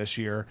team this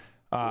year,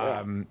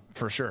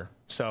 for sure.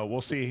 So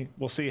we'll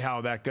see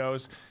how that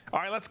goes. All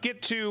right, let's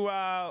get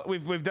to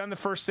we've done the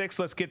first 6.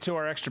 Let's get to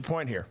our extra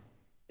point here.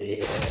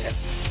 Yeah.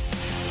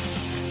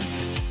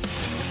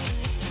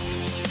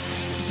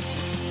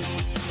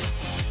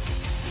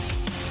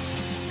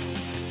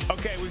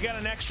 Okay, we got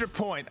an extra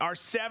point. Our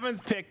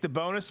 7th pick, the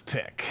bonus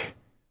pick.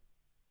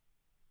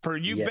 For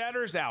you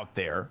bettors out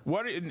there,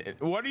 what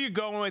are you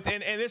going with?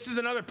 And this is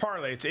another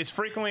parlay. It's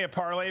frequently a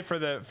parlay for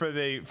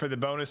the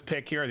bonus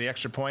pick here, the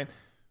extra point.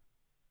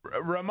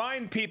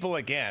 Remind people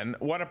again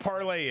what a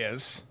parlay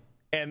is,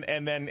 and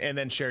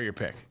then share your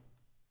pick.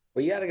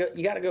 Well, you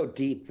gotta go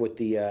deep with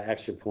the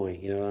extra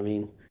point. You know what I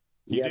mean?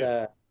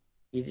 You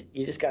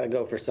just gotta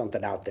go for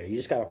something out there. You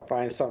just gotta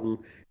find something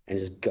and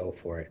just go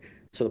for it.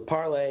 So the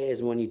parlay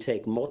is when you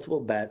take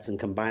multiple bets and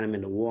combine them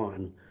into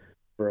one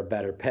for a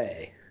better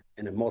pay,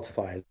 and it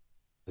multiplies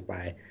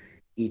by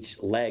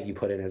each leg you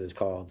put in, as it's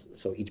called.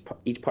 So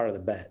each part of the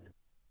bet.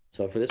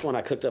 So for this one,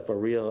 I cooked up a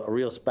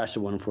real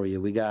special one for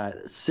you. We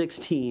got 6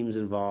 teams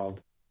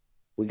involved.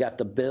 We got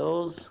the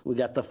Bills, we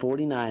got the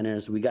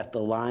 49ers, we got the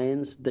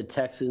Lions, the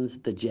Texans,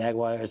 the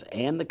Jaguars,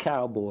 and the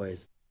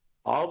Cowboys,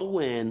 all to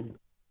win,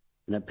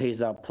 and it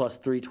pays out plus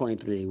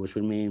 323, which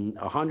would mean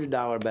a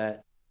 $100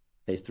 bet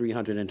pays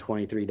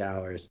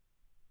 $323.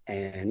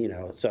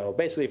 And, so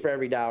basically for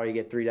every dollar, you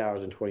get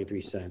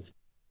 $3.23.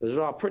 Those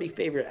are all pretty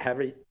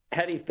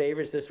heavy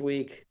favorites this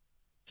week.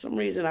 For some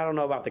reason, I don't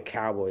know about the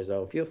Cowboys,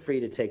 though. Feel free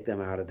to take them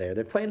out of there.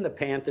 They're playing the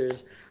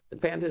Panthers. The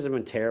Panthers have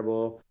been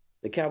terrible.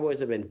 The Cowboys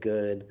have been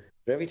good.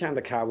 But every time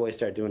the Cowboys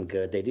start doing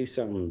good, they do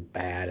something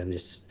bad and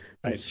just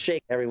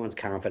shake everyone's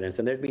confidence.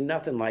 And there'd be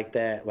nothing like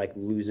that, like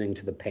losing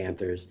to the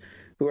Panthers,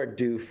 who are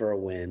due for a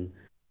win.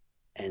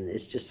 And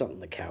it's just something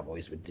the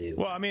Cowboys would do.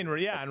 Well, I mean,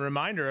 yeah, and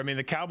reminder,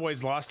 the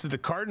Cowboys lost to the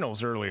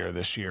Cardinals earlier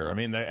this year.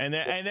 And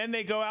then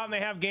they go out and they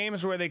have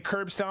games where they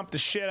curb stomp the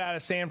shit out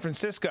of San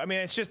Francisco.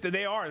 It's just that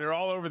they're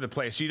all over the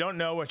place. You don't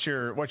know what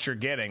you're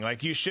getting.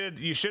 Like you should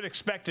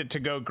expect it to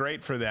go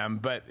great for them,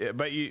 but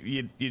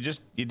you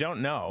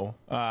don't know.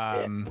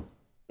 Know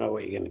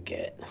what you're gonna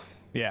get.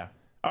 Yeah.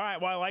 All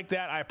right. Well, I like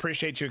that. I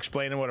appreciate you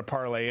explaining what a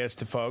parlay is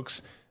to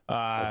folks.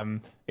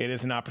 It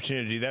is an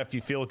opportunity to do that if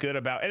you feel good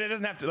about, and it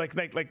doesn't have to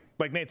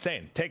like Nate's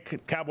saying,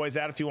 take Cowboys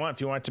out if you want.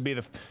 If you want it to be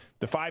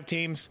the 5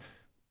 teams,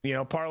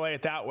 parlay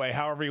it that way.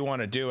 However you want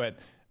to do it.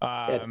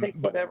 Take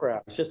whatever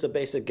out. It's just a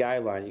basic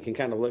guideline. You can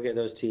kind of look at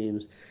those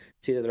teams,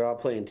 see that they're all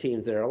playing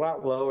teams that are a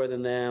lot lower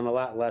than them, a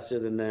lot lesser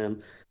than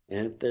them.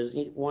 And if there's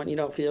one you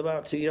don't feel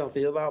about, 2 you don't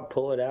feel about,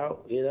 pull it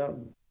out.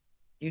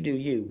 You do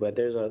you. But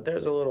there's a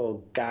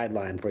little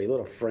guideline for you, a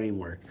little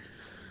framework.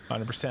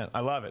 100%.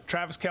 I love it.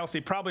 Travis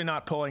Kelce probably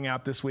not pulling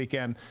out this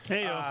weekend.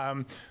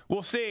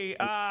 We'll see.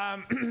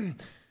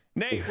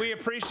 Nate, we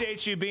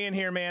appreciate you being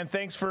here, man.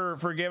 Thanks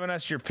for giving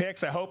us your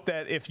picks. I hope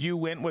that if you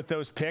went with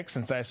those picks,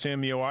 since I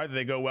assume you are, that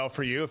they go well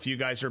for you. If you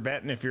guys are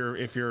betting, if you're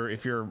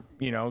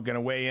going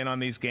to weigh in on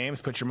these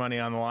games, put your money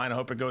on the line. I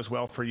hope it goes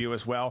well for you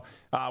as well.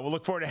 We'll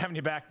look forward to having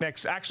you back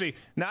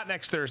not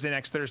next Thursday.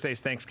 Next Thursday's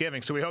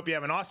Thanksgiving. So we hope you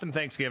have an awesome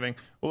Thanksgiving.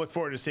 We'll look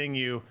forward to seeing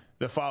you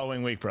the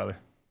following week, brother.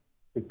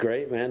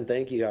 Great, man.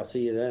 Thank you. I'll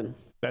see you then.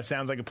 That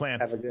sounds like a plan.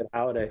 Have a good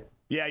holiday.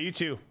 Yeah, you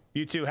too.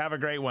 You too. Have a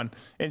great one.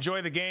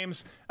 Enjoy the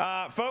games.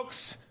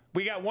 Folks,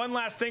 we got one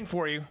last thing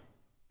for you,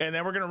 and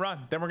then we're going to run.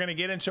 Then we're going to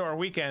get into our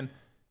weekend.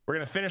 We're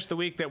going to finish the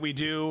week that we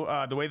do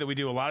the way that we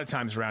do a lot of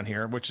times around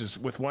here, which is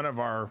with one of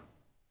our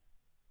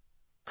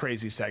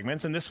crazy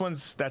segments. And this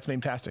one's That's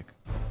Meme-tastic.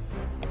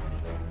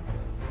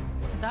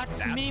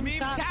 That's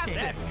meme-tastic.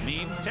 That's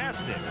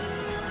meme-tastic.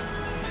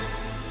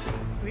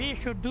 We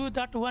should do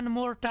that one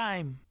more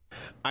time.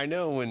 I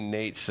know when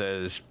Nate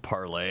says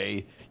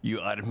parlay,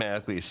 you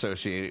automatically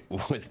associate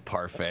it with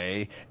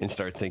parfait and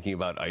start thinking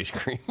about ice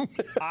cream.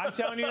 I'm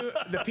telling you,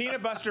 the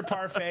peanut butter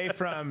parfait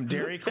from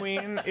Dairy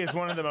Queen is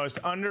one of the most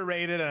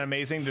underrated and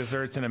amazing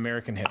desserts in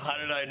American history. How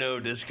did I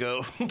know,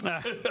 Disco?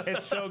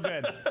 It's so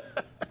good.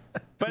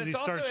 But it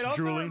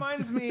also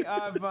reminds me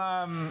of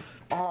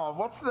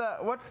what's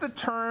the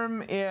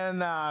term in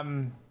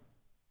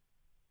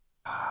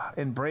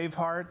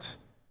Braveheart?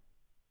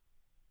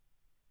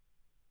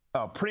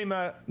 Oh,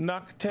 prima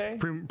nocte?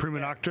 Prima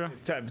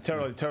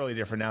nocta? Totally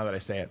different now that I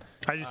say it.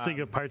 I just think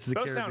of Pirates of the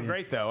Caribbean. Those sound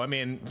great, though.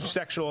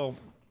 Sexual,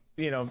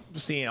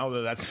 scene,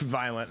 although that's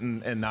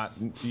violent and not...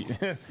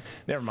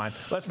 Never mind.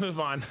 Let's move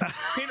on.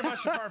 Peanut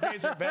butter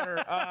parfaits are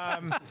better.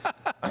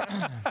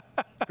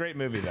 Great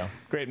movie, though.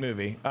 Great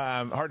movie.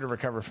 Hard to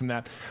recover from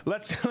that.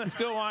 Let's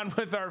go on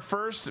with our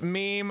first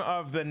meme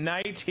of the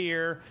night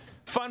here.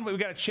 Fun. We've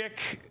got a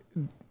chick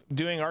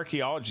doing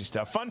archaeology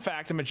stuff. Fun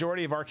fact, a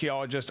majority of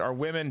archaeologists are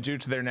women due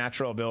to their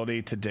natural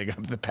ability to dig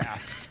up the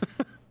past.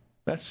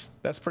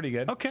 That's pretty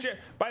good. Okay.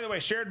 By the way,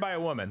 shared by a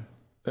woman.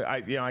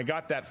 I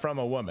got that from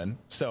a woman.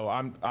 So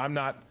I'm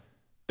not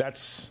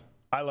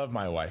I love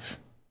my wife.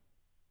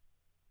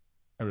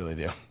 I really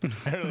do.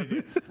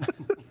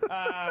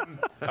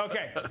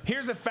 Okay,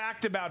 here's a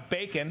fact about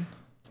bacon.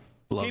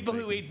 People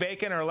who eat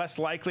bacon are less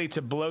likely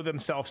to blow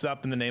themselves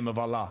up in the name of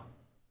Allah.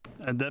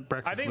 And that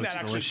breakfast I think looks that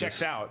actually delicious.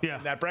 checks out. Yeah.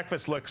 That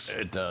breakfast looks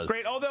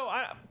great. Although,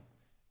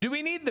 do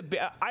we need the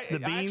beans? I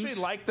actually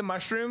like the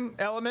mushroom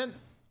element.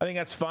 I think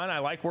that's fun. I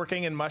like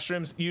working in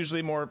mushrooms,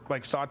 usually more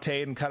like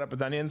sauteed and cut up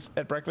with onions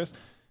at breakfast.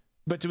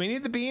 But do we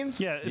need the beans?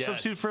 Yeah, it's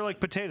substitute for like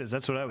potatoes.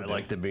 That's what I would do.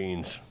 like the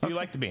beans. You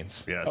like the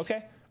beans? Yes.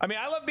 Okay. I mean,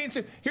 I love beans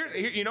too. Here,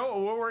 you know, what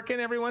we're working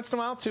every once in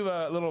a while to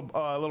a little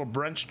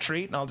brunch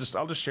treat, and I'll just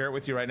share it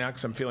with you right now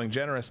because I'm feeling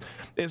generous.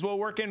 Is we'll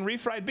work in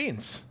refried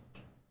beans,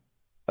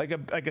 like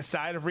a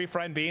side of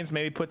refried beans.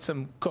 Maybe put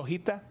some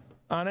cojita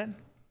on it.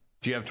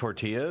 Do you have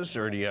tortillas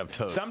or do you have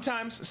toast?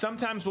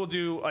 Sometimes we'll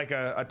do like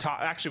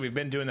actually, we've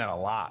been doing that a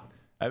lot.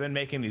 I've been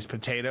making these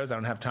potatoes. I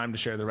don't have time to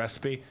share the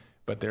recipe,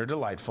 but they're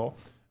delightful.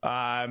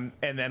 And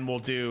then we'll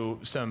do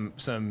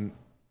some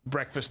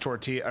breakfast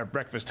tortilla or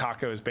breakfast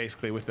tacos,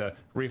 basically with a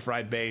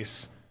refried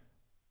base,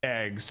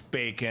 eggs,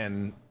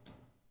 bacon,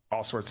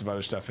 all sorts of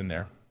other stuff in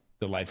there.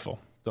 Delightful.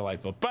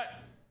 But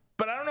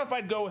I don't know if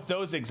I'd go with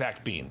those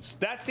exact beans.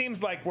 That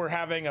seems like we're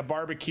having a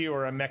barbecue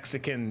or a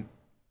Mexican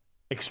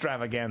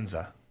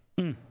extravaganza.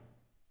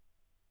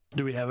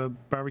 Do we have a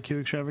barbecue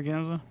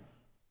extravaganza?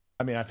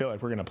 I mean, I feel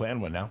like we're going to plan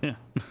one now. Yeah.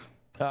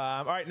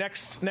 All right,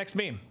 next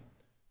meme.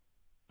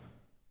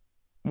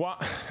 Well,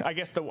 I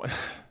guess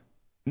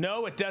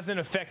no, it doesn't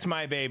affect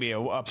my baby. A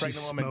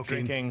pregnant woman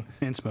drinking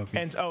and smoking.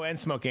 And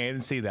smoking. I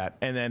didn't see that.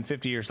 And then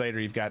 50 years later,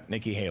 you've got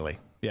Nikki Haley.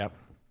 Yep.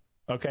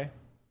 Okay.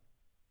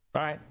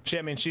 All right.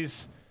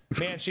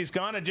 She's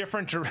gone a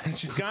different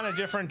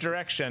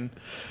direction.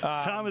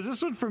 Tom, is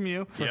this one from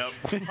you? Yep.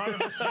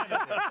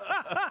 100%.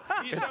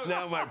 It's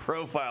now my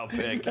profile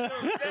pic. So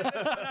set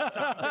this one up,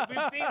 Tom, 'cause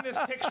we've seen this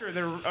picture,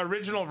 the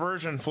original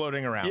version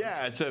floating around.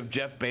 Yeah, it's of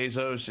Jeff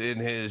Bezos in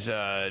his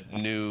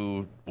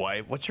new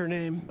wife. What's her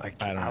name?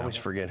 I always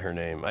forget her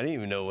name. I didn't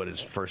even know what his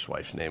first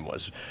wife's name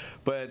was.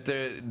 But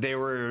they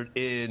were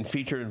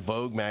featured in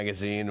Vogue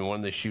magazine, and one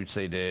of the shoots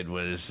they did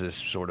was this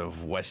sort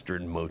of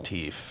Western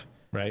motif.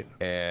 Right.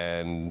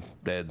 And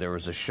there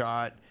was a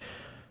shot,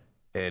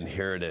 and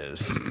here it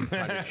is.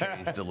 Kind of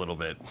changed a little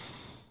bit.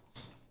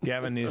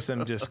 Gavin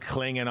Newsom just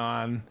clinging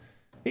on.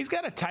 He's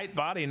got a tight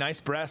body, nice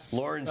breasts.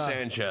 Lauren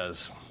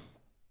Sanchez.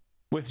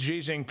 With Xi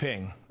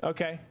Jinping.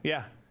 Okay,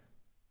 yeah.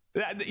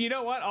 You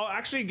know what? I'll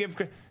actually give...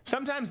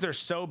 Sometimes they're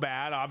so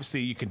bad,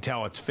 obviously you can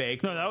tell it's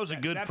fake. No, that was a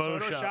good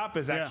Photoshop. Photoshop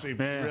is actually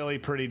really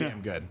pretty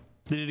damn good.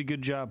 They did a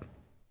good job.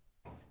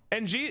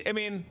 And I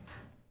mean...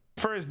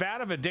 For as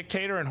bad of a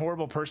dictator and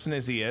horrible person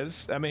as he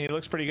is, I mean, he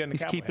looks pretty good in the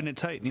He's keeping it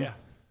tight, yeah.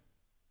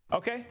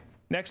 Okay,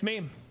 next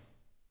meme.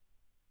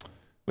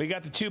 We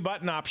got the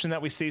 2-button option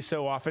that we see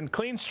so often.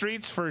 Clean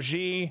streets for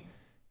Xi,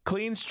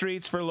 clean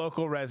streets for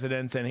local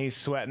residents, and he's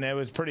sweating. It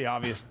was a pretty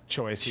obvious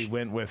choice. He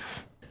went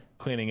with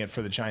cleaning it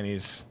for the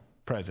Chinese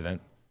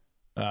president.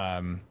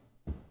 Sorry,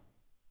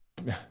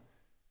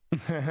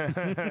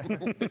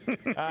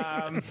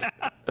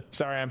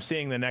 I'm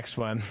seeing the next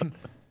one.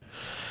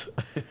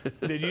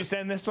 Did you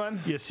send this one?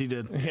 Yes, he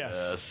did.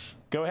 Yes.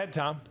 Go ahead,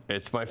 Tom.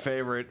 It's my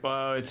favorite.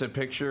 It's a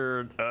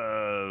picture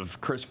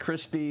of Chris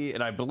Christie,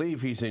 and I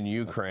believe he's in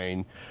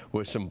Ukraine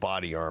with some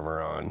body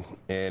armor on.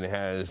 And it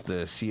has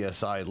the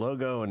CSI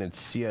logo, and it's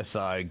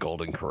CSI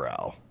Golden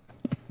Corral.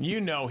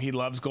 You know he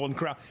loves Golden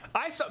Corral.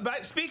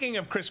 Speaking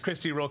of Chris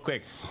Christie, real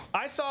quick,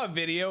 I saw a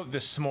video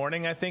this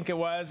morning. I think it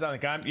was.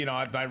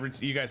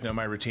 You guys know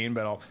my routine,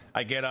 but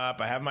I get up,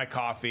 I have my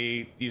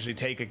coffee, usually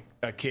take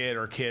a kid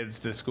or kids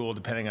to school,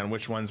 depending on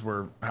which ones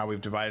how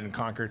we've divided and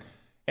conquered,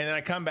 and then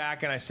I come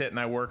back and I sit and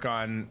I work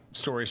on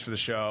stories for the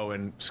show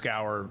and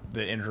scour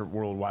the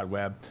World Wide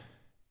Web,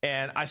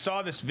 and I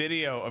saw this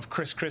video of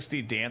Chris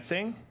Christie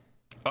dancing.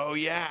 Oh,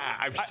 yeah.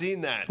 I've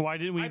seen that. Why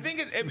did we? I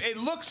think it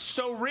looks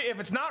so real. If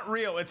it's not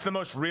real, it's the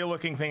most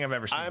real-looking thing I've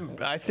ever seen.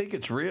 I think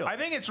it's real. I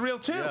think it's real,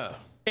 too. Yeah.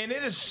 And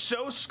it is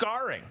so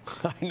scarring.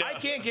 I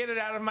can't get it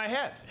out of my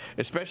head.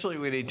 Especially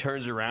when he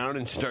turns around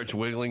and starts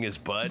wiggling his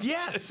butt.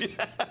 Yes.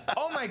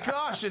 Oh, my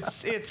gosh.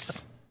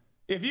 It's...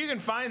 If you can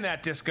find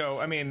that, Disco,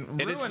 I mean,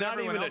 and it's not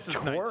even a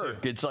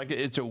twerk.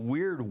 It's a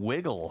weird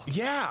wiggle.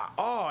 Yeah.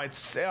 Oh,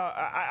 it's.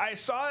 I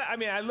saw it. I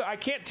mean, I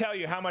can't tell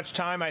you how much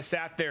time I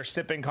sat there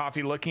sipping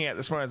coffee, looking at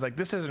this one. I was like,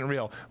 this isn't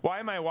real. Why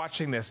am I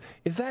watching this?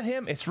 Is that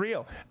him? It's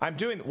real. I'm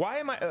doing. Why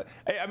am I?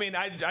 I mean,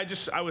 I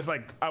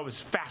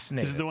was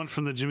fascinated. Is it the one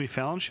from the Jimmy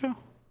Fallon show?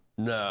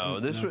 No,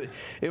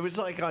 it was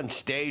like on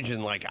stage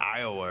in like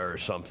Iowa or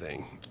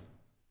something.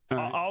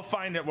 I'll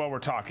find it while we're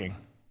talking.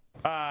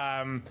 All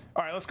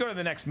right, let's go to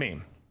the next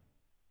meme.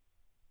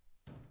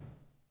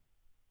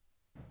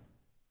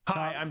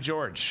 Hi, I'm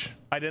George.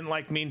 I didn't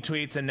like mean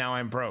tweets and now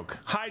I'm broke.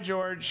 Hi,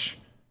 George.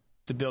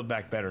 It's a Build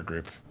Back Better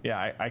group.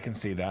 Yeah, I can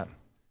see that.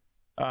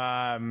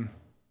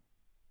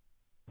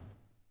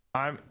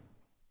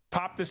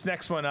 Pop this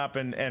next one up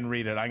and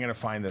read it. I'm going to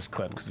find this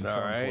clip because it's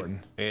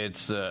important.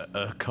 It's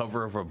a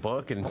cover of a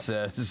book and it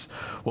says,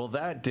 well,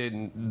 that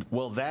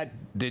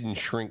didn't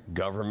shrink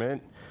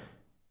government.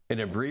 An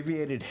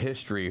abbreviated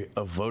history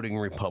of voting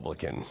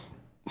Republican.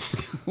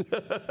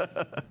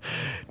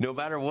 No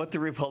matter what the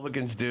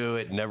Republicans do,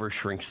 it never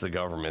shrinks the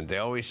government. They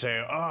always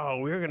say, oh,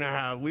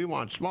 we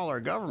want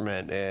smaller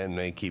government, and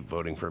they keep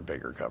voting for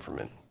bigger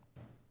government.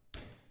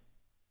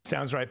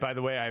 Sounds right. By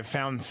the way, I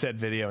found said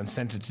video and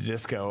sent it to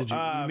Disco. Did you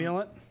email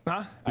it?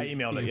 Huh? I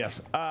emailed it,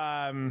 yes.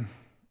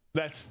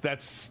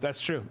 That's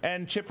true.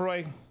 And Chip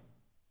Roy,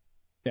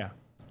 yeah.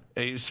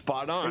 He was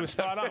spot on. He was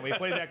spot on. We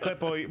played that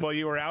clip while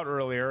you were out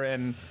earlier,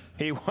 and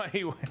he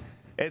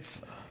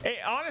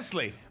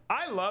Honestly,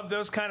 I love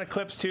those kind of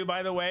clips too,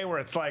 by the way, where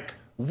it's like,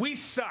 we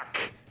suck.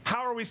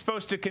 How are we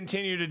supposed to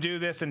continue to do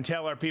this and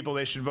tell our people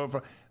they should vote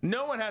for?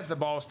 No one has the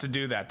balls to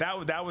do that.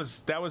 That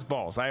was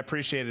balls. I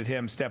appreciated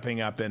him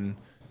stepping up and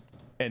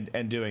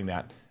doing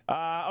that.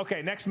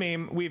 Okay, next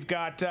meme. We've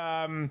got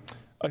a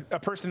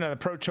person in a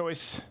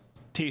pro-choice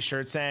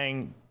T-shirt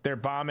saying they're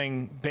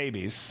bombing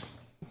babies,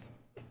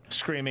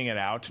 screaming it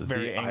out.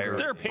 Very angry.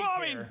 They're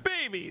bombing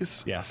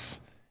babies. Yes.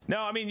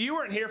 No, I mean, you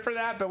weren't here for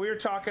that, but we were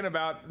talking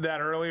about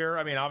that earlier.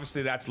 I mean,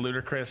 obviously that's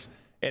ludicrous,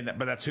 but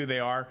that's who they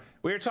are.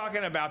 We were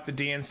talking about the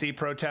DNC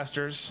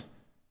protesters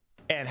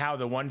and how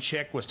the one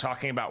chick was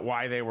talking about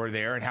why they were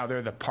there and how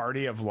they're the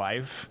party of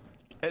life.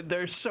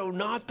 They're so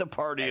not the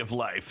party of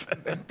life.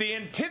 The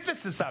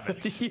antithesis of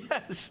it.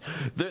 Yes.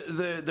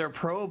 They're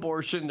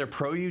pro-abortion. They're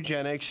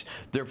pro-eugenics.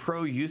 They're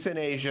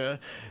pro-euthanasia.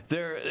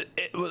 They're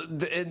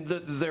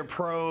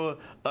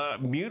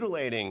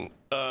pro-mutilating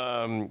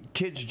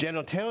kids'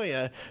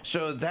 genitalia.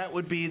 So that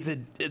would be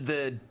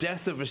the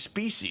death of a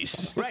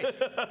species. Right.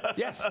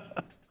 Yes.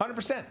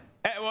 100%.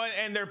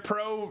 And they're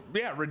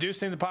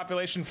reducing the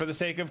population for the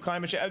sake of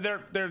climate change.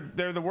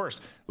 They're the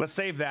worst. Let's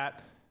save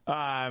that.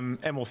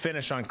 And we'll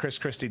finish on Chris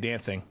Christie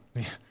dancing.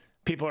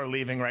 People are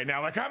leaving right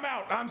now. Like, I'm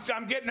out.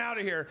 I'm getting out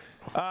of here.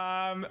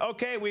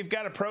 Okay, we've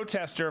got a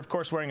protester, of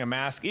course, wearing a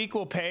mask.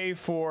 Equal pay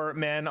for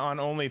men on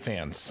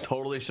OnlyFans.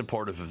 Totally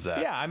supportive of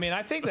that. Yeah, I mean,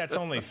 I think that's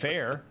only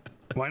fair.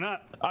 Why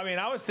not? I mean,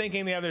 I was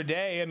thinking the other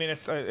day, I mean,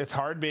 it's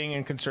hard being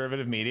in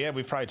conservative media.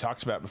 We've probably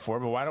talked about it before,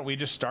 but why don't we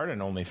just start an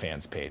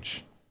OnlyFans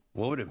page?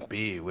 What would it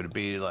be? Would it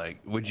be like,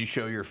 would you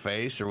show your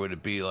face, or would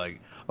it be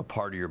like a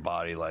part of your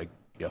body, like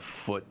a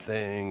foot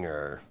thing,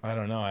 or I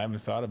don't know. I haven't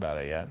thought about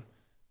it yet.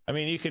 I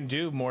mean, you can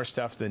do more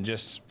stuff than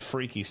just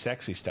freaky,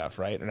 sexy stuff,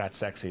 right? Or not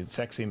sexy.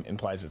 Sexy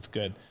implies it's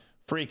good.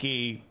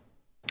 Freaky.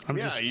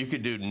 You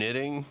could do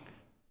knitting.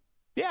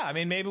 Yeah, I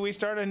mean, maybe we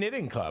start a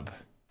knitting club.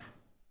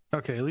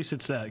 Okay, at least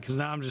it's that, because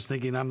now I'm just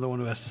thinking I'm the one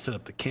who has to set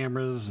up the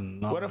cameras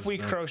and all what if we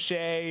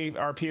crochet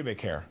our pubic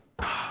hair?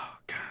 Oh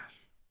gosh.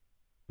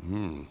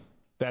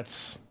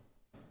 That's.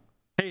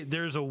 Hey,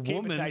 there's a Keep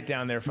woman it tight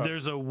down there, folks.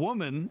 There's a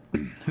woman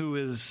who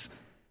is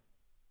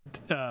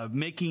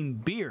making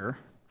beer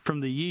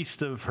from the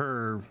yeast of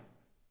her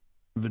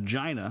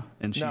vagina,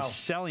 and she's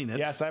selling it.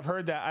 Yes, I've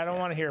heard that. I don't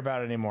want to hear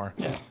about it anymore.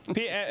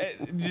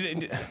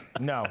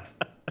 No.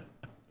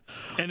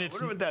 And it's.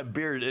 I wonder what that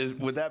beer is.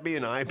 Would that be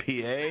an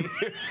IPA?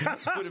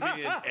 Would it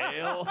be an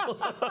ale?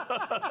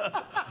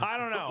 I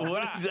don't know.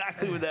 What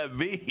exactly would that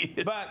be?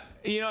 But,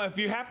 if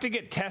you have to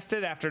get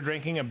tested after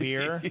drinking a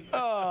beer,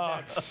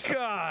 God,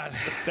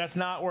 that's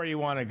not where you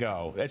want to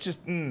go. It's just,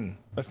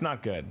 that's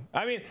not good.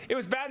 I mean, it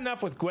was bad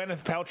enough with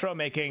Gwyneth Paltrow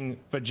making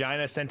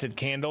vagina-scented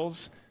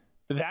candles.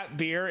 That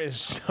beer is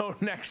so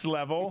next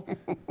level.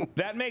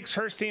 That makes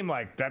her seem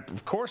like that.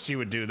 Of course you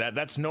would do that.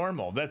 That's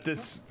normal.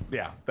 That's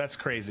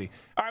crazy.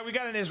 All right, we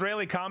got an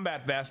Israeli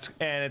combat vest,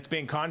 and it's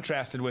being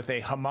contrasted with a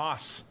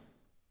Hamas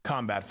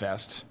combat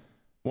vest.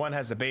 One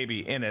has a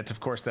baby in it. Of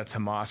course, that's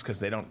Hamas because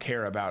they don't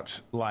care about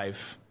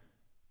life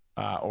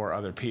or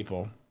other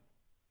people.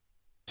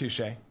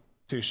 Touche. All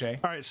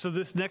right, so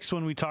this next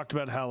one we talked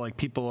about how like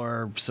people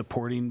are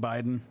supporting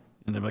Biden,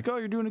 and they're like, "Oh,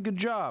 you're doing a good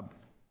job."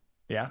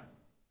 Yeah.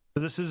 So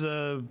this is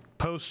a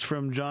post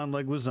from John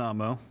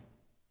Leguizamo,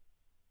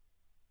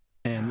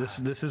 and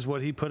this is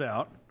what he put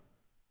out.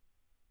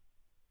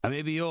 I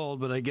may be old,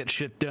 but I get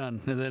shit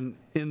done. And then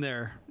in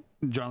there,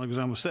 John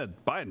Leguizamo said,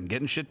 Biden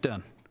getting shit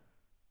done.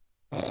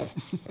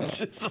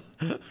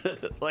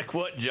 Like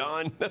what,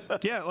 John?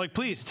 Yeah, like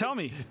please tell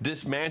me.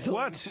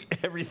 Dismantling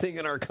everything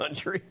in our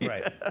country.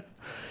 Right.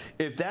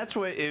 If that's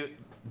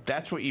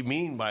what you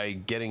mean by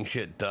getting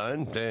shit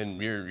done, then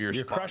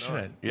you're crushing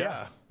it.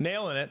 Yeah.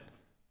 Nailing it.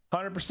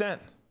 100%.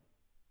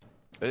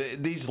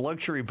 These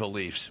luxury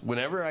beliefs.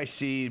 Whenever I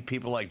see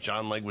people like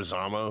John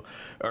Leguizamo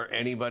or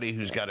anybody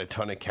who's got a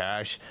ton of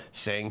cash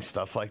saying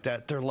stuff like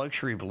that, they're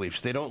luxury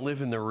beliefs. They don't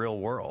live in the real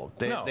world.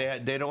 They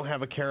don't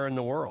have a care in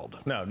the world.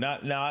 No,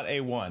 not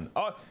a one.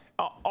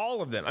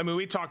 All of them. I mean,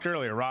 we talked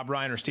earlier. Rob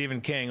Reiner, Stephen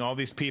King, all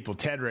these people,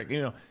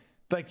 Tedrick.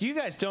 Like you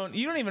guys don't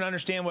even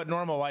understand what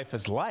normal life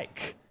is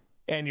like.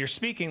 And you're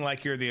speaking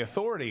like you're the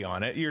authority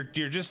on it. You're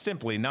just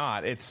simply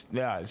not. It's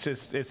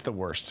the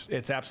worst.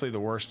 It's absolutely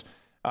the worst.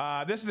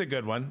 This is a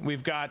good one.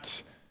 We've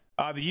got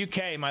the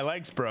UK. My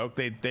legs broke.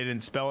 They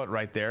didn't spell it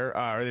right there,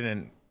 or they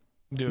didn't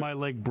do. My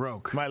leg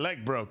broke. My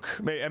leg broke.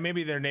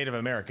 Maybe they're Native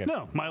American.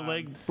 No, my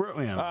leg broke.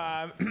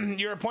 Yeah.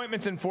 Your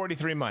appointment's in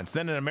 43 months.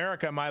 Then in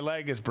America, my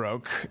leg is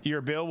broke.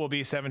 Your bill will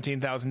be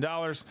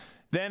 $17,000.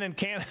 Then in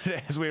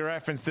Canada, as we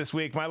referenced this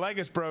week, my leg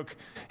is broke.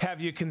 Have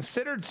you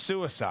considered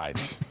suicide?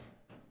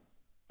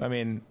 I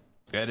mean,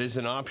 that is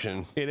an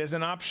option. It is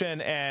an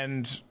option,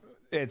 and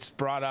it's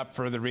brought up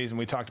for the reason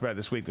we talked about it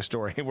this week, the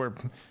story where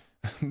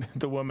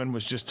the woman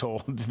was just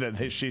told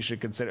that she should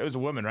consider. It was a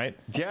woman, right?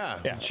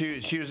 Yeah.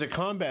 She was a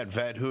combat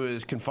vet who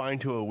is confined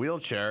to a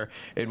wheelchair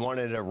and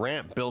wanted a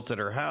ramp built at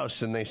her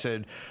house, and they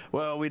said,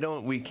 "Well,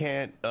 we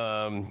can't.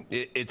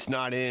 It's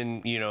not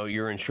in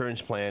your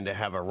insurance plan to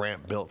have a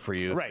ramp built for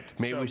you. Right.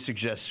 Maybe we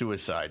suggest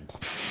suicide."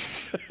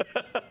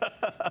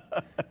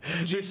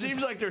 It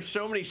seems like there's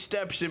so many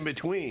steps in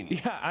between.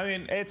 Yeah, I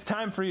mean, it's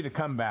time for you to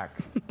come back.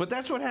 But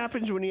that's what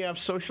happens when you have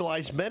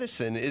socialized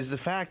medicine, is the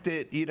fact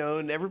that,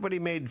 and everybody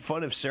made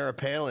fun of Sarah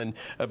Palin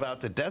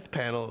about the death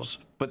panels,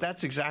 but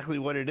that's exactly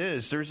what it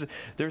is.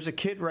 There's a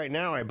kid right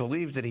now, I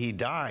believe that he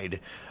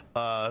died,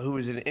 who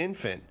was an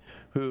infant,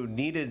 who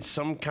needed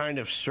some kind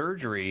of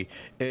surgery,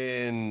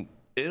 and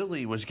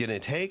Italy was going to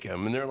take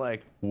him, and they're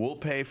like, we'll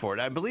pay for it.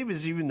 I believe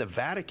it's even the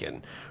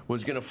Vatican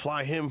was going to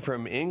fly him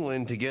from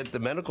England to get the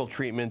medical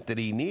treatment that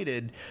he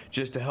needed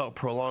just to help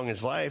prolong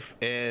his life.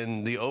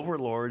 And the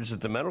overlords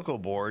at the medical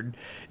board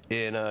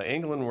in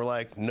England were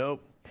like,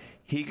 nope.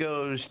 He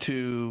goes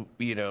to,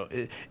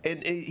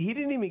 and he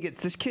didn't even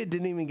this kid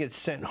didn't even get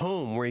sent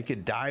home where he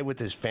could die with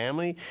his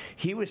family.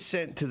 He was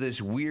sent to this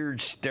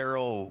weird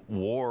sterile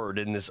ward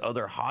in this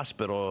other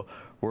hospital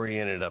where he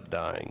ended up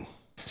dying.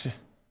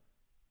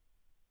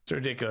 It's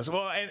ridiculous.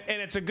 Well,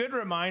 and it's a good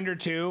reminder,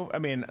 too. I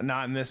mean,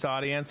 not in this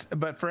audience,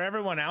 but for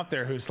everyone out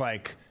there who's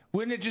like,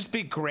 wouldn't it just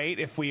be great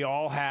if we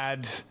all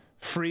had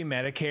free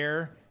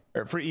Medicare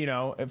or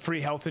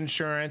free health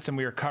insurance and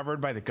we were covered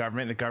by the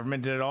government? The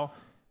government did it all.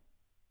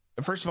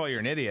 First of all, you're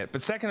an idiot.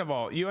 But second of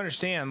all, you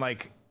understand,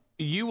 like,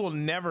 you will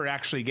never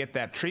actually get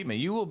that treatment.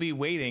 You will be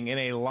waiting in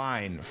a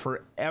line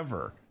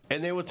forever.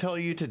 And they will tell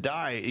you to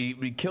die.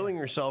 Killing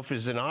yourself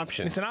is an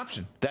option. It's an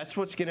option. That's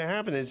what's going to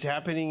happen. It's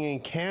happening in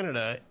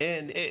Canada.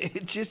 And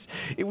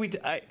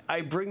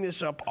I bring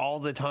this up all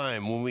the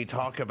time when we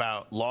talk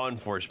about law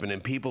enforcement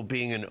and people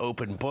being an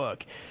open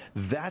book.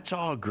 That's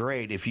all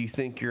great if you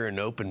think you're an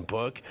open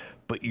book,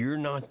 but you're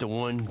not the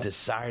one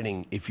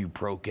deciding if you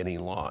broke any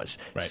laws.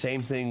 Right.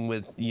 Same thing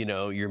with,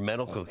 your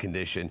medical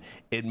condition.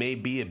 It may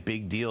be a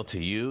big deal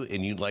to you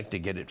and you'd like to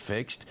get it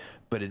fixed,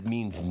 but it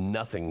means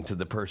nothing to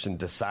the person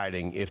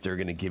deciding if they're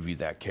going to give you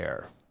that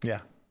care. Yeah.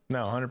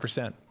 No,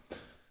 100%.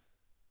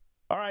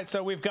 All right,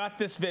 so we've got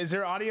this. Is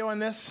there audio on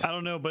this? I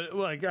don't know, but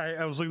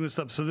I was looking this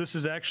up. So this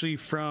is actually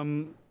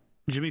from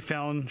Jimmy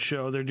Fallon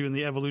show. They're doing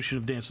the evolution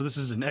of dance. So this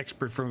is an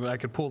expert from. I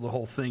could pull the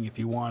whole thing if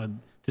you wanted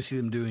to see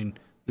them doing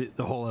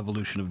the whole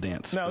evolution of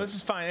dance. No, this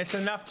is fine. It's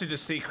enough to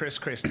just see Chris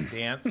Christie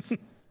dance.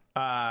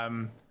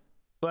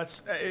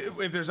 Let's.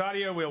 If there's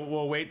audio,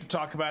 we'll wait to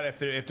talk about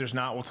it. If there's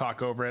not, we'll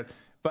talk over it.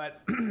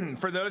 But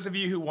for those of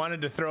you who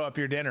wanted to throw up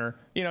your dinner,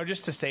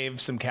 just to save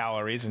some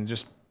calories and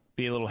just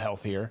be a little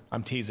healthier.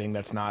 I'm teasing.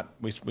 That's not.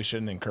 We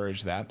shouldn't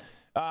encourage that.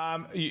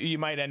 You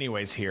might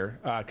anyways hear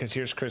because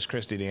here's Chris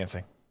Christie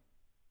dancing.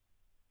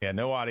 Yeah,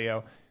 no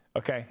audio.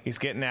 Okay, he's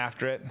getting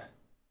after it.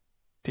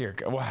 Dear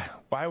God,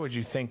 why would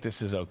you think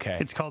this is okay?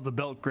 It's called the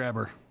belt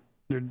grabber.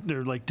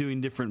 They're like doing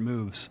different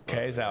moves.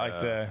 Okay, is that like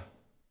the?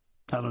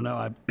 I don't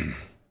know.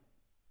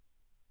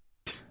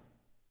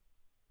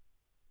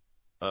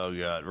 Oh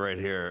God, right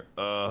here.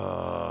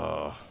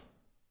 Oh.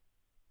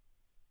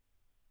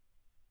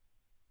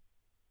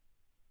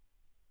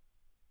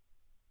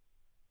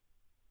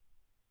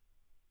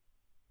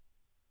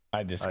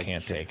 I just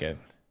can't take it.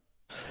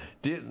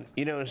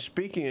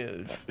 Speaking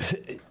of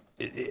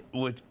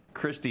with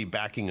Christie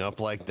backing up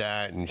like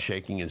that and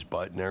shaking his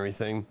butt and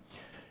everything,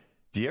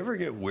 do you ever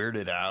get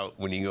weirded out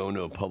when you go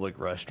into a public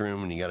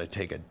restroom and you got to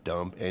take a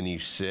dump and you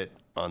sit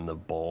on the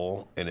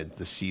bowl and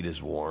the seat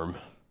is warm?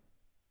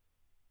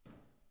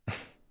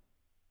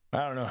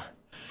 I don't know.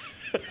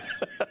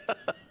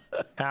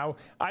 How?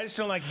 I just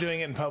don't like doing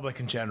it in public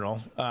in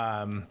general.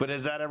 But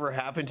has that ever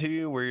happened to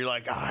you where you're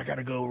like, I got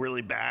to go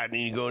really bad,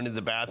 and you go into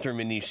the bathroom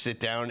and you sit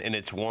down and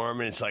it's warm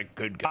and it's like,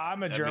 good God.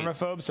 I'm a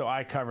germaphobe, so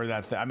I cover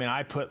that.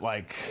 I put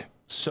like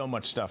so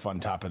much stuff on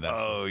top of that.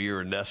 Oh,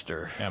 you're a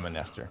nester. I'm a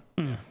nester.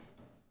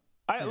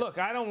 Look,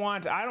 I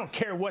don't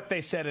care what they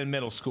said in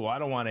middle school. I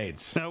don't want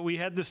AIDS. No, we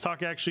had this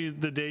talk actually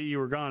the day you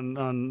were gone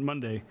on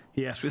Monday.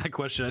 He asked me that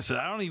question. I said,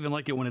 I don't even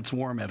like it when it's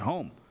warm at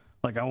home.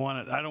 Like I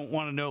don't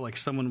want to know like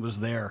someone was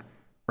there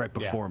right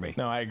before me.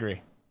 No, I agree.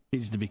 It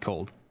needs to be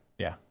cold.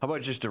 Yeah. How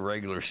about just a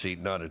regular seat,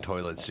 not a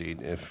toilet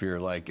seat? If you're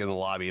like in the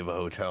lobby of a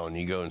hotel and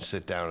you go and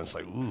sit down, it's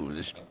like, ooh,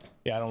 this.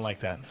 Yeah, I don't like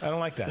that.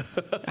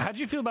 How'd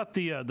you feel about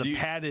the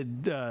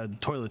padded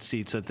toilet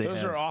seats that they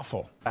Those had? are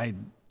awful.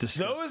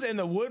 Those and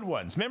the wood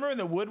ones. Remember when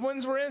the wood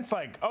ones were in? It's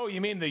like, oh,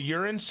 you mean the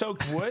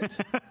urine-soaked wood?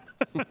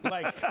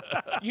 Like,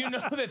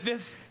 that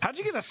this. How'd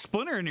you get a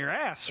splinter in your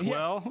ass? Yeah.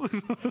 Well,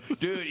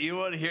 dude, you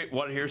want to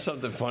hear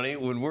something funny?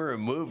 When we were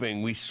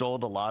moving, we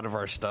sold a lot of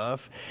our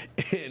stuff,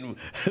 and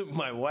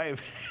my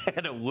wife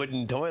had a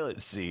wooden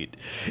toilet seat,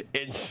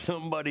 and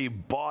somebody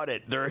bought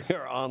it during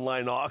our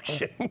online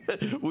auction.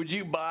 Would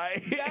you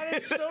buy? That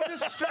is so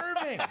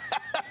disturbing.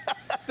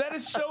 That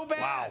is so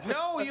bad.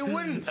 Wow. No, you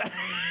wouldn't.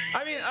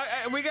 I mean,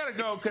 we got to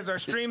go because our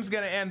stream's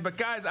going to end. But,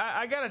 guys,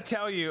 I got to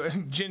tell you,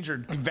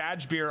 Ginger,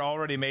 Vag Beer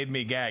already made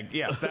me gag.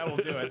 Yes, that will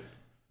do it.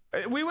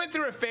 We went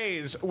through a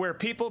phase where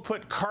people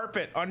put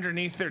carpet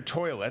underneath their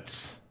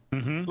toilets,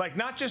 like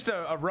not just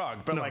a rug,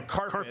 but like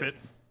carpet.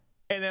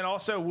 And then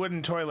also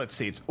wooden toilet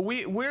seats.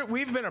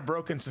 We've been a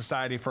broken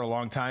society for a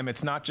long time.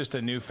 It's not just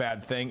a new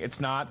fad thing.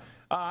 It's not.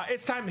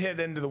 It's time to hit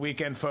into the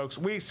weekend, folks.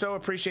 We so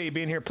appreciate you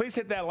being here. Please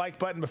hit that like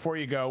button before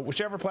you go,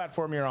 whichever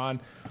platform you're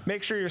on.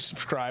 Make sure you're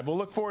subscribed. We'll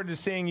look forward to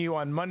seeing you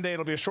on Monday.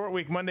 It'll be a short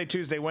week, Monday,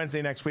 Tuesday,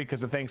 Wednesday next week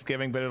because of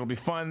Thanksgiving, but it'll be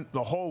fun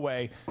the whole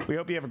way. We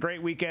hope you have a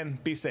great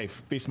weekend. Be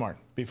safe. Be smart.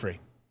 Be free.